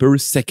frame per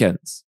second.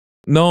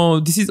 Now,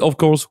 this is of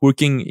course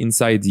working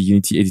inside the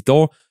Unity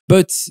editor,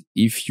 but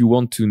if you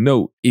want to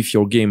know if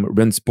your game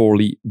runs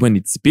poorly when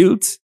it's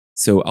built,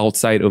 so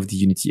outside of the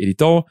Unity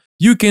editor,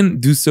 you can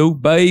do so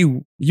by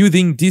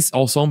using this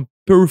awesome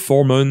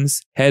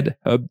performance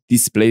head-up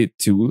display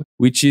tool,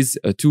 which is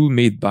a tool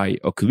made by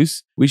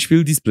Oculus, which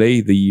will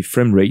display the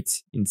frame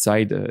rate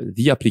inside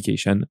the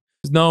application.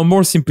 Now,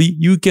 more simply,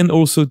 you can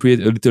also create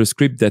a little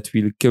script that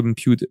will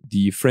compute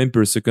the frame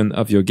per second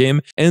of your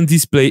game and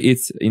display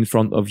it in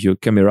front of your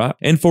camera.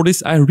 And for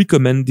this, I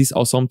recommend this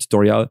awesome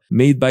tutorial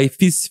made by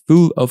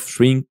Fistful of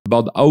String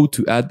about how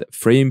to add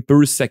frame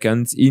per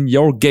second in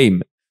your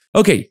game.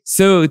 Okay,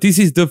 so this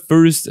is the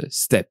first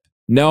step.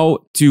 Now,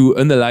 to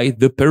analyze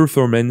the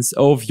performance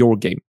of your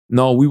game.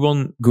 Now, we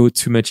won't go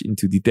too much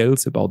into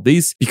details about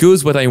this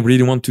because what I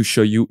really want to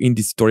show you in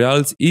these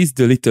tutorials is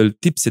the little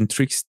tips and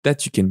tricks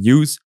that you can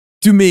use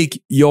to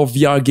make your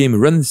VR game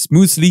run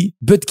smoothly,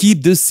 but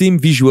keep the same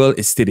visual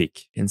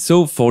aesthetic. And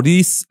so for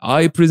this,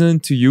 I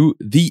present to you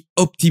the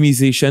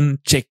optimization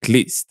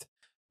checklist.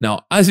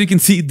 Now, as you can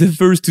see, the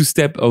first two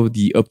steps of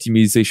the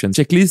optimization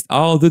checklist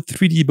are the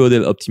 3D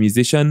model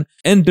optimization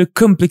and the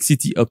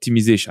complexity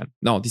optimization.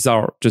 Now, these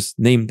are just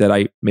names that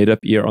I made up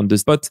here on the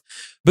spot.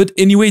 But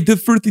anyway, the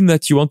first thing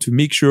that you want to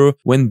make sure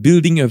when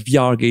building a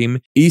VR game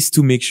is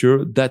to make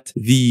sure that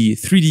the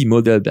 3D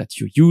model that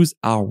you use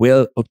are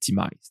well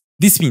optimized.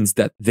 This means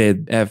that they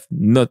have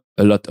not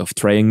a lot of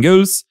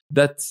triangles,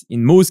 that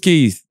in most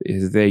cases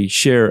they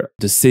share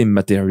the same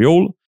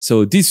material.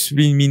 So this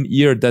will mean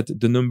here that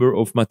the number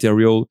of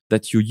material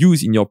that you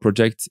use in your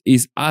project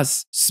is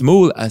as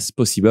small as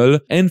possible.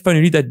 And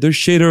finally, that the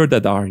shaders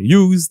that are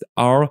used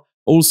are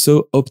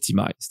also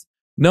optimized.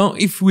 Now,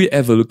 if we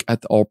have a look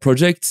at our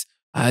project,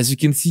 as you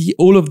can see,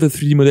 all of the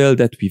 3D models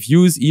that we've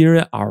used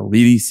here are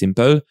really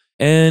simple.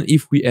 And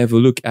if we have a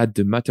look at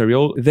the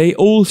material, they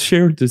all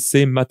share the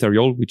same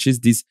material, which is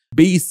this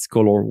base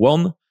color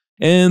one.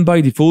 And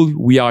by default,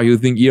 we are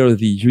using here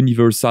the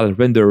universal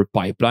render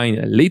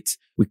pipeline lit.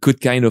 We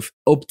could kind of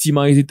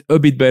optimize it a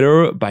bit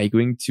better by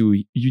going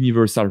to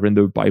universal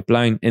render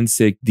pipeline and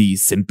select the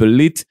simple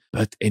lit.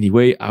 But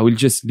anyway, I will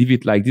just leave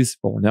it like this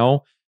for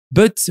now.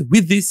 But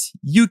with this,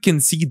 you can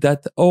see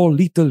that our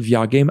little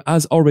VR game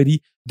has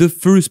already the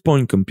first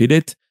point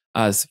completed.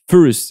 As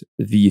first,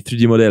 the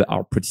 3D models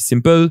are pretty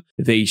simple.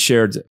 They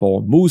shared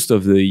for most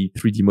of the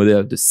 3D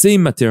model the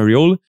same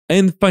material.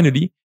 And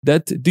finally,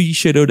 that the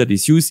shadow that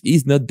is used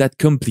is not that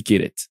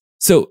complicated.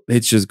 So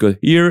let's just go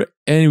here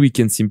and we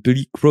can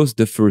simply cross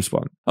the first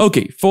one.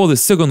 Okay, for the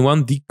second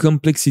one, the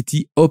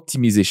complexity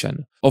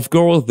optimization. Of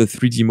course, the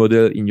 3D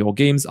model in your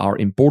games are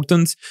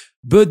important,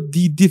 but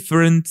the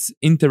different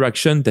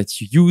interaction that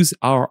you use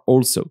are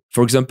also.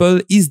 For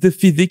example, is the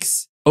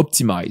physics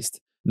optimized?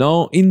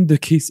 Now, in the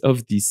case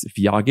of this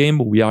VR game,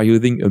 we are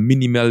using a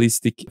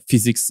minimalistic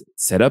physics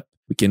setup.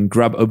 We can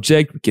grab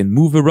object, we can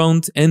move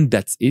around, and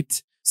that's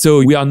it.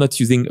 So we are not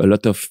using a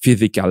lot of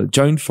physical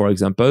joint, for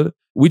example,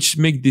 which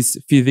make this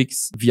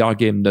physics VR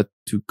game not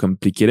too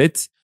complicated.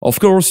 Of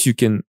course, you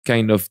can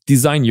kind of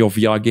design your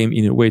VR game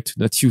in a way to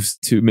not use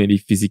too many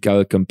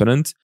physical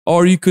components,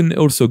 or you can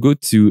also go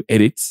to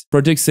Edit,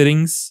 Project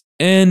Settings,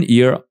 and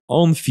here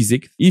on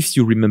Physics, if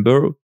you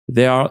remember,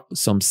 there are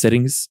some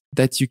settings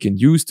that you can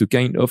use to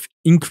kind of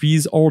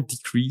increase or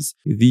decrease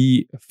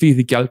the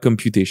physical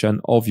computation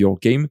of your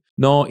game.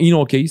 Now, in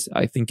our case,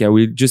 I think I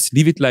will just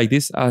leave it like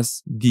this,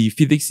 as the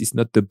physics is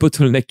not the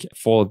bottleneck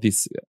for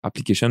this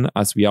application,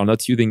 as we are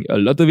not using a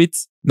lot of it.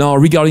 Now,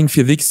 regarding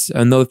physics,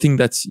 another thing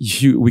that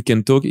we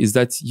can talk is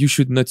that you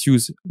should not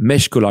use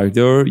mesh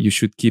collider. You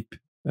should keep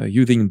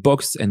using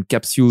box and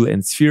capsule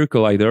and sphere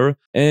collider.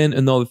 And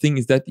another thing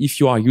is that if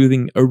you are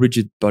using a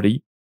rigid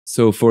body,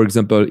 so for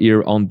example,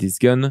 here on this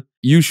gun,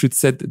 you should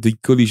set the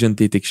collision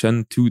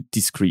detection to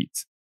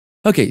discrete.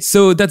 Okay,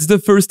 so that's the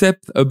first step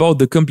about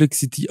the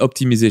complexity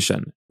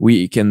optimization.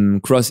 We can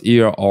cross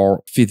here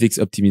our physics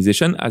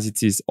optimization as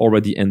it is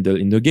already handled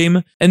in the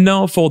game. And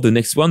now for the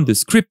next one, the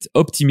script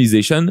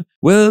optimization.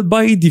 Well,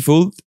 by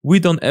default, we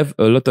don't have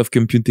a lot of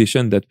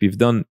computation that we've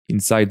done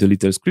inside the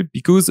little script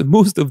because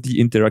most of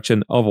the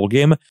interaction of our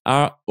game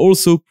are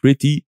also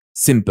pretty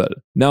simple.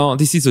 Now,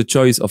 this is a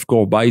choice, of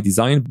course, by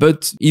design,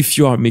 but if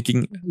you are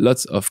making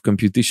lots of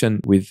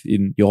computation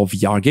within your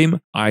VR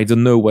game, I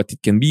don't know what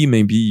it can be.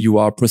 Maybe you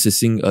are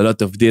processing a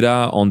lot of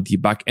data on the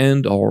back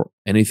end or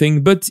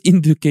anything. But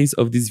in the case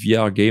of this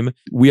VR game,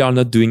 we are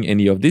not doing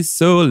any of this.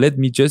 So let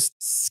me just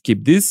skip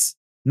this.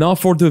 Now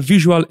for the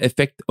visual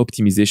effect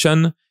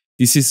optimization,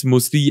 this is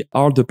mostly,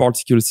 are the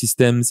particle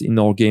systems in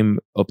our game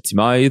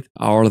optimized?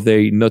 Are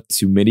they not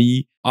too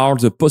many? Are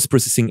the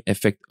post-processing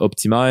effect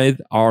optimized?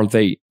 Are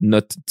they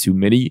not too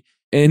many?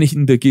 And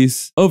in the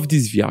case of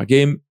this VR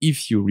game,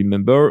 if you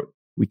remember,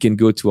 we can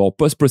go to our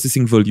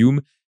post-processing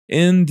volume,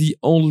 and the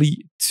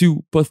only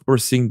two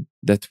post-processing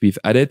that we've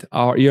added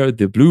are here,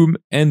 the bloom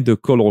and the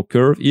color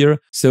curve here,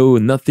 so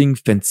nothing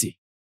fancy.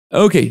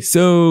 Okay,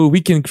 so we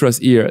can cross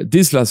here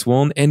this last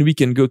one, and we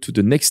can go to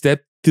the next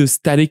step, to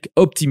static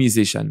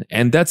optimization.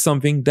 And that's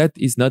something that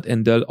is not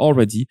handled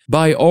already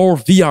by our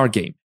VR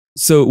game.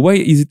 So why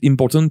is it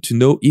important to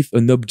know if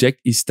an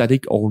object is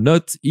static or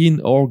not in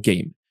our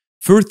game?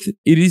 First,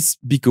 it is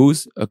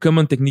because a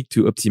common technique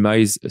to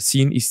optimize a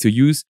scene is to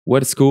use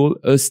what's called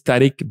a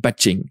static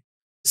batching.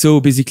 So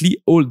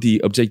basically, all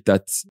the objects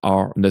that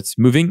are not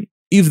moving,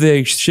 if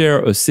they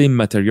share a same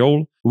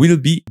material, will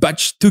be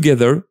batched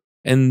together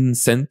and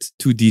sent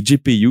to the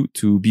GPU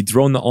to be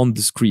drawn on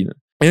the screen.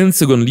 And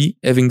secondly,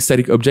 having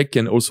static object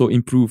can also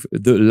improve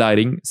the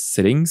lighting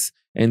settings.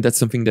 And that's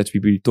something that we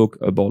will talk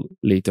about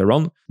later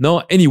on.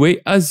 Now, anyway,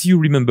 as you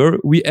remember,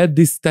 we had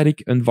this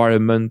static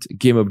environment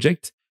game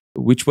object,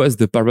 which was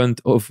the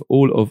parent of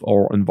all of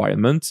our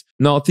environments.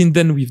 Now, since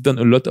then, we've done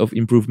a lot of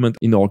improvement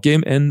in our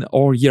game and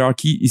our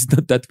hierarchy is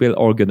not that well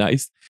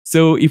organized.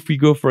 So if we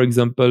go, for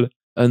example,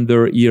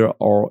 under here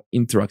or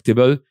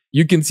interactable,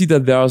 you can see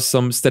that there are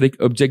some static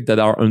objects that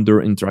are under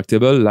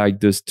interactable, like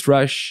the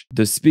trash,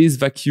 the space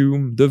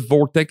vacuum, the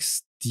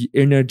vortex, the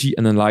energy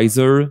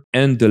analyzer,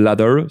 and the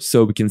ladder.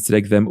 So we can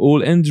select them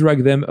all and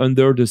drag them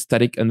under the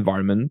static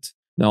environment.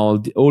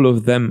 Now, all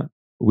of them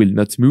will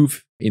not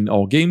move in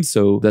our game,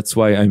 so that's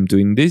why I'm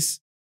doing this.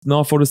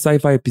 Now, for the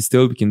sci-fi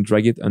pistol, we can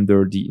drag it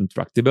under the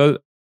interactable.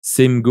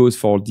 Same goes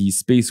for the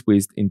space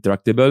waste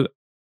interactable,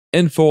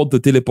 and for the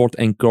teleport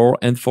anchor,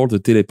 and for the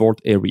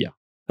teleport area.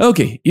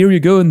 Okay, here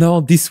you go. Now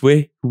this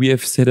way, we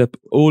have set up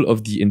all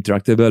of the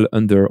interactable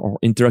under our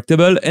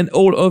interactable and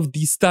all of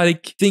the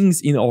static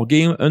things in our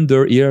game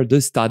under here,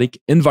 the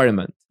static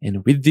environment.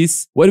 And with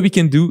this, what we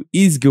can do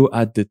is go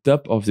at the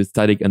top of the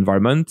static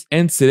environment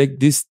and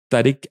select this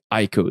static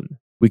icon.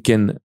 We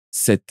can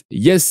set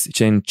yes,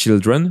 change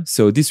children.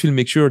 So this will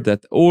make sure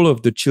that all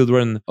of the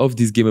children of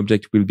this game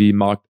object will be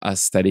marked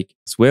as static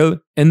as well.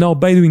 And now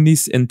by doing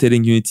this and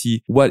telling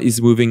Unity what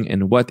is moving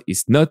and what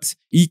is not,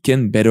 it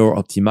can better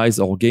optimize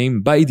our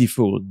game by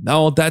default.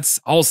 Now that's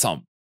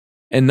awesome.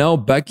 And now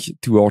back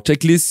to our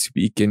checklist,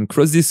 we can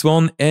cross this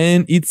one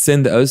and it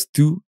sends us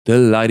to the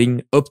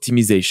lighting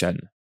optimization.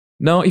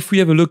 Now, if we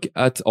have a look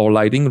at our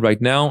lighting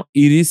right now,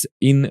 it is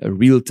in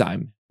real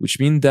time, which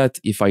means that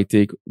if I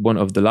take one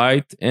of the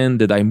light and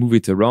that I move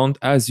it around,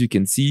 as you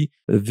can see,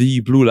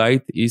 the blue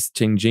light is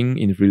changing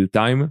in real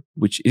time,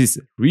 which is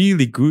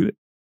really good.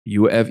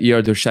 You have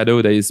here the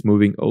shadow that is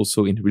moving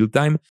also in real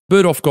time.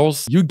 But of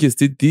course, you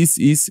guessed it, this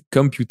is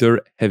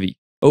computer heavy.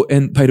 Oh,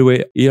 and by the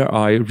way, here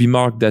I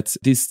remark that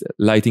this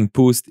lighting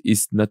post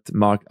is not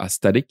marked as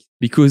static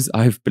because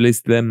I've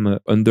placed them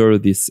under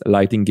this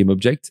lighting game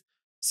object.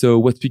 So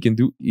what we can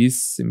do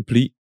is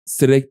simply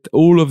select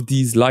all of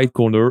these light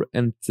corner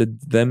and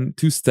set them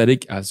to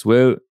static as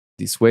well.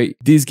 This way,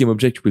 this game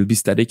object will be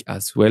static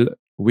as well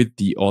with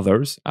the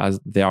others as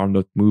they are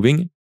not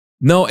moving.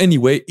 Now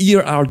anyway,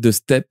 here are the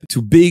steps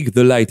to bake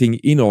the lighting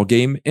in our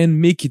game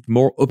and make it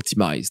more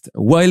optimized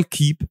while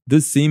keep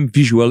the same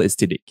visual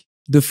aesthetic.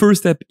 The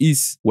first step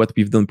is what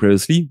we've done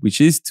previously, which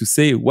is to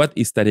say what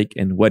is static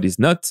and what is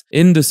not.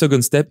 And the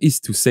second step is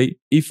to say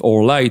if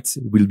our light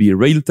will be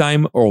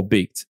real-time or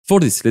baked. For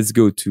this, let's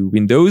go to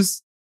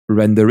Windows,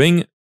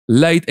 Rendering,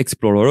 Light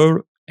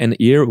Explorer, and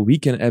here we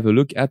can have a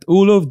look at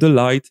all of the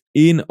light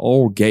in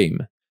our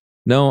game.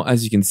 Now,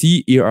 as you can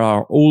see, here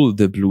are all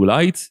the blue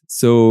lights.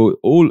 So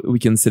we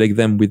can select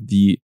them with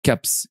the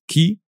caps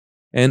key.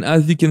 And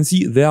as you can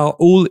see, they are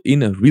all in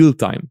real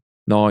time.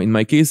 Now, in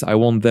my case, I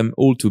want them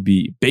all to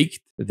be baked.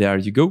 There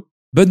you go.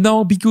 But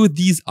now, because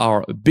these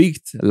are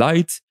baked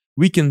lights,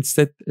 we can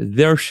set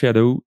their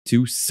shadow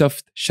to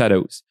soft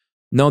shadows.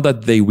 Now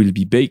that they will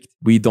be baked,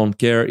 we don't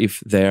care if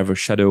they have a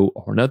shadow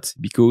or not,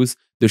 because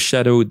the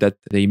shadow that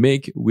they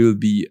make will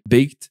be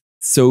baked.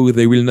 So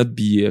they will not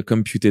be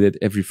computed at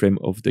every frame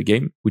of the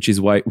game, which is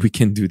why we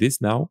can do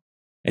this now.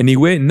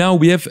 Anyway, now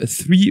we have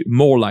 3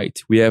 more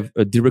lights. We have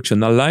a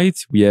directional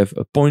light, we have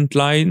a point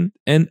line,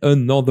 and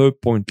another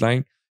point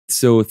line.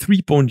 So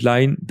 3 point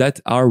lines that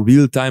are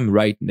real time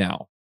right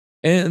now.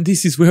 And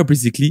this is where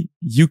basically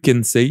you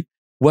can say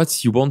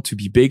what you want to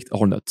be baked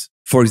or not.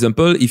 For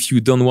example, if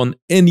you don't want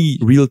any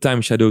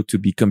real-time shadow to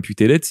be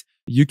computed,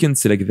 you can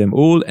select them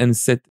all and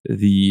set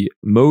the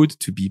mode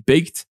to be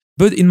baked.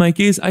 But in my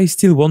case, I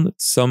still want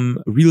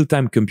some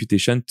real-time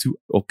computation to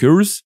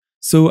occur.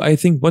 So I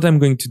think what I'm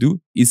going to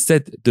do is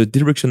set the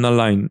directional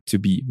line to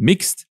be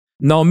mixed.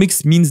 Now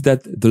mixed means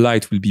that the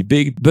light will be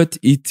baked, but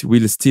it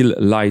will still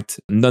light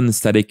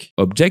non-static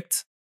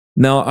objects.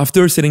 Now,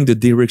 after setting the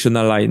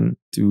directional line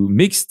to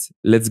mixed,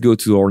 let's go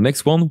to our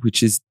next one,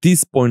 which is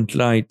this point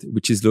light,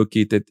 which is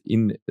located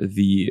in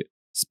the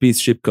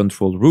spaceship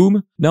control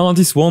room. Now, on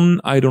this one,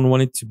 I don't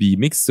want it to be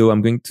mixed, so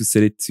I'm going to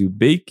set it to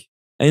bake.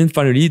 And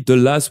finally, the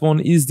last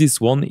one is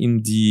this one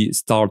in the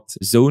start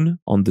zone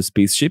on the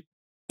spaceship.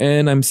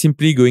 And I'm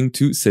simply going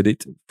to set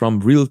it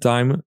from real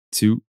time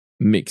to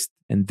mixed.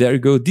 And there you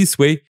go. This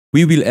way,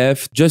 we will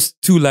have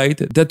just 2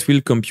 lights that will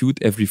compute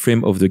every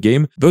frame of the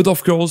game. But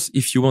of course,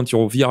 if you want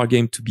your VR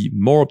game to be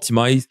more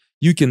optimized,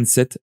 you can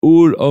set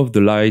all of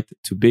the light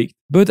to bake.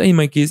 But in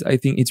my case, I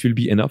think it will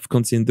be enough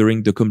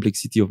considering the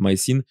complexity of my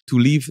scene to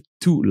leave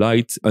 2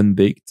 lights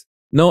unbaked.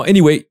 Now,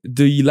 anyway,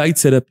 the light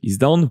setup is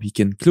done. We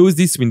can close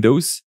these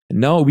windows. And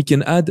now we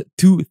can add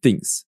 2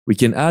 things. We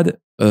can add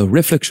a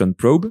reflection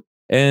probe.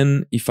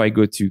 And if I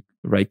go to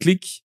right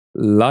click,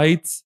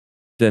 light,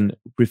 then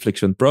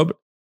reflection probe.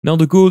 Now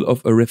the goal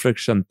of a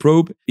reflection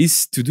probe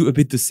is to do a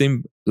bit the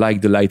same like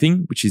the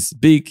lighting, which is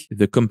bake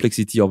the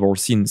complexity of our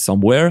scene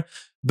somewhere,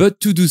 but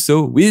to do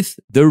so with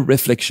the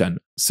reflection.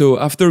 So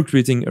after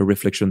creating a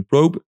reflection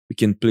probe, we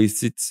can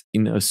place it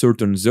in a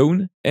certain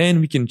zone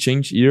and we can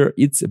change here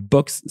its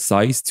box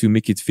size to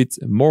make it fit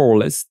more or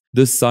less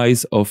the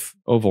size of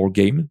our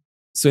game.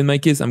 So in my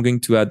case, I'm going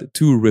to add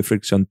 2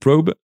 reflection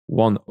probe,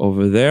 one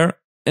over there,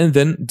 and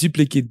then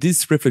duplicate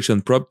this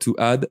reflection probe to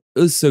add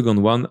a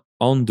second one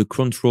on the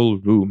control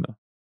room.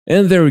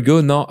 And there we go.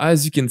 Now,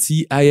 as you can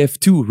see, I have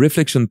 2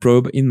 reflection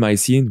probe in my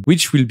scene,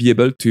 which will be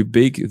able to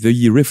bake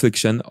the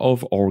reflection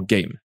of our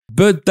game.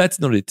 But that's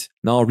not it.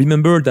 Now,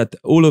 remember that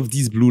all of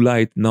these blue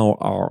lights now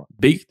are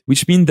baked,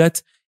 which means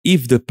that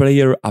if the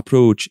player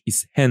approach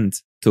his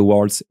hand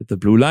towards the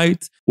blue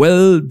light,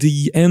 well,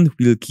 the hand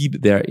will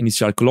keep their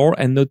initial color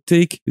and not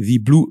take the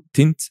blue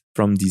tint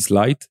from this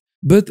light.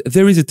 But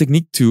there is a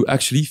technique to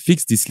actually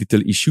fix this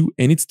little issue,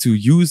 and it's to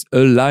use a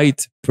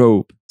light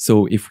probe.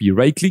 So if we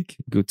right click,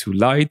 go to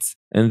light,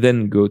 and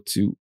then go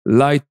to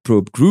light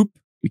probe group,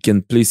 we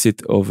can place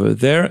it over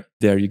there.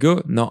 There you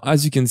go. Now,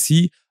 as you can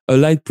see, a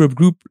light probe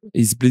group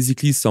is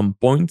basically some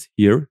point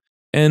here.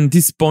 And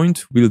this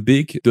point will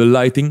bake the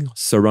lighting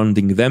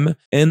surrounding them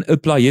and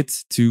apply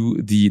it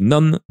to the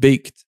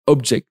non-baked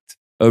object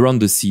around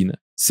the scene.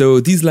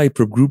 So this light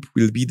probe group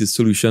will be the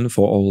solution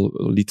for our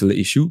little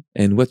issue.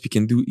 And what we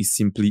can do is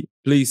simply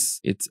place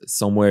it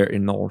somewhere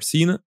in our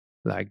scene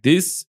like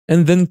this,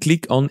 and then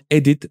click on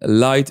Edit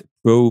Light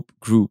Probe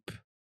Group.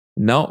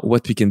 Now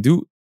what we can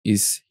do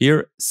is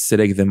here,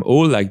 select them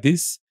all like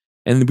this,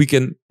 and we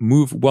can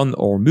move one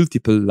or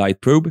multiple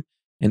light probe.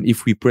 And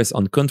if we press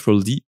on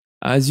Ctrl D,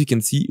 as you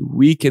can see,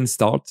 we can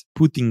start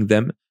putting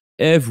them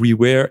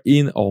everywhere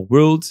in our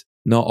world.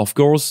 Now, of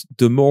course,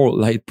 the more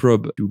light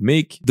probe you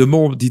make, the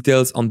more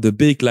details on the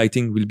baked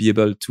lighting will be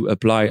able to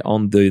apply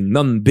on the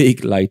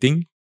non-baked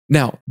lighting.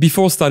 Now,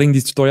 before starting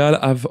this tutorial,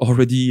 I've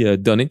already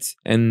done it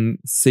and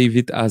save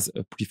it as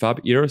a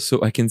prefab here.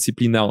 So I can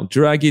simply now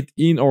drag it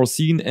in our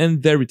scene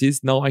and there it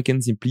is. Now I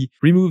can simply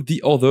remove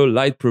the other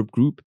light probe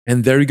group.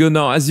 And there you go.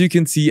 Now, as you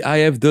can see, I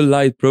have the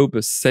light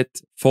probe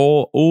set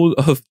for all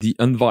of the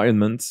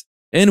environments.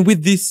 And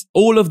with this,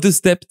 all of the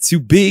steps to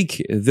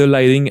bake the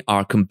lighting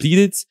are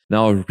completed.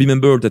 Now,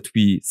 remember that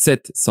we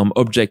set some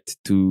object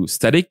to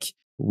static.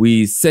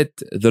 We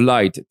set the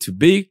light to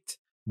baked.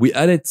 We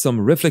added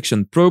some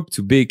reflection probe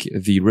to bake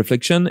the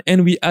reflection,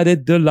 and we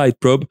added the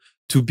light probe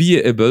to be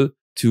able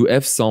to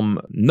have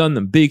some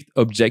non-baked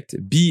object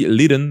be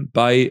lit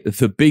by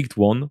the baked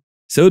one.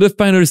 So the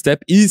final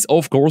step is,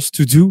 of course,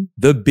 to do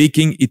the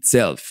baking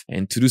itself.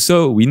 And to do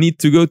so, we need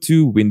to go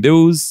to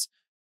Windows,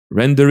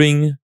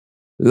 Rendering,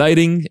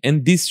 Lighting,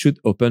 and this should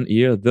open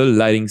here the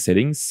lighting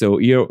settings. So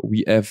here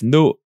we have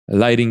no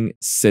lighting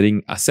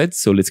setting asset.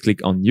 So let's click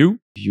on New.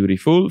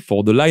 Beautiful.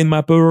 For the light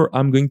mapper,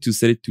 I'm going to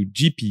set it to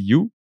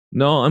GPU.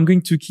 Now I'm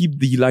going to keep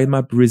the light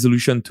map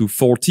resolution to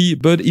 40,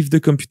 but if the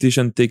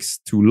computation takes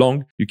too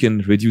long, you can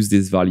reduce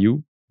this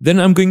value. Then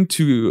I'm going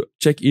to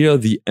check here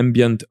the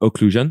ambient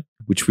occlusion,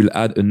 which will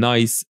add a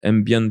nice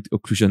ambient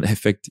occlusion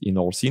effect in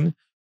our scene,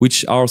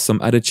 which are some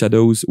added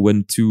shadows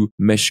when two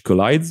mesh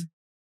collides.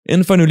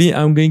 And finally,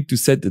 I'm going to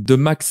set the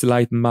max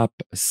light map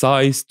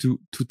size to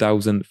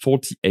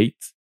 2048.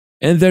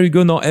 And there you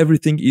go, now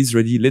everything is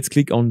ready. Let's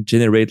click on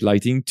Generate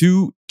Lighting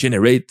to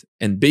generate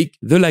and bake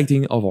the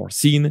lighting of our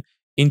scene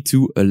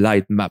into a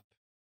light map.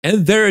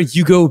 And there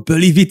you go,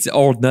 believe it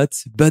or not,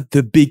 but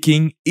the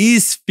baking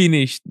is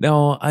finished.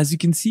 Now, as you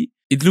can see,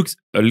 it looks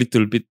a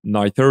little bit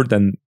nicer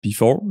than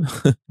before,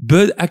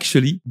 but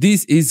actually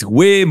this is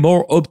way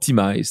more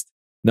optimized.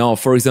 Now,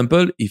 for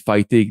example, if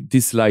I take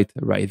this light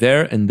right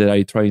there and then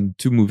I try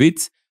to move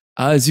it,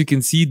 as you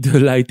can see, the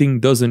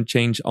lighting doesn't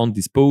change on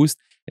this post.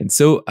 And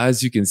so,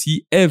 as you can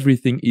see,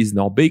 everything is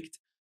now baked.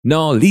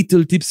 Now,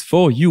 little tips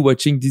for you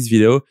watching this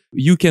video.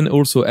 You can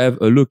also have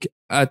a look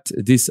at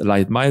this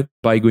light map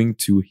by going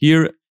to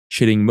here,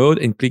 shading mode,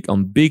 and click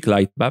on Bake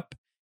Light Map.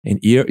 And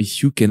here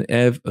you can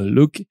have a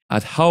look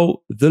at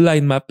how the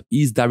light map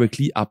is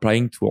directly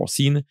applying to our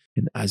scene.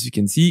 And as you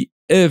can see,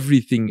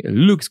 everything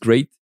looks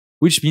great,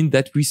 which means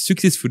that we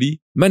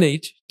successfully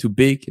managed to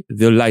bake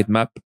the light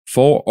map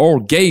for our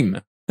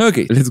game.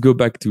 Okay, let's go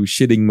back to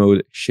shading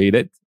mode,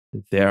 shaded.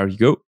 There you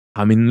go.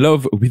 I'm in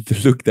love with the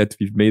look that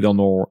we've made on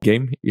our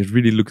game. It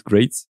really looks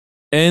great.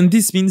 And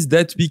this means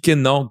that we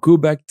can now go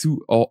back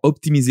to our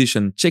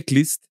optimization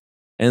checklist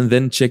and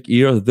then check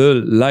here the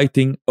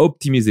lighting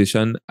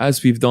optimization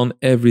as we've done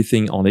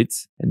everything on it.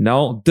 And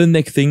now the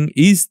next thing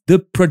is the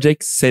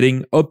project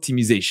setting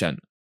optimization.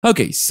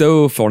 Okay,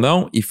 so for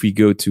now, if we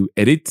go to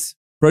Edit,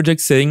 Project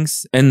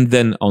Settings, and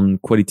then on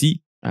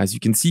Quality, as you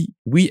can see,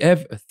 we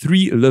have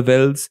 3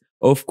 levels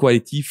of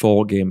quality for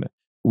our game.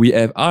 We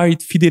have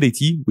height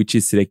fidelity, which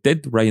is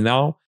selected right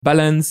now,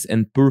 balance,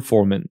 and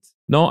performance.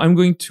 Now I'm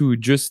going to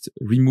just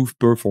remove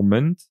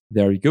performance.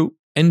 There you go.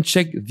 And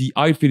check the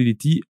high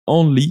fidelity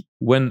only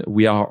when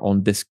we are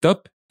on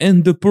desktop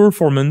and the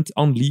performance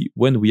only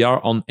when we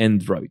are on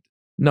Android.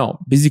 Now,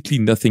 basically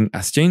nothing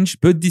has changed,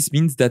 but this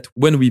means that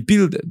when we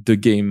build the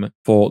game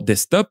for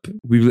desktop,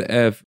 we will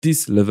have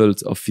these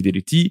levels of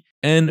fidelity.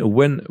 And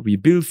when we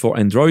build for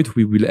Android,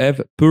 we will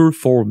have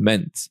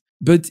performance.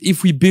 But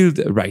if we build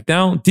right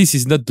now, this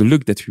is not the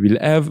look that we will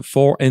have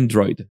for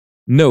Android.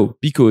 No,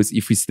 because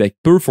if we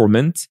select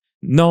performance,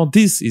 now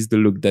this is the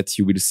look that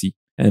you will see.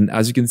 And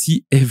as you can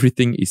see,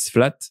 everything is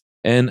flat,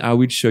 and I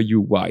will show you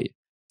why.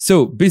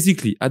 So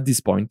basically at this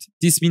point,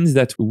 this means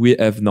that we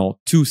have now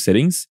 2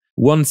 settings.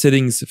 One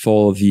settings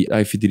for the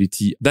high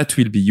fidelity that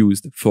will be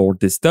used for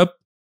desktop,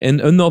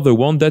 and another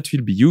one that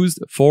will be used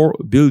for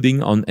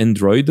building on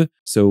Android,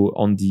 so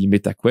on the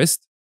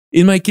MetaQuest.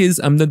 In my case,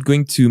 I'm not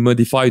going to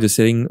modify the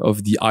setting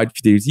of the high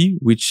fidelity,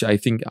 which I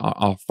think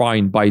are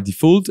fine by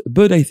default,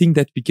 but I think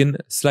that we can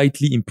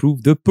slightly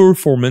improve the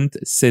performance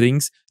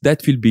settings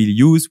that will be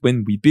used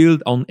when we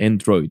build on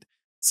Android.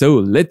 So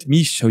let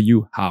me show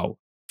you how.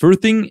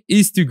 First thing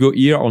is to go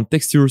here on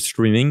texture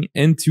streaming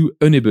and to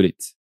enable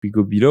it. We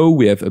go below,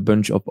 we have a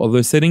bunch of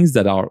other settings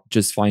that are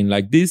just fine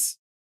like this.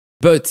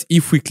 But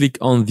if we click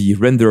on the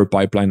render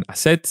pipeline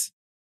asset,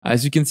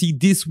 as you can see,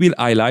 this will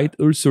highlight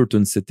a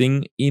certain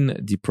setting in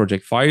the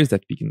project files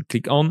that we can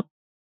click on.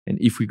 And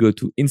if we go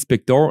to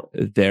Inspector,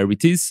 there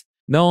it is.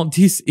 Now,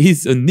 this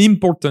is an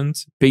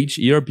important page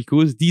here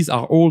because these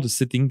are all the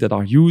settings that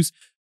are used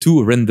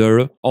to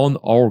render on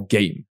our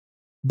game.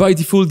 By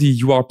default, the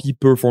URP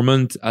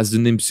performance, as the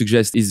name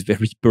suggests, is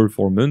very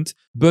performant.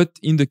 But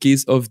in the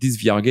case of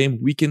this VR game,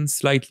 we can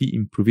slightly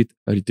improve it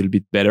a little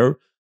bit better.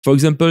 For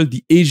example,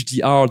 the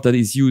HDR that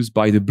is used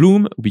by the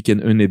bloom, we can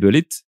enable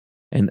it.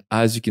 And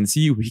as you can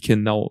see, we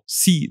can now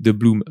see the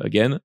bloom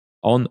again,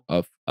 on,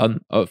 off,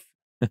 on, off.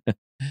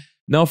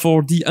 Now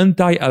for the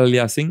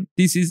anti-aliasing,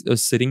 this is a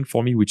setting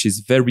for me which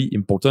is very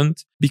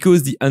important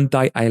because the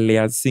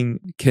anti-aliasing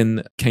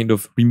can kind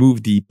of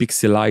remove the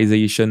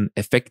pixelization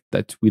effect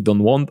that we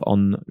don't want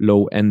on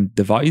low-end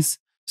device.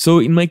 So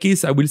in my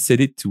case, I will set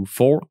it to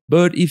 4,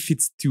 but if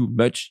it's too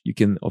much, you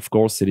can of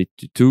course set it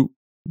to 2.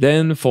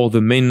 Then for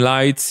the main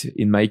light,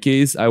 in my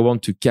case, I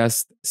want to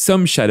cast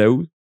some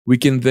shadow. We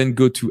can then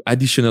go to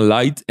additional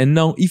light. And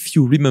now if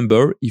you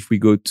remember, if we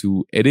go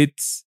to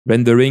edit,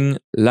 rendering,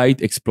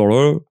 light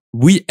explorer,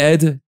 we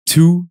add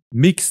 2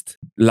 mixed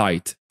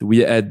light.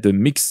 We add the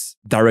mixed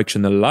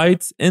directional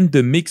light and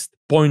the mixed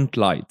point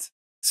light.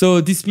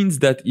 So this means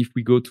that if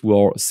we go to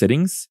our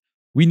settings,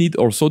 we need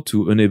also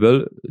to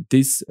enable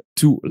this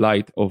 2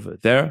 light over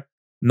there.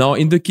 Now,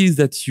 in the case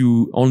that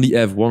you only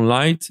have 1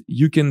 light,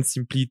 you can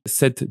simply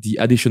set the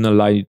additional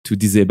light to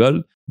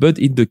disable. But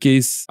in the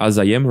case as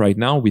I am right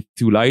now with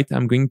 2 light,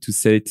 I'm going to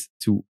set it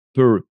to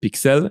per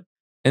pixel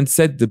and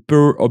set the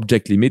per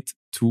object limit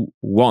to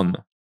 1.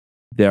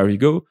 There you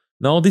go.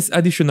 Now this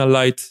additional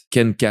light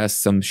can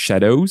cast some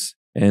shadows.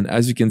 And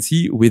as you can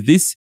see with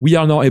this, we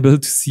are now able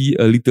to see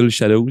a little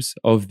shadows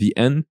of the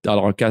end that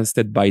are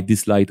casted by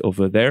this light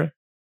over there.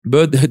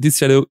 But this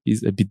shadow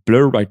is a bit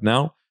blurred right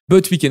now.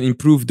 But we can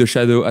improve the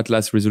shadow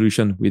atlas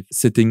resolution with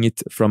setting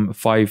it from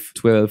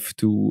 512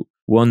 to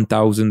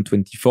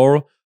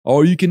 1024.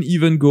 Or you can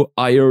even go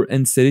higher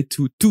and set it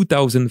to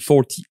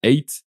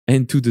 2048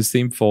 and do the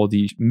same for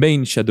the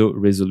main shadow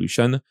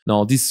resolution.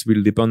 Now, this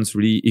will depend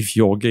really if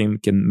your game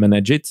can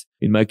manage it.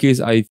 In my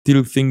case, I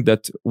still think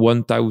that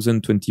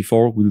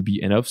 1024 will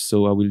be enough,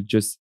 so I will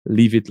just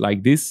leave it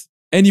like this.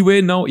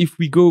 Anyway, now if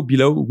we go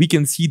below, we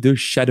can see the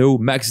shadow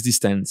max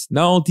distance.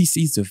 Now, this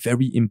is a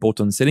very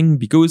important setting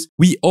because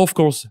we, of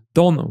course,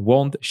 don't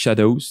want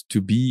shadows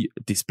to be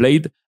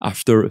displayed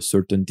after a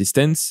certain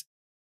distance.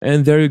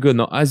 And there you go.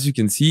 Now, as you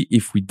can see,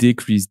 if we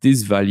decrease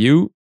this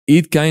value,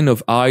 it kind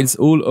of hides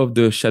all of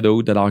the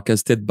shadow that are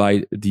casted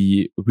by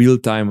the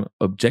real-time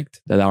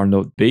object that are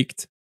not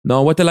baked.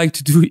 Now, what I like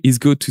to do is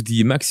go to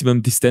the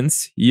maximum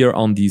distance here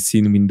on the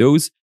scene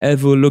windows,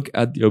 have a look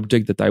at the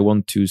object that I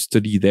want to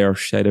study their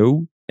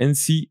shadow and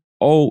see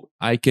how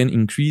I can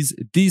increase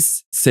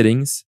these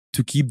settings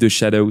to keep the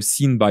shadow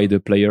seen by the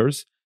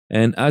players.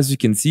 And as you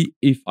can see,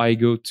 if I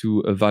go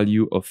to a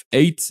value of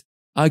 8,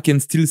 I can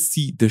still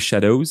see the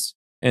shadows.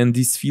 And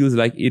this feels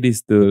like it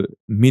is the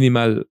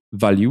minimal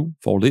value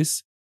for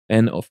this.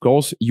 And of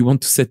course, you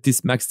want to set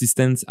this max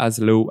distance as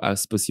low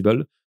as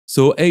possible.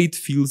 So 8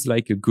 feels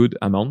like a good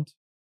amount.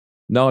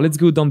 Now let's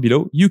go down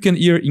below. You can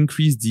here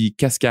increase the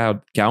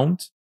cascade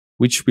count,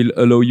 which will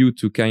allow you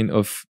to kind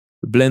of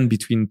blend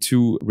between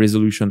 2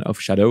 resolution of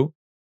shadow.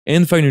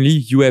 And finally,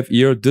 you have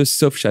here the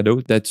soft shadow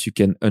that you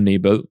can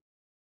enable.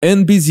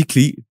 And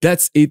basically,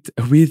 that's it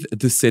with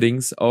the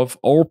settings of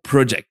our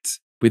project.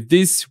 With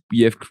this, we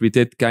have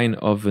created kind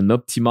of an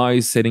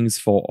optimized settings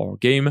for our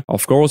game.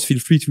 Of course, feel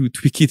free to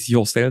tweak it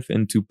yourself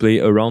and to play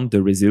around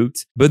the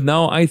result. But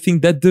now I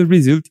think that the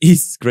result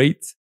is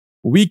great.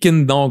 We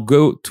can now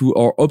go to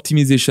our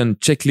optimization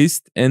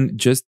checklist and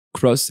just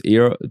cross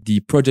here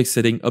the project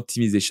setting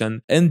optimization.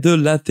 And the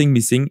last thing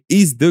missing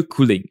is the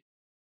cooling.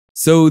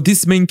 So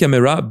this main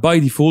camera by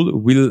default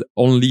will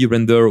only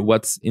render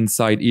what's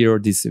inside here,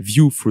 this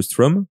view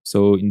frustum.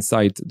 So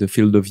inside the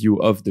field of view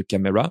of the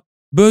camera.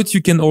 But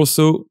you can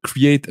also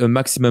create a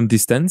maximum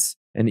distance.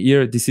 And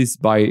here, this is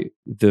by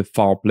the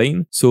far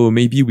plane. So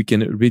maybe we can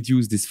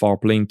reduce this far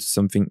plane to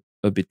something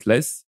a bit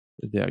less.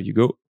 There you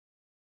go.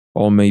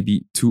 Or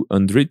maybe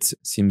 200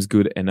 seems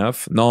good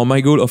enough. Now,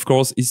 my goal, of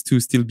course, is to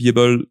still be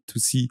able to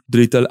see the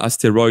little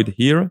asteroid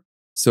here.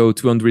 So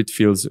 200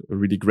 feels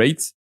really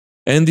great.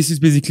 And this is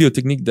basically a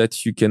technique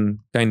that you can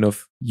kind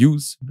of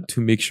use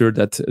to make sure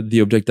that the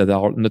objects that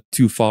are not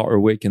too far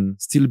away can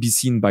still be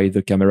seen by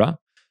the camera.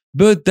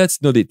 But that's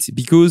not it,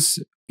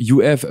 because you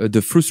have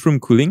the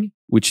frustum cooling,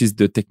 which is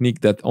the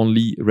technique that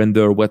only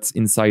render what's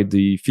inside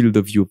the field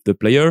of view of the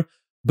player.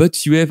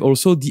 But you have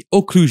also the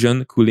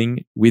occlusion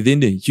cooling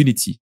within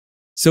Unity.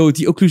 So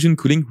the occlusion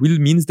cooling will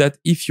mean that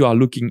if you are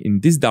looking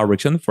in this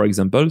direction, for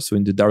example, so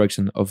in the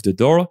direction of the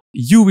door,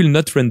 you will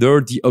not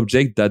render the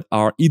objects that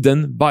are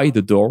hidden by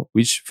the door,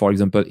 which, for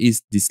example,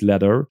 is this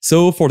ladder.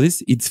 So for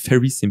this, it's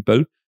very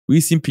simple.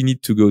 We simply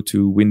need to go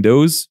to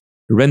Windows,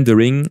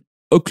 Rendering,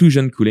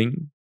 Occlusion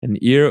Cooling. And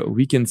here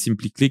we can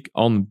simply click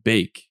on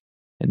Bake.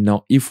 And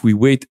now if we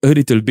wait a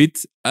little bit,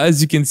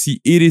 as you can see,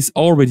 it is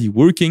already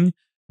working.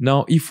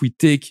 Now, if we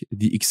take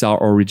the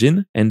XR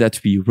origin and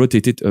that we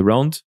rotate it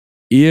around,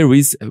 here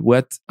is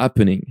what's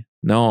happening.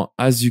 Now,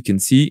 as you can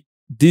see,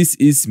 this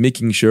is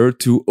making sure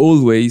to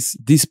always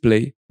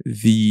display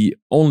the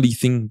only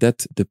thing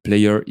that the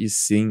player is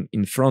seeing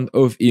in front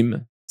of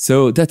him.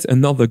 So that's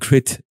another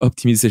great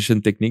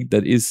optimization technique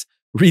that is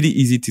really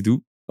easy to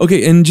do.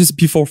 Okay, and just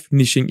before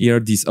finishing here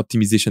this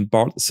optimization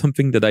part,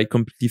 something that I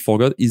completely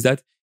forgot is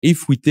that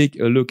if we take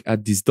a look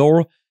at this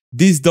door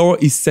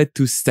is set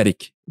to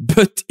static.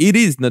 But it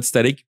is not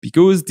static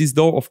because this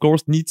door, of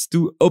course, needs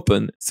to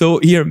open. So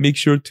here, make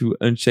sure to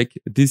uncheck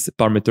these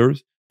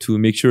parameters to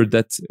make sure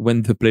that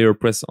when the player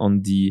presses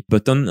on the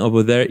button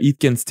over there, it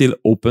can still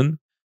open.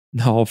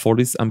 Now, for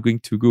this, I'm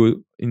going to go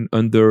in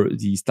under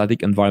the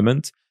static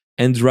environment.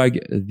 and drag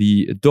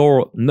the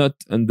door not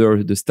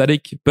under the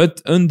static,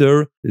 but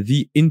under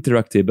the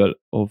interactable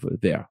over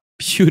there.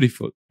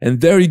 Beautiful. And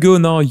there you go.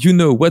 Now you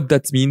know what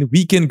that means.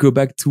 We can go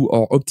back to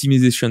our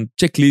optimization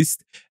checklist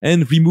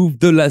and remove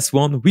the last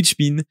one, which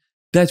means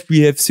that we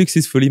have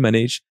successfully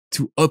managed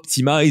to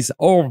optimize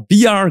our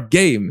VR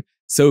game.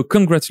 So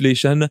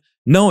congratulations.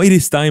 Now it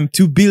is time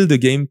to build a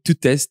game to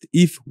test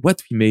if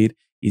what we made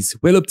is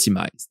well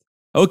optimized.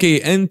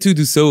 Okay, and to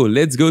do so,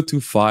 let's go to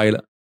File,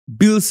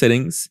 Build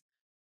Settings.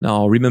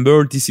 Now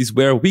remember, this is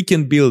where we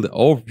can build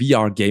our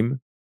VR game.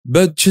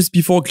 But just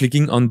before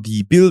clicking on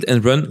the build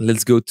and run,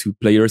 let's go to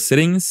player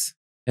settings.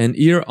 And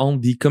here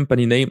on the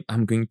company name,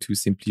 I'm going to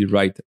simply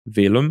write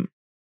Valem.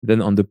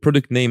 Then on the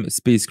product name,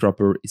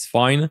 Spacecrapper is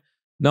fine.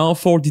 Now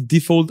for the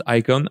default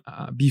icon,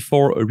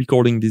 before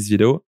recording this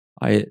video,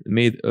 I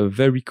made a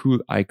very cool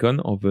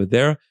icon over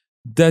there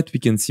that we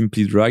can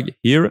simply drag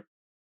here.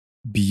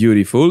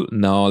 Beautiful.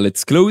 Now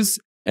let's close.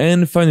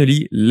 And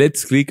finally,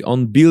 let's click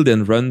on build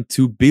and run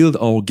to build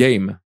our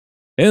game.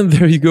 And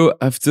there you go,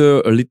 after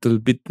a little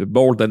bit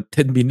more than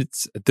 10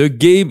 minutes, the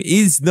game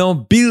is now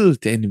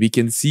built and we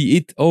can see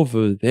it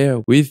over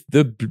there with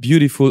the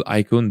beautiful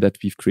icon that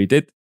we've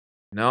created.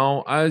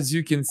 Now, as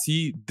you can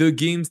see, the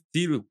game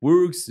still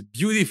works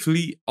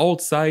beautifully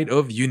outside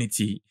of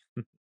Unity.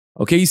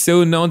 Okay,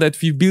 so now that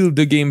we built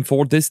the game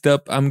for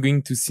desktop, I'm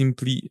going to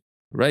simply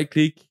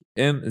right-click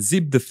and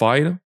zip the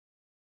file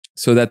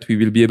so that we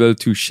will be able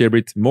to share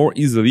it more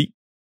easily.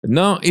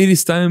 Now it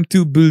is time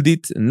to build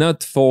it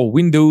not for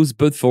Windows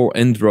but for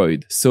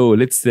Android. So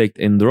let's select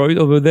Android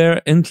over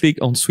there and click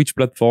on switch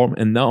platform,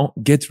 and now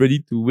get ready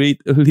to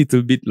wait a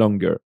little bit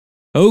longer.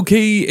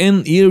 Okay,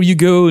 and here you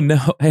go.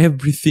 Now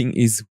everything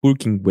is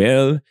working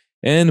well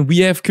and we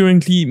have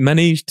currently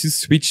managed to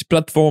switch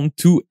platform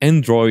to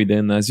Android,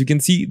 and as you can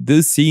see,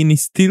 the scene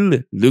is still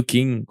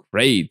looking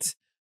great.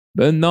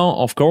 But now,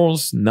 of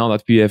course, now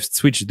that we have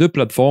switched the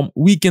platform,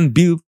 we can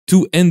build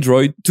to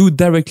Android to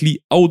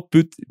directly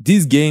output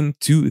this game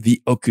to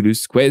the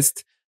Oculus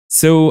Quest.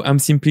 So I'm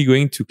simply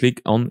going to click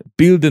on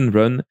build and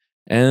run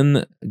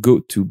and go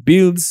to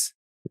builds,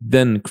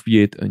 then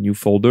create a new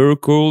folder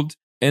called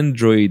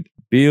Android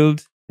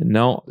build. And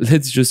now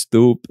let's just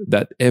hope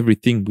that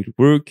everything will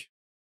work.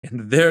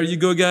 And there you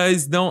go,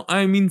 guys. Now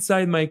I'm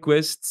inside my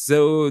Quest,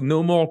 so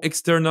no more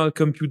external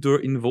computer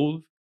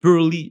involved.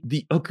 Purely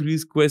the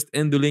Oculus Quest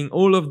handling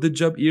all of the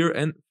job here,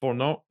 and for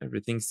now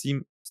everything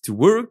seems to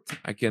work.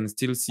 I can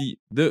still see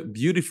the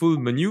beautiful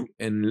menu,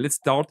 and let's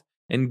start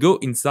and go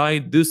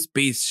inside the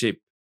spaceship.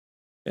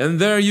 And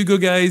there you go,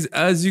 guys.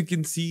 As you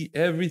can see,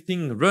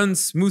 everything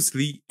runs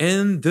smoothly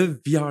and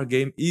the VR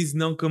game is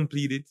now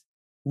completed.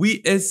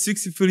 We have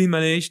successfully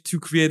managed to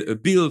create a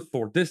build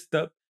for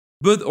desktop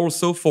but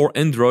also for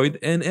Android,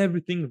 and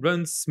everything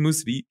runs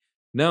smoothly.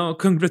 Now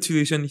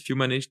congratulations if you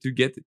managed to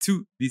get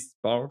to this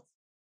part.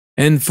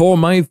 And for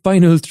my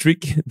final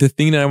trick, the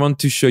thing that I want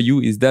to show you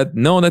is that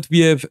now that we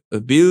have a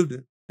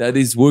build that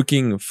is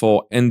working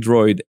for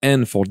Android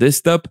and for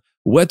desktop,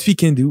 what we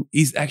can do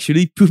is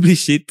actually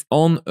publish it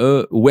on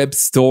a web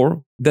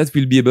store that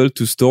will be able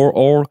to store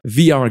our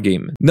VR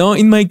game. Now,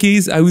 in my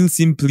case, I will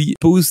simply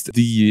post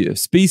the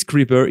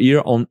Spacecrapper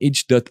here on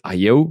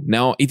itch.io.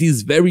 Now, it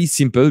is very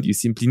simple. You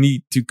simply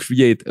need to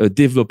create a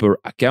developer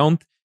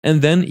account.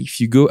 And then if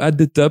you go at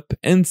the top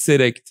and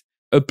select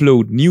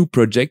Upload New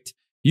Project,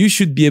 you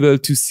should be able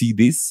to see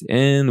this,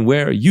 and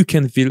where you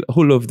can fill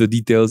all of the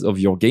details of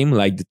your game,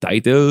 like the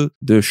title,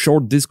 the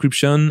short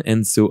description,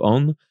 and so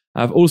on.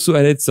 I've also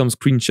added some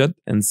screenshot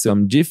and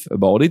some GIF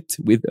about it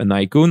with an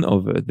icon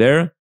over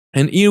there.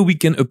 And here we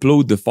can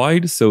upload the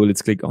file, so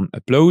let's click on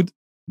Upload.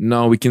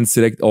 Now we can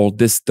select our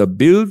desktop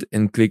build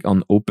and click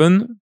on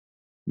Open.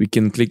 We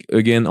can click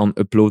again on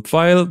Upload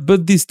File,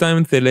 but this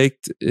time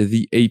select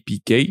the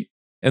APK.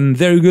 And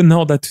there you go,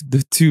 now that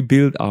the two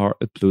builds are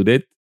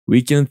uploaded.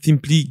 We can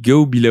simply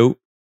go below,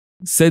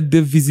 set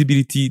the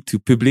visibility to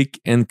public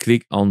and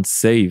click on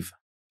save.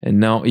 And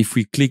now if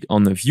we click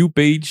on a view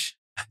page,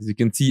 as you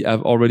can see,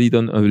 I've already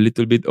done a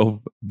little bit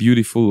of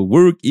beautiful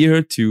work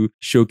here to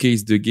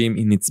showcase the game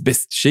in its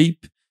best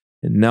shape.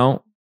 And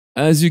now,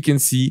 as you can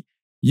see,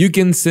 you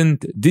can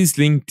send this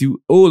link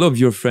to all of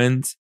your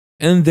friends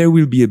and they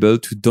will be able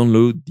to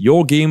download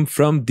your game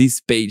from this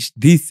page.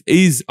 This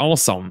is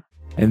awesome.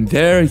 And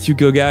there you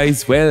go,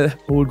 guys. Well,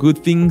 all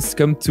good things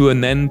come to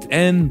an end,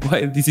 and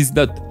while this is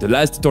not the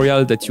last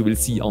tutorial that you will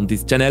see on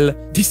this channel,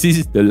 this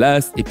is the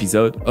last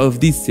episode of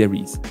this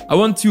series. I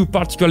want to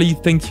particularly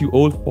thank you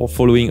all for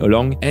following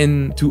along,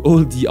 and to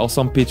all the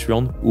awesome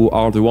Patreon who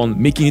are the one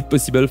making it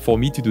possible for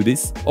me to do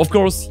this. Of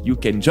course, you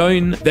can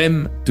join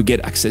them to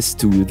get access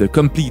to the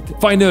complete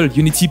final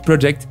Unity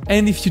project,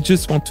 and if you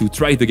just want to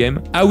try the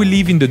game, I will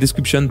leave in the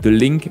description the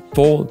link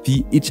for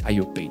the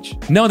itch.io page.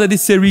 Now that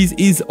this series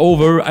is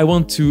over, I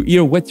want to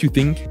hear what you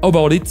think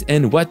about it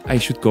and what I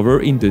should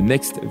cover in the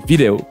next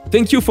video.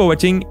 Thank you for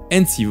watching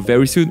and see you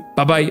very soon.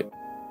 Bye bye.